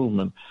in our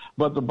movement.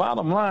 But the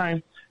bottom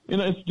line, you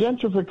know, it's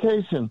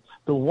gentrification.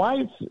 The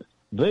whites,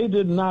 they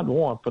did not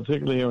want,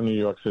 particularly here in New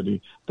York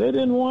City, they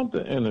didn't want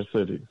the inner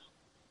cities.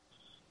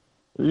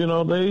 You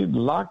know, they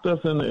locked us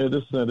in the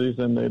inner cities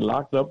and they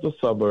locked up the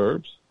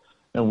suburbs,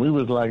 and we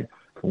was like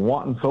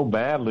wanting so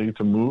badly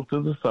to move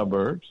to the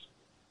suburbs.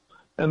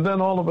 And then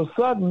all of a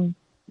sudden,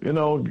 you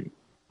know,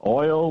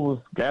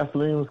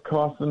 gasoline was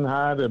costing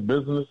high, their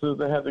businesses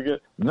they had to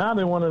get. Now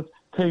they want to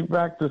take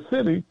back the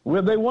city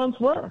where they once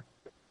were.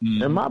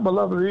 Mm-hmm. In my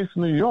beloved East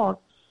New York,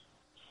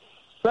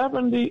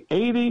 70,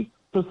 80%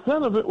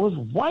 of it was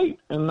white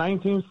in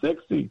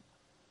 1960.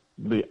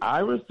 The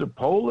Irish, the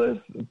Polish,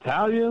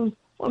 Italians,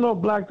 well, no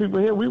Black people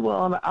here. We were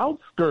on the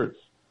outskirts.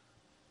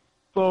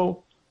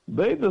 So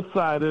they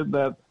decided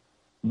that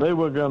they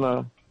were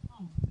going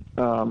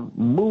to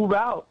move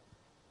out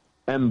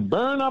and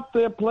burn up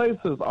their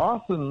places,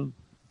 arson,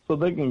 so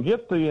they can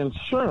get the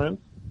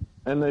insurance,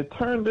 and they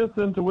turned this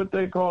into what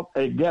they called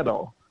a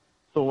ghetto.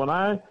 So when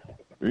I,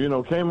 you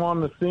know, came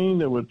on the scene,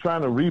 they were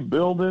trying to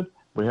rebuild it.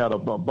 We had a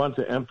bunch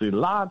of empty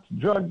lots,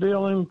 drug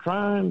dealing,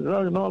 crime,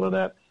 drug, and all of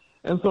that.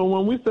 And so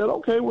when we said,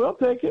 okay, we'll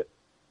take it,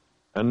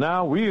 and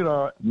now we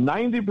are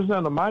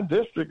 90% of my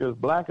district is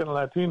Black and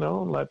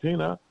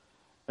Latina,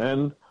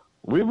 and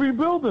we're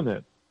rebuilding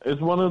it. It's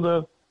one of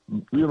the,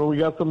 you know, we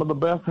got some of the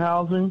best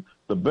housing,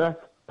 the best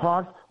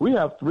parks. We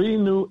have 3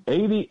 new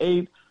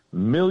 $88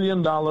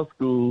 million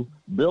schools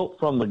built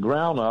from the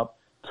ground up,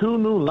 2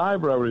 new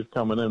libraries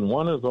coming in.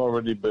 1 is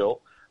already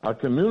built, a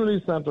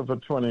community center for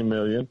 $20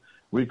 million.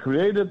 We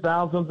created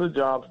thousands of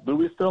jobs. Do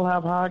we still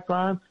have high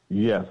crime?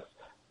 Yes,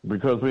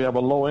 because we have a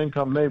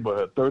low-income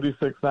neighborhood.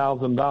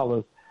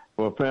 $36,000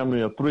 for a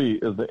family of 3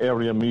 is the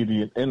area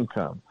median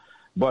income.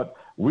 But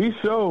we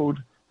showed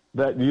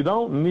that you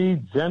don't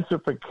need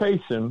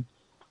gentrification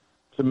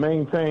to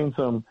maintain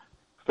some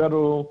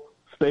federal,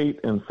 state,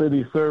 and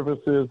city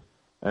services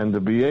and to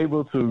be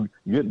able to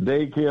get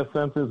daycare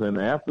centers and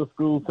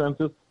after-school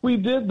centers. We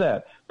did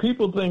that.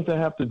 People think they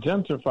have to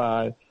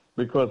gentrify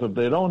because if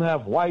they don't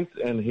have whites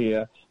in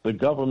here, the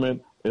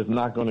government is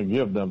not going to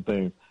give them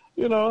things.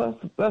 You know,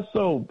 that's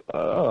so,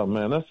 oh,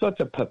 man, that's such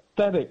a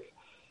pathetic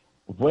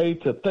way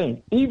to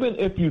think. Even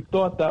if you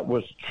thought that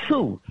was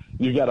true,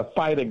 you got to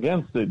fight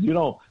against it. You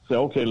don't say,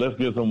 okay, let's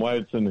get some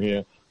whites in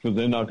here because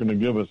they're not going to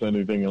give us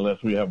anything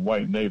unless we have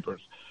white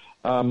neighbors.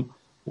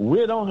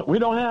 We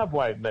don't have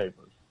white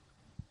neighbors,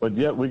 but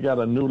yet we got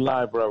a new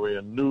library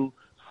and new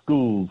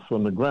schools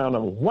from the ground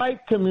up.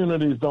 White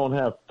communities don't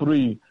have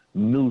 3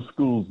 new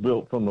schools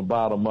built from the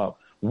bottom up.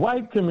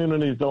 White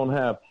communities don't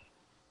have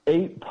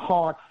 8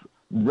 parks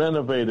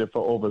renovated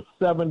for over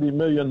 $70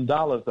 million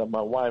that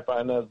my wife,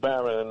 Inez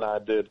Barron, and I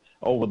did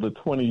over the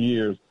 20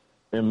 years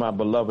in my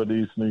beloved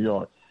East New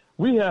York.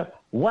 We have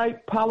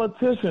white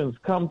politicians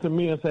come to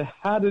me and say,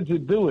 how did you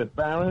do it,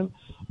 Barron?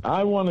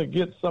 I want to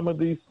get some of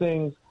these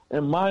things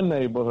in my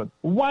neighborhood.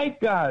 White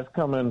guys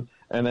come in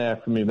and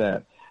ask me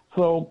that.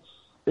 So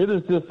it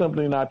is just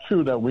simply not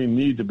true that we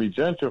need to be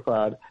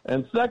gentrified.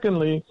 And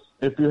secondly,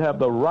 if you have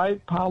the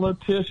right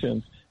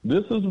politicians,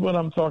 this is what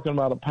I'm talking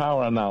about, a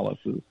power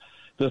analysis.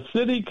 The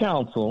city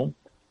council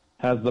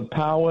has the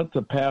power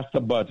to pass the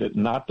budget,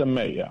 not the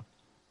mayor.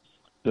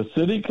 The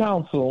city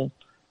council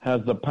has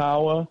the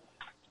power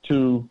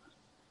to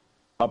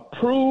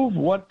approve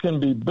what can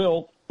be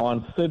built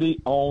on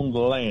city-owned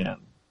land,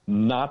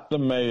 not the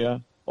mayor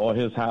or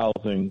his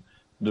housing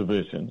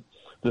division.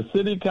 The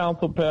city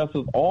council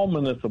passes all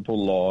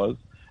municipal laws,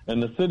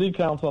 and the city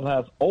council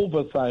has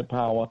oversight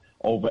power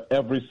over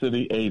every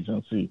city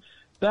agency.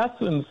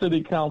 That's in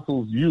city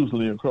councils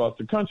usually across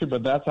the country,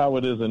 but that's how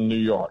it is in New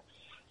York.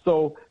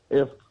 So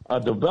if a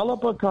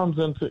developer comes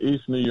into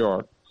East New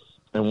York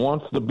and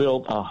wants to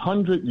build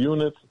 100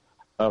 units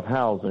of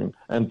housing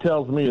and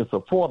tells me it's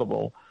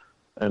affordable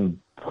and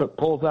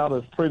pulls out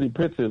his pretty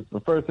pictures,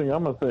 the first thing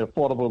I'm going to say,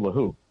 affordable to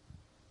who?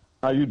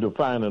 How you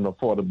define an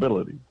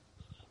affordability?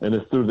 And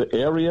it's through the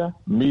area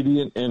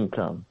median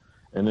income.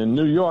 And in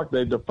New York,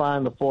 they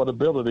define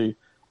affordability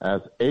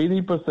as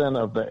 80%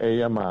 of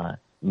the AMI.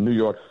 New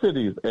York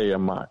City's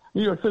AMI.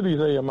 New York City's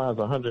AMI is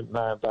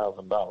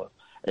 $109,000.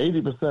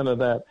 80% of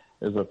that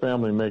is a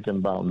family making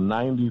about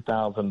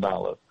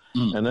 $90,000.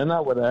 And then I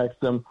would ask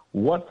them,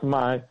 what's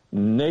my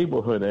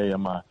neighborhood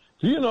AMI?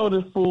 Do you know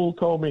this fool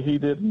told me he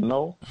didn't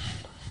know?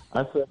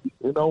 I said,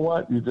 you know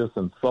what? You just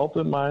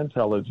insulted my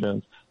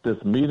intelligence.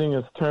 This meeting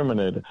is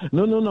terminated.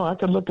 No, I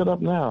can look it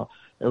up now.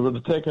 It would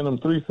have taken him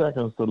 3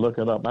 seconds to look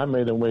it up. I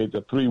made him wait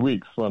 3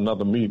 weeks for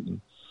another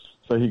meeting.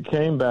 So he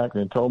came back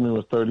and told me it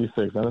was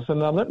 36. And I said,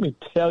 now let me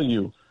tell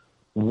you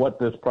what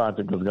this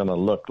project is going to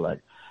look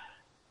like.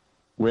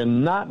 We're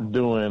not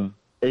doing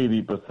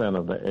 80%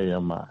 of the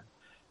AMI.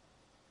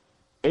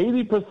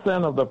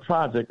 80% of the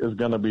project is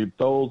going to be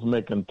those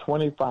making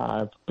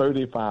 $25,000,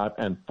 $35,000,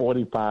 and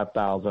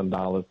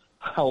 $45,000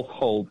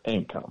 household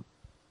income.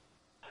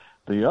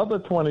 The other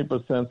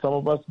 20%, some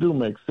of us do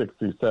make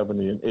 $60,000,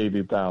 $70,000, and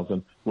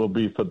 $80,000, will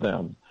be for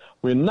them.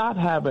 We're not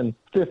having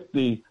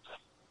 50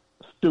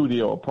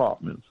 studio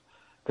apartments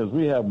because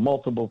we have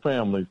multiple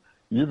families.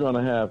 You're going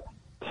to have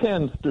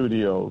 10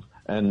 studios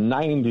and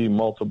 90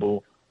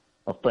 multiple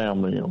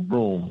family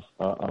rooms,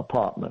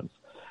 apartments.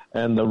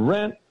 And the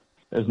rent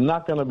is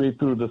not going to be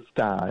through the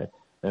sky.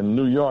 In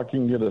New York, you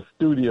can get a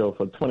studio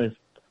for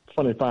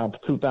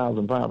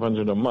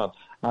 $2,500 a month.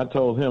 I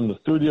told him the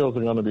studios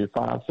are going to be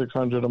 $500,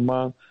 $600 a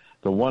month.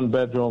 The 1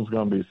 bedroom is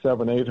going to be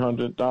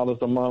 $700,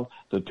 $800 a month.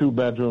 The 2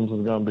 bedrooms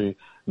is going to be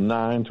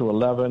 $900 to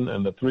 $1,100,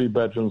 and the 3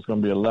 bedrooms is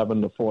going to be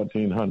 $1,100 to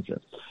 $1,400.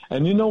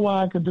 And you know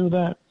why I could do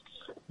that?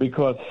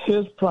 Because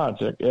his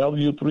project,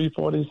 LU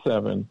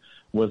 347,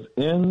 was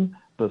in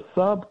the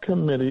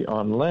subcommittee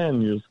on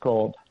land use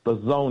called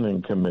the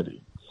Zoning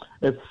Committee.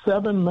 It's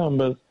 7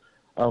 members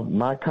of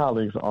my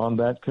colleagues on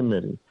that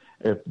committee.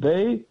 If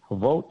they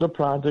vote the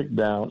project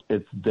down,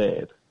 it's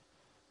dead.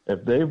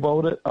 If they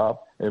vote it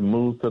up, it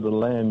moves to the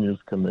Land Use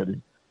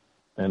Committee,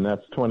 and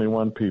that's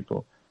 21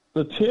 people.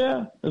 The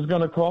chair is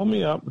going to call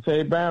me up and say,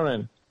 hey,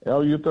 Barron,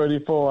 LU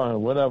 34 or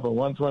whatever,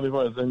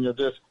 124 is in your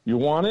district. You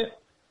want it?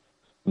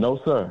 No,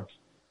 sir.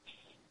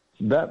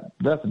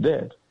 That's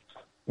dead.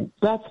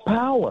 That's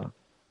power.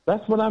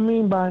 That's what I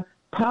mean by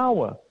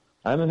power.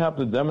 I didn't have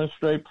to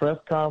demonstrate, press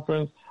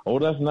conference. Oh,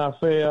 that's not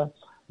fair.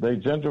 They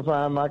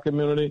gentrify my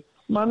community.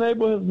 My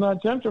neighborhood's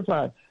not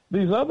gentrified.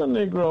 These other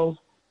Negroes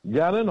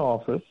got in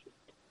office,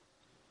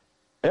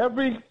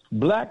 Every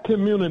black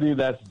community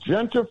that's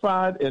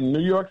gentrified in New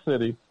York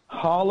City,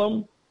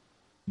 Harlem,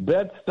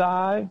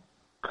 Bed-Stuy,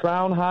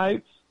 Crown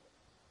Heights,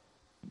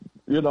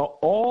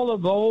 all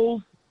of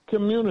those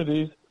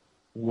communities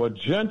were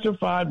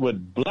gentrified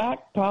with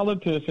black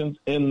politicians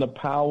in the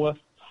power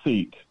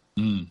seat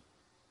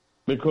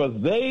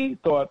because they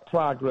thought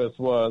progress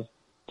was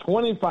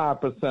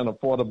 25%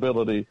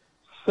 affordability,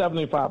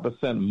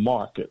 75%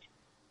 market.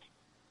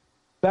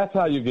 That's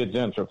how you get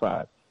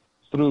gentrified,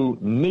 through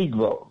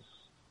Negroes.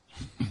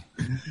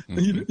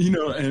 And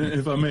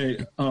if I may,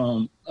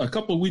 a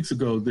couple of weeks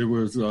ago, there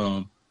was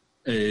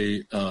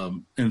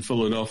in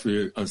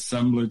Philadelphia,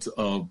 assemblage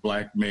of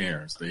black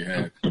mayors. They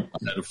had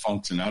a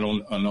function. I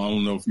don't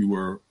know if you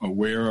were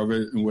aware of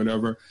it and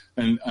whatever.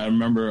 And I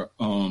remember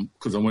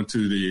because I went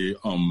to the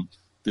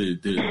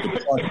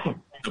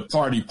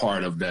party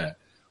part of that.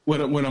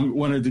 What I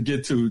wanted to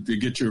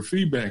get your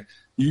feedback.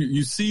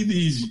 You see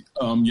these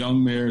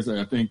young mayors.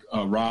 I think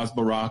Ras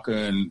Baraka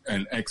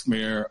and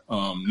ex-mayor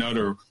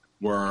Nutter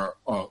were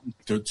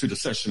to the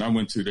session I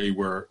went to. They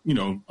were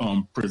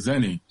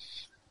presenting.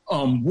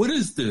 What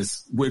is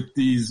this with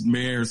these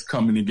mayors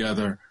coming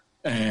together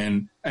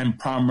and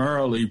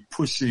primarily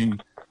pushing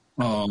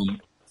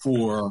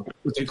for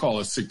what they call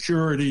a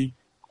security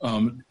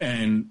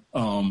and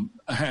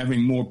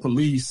having more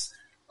police?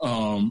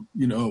 And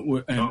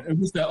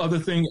what's that other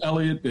thing,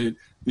 Elliot?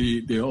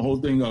 The whole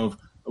thing of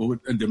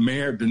the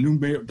mayor, the new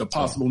mayor, the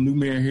possible new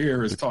mayor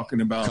here is talking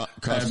about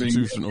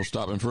constitutional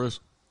stop and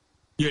frisk.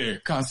 Yeah,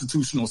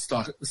 constitutional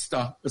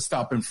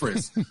stop and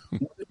frisk.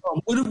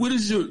 What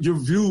is your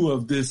view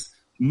of this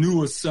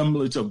new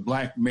assemblage of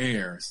black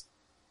mayors?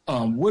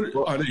 What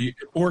are they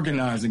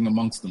organizing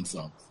amongst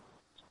themselves?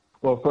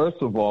 Well, first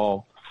of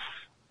all,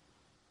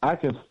 I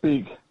can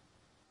speak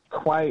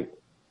quite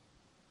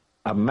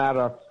a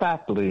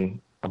matter-of-factly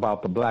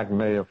about the black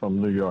mayor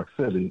from New York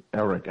City,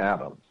 Eric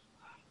Adams.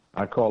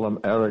 I call him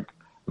Eric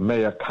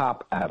Mayor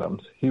Cop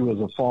Adams. He was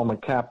a former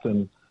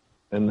captain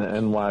in the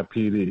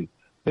NYPD.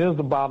 Here's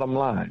the bottom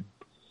line.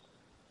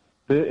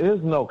 There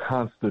is no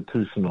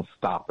constitutional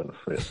stop and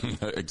frisk.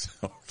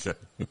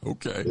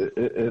 Okay.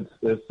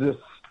 It's just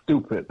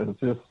stupid. It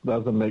just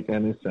doesn't make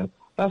any sense.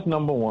 That's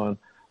number one.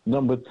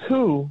 Number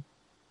two,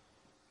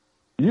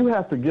 you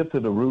have to get to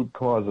the root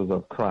causes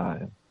of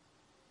crime.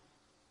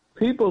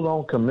 People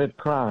don't commit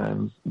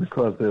crimes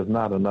because there's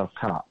not enough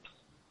cops.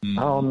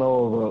 I don't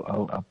know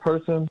of a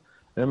person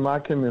in my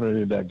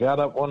community that got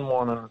up one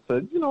morning and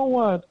said, you know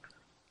what?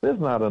 There's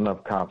not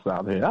enough cops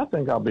out here. I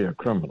think I'll be a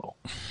criminal.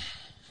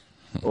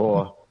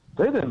 Or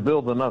they didn't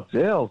build enough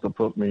jails to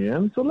put me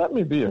in, so let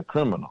me be a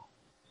criminal.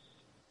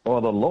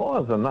 Or the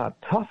laws are not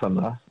tough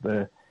enough.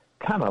 They're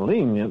kind of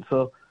lenient,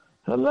 so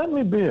let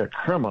me be a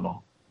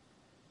criminal.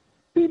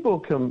 People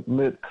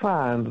commit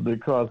crimes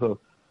because of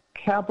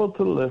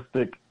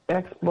capitalistic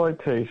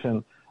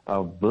exploitation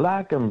of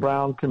black and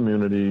brown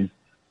communities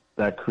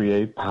that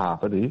create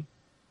poverty,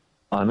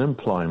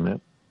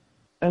 unemployment,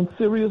 and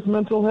serious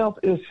mental health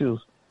issues.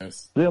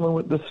 Yes. Dealing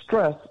with the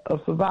stress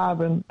of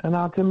surviving in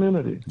our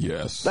community.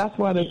 Yes. That's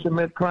why they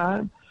commit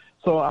crime.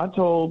 So I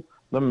told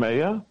the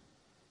mayor,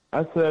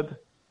 I said,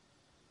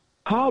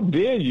 how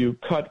dare you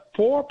cut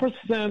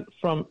 4%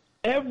 from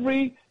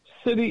every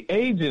city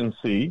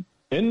agency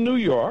in New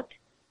York,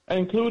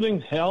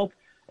 including health,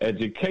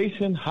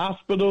 education,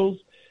 hospitals,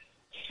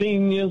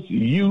 seniors,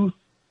 youth,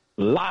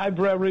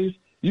 libraries.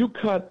 You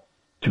cut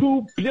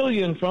 $2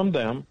 billion from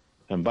them.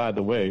 And by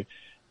the way,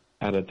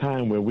 at a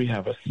time where we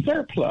have a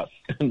surplus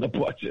in the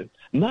budget,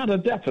 not a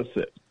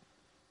deficit.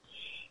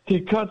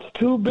 He cuts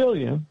 $2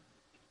 billion,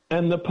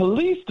 and the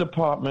police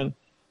department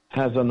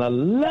has an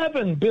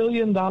 $11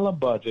 billion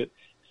budget,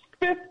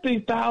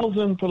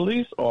 50,000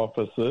 police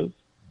officers,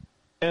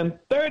 and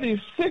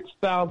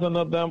 36,000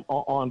 of them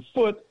are on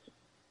foot,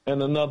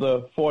 and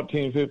another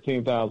 14,000,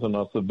 15,000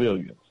 are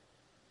civilians.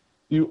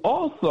 You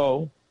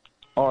also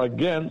are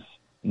against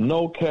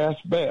no cash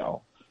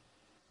bail.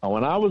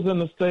 When I was in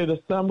the state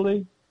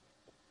assembly,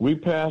 we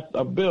passed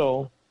a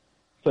bill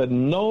that said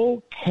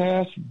no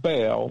cash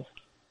bail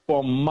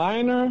for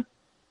minor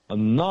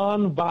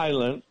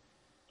nonviolent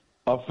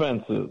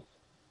offenses.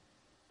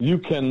 You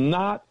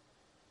cannot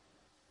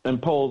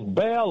impose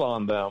bail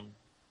on them,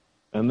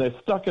 and they're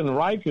stuck in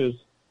Rikers.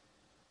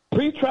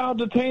 Pretrial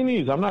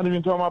detainees. I'm not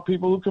even talking about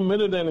people who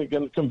committed any,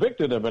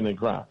 convicted of any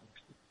crime.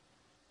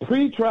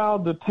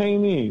 Pretrial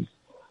detainees.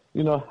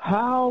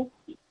 How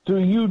do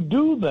you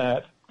do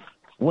that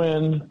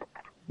when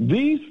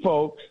these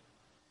folks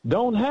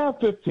don't have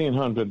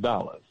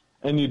 $1,500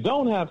 and you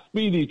don't have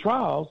speedy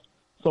trials?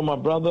 So, my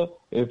brother,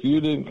 if you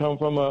didn't come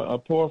from a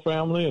poor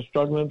family, a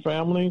struggling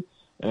family,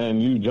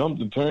 and you jumped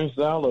the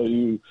turnstile or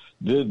you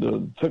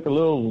took a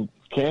little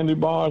candy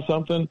bar or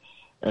something,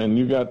 and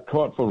you got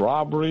caught for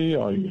robbery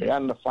or you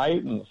got in a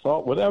fight and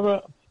assault,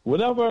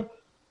 whatever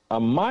a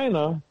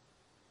minor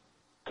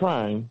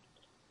crime,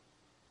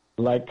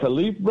 like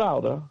Khalif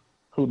Browder,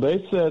 who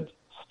they said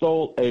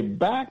stole a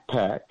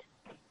backpack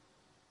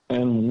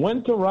and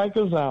went to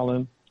Rikers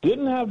Island,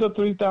 didn't have the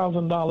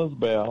 $3,000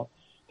 bail.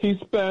 He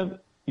spent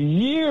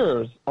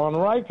years on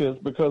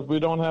Rikers because we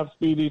don't have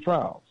speedy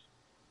trials.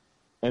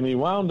 And he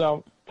wound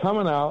up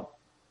coming out,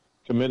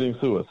 committing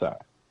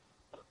suicide.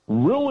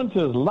 Ruined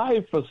his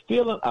life for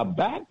stealing a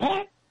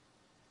backpack?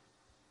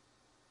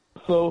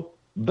 So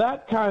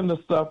that kind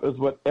of stuff is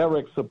what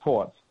Eric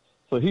supports.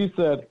 So he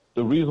said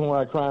the reason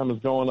why crime is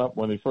going up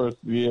when he first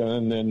year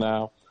in there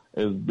now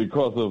is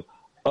because of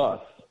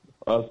us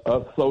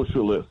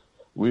socialists.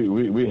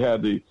 We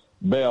had the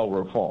bail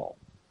reform.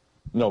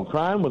 No,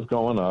 crime was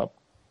going up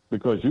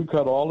because you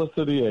cut all the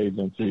city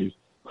agencies.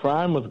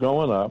 Crime was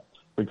going up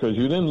because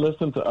you didn't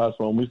listen to us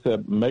when we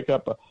said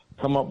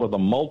come up with a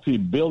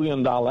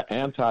multi-billion-dollar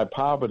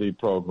anti-poverty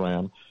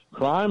program.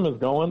 Crime is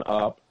going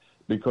up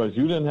because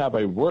you didn't have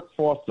a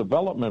workforce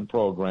development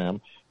program.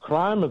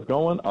 Crime is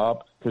going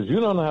up because you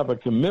don't have a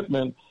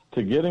commitment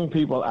to getting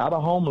people out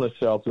of homeless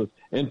shelters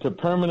into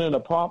permanent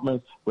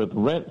apartments with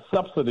rent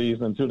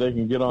subsidies until they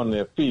can get on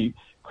their feet.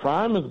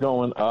 Crime is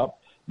going up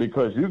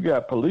because you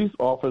got police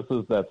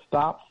officers that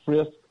stop,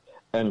 frisk,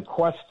 and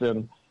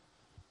question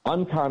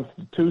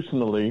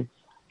unconstitutionally.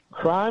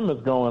 Crime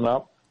is going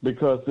up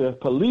because the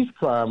police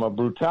crime of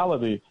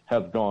brutality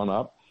has gone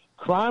up.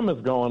 Crime is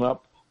going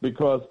up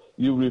because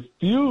you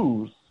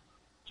refuse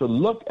to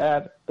look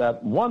at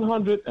that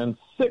 $106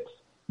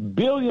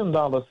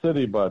 billion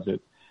city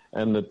budget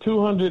and the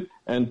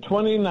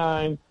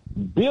 $229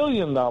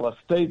 billion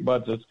state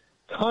budgets.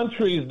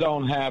 Countries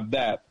don't have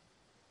that.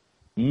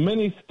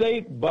 Many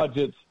state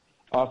budgets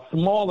are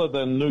smaller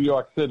than New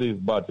York City's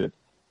budget,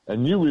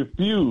 and you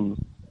refuse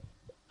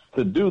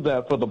to do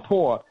that for the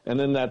poor.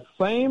 And in that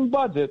same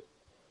budget,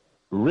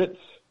 rich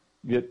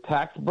get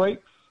tax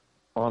breaks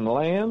on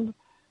land.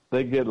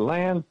 They get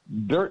land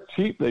dirt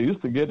cheap. They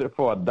used to get it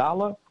for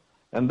 $1.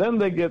 And then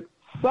they get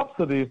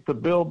subsidies to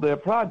build their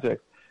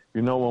projects.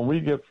 You know, when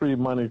we get free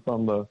money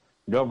from the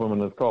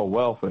government, it's called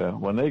welfare.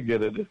 When they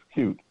get it, it's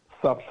cute.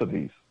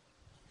 Subsidies.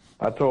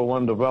 I told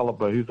one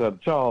developer, he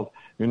said, Charles,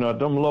 you know,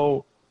 them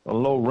low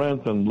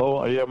rents and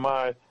low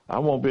EMI, I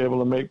won't be able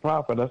to make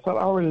profit. I said,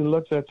 I already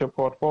looked at your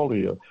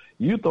portfolio.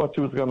 You thought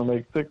you was going to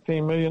make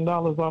 $16 million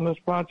on this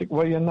project?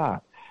 Well, you're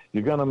not.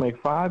 You're going to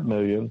make $5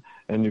 million,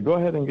 and you go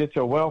ahead and get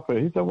your welfare.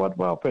 He said, what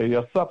welfare?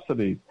 Your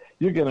subsidies.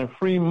 You're getting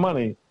free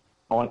money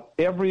on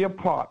every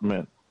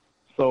apartment,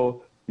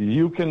 so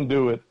you can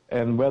do it,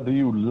 and whether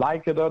you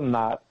like it or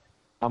not,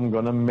 I'm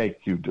going to make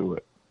you do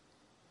it.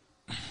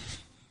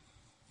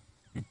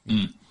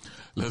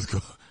 Let's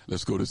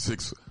go to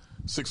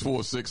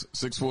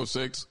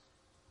 646.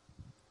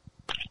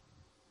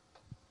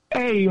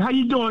 Hey, how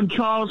you doing,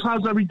 Charles?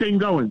 How's everything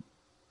going?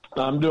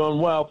 I'm doing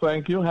well,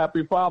 thank you.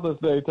 Happy Father's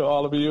Day to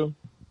all of you.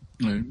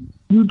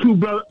 You too,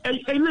 brother.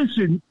 Hey,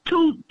 listen,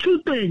 two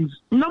things.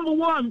 Number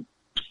one,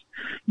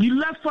 you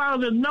left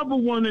out another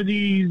one of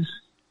these,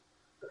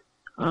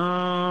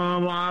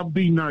 I'll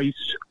be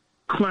nice,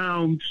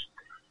 clowns,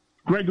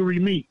 Gregory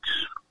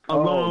Meeks,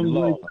 along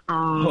with,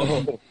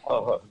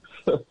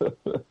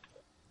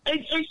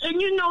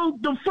 and you know,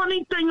 the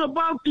funny thing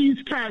about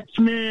these cats,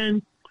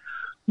 man,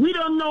 we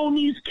done known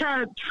these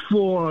cats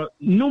for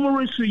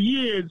numerous of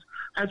years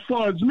as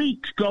far as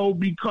Meeks go,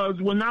 because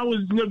when I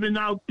was living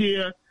out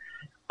there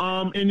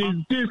in his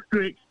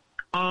district,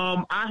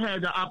 I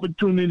had the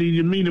opportunity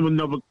to meet him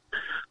another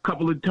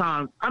couple of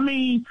times. I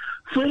mean,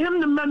 for him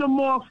to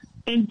metamorph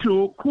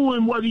into who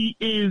and what he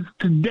is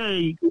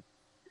today,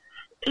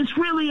 it's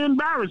really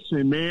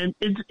embarrassing, man.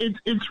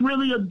 It's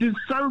really a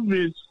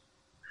disservice,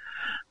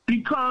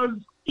 because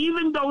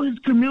even though his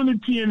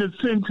community in a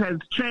sense has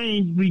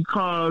changed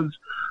because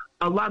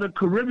a lot of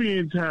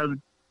Caribbeans have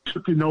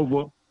taken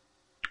over,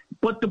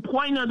 but the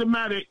point of the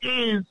matter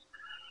is,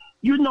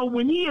 you know,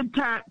 when he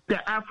attacked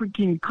the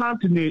African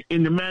continent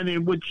in the manner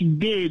in which he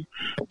did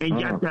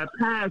and got that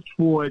pass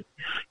for it,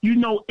 you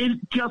know, it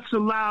just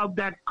allowed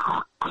that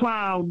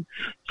clown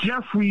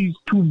Jeffries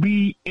to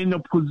be in a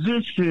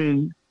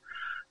position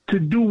to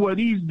do what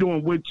he's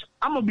doing, which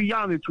I'm going to be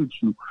honest with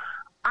you.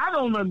 I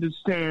don't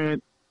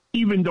understand,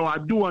 even though I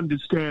do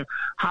understand,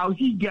 how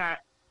he got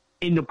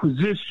in the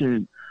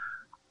position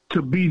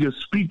to be the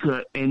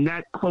speaker and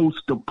that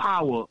close to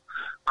power,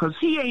 because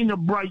he ain't a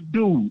bright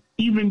dude,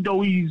 even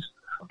though he's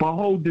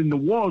beholden to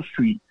Wall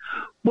Street.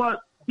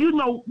 But, you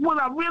know,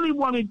 what I really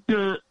wanted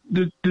to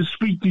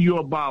speak to you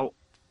about,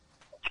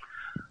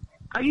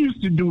 I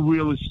used to do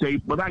real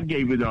estate, but I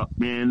gave it up,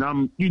 man.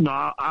 I'm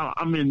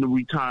in the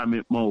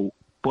retirement mode.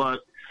 But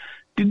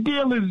the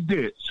deal is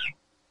this,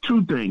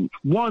 two things.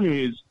 One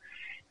is,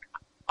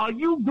 are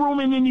you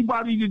grooming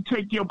anybody to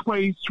take your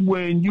place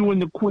when you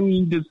and the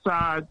Queen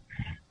decide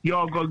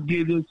y'all gonna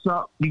give this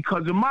up?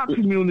 Because in my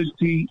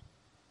community,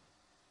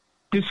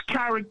 this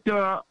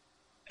character,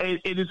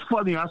 it is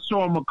funny, I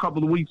saw him a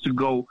couple of weeks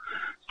ago,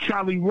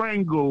 Charlie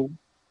Rangel,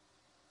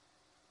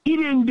 he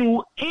didn't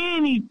do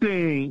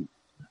anything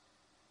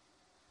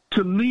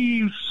to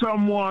leave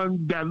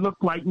someone that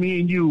looked like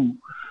me and you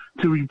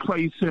to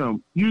replace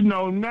him. You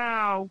know,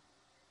 now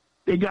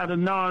they got a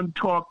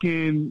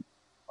non-talking,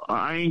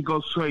 I ain't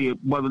gonna say it,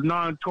 but a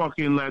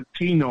non-talking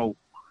Latino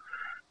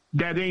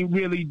that ain't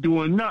really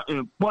doing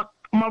nothing. But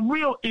my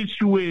real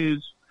issue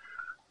is,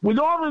 with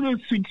all of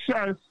this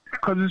success,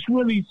 because it's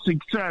really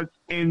success,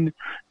 and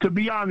to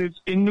be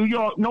honest, in New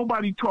York,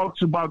 nobody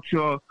talks about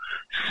your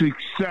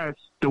success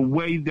the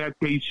way that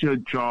they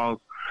should, Charles,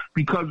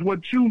 because what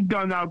you've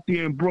done out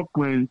there in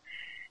Brooklyn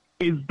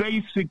is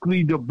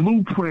basically the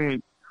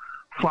blueprint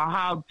for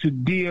how to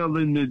deal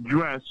and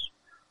address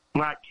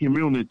black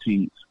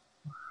communities.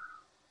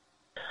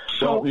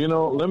 So,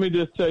 let me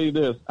just tell you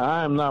this.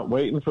 I am not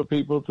waiting for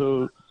people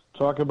to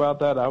talk about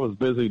that. I was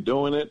busy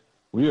doing it.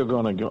 We are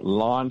going to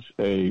launch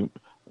a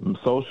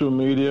social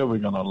media. We're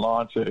going to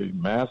launch a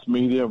mass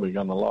media. We're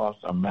going to launch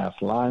a mass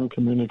line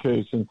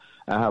communication.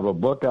 I have a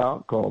book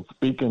out called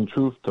Speaking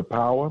Truth to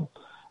Power.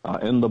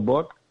 In the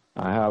book,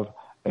 I have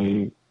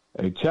a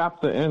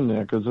chapter in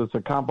there because it's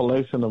a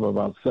compilation of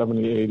about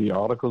 70, 80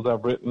 articles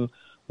I've written.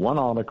 One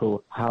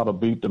article, How to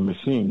Beat the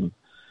Machine.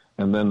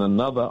 And then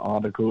another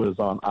article is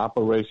on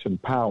Operation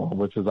Power,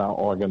 which is our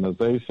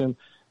organization,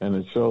 and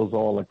it shows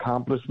all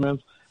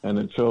accomplishments, and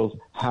it shows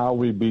how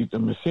we beat the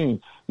machine.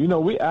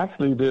 We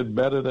actually did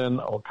better than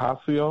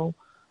Ocasio,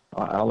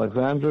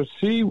 Alexandra.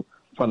 She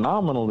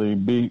phenomenally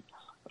beat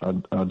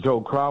Joe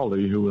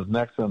Crowley, who was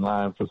next in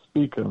line for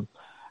Speaker.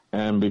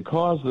 And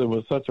because there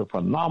was such a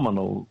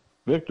phenomenal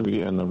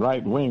victory and the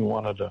right wing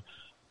wanted to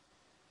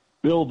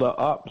build her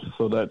up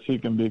so that she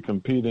can be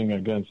competing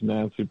against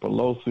Nancy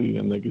Pelosi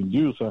and they could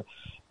use her.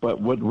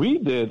 But what we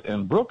did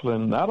in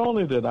Brooklyn, not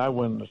only did I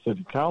win the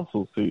city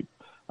council seat,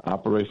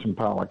 Operation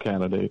Power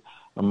candidate,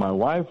 and my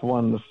wife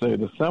won the state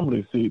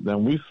assembly seat,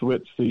 then we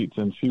switched seats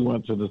and she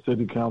went to the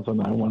city council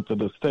and I went to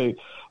the state.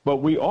 But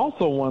we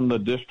also won the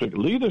district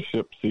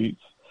leadership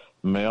seats,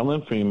 male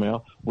and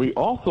female. We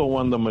also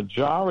won the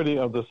majority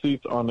of the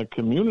seats on the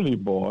community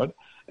board,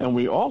 and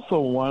we also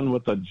won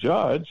with a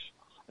judge,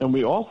 and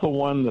we also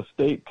won the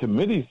state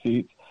committee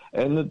seats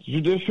and the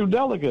judicial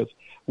delegates.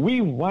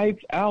 We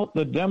wiped out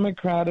the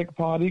Democratic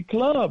Party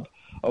club.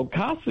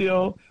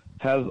 Ocasio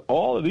has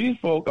all of these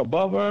folk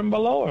above her and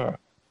below her.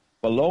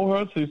 Below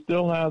her, she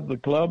still has the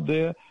club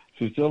there.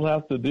 She still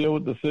has to deal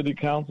with the city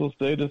council,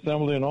 state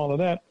assembly, and all of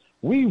that.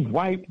 We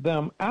wiped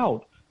them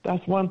out.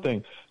 That's one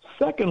thing.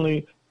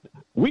 Secondly,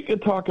 we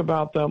could talk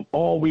about them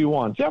all we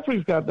want.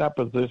 Jeffrey's got that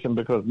position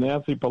because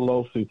Nancy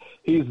Pelosi,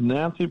 he's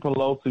Nancy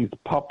Pelosi's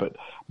puppet.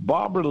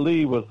 Barbara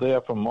Lee was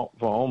there for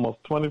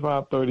almost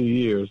 25, 30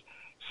 years.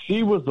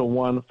 She was the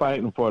one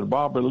fighting for it.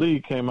 Barbara Lee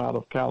came out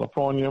of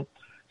California.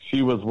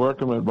 She was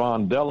working with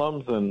Ron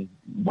Dellums, and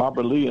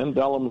Barbara Lee and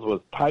Dellums was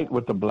tight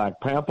with the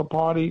Black Panther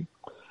Party,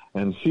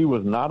 and she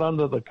was not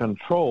under the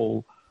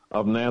control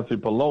of Nancy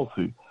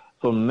Pelosi.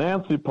 So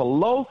Nancy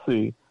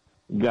Pelosi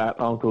got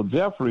Uncle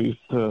Jeffries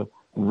to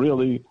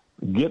really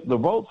get the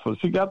votes for.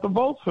 She got the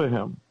votes for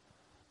him,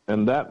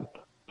 and that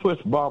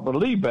pushed Barbara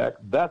Lee back.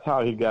 That's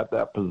how he got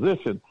that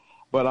position.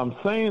 But I'm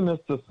saying this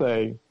to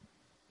say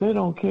they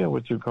don't care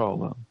what you call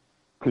them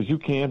because you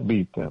can't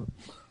beat them.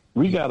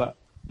 We got to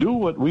do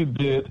what we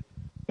did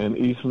in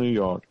East New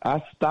York.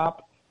 I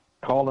stopped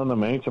calling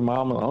them Ancient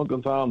Mama,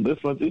 Uncle Tom,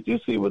 this one. Did you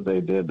see what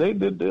they did? They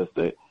did this.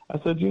 I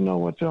said, you know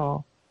what,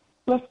 y'all?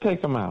 Let's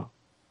take them out.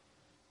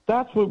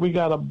 That's what we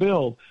got to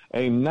build,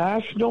 a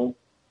national,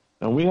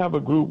 and we have a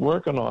group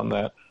working on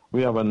that.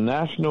 We have a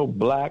national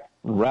black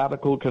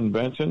radical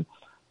convention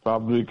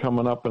probably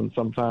coming up in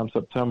sometime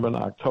September and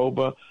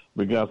October.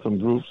 We got some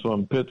groups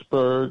from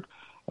Pittsburgh,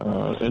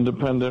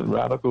 independent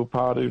radical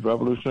parties,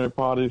 revolutionary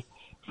parties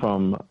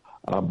from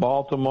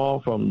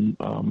Baltimore, from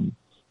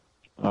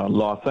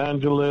Los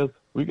Angeles.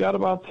 We got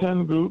about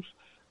 10 groups.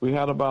 We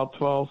had about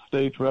 12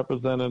 states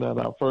represented at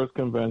our first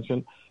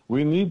convention.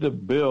 We need to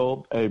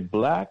build a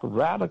black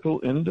radical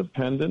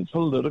independent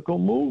political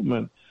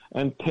movement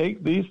and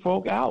take these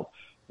folk out.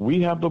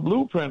 We have the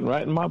blueprint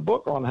right in my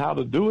book on how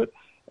to do it,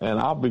 and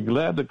I'll be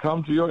glad to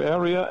come to your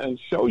area and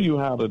show you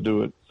how to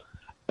do it.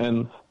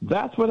 And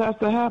that's what has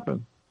to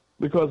happen,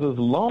 because as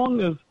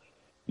long as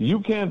you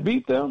can't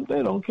beat them,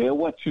 they don't care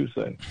what you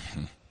say.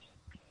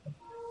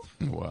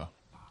 Wow.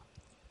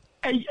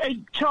 Hey,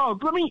 Charles,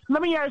 let me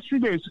ask you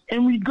this.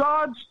 In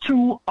regards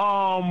to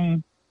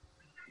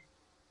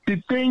the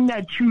thing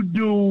that you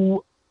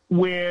do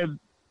with,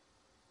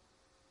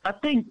 I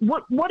think,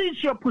 what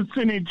is your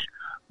percentage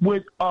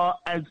with,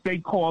 as they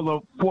call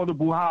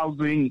affordable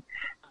housing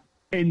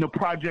in the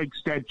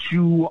projects that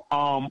you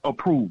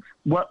approve?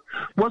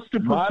 What's the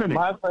percentage?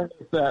 My thing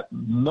is that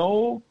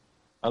no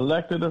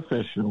elected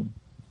official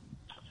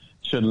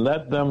should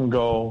let them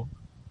go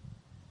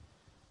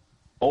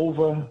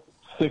over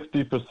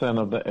 60%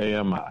 of the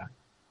AMI.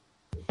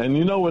 And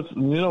you know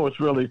what's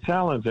really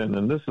challenging,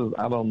 and this is,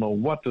 I don't know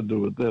what to do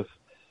with this.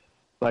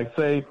 Like,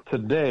 say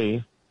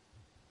today,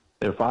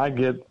 if I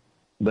get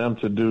them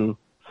to do,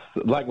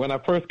 like when I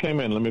first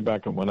came in, let me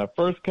back up. When I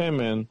first came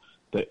in,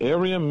 the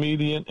area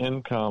median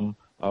income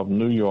of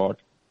New York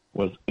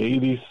was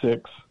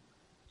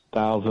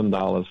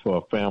 $86,000 for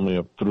a family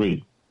of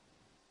three.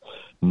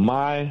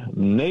 My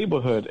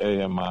neighborhood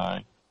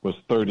AMI was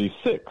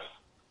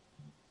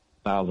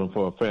 $36,000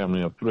 for a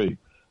family of three.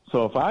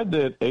 So if I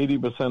did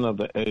 80% of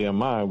the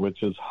AMI,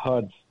 which is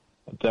HUD's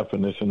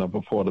definition of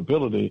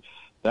affordability,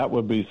 that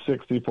would be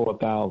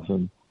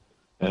 $64,000,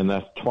 and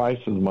that's twice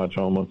as much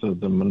almost as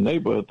the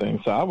neighborhood thing.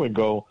 So I would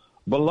go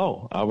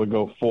below. I would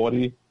go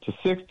 40 to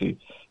 60.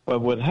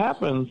 But what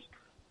happens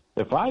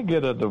if I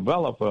get a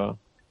developer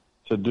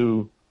to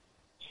do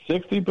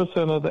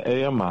 60% of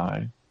the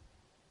AMI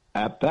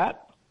at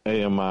that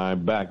AMI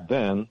back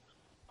then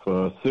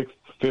for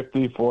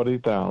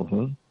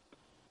 $40,000,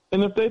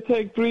 and if they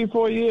take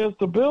 3-4 years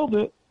to build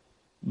it,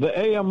 the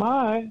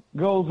AMI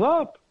goes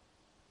up.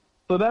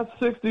 So that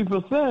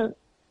 60%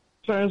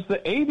 turns to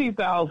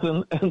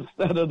 $80,000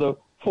 instead of the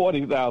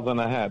 $40,000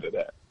 I had it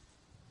at.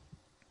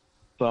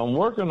 So I'm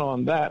working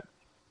on that,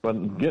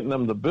 but getting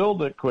them to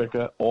build it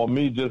quicker, or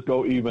me just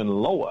go even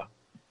lower,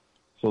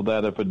 so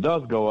that if it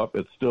does go up,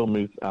 it still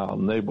meets our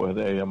neighborhood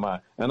AMI.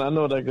 And I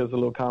know that gets a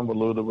little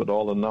convoluted with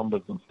all the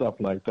numbers and stuff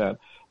like that,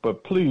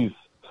 but please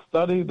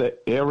study the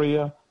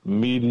area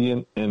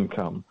median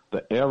income,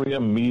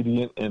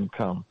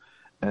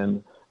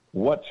 and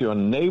what's your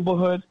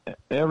neighborhood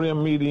area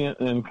median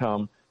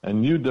income,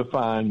 and you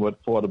define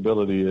what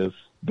affordability is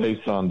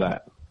based on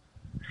that.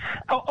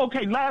 Oh,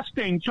 okay, last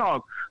thing,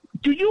 Charles.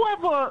 Do you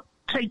ever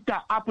take the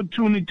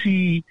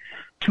opportunity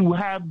to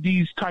have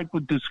these type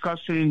of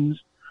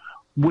discussions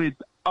with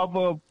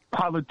other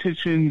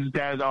politicians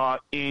that are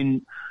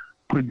in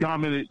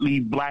predominantly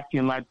Black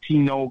and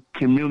Latino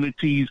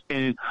communities,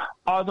 and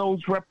are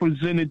those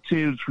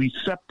representatives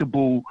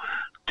receptible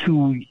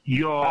to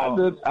your...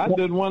 I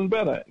did one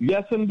better.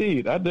 Yes,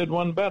 indeed. I did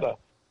one better,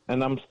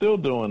 and I'm still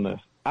doing this.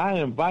 I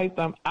invite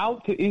them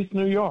out to East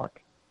New York,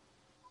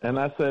 and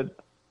I said,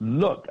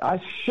 look,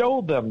 I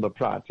showed them the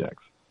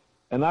projects,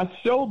 and I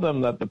showed them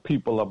that the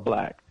people are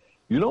Black.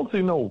 You don't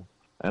see no...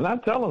 And I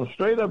tell them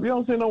straight up, you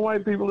don't see no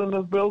white people in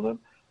this building?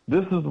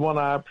 This is one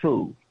I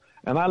approve.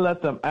 And I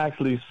let them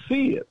actually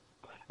see it.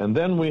 And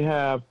then we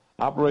have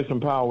Operation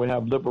Power. We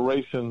have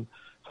Liberation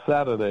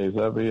Saturdays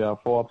every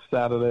fourth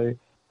Saturday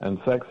and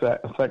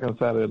second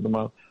Saturday of the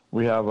month.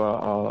 We have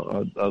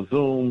a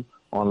Zoom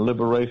on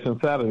Liberation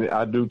Saturday.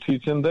 I do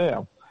teaching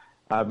there.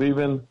 I've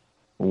even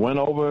went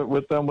over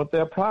with them with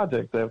their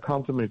project. They've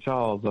come to me,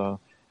 Charles,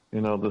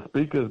 the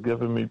speaker's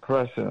giving me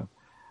pressure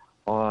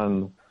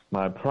on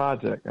my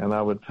project. And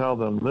I would tell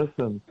them,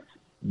 listen,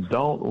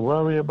 don't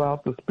worry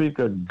about the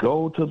speaker.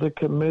 Go to the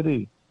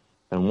committee.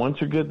 And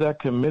once you get that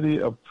committee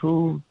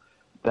approved,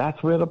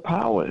 that's where the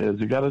power is.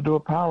 You got to do a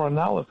power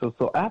analysis.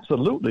 So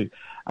absolutely.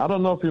 I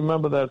don't know if you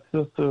remember that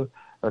sister,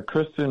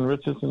 Christian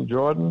Richardson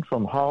Jordan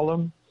from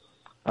Harlem.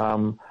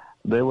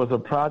 There was a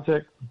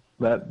project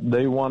that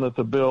they wanted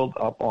to build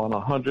up on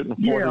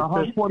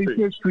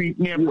 145th Street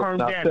near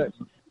Perm.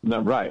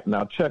 Right.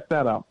 Now check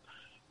that out.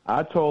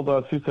 I told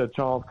her, she said,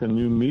 Charles, can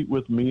you meet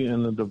with me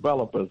and the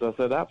developers? I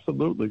said,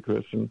 absolutely,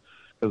 Christian,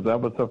 because that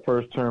was her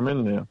first term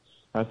in there.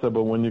 I said,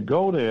 but when you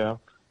go there,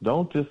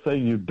 don't just say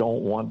you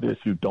don't want this,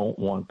 you don't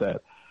want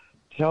that.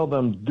 Tell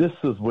them this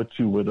is what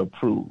you would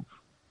approve.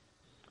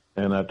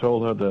 And I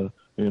told her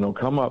to,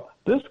 come up.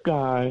 This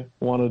guy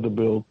wanted to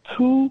build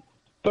 2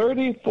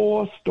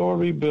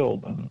 34-story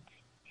buildings.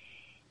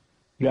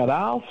 Got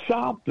Al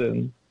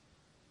Sharpton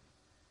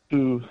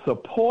to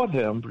support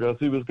him because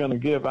he was going to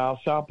give Al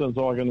Sharpton's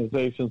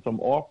organization some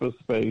office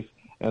space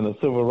and a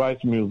civil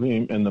rights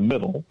museum in the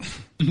middle.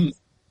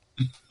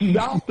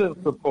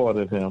 Sharpton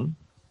supported him.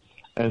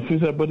 And she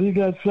said, but he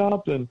got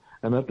Sharpton.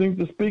 And I think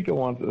the speaker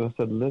wanted it. I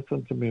said,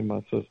 listen to me,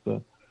 my sister.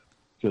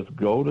 Just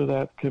go to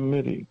that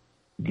committee.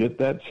 Get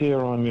that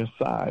chair on your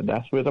side.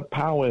 That's where the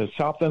power is.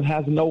 Sharpton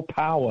has no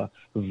power,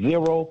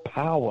 0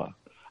 power.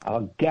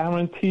 I'll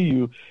guarantee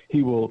you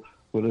he will,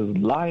 with his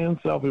lying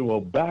self, he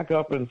will back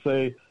up and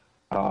say,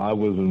 I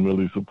wasn't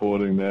really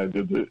supporting that,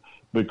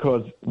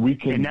 because we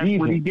can. And that's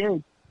what he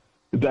did.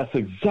 That's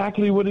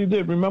exactly what he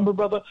did. Remember,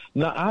 brother?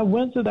 Now, I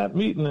went to that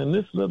meeting, and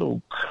this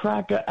little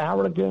cracker,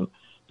 arrogant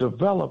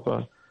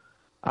developer,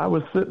 I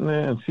was sitting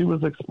there, and she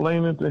was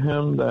explaining to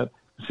him that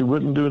she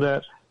wouldn't do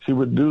that. She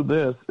would do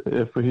this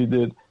if he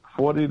did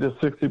 40 to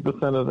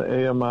 60% of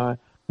the AMI,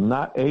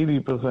 not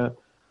 80%.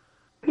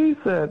 He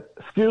said,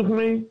 excuse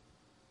me,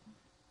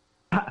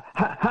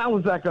 how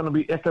is that going to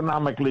be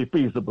economically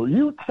feasible?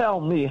 You tell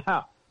me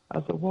how. I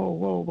said,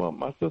 whoa,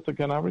 my sister,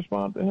 can I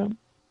respond to him?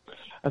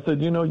 I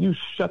said, you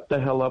shut the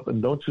hell up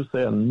and don't you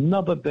say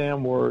another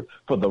damn word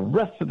for the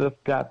rest of this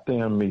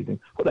goddamn meeting.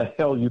 Who the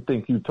hell you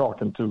think you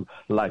talking to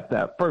like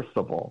that, first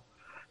of all?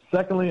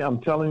 Secondly,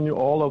 I'm telling you,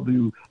 all of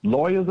you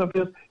lawyers of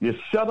this, you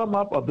shut them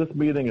up or this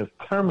meeting is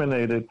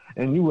terminated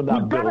and you will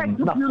not build nothing. Was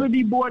that a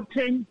community board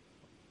thing?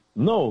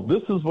 No,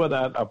 this is what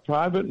at a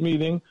private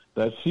meeting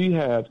that she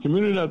had.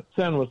 Community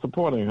 10 was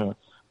supporting her,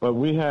 but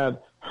we had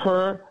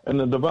her and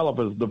the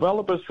developers.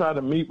 Developers try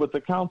to meet with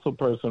the council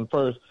person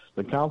first.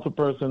 The council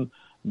person,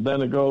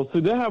 then it goes.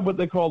 See, they have what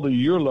they call the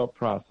ULUP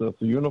process,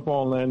 the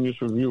Uniform Land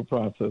Use Review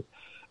process.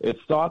 It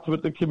starts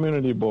with the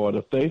community board.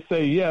 If they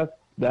say yes,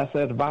 that's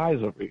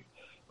advisory.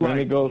 Then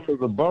it goes to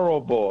the borough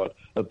board.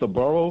 If the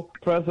borough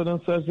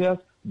president says yes,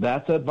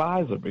 that's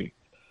advisory.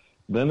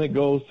 Then it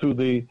goes to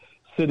the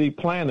city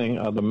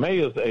planning, the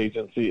mayor's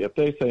agency. If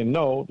they say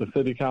no, the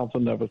city council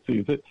never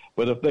sees it.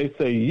 But if they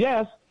say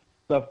yes,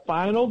 the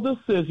final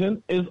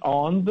decision is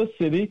on the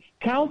city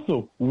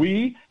council.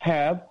 We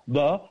have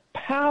the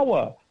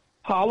power.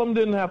 Harlem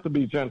didn't have to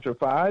be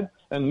gentrified,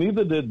 and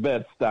neither did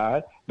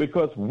Bed-Stuy,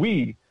 because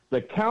we, the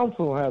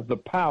council, has the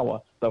power.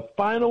 The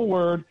final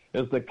word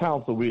is the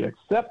council. We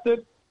accept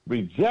it,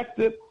 reject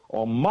it,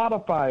 or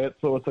modify it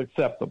so it's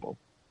acceptable.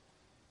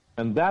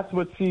 And that's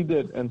what she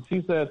did. And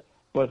she said,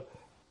 but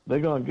they're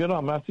going to get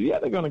on me. I said, yeah,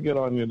 they're going to get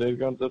on you. They're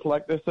going to, just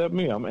like they said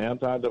me, I'm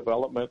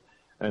anti-development,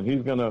 and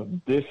he's going to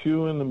dish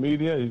you in the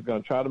media. He's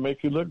going to try to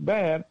make you look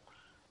bad.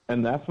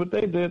 And that's what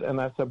they did. And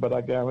I said, but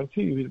I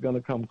guarantee you he's going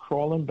to come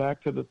crawling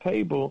back to the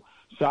table.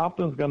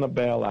 Sharpton's going to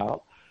bail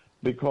out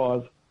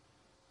because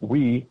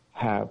we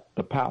have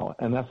the power.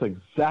 And that's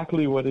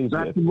exactly what he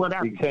did.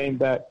 He came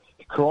back,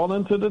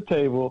 crawling to the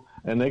table,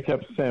 and they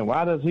kept saying,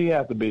 why does he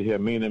have to be here,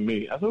 meaning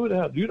me? I said, who the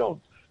hell? You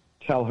don't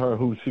tell her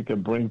who she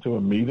can bring to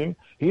a meeting.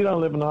 He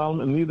don't live in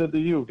Harlem, and neither do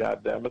you,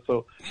 goddammit.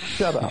 So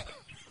shut up.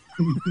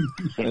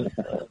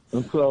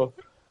 So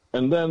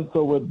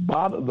with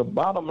the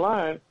bottom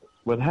line,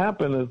 what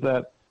happened is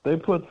that they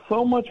put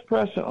so much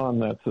pressure on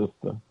that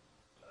sister.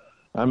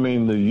 I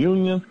mean, the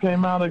unions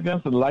came out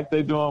against it like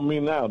they do on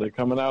me now. They're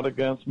coming out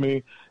against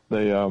me.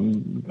 They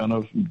going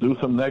to do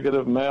some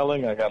negative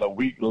mailing. I got a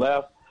week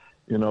left,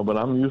 but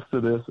I'm used to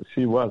this.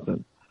 She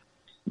wasn't.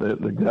 They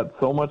got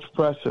so much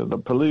pressure. The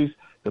police,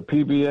 the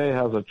PBA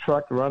has a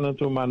truck running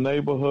through my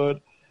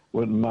neighborhood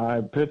with my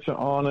picture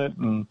on it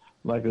and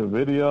like a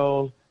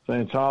video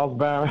saying Charles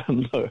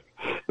Barron. Look,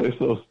 they're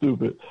so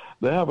stupid.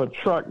 They have a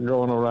truck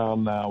going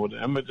around now with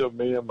an image of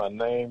me and my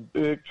name,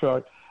 big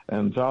truck,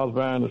 and Charles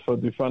Barron is for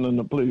defunding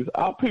the police.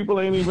 Our people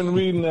ain't even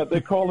reading that.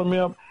 They're calling me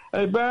up.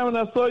 Hey, Barron,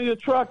 I saw your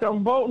truck.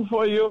 I'm voting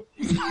for you.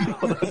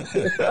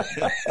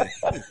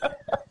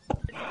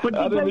 But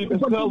did they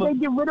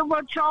get rid of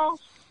her,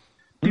 Charles?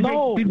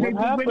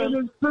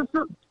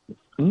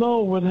 No,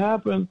 what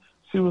happened,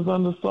 she was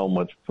under so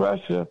much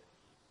pressure,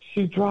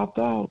 she dropped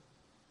out.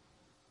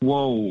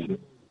 Whoa.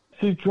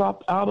 She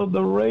dropped out of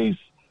the race.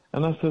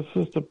 And I said,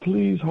 sister,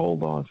 please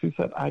hold on. She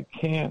said, I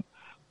can't.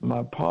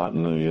 My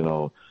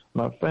partner,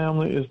 my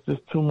family is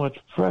just too much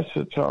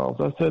pressure,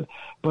 Charles. I said,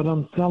 but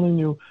I'm telling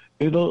you,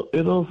 it'll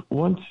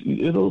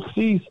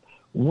cease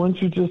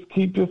once you just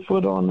keep your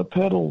foot on the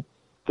pedal.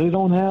 They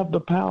don't have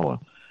the power.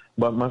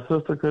 But my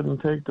sister couldn't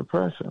take the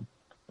pressure.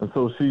 And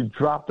so she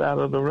dropped out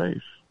of the race.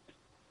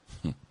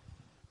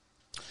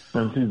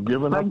 And she's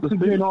given up the seat.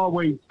 Thanks again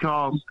always,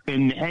 Charles.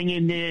 And hang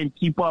in there and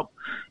keep up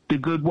the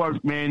good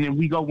work, man. And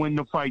we go win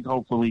the fight,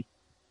 hopefully.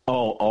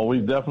 Oh, we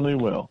definitely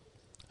will.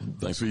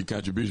 Thanks for your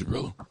contribution,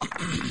 brother.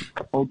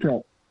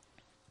 Okay.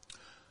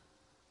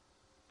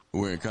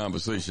 We're in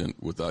conversation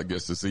with our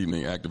guest this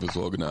evening, activist,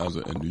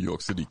 organizer, and New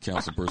York City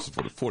councilperson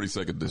for the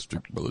 42nd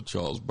District. Brother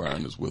Charles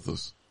Barron is with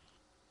us.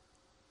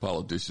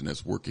 Politician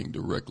that's working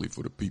directly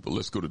for the people.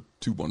 Let's go to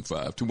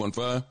 215.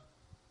 215.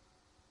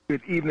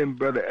 Good evening,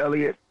 Brother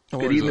Elliott.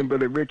 Good evening,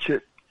 Brother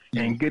Richard.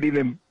 And good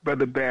evening,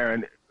 Brother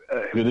Barron.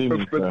 Good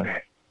evening,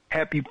 sir.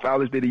 Happy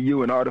Father's Day to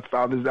you and all the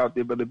fathers out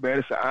there, Brother Barron.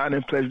 It's an honor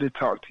and pleasure to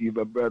talk to you,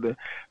 brother.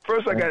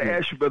 First, I got to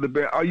ask you, Brother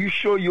Barron, are you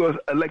sure you're an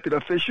elected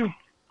official?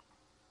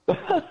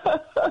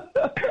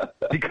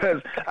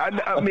 Because,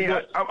 I'm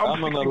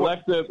an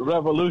elected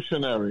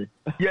revolutionary.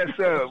 Yes,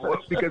 sir. Well,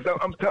 because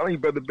I'm telling you,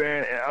 Brother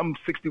Barron, I'm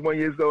 61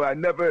 years old. I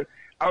never,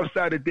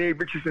 outside of Dave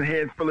Richardson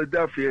here in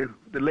Philadelphia,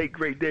 the late,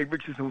 great Dave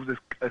Richardson, who was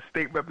a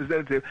state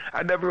representative,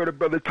 I never heard a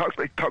brother talk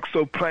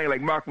so plain,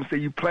 like Malcolm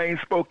said, you plain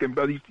spoken,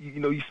 brother.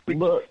 You speak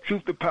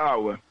truth to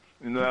power.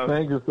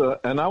 Thank you, sir.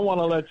 And I want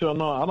to let y'all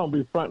know, I don't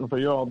be fronting for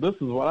y'all. This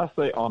is what I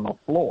say on the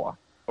floor.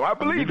 Oh, I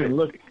believe it.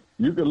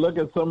 You can look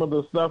at some of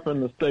the stuff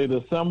in the state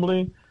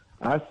assembly.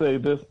 I say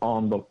this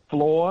on the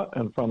floor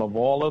in front of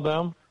all of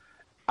them.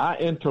 I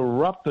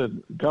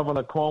interrupted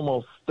Governor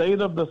Cuomo's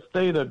State of the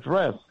State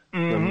address.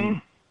 Mm-hmm.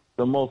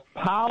 The most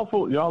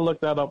powerful, y'all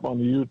look that up on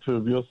the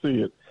YouTube, you'll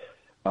see it.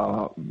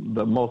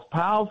 The most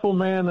powerful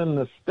man in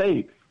the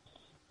state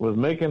was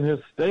making his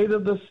State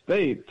of the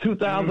State,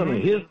 2,000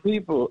 of his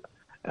people.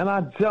 And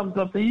I jumped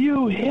up to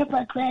you,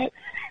 hypocrite.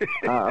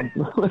 But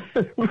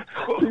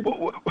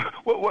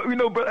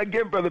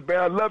again, Brother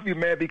Bear, I love you,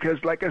 man,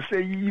 because like I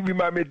said, you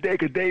remind me of Dave,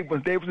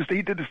 because Dave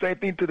he did the same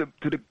thing to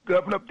the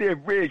governor up there,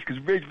 Ridge,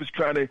 because Ridge was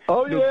trying to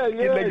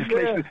get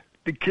legislation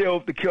to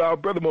kill our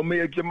brother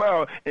Mohammed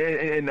Jamal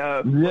and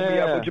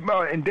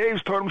Jamal. And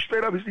Dave told him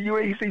straight up, he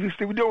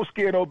said, we don't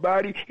scare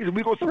nobody. He said,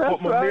 we gonna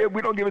support Mohammed. Right.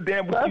 We don't give a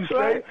damn what you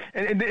say.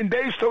 And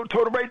Dave told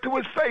him right to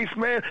his face,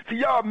 man. See,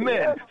 y'all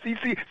men. See,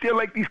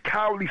 like these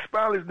cowardly,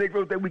 spineless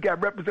Negroes that we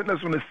got representing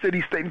us on the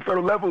city, state, and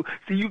federal level.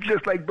 See, you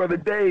just like Brother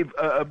Dave,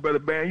 Brother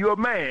Barron. You're a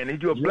man, and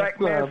you're a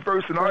black man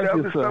first, and all that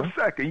other stuff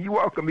second. You're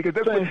welcome, because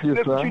that's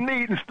what you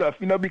need and stuff,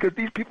 because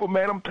these people,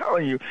 man, I'm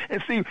telling you.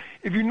 And see,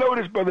 if you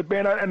notice, Brother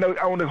Barron, I know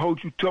I want to hold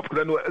you tough,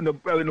 because I know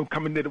brother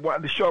coming there to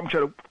watch the show. I'm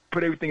trying to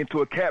put everything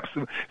into a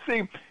capsule.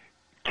 See,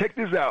 check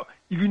this out.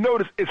 If you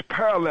notice, it's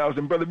parallels,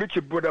 and Brother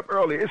Richard brought up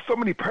earlier, it's so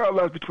many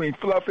parallels between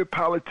Philadelphia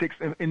politics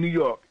and New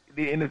York.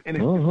 These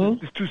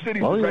two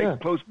cities are right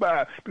close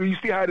by. Because you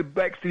see how the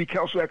Black City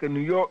Council act in New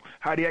York,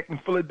 how they act in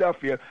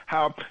Philadelphia,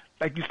 how,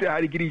 like you said,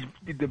 how they get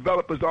the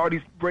developers all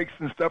these breaks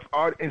and stuff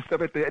at the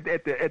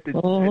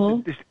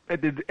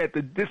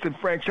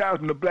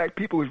disenfranchisement of black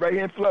people. Is right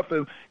here in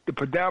Philadelphia, the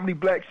predominantly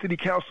Black City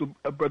Council,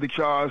 Brother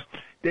Charles.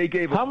 They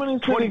gave how many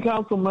city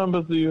council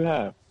members do you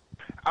have?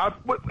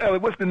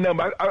 What's the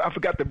number? I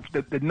forgot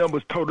the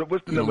numbers total.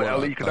 What's the number,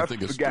 Ellie? Because I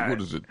think forgot. What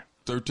is it?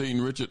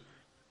 13, Richard?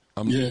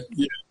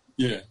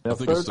 Yeah. I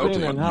think it's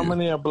 13. And how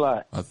many are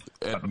black?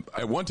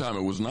 At one time,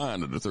 it was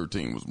 9 of the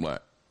 13 was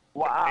black.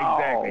 Wow.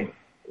 Exactly.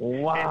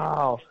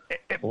 Wow.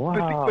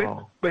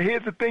 But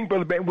here's the thing,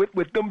 Brother Ben.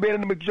 With them being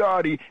in the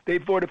majority, they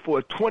voted for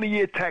a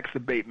 20-year tax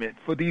abatement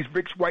for these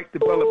rich white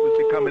developers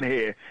that come in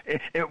here.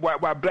 And while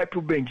black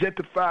people being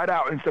gentrified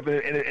out and stuff,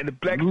 and the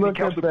Black City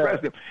Council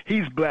president,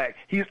 he's black.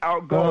 He's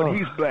outgoing.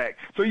 He's black.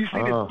 So you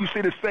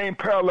see the same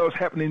parallels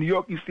happening in New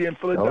York. You see in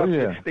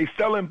Philadelphia. They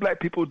selling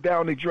black people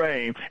down the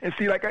drain. And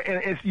see,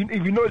 if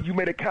you notice, you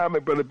made a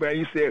comment, Brother Ben.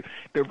 You said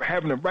they're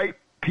having the right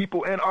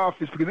people in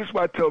office, because this is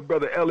why I tell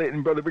Bro.Elliott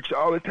and Brother Richard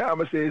all the time.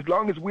 I say, as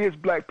long as we as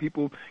black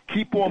people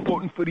keep on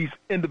voting for these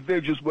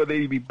individuals, whether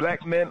they be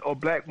black men or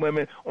black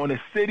women, on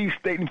a city,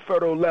 state, and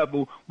federal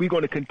level, we're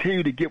going to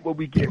continue to get what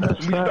we get. When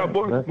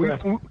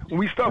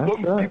we start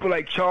voting for people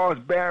like Charles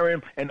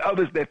Barron and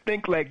others that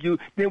think like you,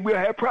 then we'll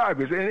have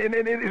progress. And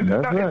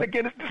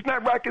it's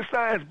not rocket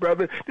science,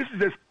 brother. This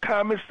is just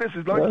common sense.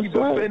 As long as you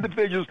vote for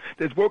individuals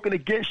that's working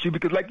against you,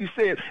 because like you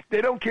said,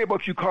 they don't care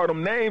about you call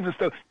them names and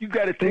stuff. You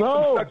got to take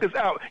some suckers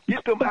out.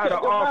 Get them out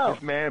of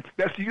office, man.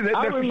 That's what you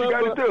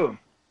got to do.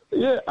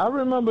 Yeah, I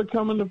remember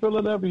coming to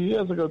Philadelphia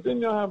years ago.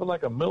 Didn't y'all have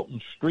like a Milton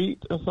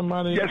Street or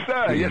somebody? Yes,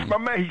 sir. Yes, my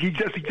man. He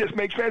just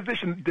made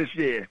transition this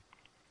year.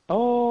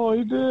 Oh,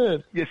 he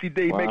did. Yes, he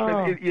did.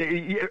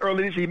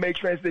 Early this year, he made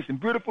transition.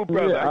 Beautiful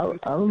brother. Yeah,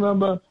 I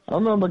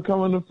remember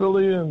coming to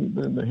Philly,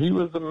 and he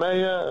was the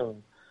mayor.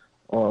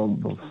 Or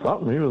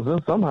something. He was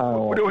in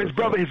somehow. No, his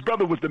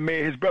brother was the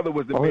mayor. His brother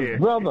was the mayor. His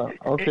brother.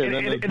 Okay,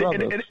 then his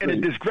brother.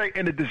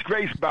 And a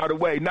disgrace, by the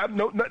way. I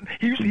remember.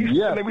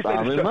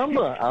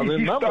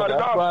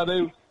 That's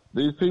why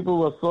these people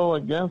were so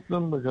against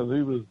him, because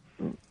he was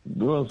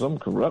doing some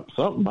corrupt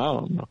something. I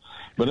don't know.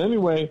 But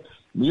anyway,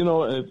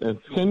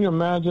 can you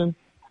imagine?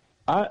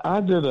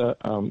 I did a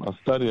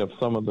study of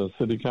some of the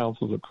city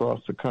councils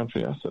across the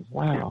country. I said,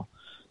 wow.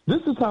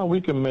 This is how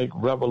we can make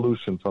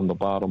revolution from the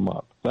bottom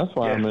up. That's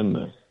why I'm in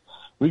this.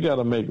 We got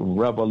to make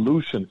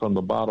revolution from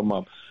the bottom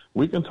up.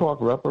 We can talk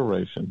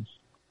reparations.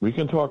 We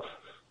can talk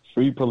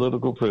free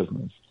political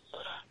prisoners.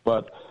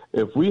 But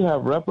if we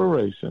have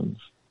reparations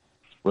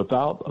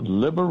without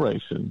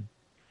liberation,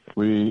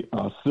 we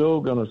are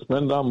still going to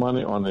spend our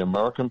money on the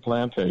American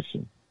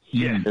plantation.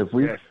 If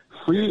we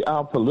free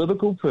our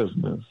political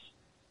prisoners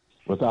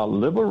without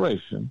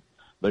liberation,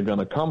 they're going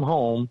to come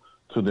home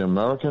to the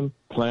American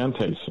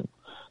plantation.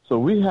 So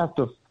we have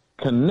to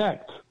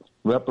connect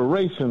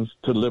reparations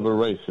to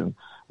liberation.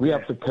 We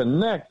have to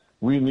connect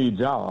we need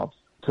jobs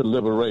to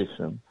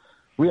liberation.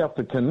 We have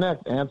to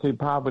connect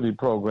anti-poverty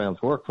programs,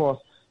 workforce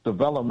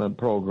development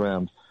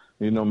programs,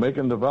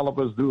 making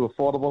developers do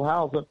affordable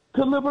housing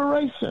to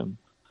liberation.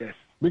 Yes.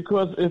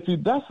 Because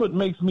that's what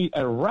makes me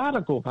a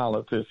radical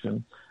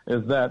politician,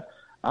 is that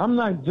I'm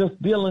not just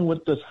dealing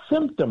with the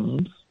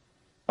symptoms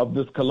of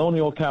this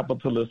colonial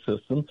capitalist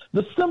system.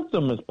 The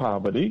symptom is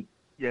poverty.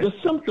 Yes. The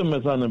symptom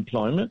is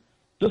unemployment.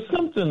 The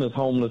symptom is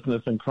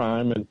homelessness and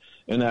crime and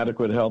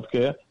inadequate health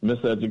care,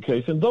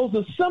 miseducation. Those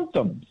are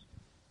symptoms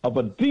of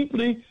a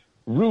deeply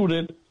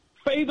rooted,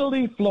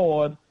 fatally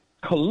flawed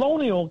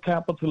colonial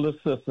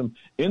capitalist system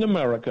in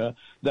America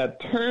that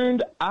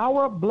turned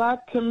our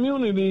black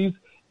communities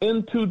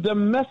into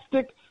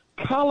domestic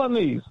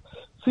colonies.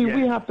 See,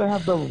 we have to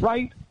have the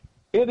right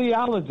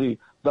ideology,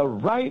 the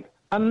right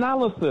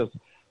analysis.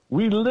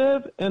 We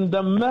live in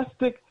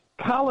domestic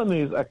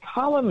colonies. A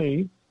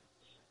colony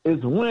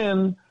is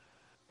when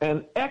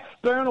an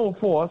external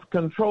force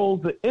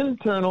controls the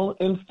internal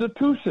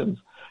institutions,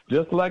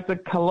 just like the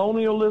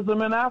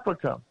colonialism in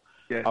Africa.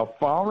 Yes. A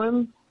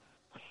foreign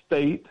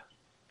state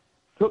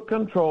took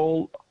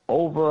control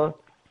over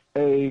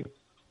a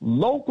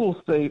local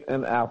state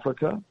in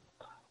Africa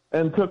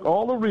and took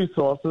all the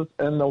resources,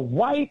 and the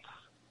whites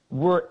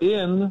were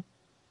in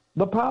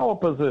the power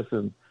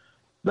position.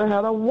 They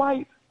had a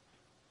white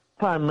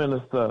prime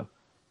minister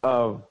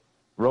of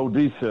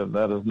Rhodesia,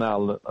 that is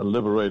now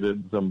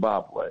liberated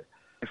Zimbabwe.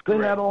 They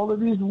had all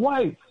of these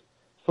whites.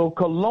 So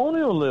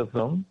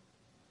colonialism,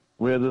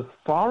 where this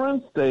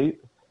foreign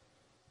state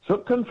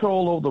took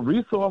control over the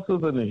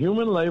resources and the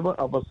human labor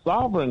of a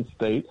sovereign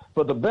state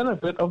for the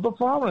benefit of the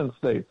foreign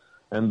state.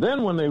 And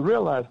then when they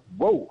realized,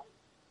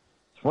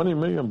 20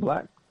 million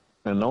black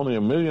and only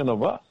 1 million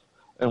of us,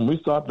 and we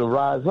start to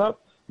rise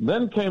up,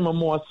 then came a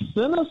more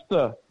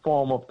sinister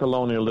form of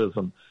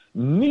colonialism.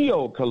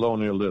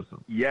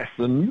 neo-colonialism. Yes.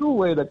 The new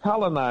way to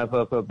colonize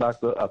us, as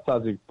Dr.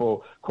 Asaji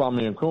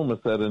Kwame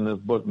Nkrumah said in his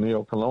book,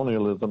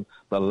 Neo-Colonialism,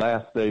 The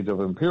Last Stage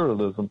of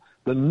Imperialism,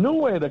 the new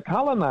way to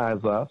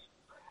colonize us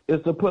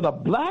is to put a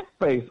black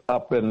face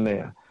up in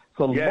there.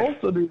 So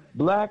most of these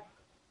black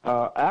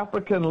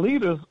African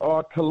leaders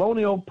are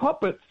colonial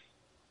puppets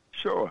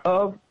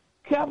of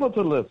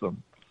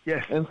capitalism.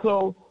 Yes. And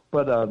so,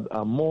 but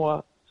a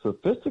more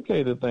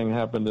sophisticated thing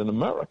happened in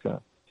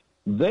America.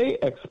 They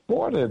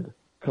exported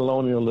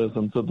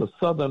colonialism to the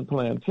southern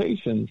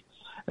plantations,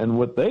 and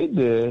what they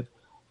did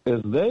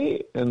is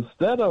they,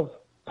 instead of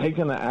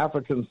taking the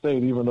African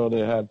state, even though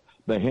they had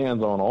their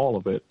hands on all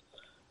of it,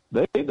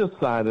 they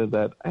decided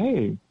that,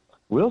 hey,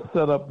 we'll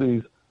set up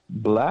these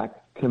black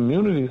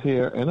communities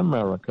here in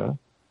America,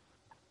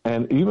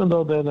 and even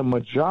though they're the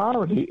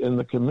majority in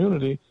the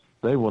community,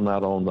 they will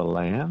not own the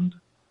land.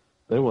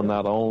 They will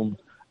not own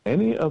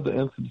any of the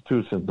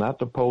institutions, not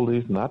the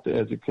police, not the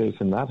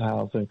education, not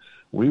housing.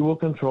 We will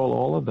control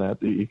all of that,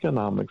 the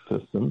economic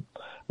system.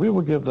 We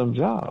will give them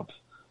jobs,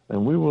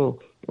 and we will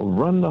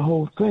run the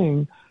whole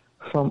thing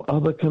from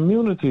other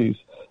communities.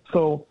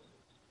 So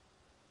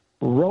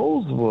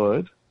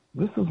Rosewood,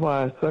 this is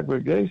why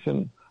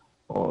segregation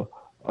or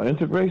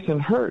integration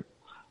hurt.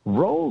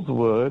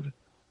 Rosewood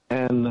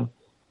and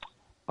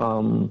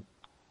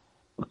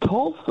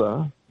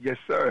Tulsa, yes,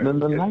 sir. in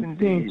the yes, 1920s,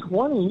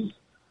 indeed.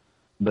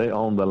 They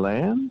owned the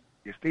land.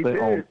 Yes, they did.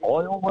 Owned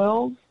oil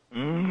wells.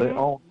 Mm-hmm. They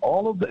owned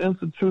all of the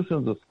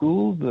institutions, the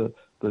schools, the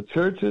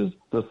churches,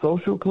 the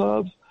social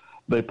clubs.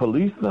 They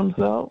policed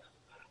themselves.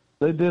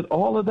 They did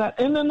all of that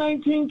in the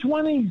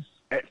 1920s.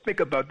 Think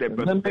about that,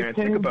 Brother Barron.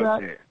 Think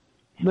about that.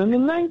 In the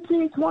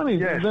 1920s.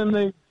 Yes. And then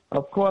they,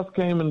 of course,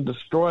 came and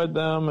destroyed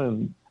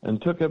them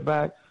and took it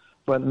back.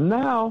 But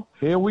now,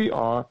 here we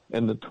are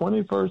in the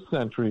 21st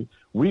century.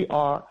 We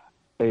are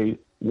a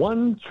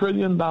 $1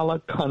 trillion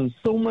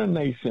consumer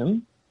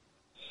nation,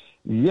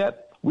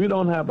 yet we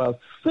don't have a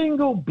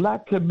single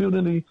black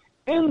community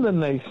in the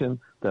nation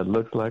that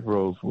looks like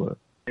Rosewood.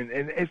 And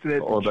isn't that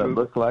or that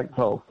looks like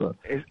Tulsa.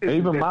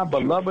 Even my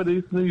beloved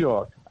East New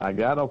York, I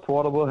got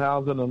affordable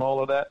housing and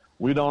all of that.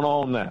 We don't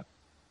own that.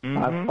 Mm-hmm.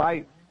 I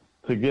fight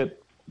to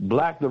get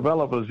black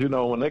developers,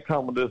 when they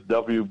come with this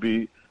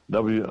MWBE,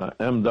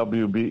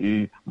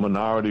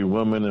 Minority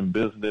Women in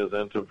Business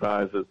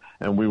Enterprises,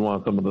 and we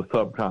want some of the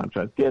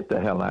subcontractors. Get the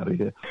hell out of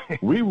here.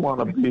 We want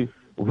to be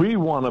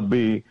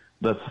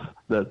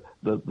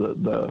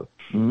the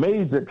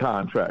major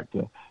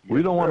contractor.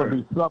 We don't want to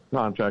be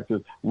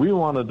subcontractors. We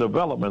want a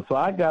development. So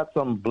I got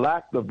some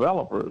black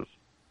developers.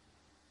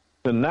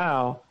 And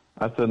now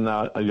I said,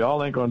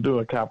 y'all ain't going to do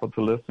a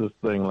capitalist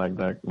thing like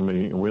that.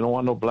 We don't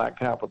want no black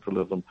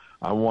capitalism.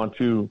 I want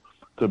you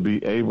to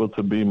be able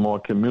to be more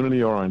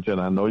community-oriented.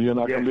 I know you're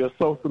not going to be a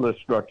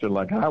socialist structure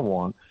like I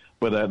want,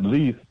 but at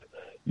least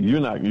you're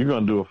going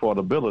to do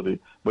affordability,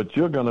 but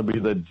you're going to be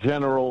the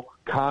general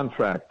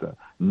contractor,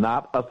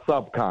 not a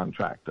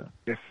subcontractor.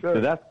 Yes, sir.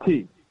 So that's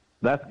key.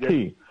 That's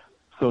key.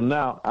 So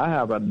now I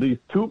have at least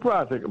 2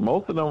 projects,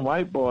 most of them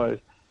white boys,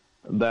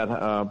 that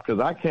because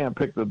I can't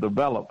pick the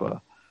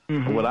developer.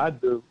 Mm-hmm. What I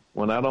do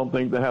when I don't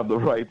think they have the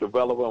right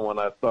developer, when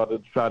I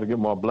started to try to get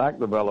more black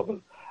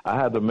developers, I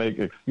had to make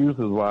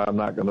excuses why I'm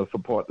not going to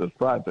support this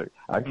project.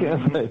 I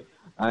can't say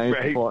I ain't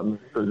supporting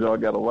because y'all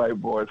got a white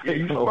boy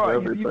taking over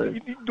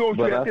everything. You doing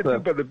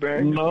that, Brother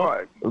Barron.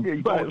 No,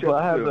 so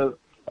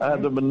I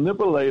had to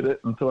manipulate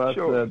it until I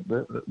said,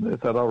 they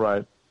said, all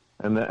right.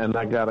 And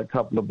I got a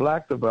couple of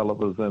black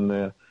developers in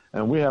there.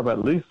 And we have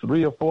at least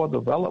 3 or 4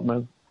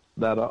 developments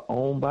that are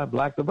owned by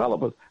black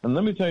developers. And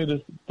let me tell you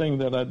this thing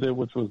that I did,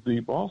 which was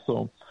deep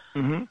also.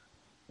 Mm-hmm.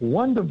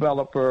 One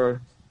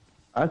developer,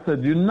 I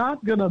said, you're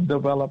not going to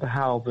develop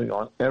housing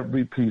on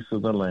every piece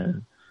of the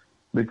land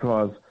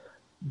because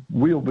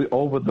we'll be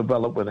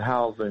overdeveloped with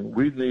housing.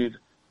 We need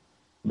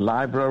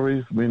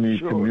libraries. We need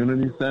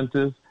community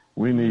centers.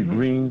 We need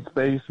green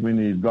space. We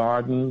need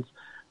gardens.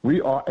 We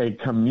are a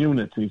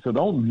community. So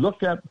don't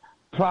look at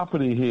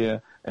property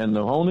here and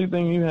the only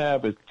thing you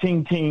have is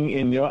ting-ting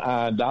in your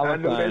eye,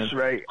 dollar sign. That's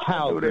right.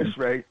 Housing. I know that's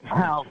right.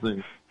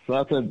 Housing. So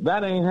I said,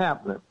 that ain't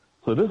happening.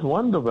 So this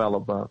one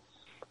developer,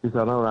 he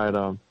said, all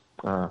right,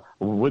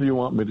 what do you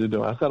want me to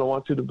do? I said, I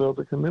want you to build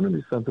a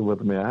community center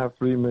with me. I have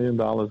 $3 million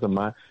in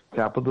my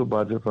capital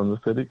budget from the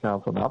city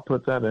council. I'll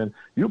put that in.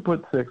 You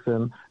put 6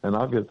 in, and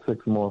I'll get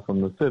 6 more from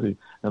the city,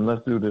 and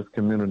let's do this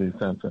community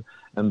center.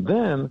 And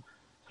then,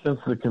 since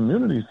the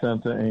community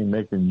center ain't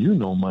making you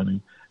no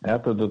money,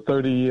 after the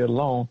 30-year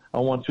loan, I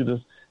want you to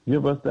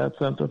give us that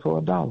center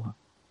for $1.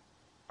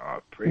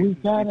 We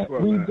got it.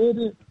 We did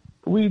it.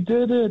 We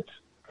did it.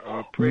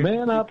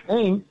 Man Up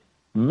Inc.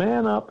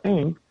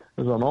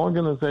 is an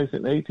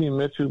organization, 18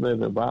 Mitchell, they're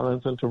the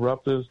violence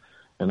interrupters,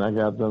 and I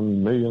got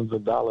them millions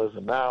of dollars,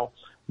 and now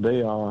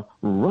they are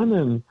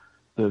running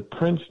the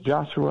Prince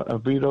Joshua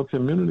Avito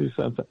Community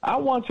Center. I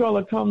want y'all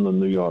to come to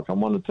New York. I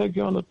want to take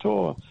you on a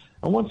tour.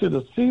 I want you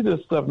to see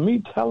this stuff.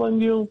 Me telling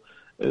you,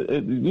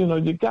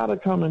 you got to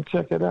come and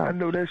check it out. I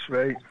know that's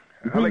right.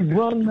 We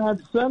run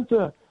that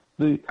center.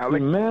 The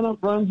Manna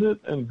runs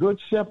it and Good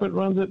Shepherd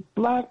runs it.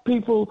 Black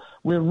people,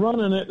 we're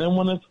running it, and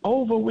when it's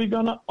over, we're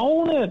going to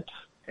own it.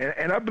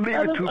 And I believe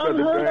that it too,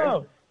 Brother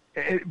Barron.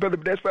 And, brother,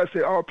 that's why I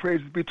say all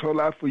praises be to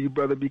Allah for you,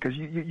 brother, because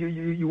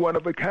you one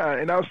of a kind.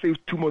 And I'll say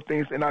two more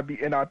things, and I'll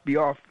be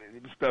off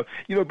and stuff.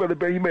 You know, Brother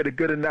Barron, you made a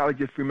good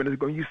analogy a few minutes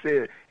ago. You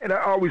said, and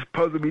I always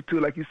puzzle me too,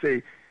 like you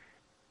say,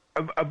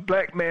 a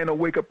black man will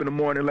wake up in the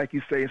morning, like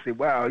you say, and say,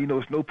 wow, you know,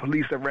 there's no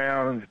police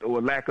around, or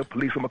a lack of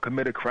police, I'm going to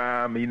commit a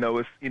crime, you know,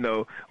 it's, you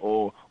know,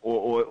 or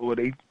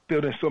they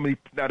building so many,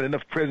 not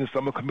enough prisons, so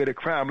I'm going to commit a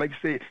crime. Like you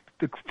say,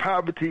 the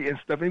poverty and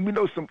stuff, and we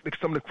know some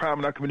of the crime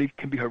in our community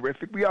can be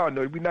horrific. We all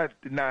know it. We're not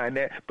denying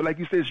that. But like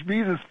you said, there's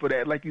reasons for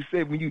that. Like you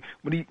said, when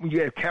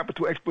you have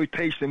capital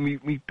exploitation,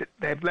 we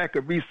have lack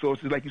of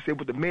resources, like you said,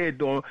 what the mayor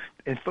doing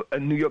in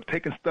New York,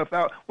 taking stuff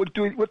out. What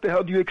the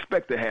hell do you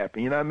expect to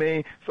happen? You know what I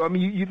mean? So I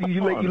mean, you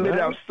let it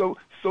out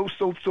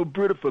so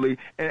beautifully.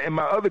 And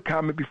my other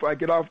comment before I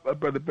get off,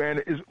 Brother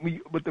Barron, is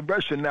with the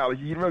Russian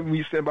analogy. You remember when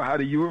you said about how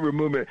the Uriel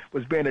movement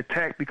was being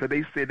attacked because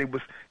they said it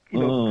was, you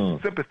know,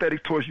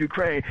 sympathetic towards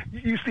Ukraine.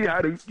 You see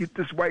how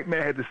this white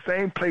man had the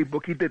same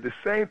playbook. He did the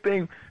same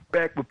thing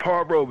back with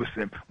Paul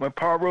Robeson. When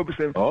Paul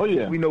Robeson,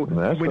 we know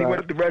when he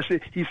went up to Russia,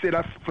 he said,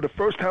 for the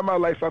first time in my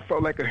life, I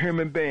felt like a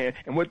human being.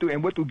 And went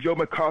through Joe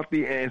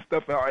McCarthy and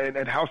stuff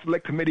and House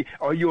Select Committee.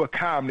 Are you a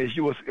communist?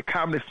 You a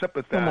communist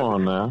sympathizer? Come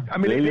on now. I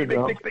mean,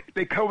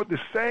 they covered the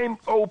same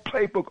old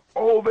playbook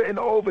over and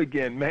over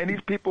again, man. These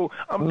people,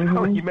 I'm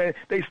telling you, man,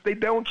 they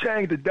don't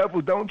change. The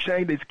devils don't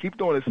change. They keep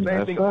doing the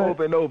same thing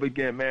over and over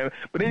again, man.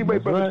 But anyway,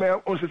 Brother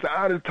man, it's an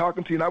honor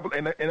talking to you,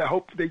 and I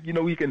hope that, you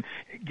know, we can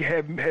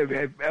have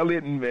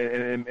Elliott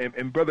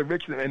and Brother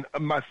Richard and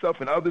myself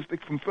and others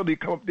from Philly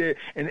come up there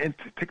and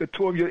take a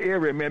tour of your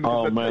area, man.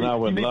 Oh, man, I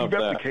would love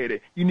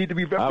that. You need to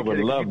be replicated. I would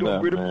love You're doing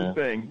that, beautiful man.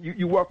 thing.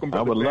 You're welcome,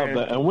 Brother. I would love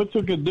that. And what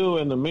you could do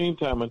in the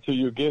meantime until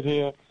you get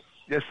here,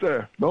 yes,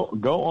 sir.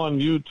 Go on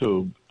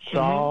YouTube,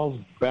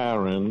 Charles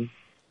Barron,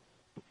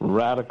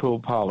 Radical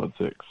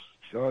Politics.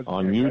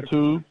 On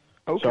YouTube,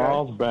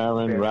 Charles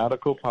Barron,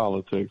 Radical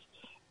Politics,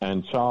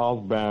 and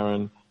Charles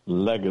Barron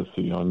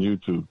Legacy on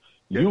YouTube.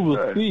 Yes, you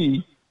will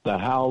see the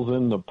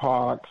housing, the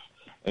parks,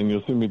 and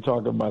you'll see me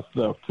talk about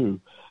stuff too.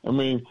 I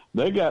mean,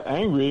 they got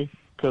angry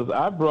because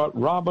I brought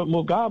Robert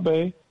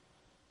Mugabe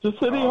to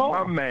City Hall.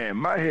 My man,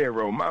 my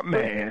hero, my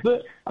man.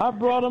 I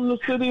brought him to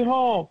City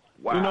Hall.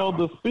 Wow. You know,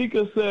 the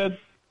speaker said,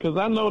 because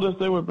I noticed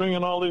they were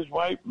bringing all these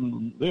white,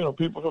 you know,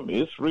 people from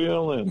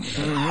Israel and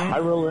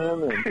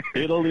Ireland and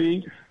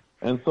Italy.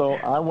 And so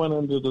I went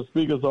into the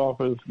speaker's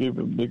office,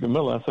 Speaker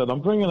Miller. I said,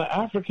 I'm bringing an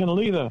African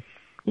leader.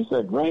 He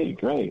said, great.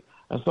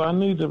 And so I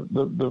need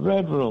the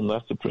red room.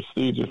 That's the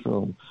prestigious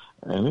room.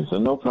 And he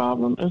said, no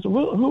problem. I said,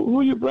 who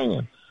are you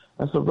bringing?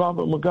 I said,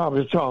 Robert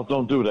Mugabe. Charles,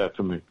 don't do that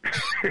to me.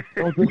 I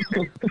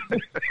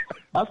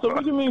said,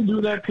 what do you mean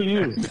do that to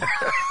you?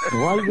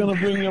 Why are you going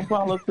to bring your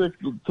politics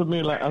to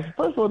me? I said,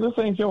 first of all, this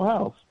ain't your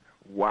house.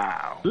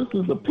 Wow. This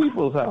is the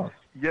people's house.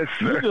 Yes,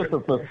 sir. You're just a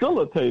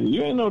facilitator.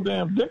 You ain't no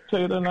damn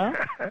dictator now.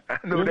 I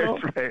know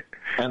that's right.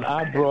 And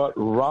I brought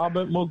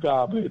Robert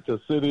Mugabe to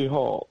City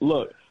Hall.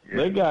 Look,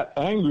 they got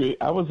angry.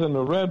 I was in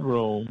the red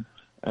room,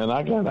 and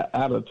I got an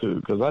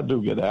attitude, because I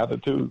do get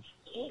attitudes.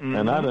 Mm-hmm.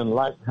 And I didn't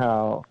like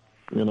how,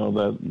 you know,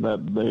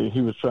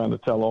 he was trying to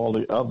tell all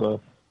the other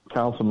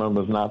council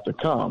members not to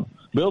come.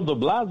 Bill de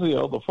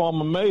Blasio, the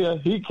former mayor,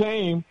 he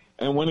came,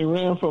 and when he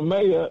ran for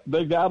mayor,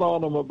 they got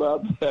on him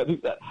about that. He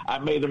said, I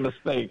made a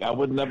mistake. I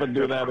would never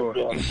do that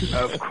again.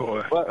 Of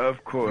course.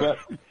 But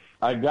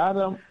I got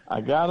him,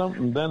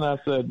 and then I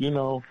said, you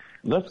know,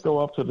 let's go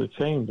up to the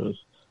chambers.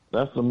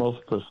 That's the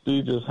most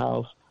prestigious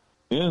house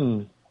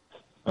in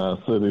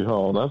City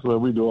Hall. That's where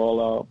we do all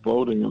our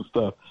voting and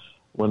stuff.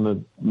 When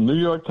the New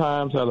York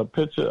Times had a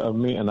picture of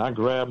me and I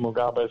grabbed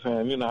Mugabe's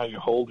hand, you know how you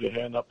hold your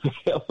hand up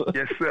together?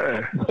 Yes,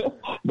 sir.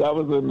 That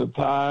was in the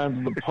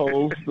Times, the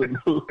Post, the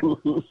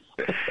News.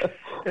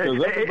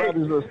 Because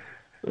everybody's just...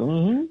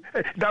 Mm-hmm.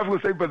 I was going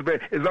to say, Brother Ben,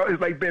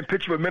 it's like being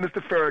pictured with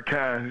Minister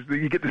Farrakhan.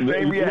 You get the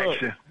same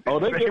reaction.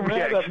 They get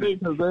mad at me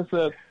because they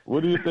said,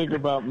 what do you think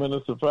about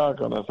Minister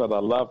Farrakhan? I said, I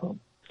love him.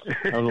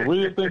 I said, what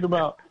do you think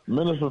about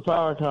Minister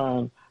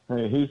Farrakhan?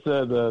 He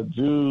said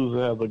Jews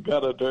have a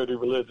gutter, dirty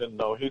religion.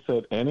 No, he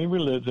said any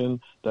religion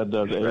that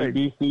does A,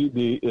 B, C,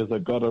 D is a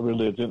gutter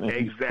religion, and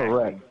he's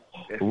correct.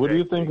 Exactly. What do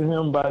you think of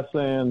him by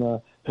saying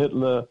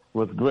Hitler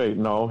was great?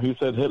 No, he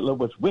said Hitler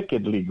was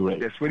wickedly great.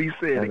 That's what he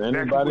said. And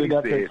anybody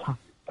that can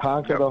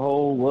conquer the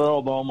whole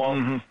world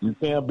almost, you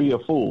can't be a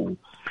fool.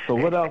 So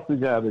what else you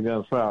got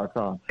against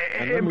Farrakhan?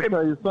 And let me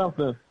tell you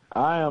something.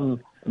 I am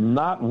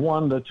not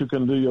one that you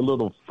can do your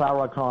little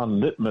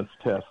Farrakhan litmus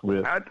test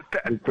with,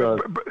 because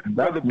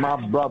that's my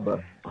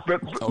brother.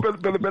 But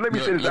let me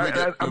say this.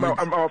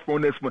 I'm off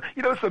on this one.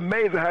 You know, it's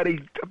amazing how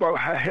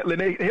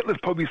Hitler's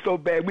supposed to be so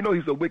bad. We know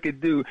he's a wicked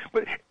dude,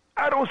 but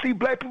I don't see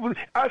black people.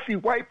 I see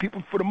white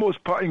people for the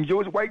most part, and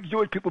white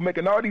Jewish people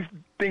making all these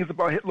things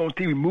about Hitler on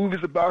TV, movies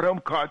about him,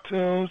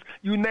 cartoons,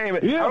 you name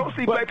it. Yeah, I don't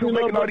see black people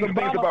making all these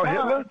things about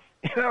Hitler.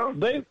 You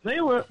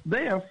know,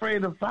 they're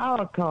afraid of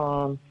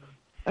Farrakhan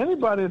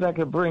anybody that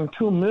could bring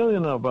 2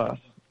 million of us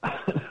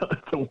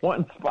to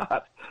one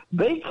spot,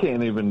 they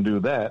can't even do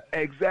that.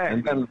 Exactly.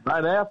 And then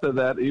right after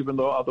that, even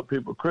though other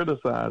people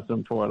criticized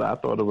him for it, I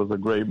thought it was a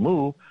great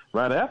move.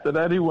 Right after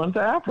that, he went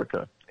to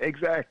Africa.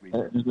 Exactly.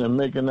 And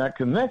making that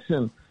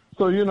connection.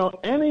 So,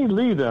 any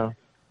leader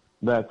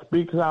that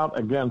speaks out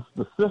against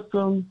the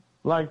system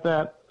like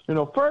that,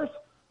 first,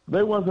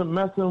 they wasn't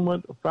messing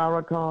with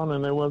Farrakhan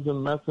and they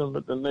wasn't messing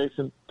with the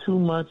nation too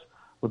much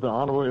with the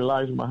Honorable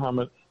Elijah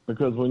Muhammad,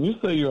 because when you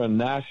say you're a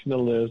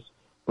nationalist,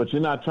 but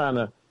you're not trying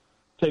to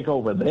take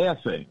over their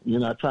thing, you're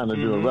not trying to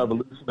do a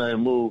revolutionary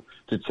move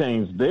to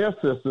change their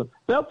system,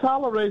 they'll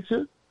tolerate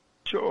you.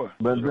 Sure.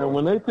 But then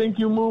when they think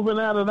you're moving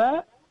out of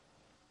that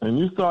and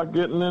you start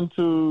getting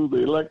into the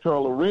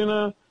electoral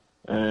arena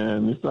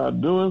and you start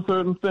doing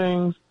certain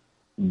things,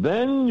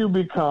 then you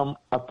become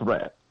a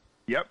threat.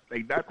 Yep,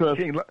 like Dr.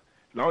 King, as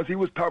long as he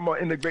was talking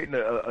about integrating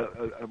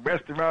a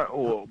restaurant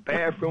or a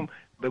bathroom,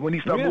 but when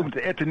he started moving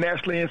to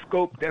internationally in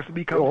scope, that's what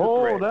becomes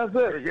a threat.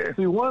 That's it. Yeah.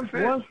 See, once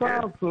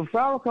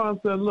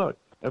Farrakhan said, look,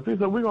 if he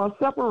said, we're going to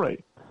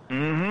separate,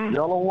 y'all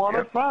don't want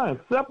it, fine,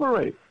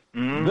 separate.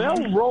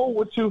 They'll roll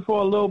with you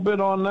for a little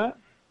bit on that.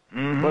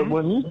 But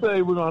when you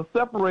say we're going to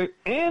separate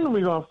and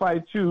we're going to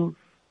fight you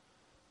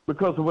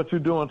because of what you're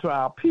doing to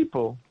our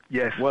people,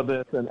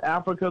 whether it's in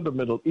Africa, the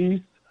Middle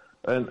East,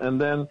 and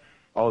then,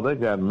 they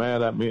got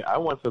mad at me. I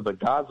went to the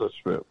Gaza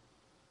Strip,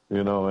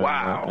 and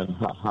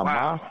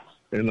Hamas.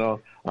 I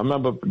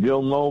remember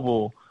Gil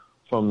Noble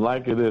from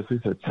Like It Is. He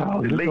said,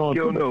 Charles, you're going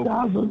to the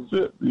Gaza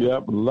Strip?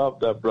 Yep, love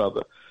that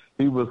brother.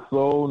 He was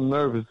so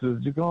nervous. He said,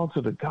 you going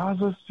to the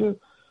Gaza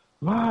Strip?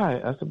 Why?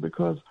 I said,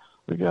 because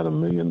we got $1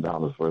 million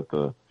worth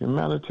of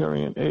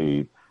humanitarian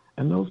aid,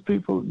 and those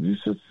people, you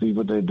should see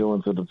what they're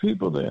doing to the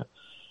people there.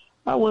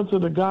 I went to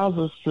the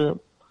Gaza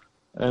Strip,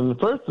 and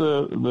first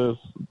the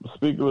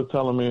speaker was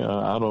telling me,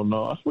 I don't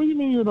know. I said, what do you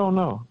mean you don't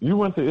know? You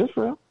went to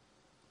Israel?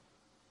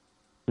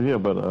 Yeah,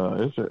 but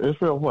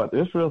Israel what?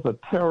 Israel's a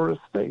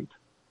terrorist state,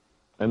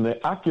 and they're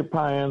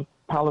occupying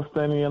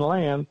Palestinian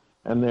land,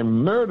 and they're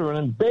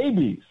murdering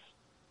babies.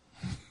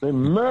 They're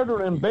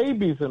murdering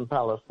babies in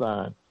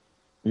Palestine.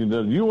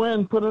 The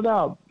UN put it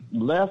out.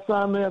 Last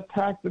time they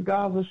attacked the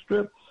Gaza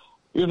Strip,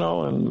 and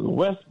the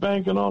West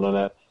Bank and all of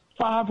that,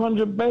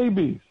 500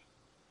 babies.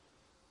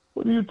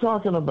 What are you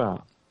talking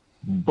about?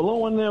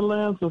 Blowing their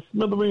lands to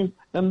smithereens,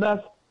 and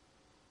that's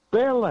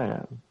their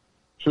land.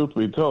 Truth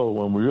be told,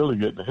 when we really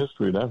get into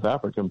history, that's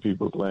African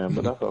people's land,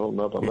 but that's a whole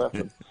nother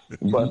lesson.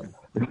 But,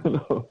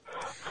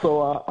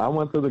 so I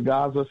went to the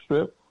Gaza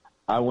Strip.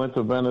 I went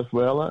to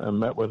Venezuela and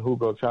met with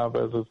Hugo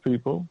Chavez's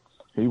people.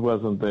 He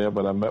wasn't there,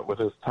 but I met with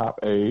his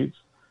top aides.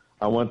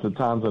 I went to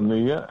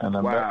Tanzania, and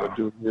I met with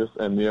Julius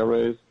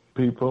Nyerere's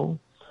people.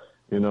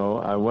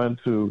 I went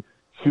to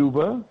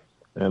Cuba,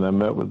 and I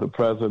met with the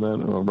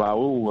president.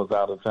 Raul was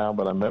out of town,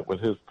 but I met with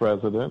his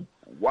president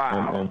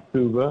in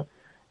Cuba,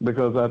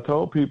 because I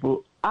told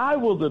people, I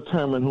will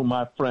determine who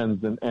my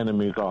friends and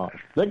enemies are.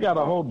 They got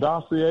a whole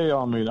dossier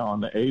on me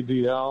on the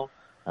ADL,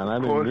 and I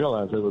didn't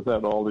realize it was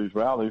at all these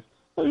rallies.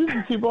 So you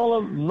can keep all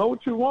of them, know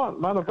what you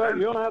want. Matter of fact,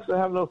 you don't have to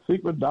have no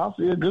secret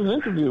dossier. Just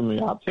interview me.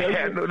 I'll tell you.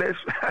 I know that's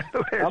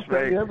I'll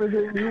tell you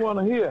everything you want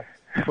to hear.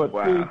 But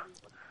see,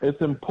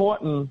 it's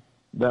important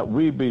that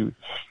we be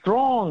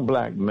strong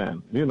black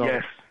men.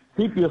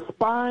 Keep your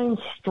spine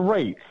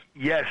straight.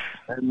 Yes.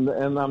 And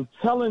I'm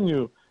telling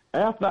you,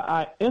 after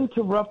I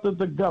interrupted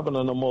the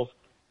governor, the most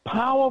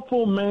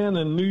powerful man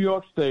in New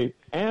York State,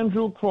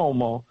 Andrew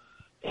Cuomo,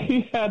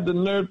 he had the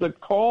nerve to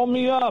call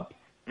me up.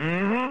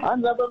 I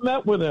never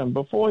met with him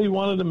before he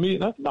wanted to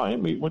meet. I said, no, I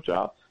ain't meeting with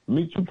y'all.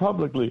 Meet you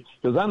publicly,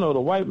 because I know the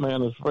white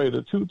man is afraid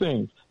of two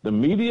things, the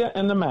media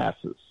and the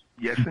masses.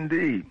 Yes,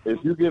 indeed.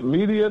 If you get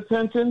media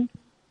attention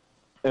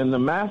and the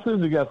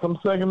masses, you got some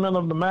segment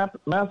of the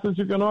masses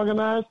you can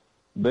organize,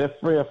 they're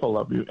fearful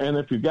of you. And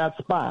if you got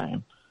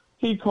spine,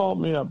 he called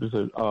me up. He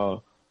said,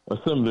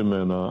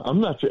 Assemblyman, I'm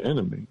not your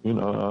enemy.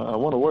 I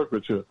want to work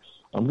with you.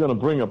 I'm going to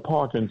bring a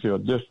park into your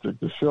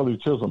district, the Shirley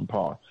Chisholm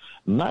Park.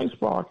 Nice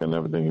park and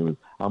everything.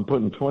 I'm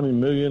putting $20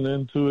 million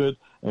into it.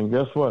 And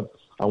guess what?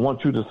 I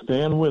want you to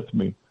stand with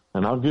me,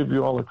 and I'll give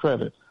you all the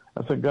credit.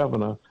 I said,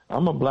 Governor,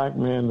 I'm a black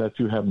man that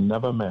you have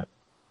never met.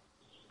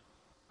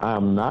 I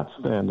am not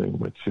standing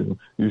with you.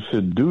 You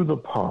should do the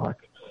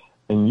park,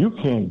 and you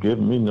can't give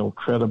me no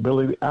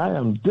credibility. I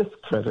am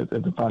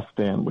discredited if I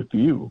stand with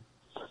you.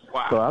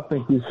 So I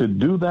think you should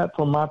do that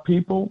for my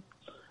people,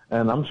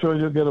 and I'm sure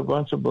you'll get a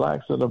bunch of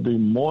blacks that'll be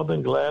more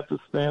than glad to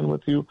stand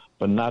with you,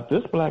 but not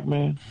this black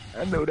man.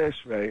 I know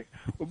that's right.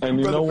 Well, and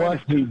you know what?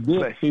 He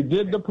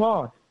did the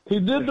park. He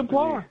did the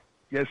park.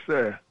 Yes,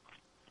 sir.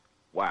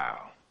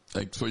 Wow.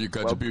 Thanks for your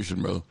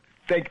contribution, brother.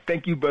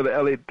 Thank you, Brother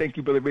Elliott. Thank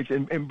you, Brother Rich.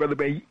 And Brother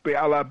Barron,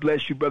 Allah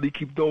bless you, brother. You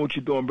keep doing what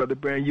you're doing, Brother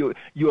Barron.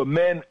 You're a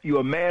man. You're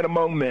a man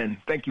among men.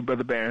 Thank you,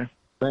 Brother Barron.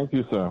 Thank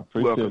you, sir.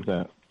 Appreciate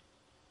that.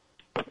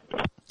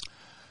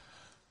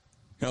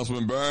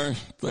 Councilman Barron,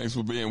 thanks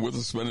for being with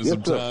us, spending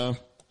some time.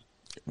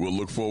 We'll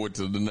look forward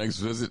to the next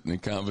visit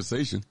and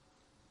conversation.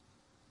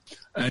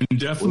 And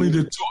definitely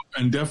to talk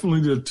And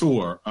definitely the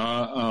tour.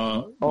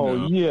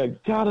 Yeah,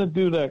 gotta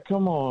do that.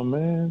 Come on,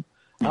 man.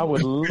 I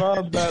would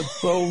love that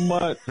so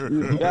much.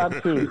 You got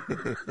to.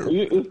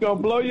 It's going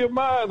to blow your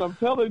mind, I'm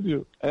telling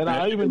you. And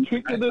I'll even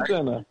treat you to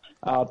dinner.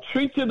 I'll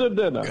treat you to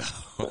dinner.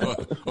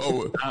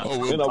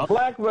 In a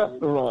black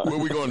restaurant. Where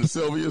we going, to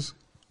Sylvia's?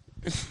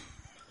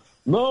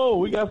 No,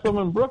 we got some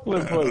in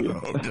Brooklyn for you.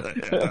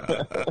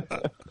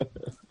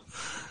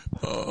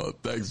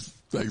 Thanks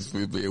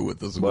for being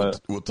with us.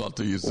 We'll talk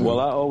to you soon. Well,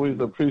 I always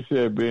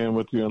appreciate being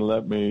with you and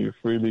let me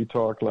freely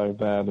talk like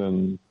that.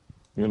 And,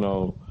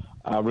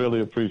 I really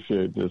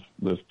appreciate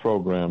this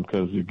program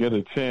because you get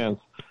a chance.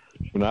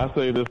 I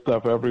say this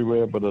stuff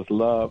everywhere, but it's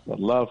love. I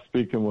love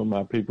speaking with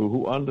my people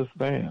who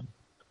understand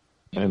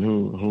and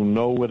who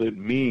know what it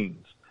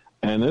means.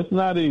 And it's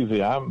not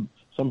easy.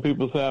 Some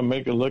people say I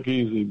make it look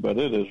easy, but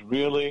it is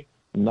really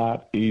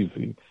not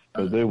easy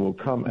because they will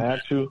come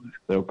at you.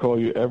 They'll call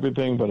you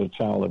everything but a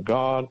child of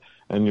God,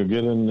 and you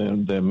get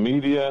in their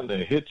media and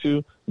they hit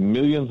you.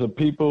 Millions of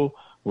people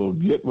will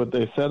get what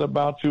they said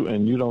about you,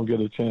 and you don't get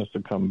a chance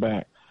to come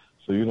back.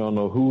 So you don't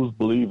know who's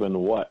believing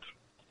what.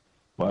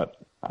 But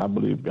I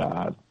believe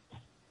God.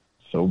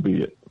 So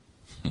be it.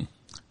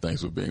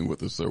 Thanks for being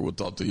with us, sir. We'll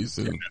talk to you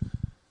soon.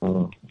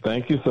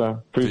 Thank you, sir.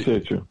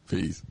 Appreciate you.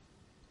 Peace.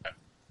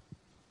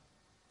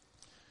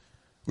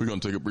 We're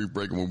going to take a brief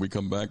break, and when we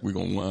come back, we're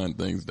going to wind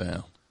things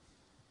down.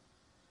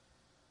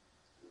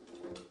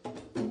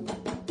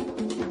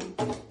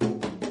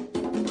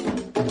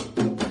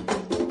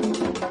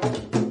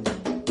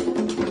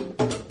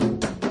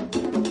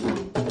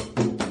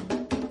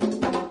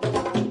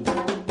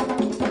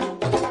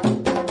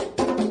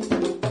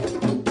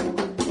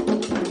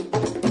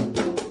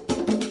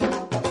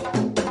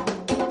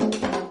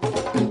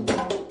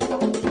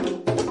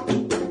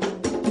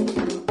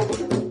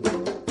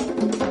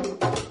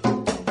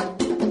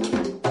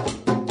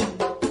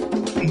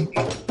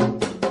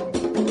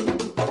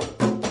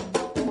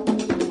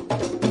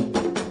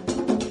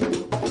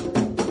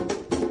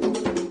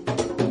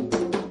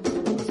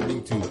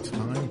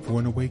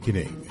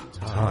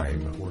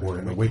 Time for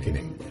an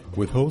Awakening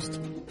with host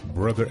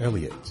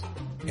Bro.Elliott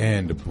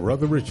and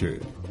Brother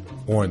Richard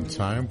on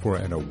Time for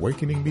an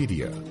Awakening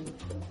Media,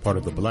 part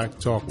of the Black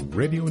Talk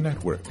Radio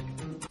Network.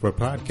 For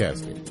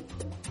podcasting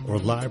or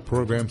live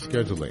program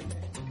scheduling,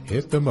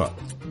 hit them up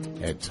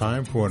at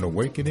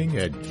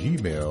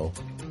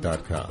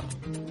timeforanawakening@gmail.com.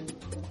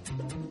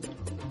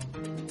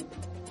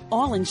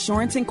 All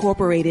Insurance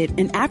Incorporated,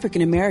 an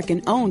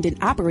African-American owned and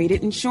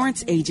operated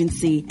insurance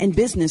agency in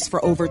business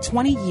for over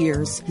 20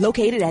 years,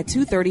 located at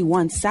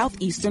 231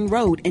 Southeastern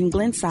Road in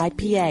Glenside,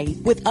 PA,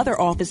 with other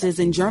offices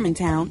in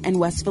Germantown and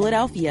West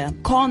Philadelphia.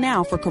 Call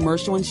now for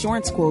commercial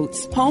insurance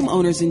quotes,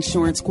 homeowners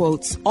insurance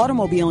quotes,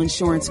 automobile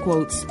insurance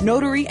quotes,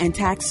 notary and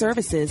tax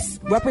services,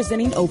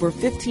 representing over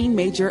 15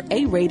 major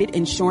A-rated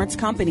insurance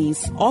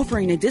companies,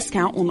 offering a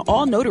discount on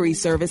all notary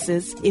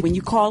services when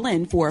you call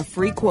in for a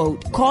free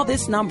quote. Call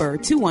this number,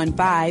 215-885-2444.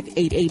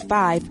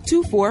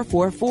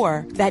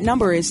 That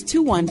number is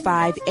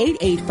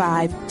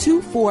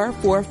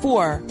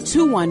 215-885-2444.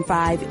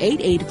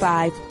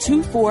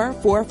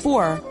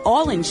 215-885-2444.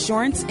 All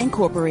Insurance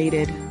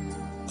Incorporated.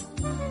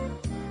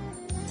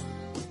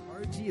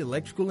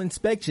 Electrical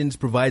Inspections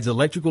provides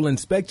electrical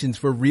inspections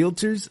for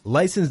realtors,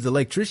 licensed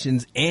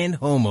electricians, and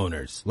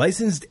homeowners.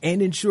 Licensed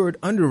and insured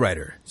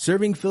underwriter,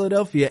 serving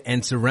Philadelphia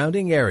and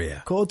surrounding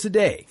area. Call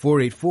today,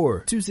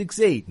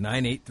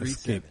 484-268-9837.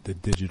 Escape the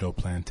digital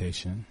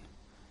plantation.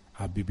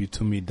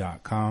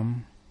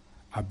 abibitumi.com,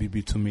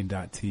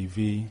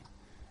 abibitumi.tv,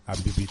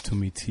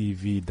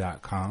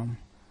 abibitumitv.com,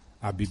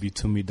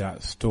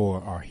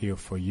 abibitumi.store are here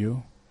for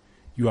you.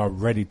 You are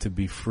ready to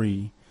be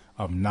free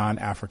of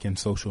non-African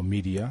social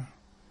media.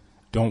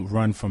 Don't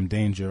run from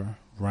danger,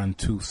 run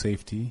to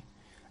safety.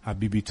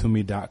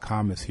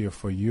 abibitumi.com is here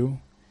for you.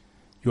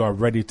 You are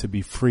ready to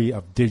be free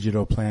of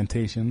digital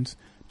plantations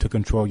to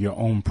control your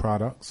own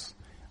products.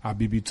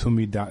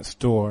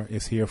 abibitumi.store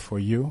is here for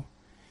you.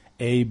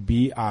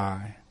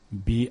 ABIBITUMI,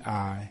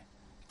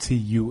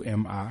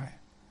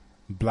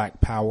 Black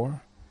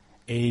Power.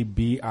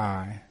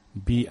 ABIBITUMI.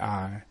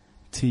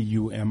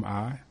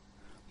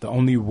 The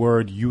only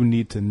word you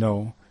need to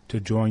know to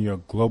join your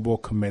global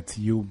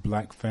Kometiu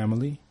Black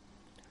family,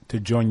 to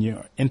join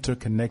your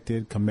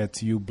interconnected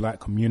Kometiu Black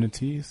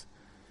communities.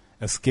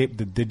 Escape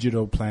the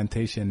digital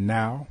plantation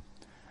now.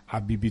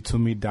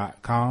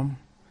 abibitumi.com,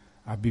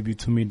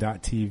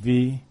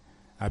 abibitumi.tv,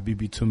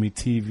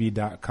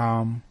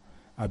 abibitumitv.com,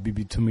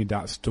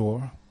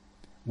 abibitumi.store.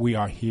 We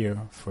are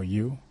here for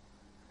you.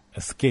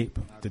 Escape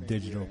the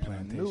digital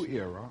plantation. A new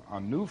era, a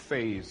new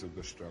phase of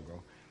the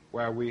struggle,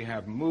 where we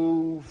have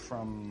moved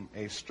from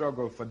a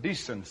struggle for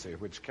decency,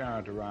 which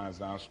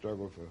characterized our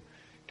struggle for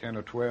 10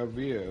 or 12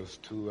 years,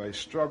 to a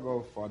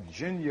struggle for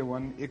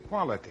genuine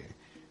equality.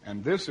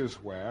 And this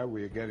is where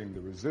we're getting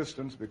the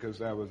resistance, because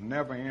there was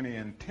never any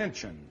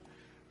intention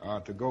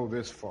to go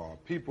this far.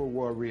 People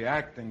were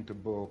reacting to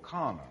Bull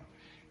Connor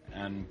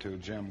and to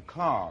Jim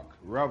Clark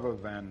rather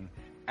than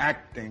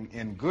acting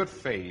in good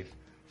faith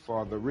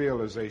for the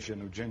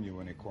realization of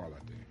genuine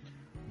equality.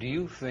 Do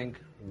you think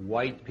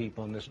white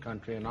people in this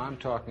country, and I'm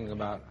talking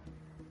about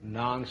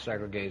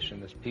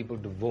non-segregationists, people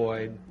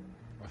devoid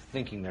or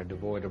thinking they're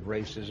devoid of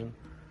racism,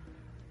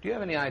 do you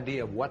have any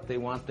idea of what they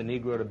want the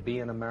Negro to be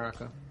in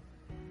America?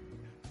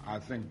 I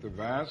think the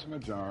vast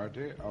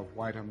majority of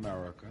white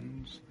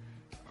Americans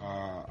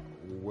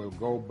will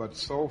go but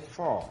so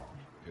far.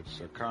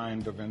 It's a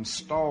kind of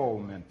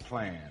installment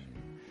plan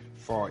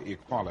for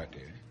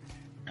equality,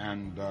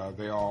 and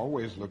they are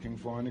always looking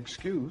for an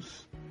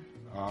excuse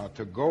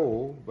to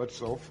go but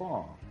so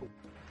far.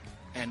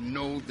 And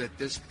know that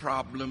this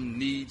problem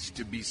needs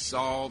to be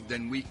solved,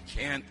 and we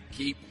can't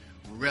keep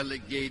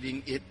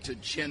relegating it to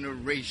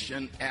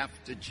generation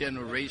after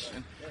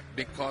generation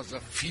because a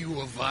few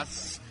of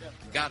us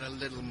got a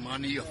little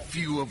money, a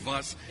few of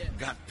us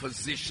got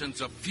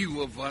positions, a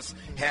few of us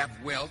have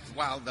wealth,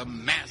 while the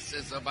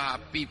masses of our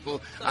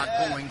people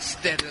are going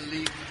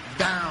steadily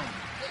down.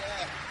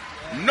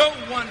 No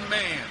one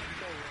man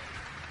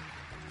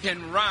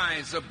can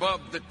rise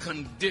above the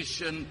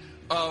condition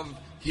of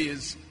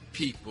his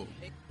people.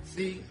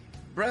 See,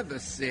 brother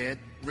said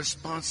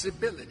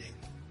responsibility.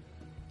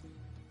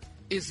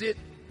 Is it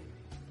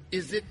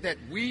that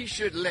we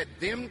should let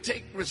them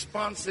take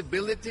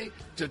responsibility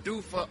to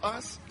do for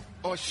us,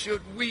 or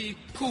should we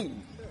pool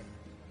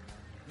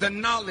the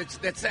knowledge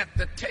that's at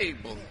the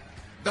table,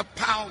 the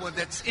power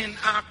that's in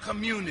our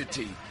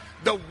community,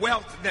 the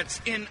wealth that's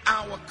in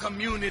our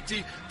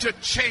community to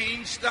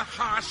change the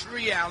harsh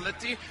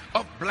reality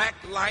of black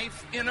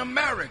life in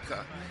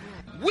America?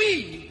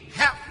 We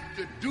have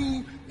to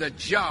do the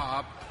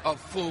job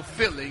of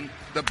fulfilling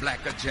the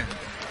black agenda.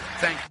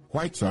 Thank you.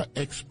 Whites are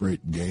expert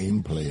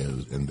game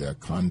players in their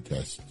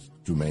contests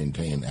to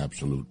maintain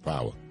absolute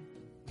power.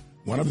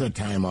 One of their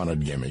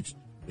time-honored gimmicks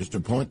is to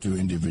point to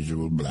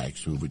individual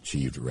blacks who've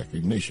achieved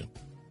recognition.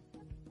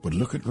 But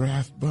look at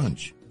Ralph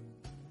Bunche.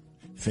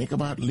 Think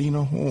about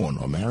Lena Horne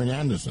or Marian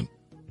Anderson.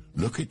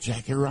 Look at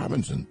Jackie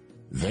Robinson.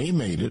 They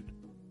made it.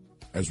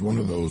 As one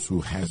of those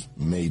who has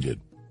made it,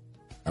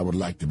 I would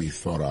like to be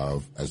thought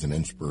of as an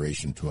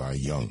inspiration to our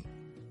young.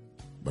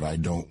 But I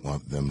don't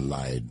want them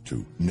lied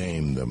to.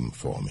 Name them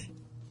for me.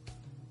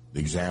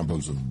 The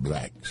examples of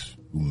blacks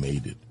who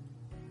made it.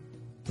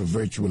 For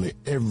virtually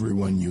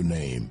everyone you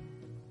name,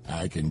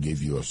 I can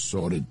give you a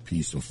sordid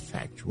piece of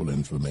factual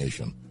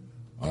information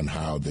on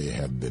how they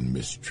have been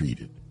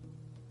mistreated,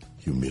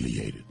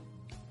 humiliated.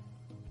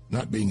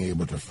 Not being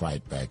able to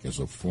fight back is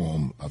a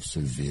form of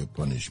severe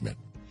punishment.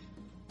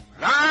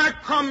 I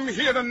come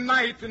here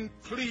tonight and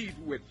plead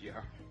with you.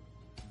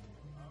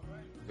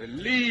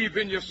 Believe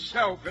in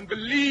yourself and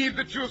believe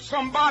that you're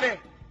somebody.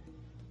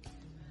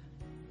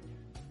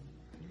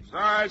 As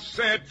I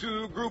said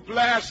to a group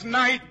last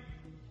night,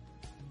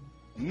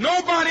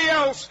 nobody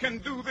else can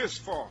do this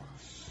for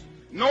us.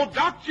 No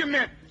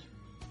document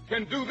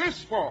can do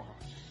this for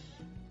us.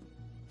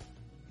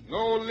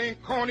 No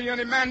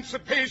Lincolnian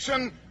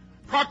Emancipation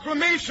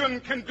Proclamation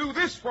can do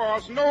this for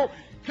us. No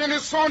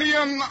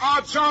Kennedysonian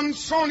or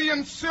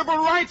Johnsonian Civil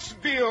Rights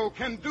Bill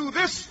can do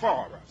this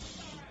for us.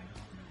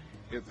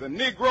 If the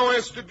Negro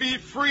is to be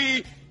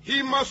free,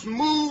 he must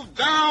move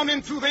down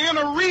into the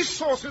inner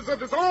resources of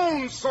his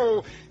own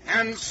soul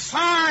and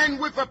sign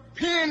with a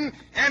pen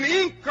and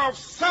ink of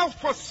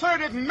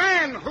self-assertive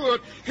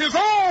manhood his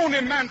own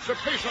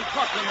Emancipation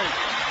Proclamation.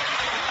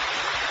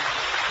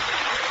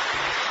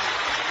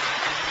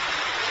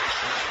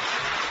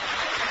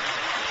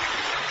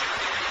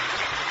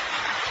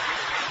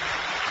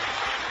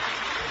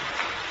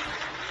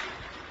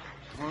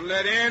 Don't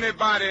let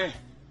anybody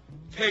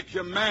take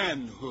your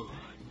manhood.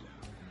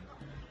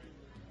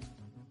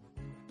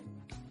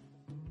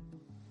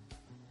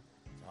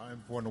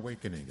 Time for an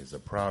Awakening is a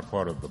proud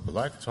part of the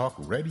Black Talk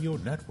Radio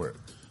Network,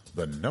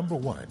 the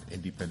 #1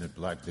 independent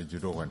black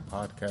digital and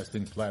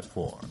podcasting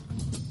platform.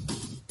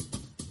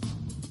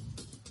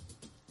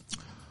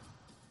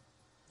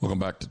 Welcome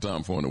back to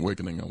Time for an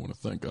Awakening. I want to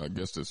thank our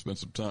guest that spent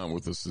some time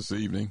with us this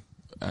evening,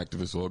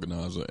 activist,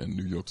 organizer, and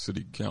New York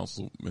City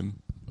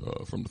councilman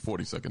from the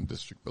 42nd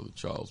District, Brother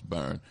Charles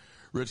Barron.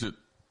 Richard.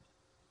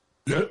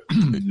 Yeah.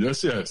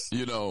 Yes.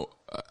 You know,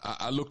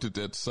 I looked at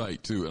that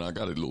site too, and I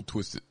got it a little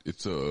twisted.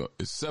 It's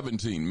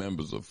 17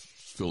 members of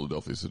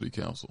Philadelphia City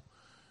Council,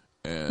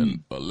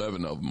 and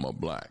 11 of them are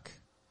black.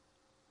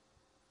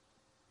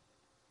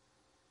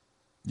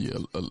 Yeah,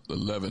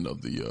 11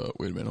 of the.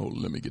 Wait a minute, hold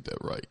on, let me get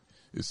that right.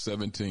 It's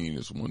 17.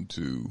 It's 1,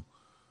 2,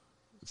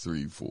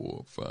 3,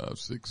 4, 5,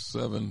 6,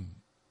 7,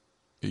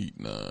 8,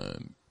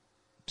 9,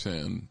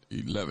 10,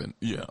 11.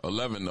 Yeah,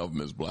 11 of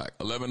them is black.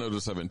 11 of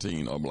the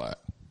 17 are black.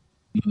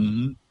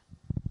 Mm-hmm.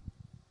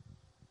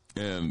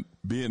 And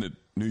being that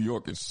New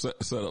York is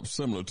set up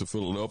similar to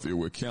Philadelphia,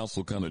 where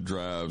council kind of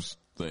drives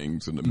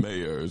things and the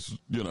mayor is,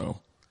 you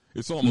know,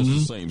 it's almost the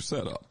same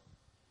setup.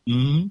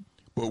 Mm-hmm.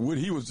 But what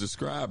he was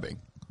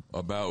describing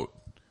about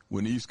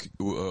when these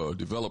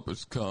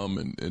developers come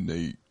and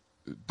they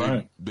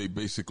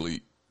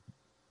basically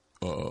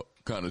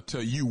kind of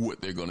tell you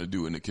what they're going to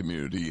do in the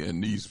community,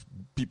 and these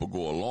people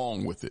go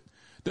along with it.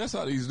 That's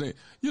how these,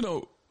 you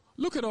know,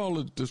 Look at all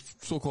of this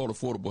so-called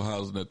affordable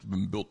housing that's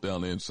been built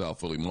down there in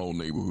South Philly, my old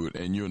neighborhood,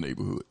 and your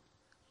neighborhood.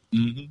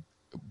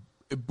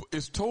 Mm-hmm.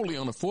 It's totally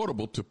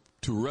unaffordable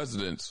to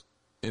residents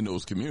in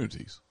those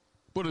communities,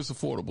 but it's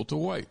affordable to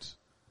whites.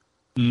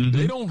 Mm-hmm.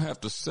 They don't have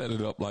to set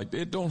it up like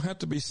that. It don't have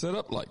to be set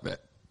up like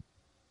that,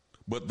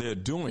 but they're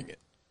doing it.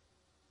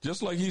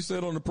 Just like he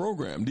said on the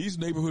program, these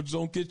neighborhoods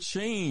don't get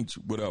changed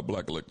without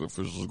black elected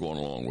officials going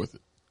along with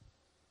it.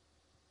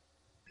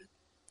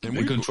 And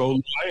we control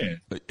the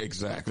land.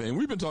 Exactly. And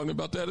we've been talking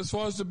about that as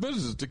far as the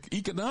business,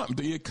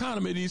 the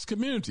economy of these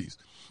communities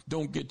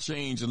don't get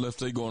changed unless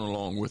they're going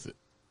along with it.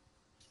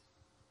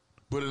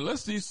 But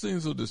unless these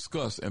things are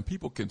discussed and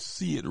people can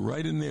see it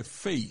right in their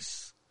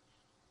face,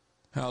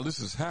 how this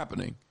is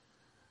happening,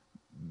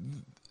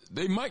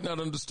 they might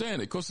not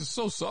understand it because it's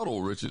so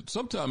subtle, Richard.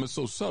 Sometimes it's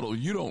so subtle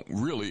you don't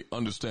really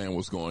understand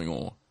what's going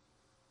on.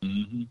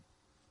 Mm-hmm.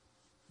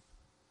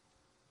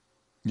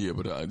 Yeah,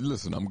 but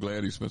listen, I'm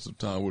glad he spent some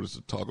time with us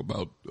to talk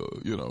about,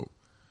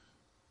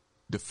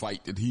 the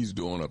fight that he's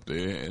doing up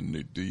there.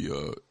 And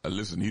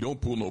listen, he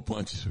don't pull no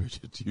punches,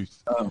 Richard.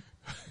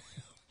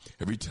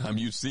 Every time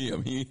you see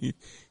him, he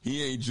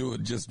ain't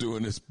just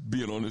doing this,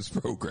 being on this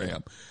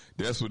program.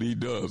 That's what he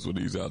does when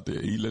he's out there.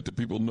 He let the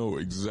people know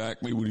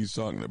exactly what he's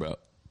talking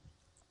about.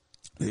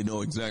 They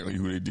know exactly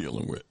who they're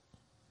dealing with.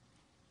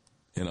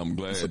 And I'm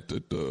glad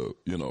that,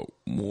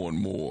 more and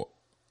more,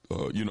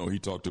 he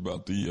talked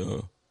about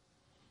the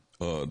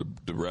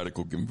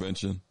radical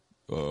convention,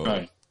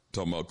 right.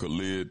 Talking about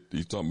Khalid,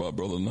 he's talking about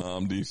Brother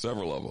Namdi,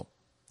 several of them.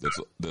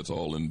 That's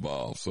all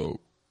involved.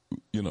 So,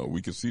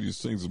 we can see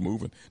these things are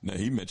moving. Now,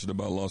 he mentioned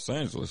about Los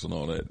Angeles and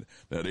all that.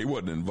 Now, they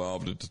wasn't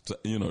involved at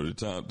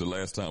the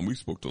last time we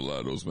spoke to a lot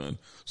of those men.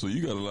 So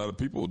you got a lot of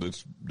people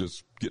that's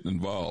getting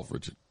involved,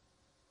 Richard.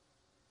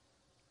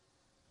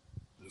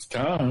 It's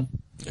time.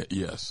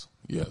 Yes.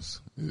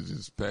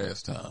 It's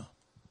past time.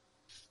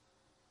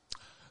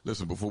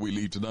 Listen, before we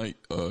leave tonight,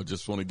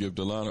 just want to give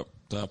the lineup.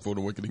 Time for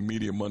the Awakening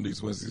Media,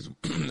 Mondays, Wednesdays,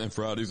 and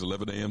Fridays,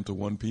 11 a.m. to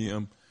 1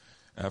 p.m.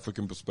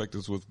 African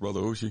Perspectives with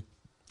Brother Oshi.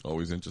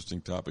 Always interesting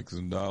topics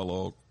and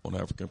dialogue on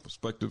African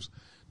perspectives.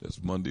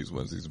 That's Mondays,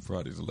 Wednesdays, and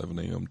Fridays, 11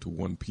 a.m. to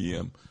 1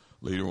 p.m.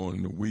 Later on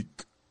in the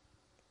week,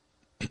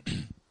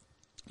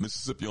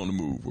 Mississippi on the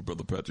Move with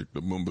Brother Patrick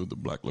Lumumba, the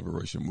Black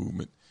Liberation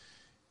Movement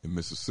in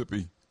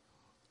Mississippi.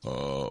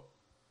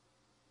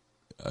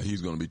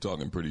 He's going to be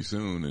talking pretty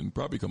soon and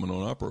probably coming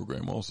on our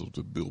program also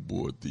to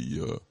billboard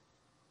the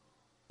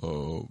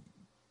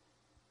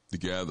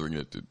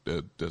gathering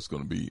that's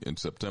going to be in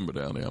September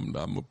down there. I'm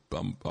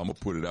gonna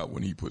put it out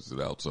when he puts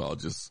it out, so I'll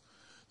just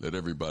let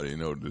everybody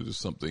know that there's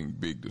something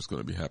big that's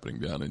going to be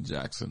happening down in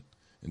Jackson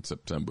in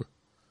September,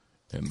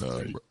 and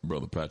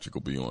Brother Patrick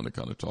will be on to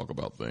kind of talk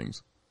about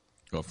things.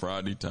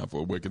 Friday, Time for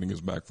Awakening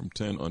is back from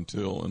 10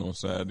 until, and on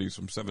Saturdays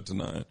from 7 to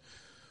 9.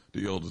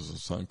 The Elders of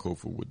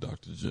Sankofa with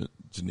Dr.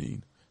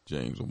 Janine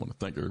James. I want to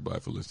thank everybody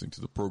for listening to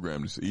the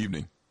program this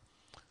evening.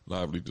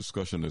 Lively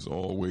discussion as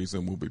always,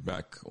 and we'll be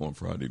back on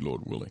Friday,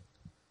 Lord willing,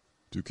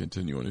 to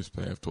continue on this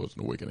path towards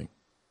an awakening.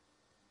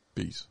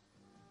 Peace.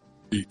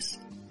 Peace.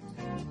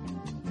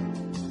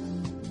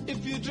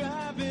 If you're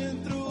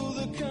driving through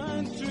the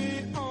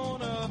country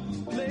on a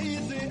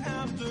lazy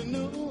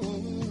afternoon,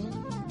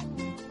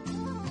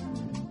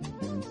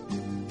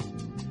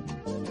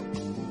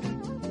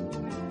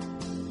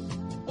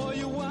 or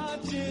you're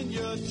watching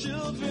your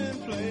children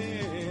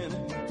playing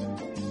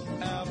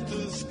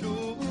after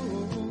school,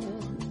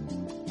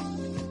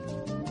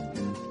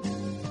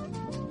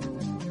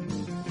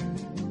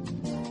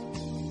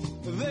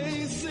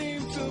 they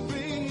seem to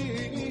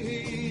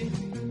be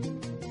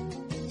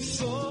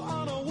so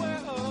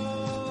unaware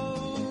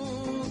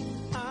of,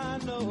 I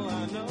know,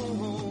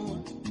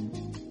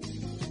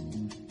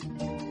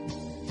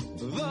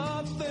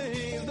 the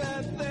things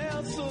that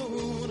they'll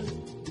soon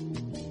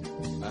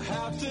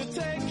have to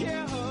take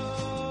care of.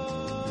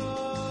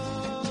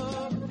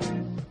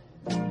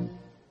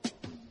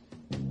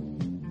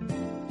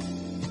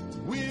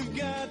 We've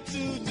got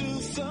to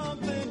do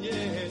something,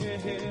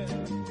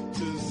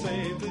 to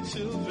save the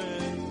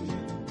children.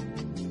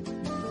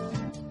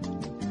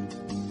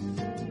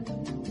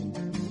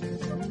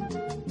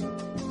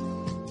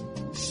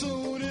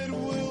 Soon it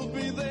will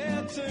be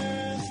their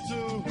turns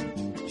to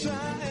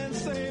try and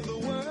save the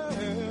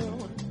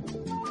world.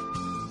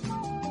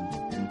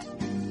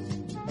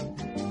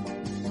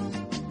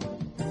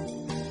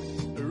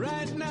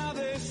 Right now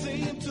they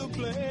seem to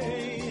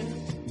play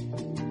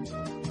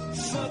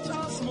such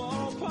a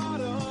small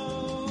part of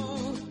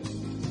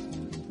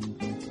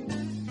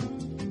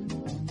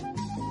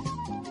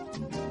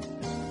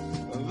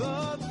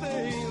the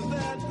things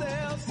that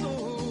they'll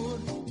soon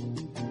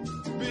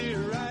be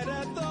right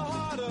at the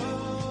heart of.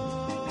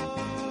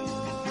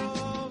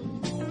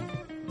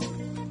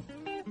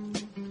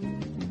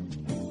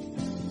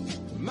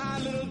 My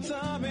little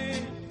Tommy,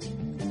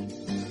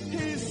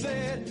 he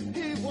said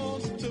he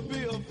wants to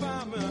be a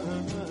fireman.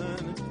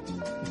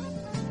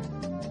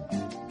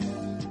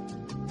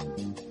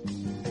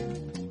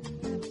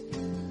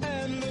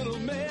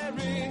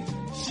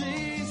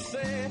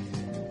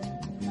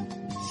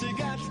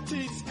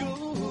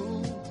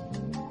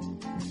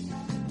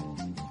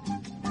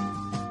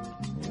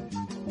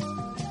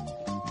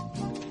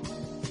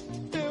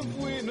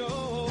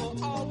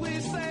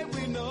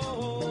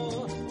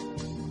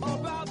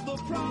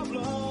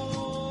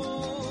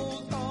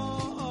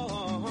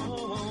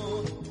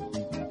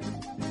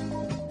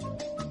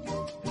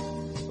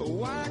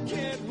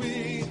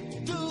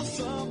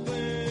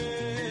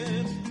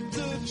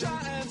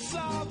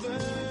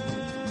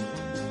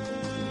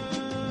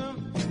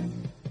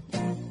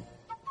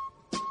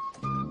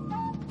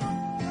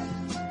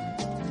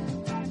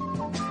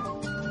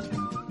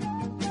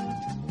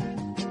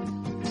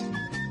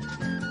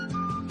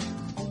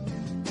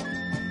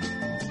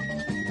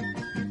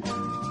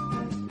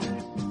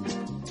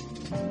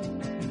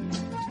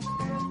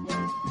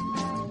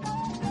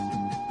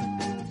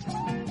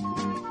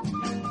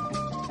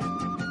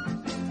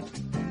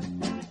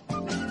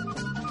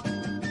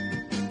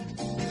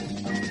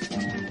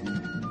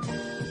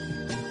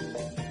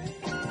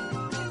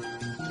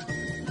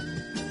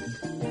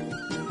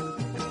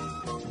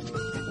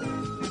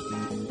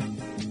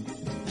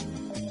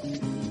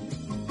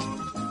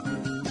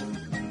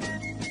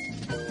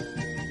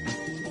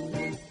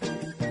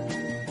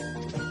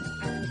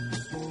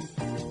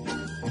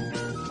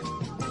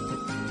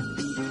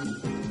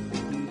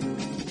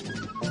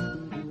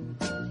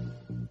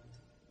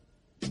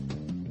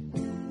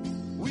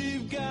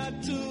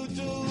 to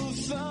do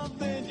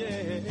something,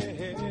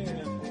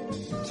 yeah,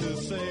 to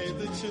save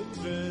the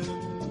children.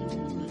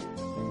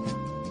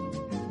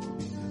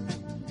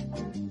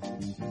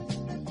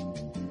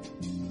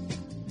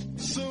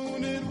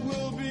 Soon it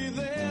will be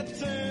their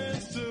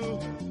turns to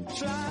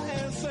try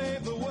and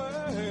save the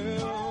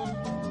world.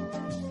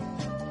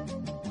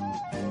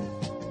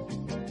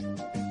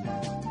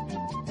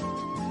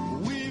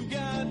 We've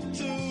got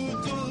to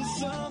do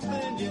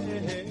something,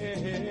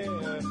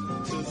 yeah,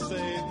 to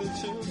save the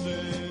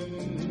children.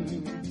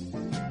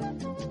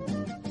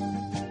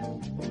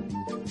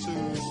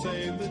 To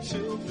save the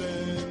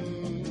children.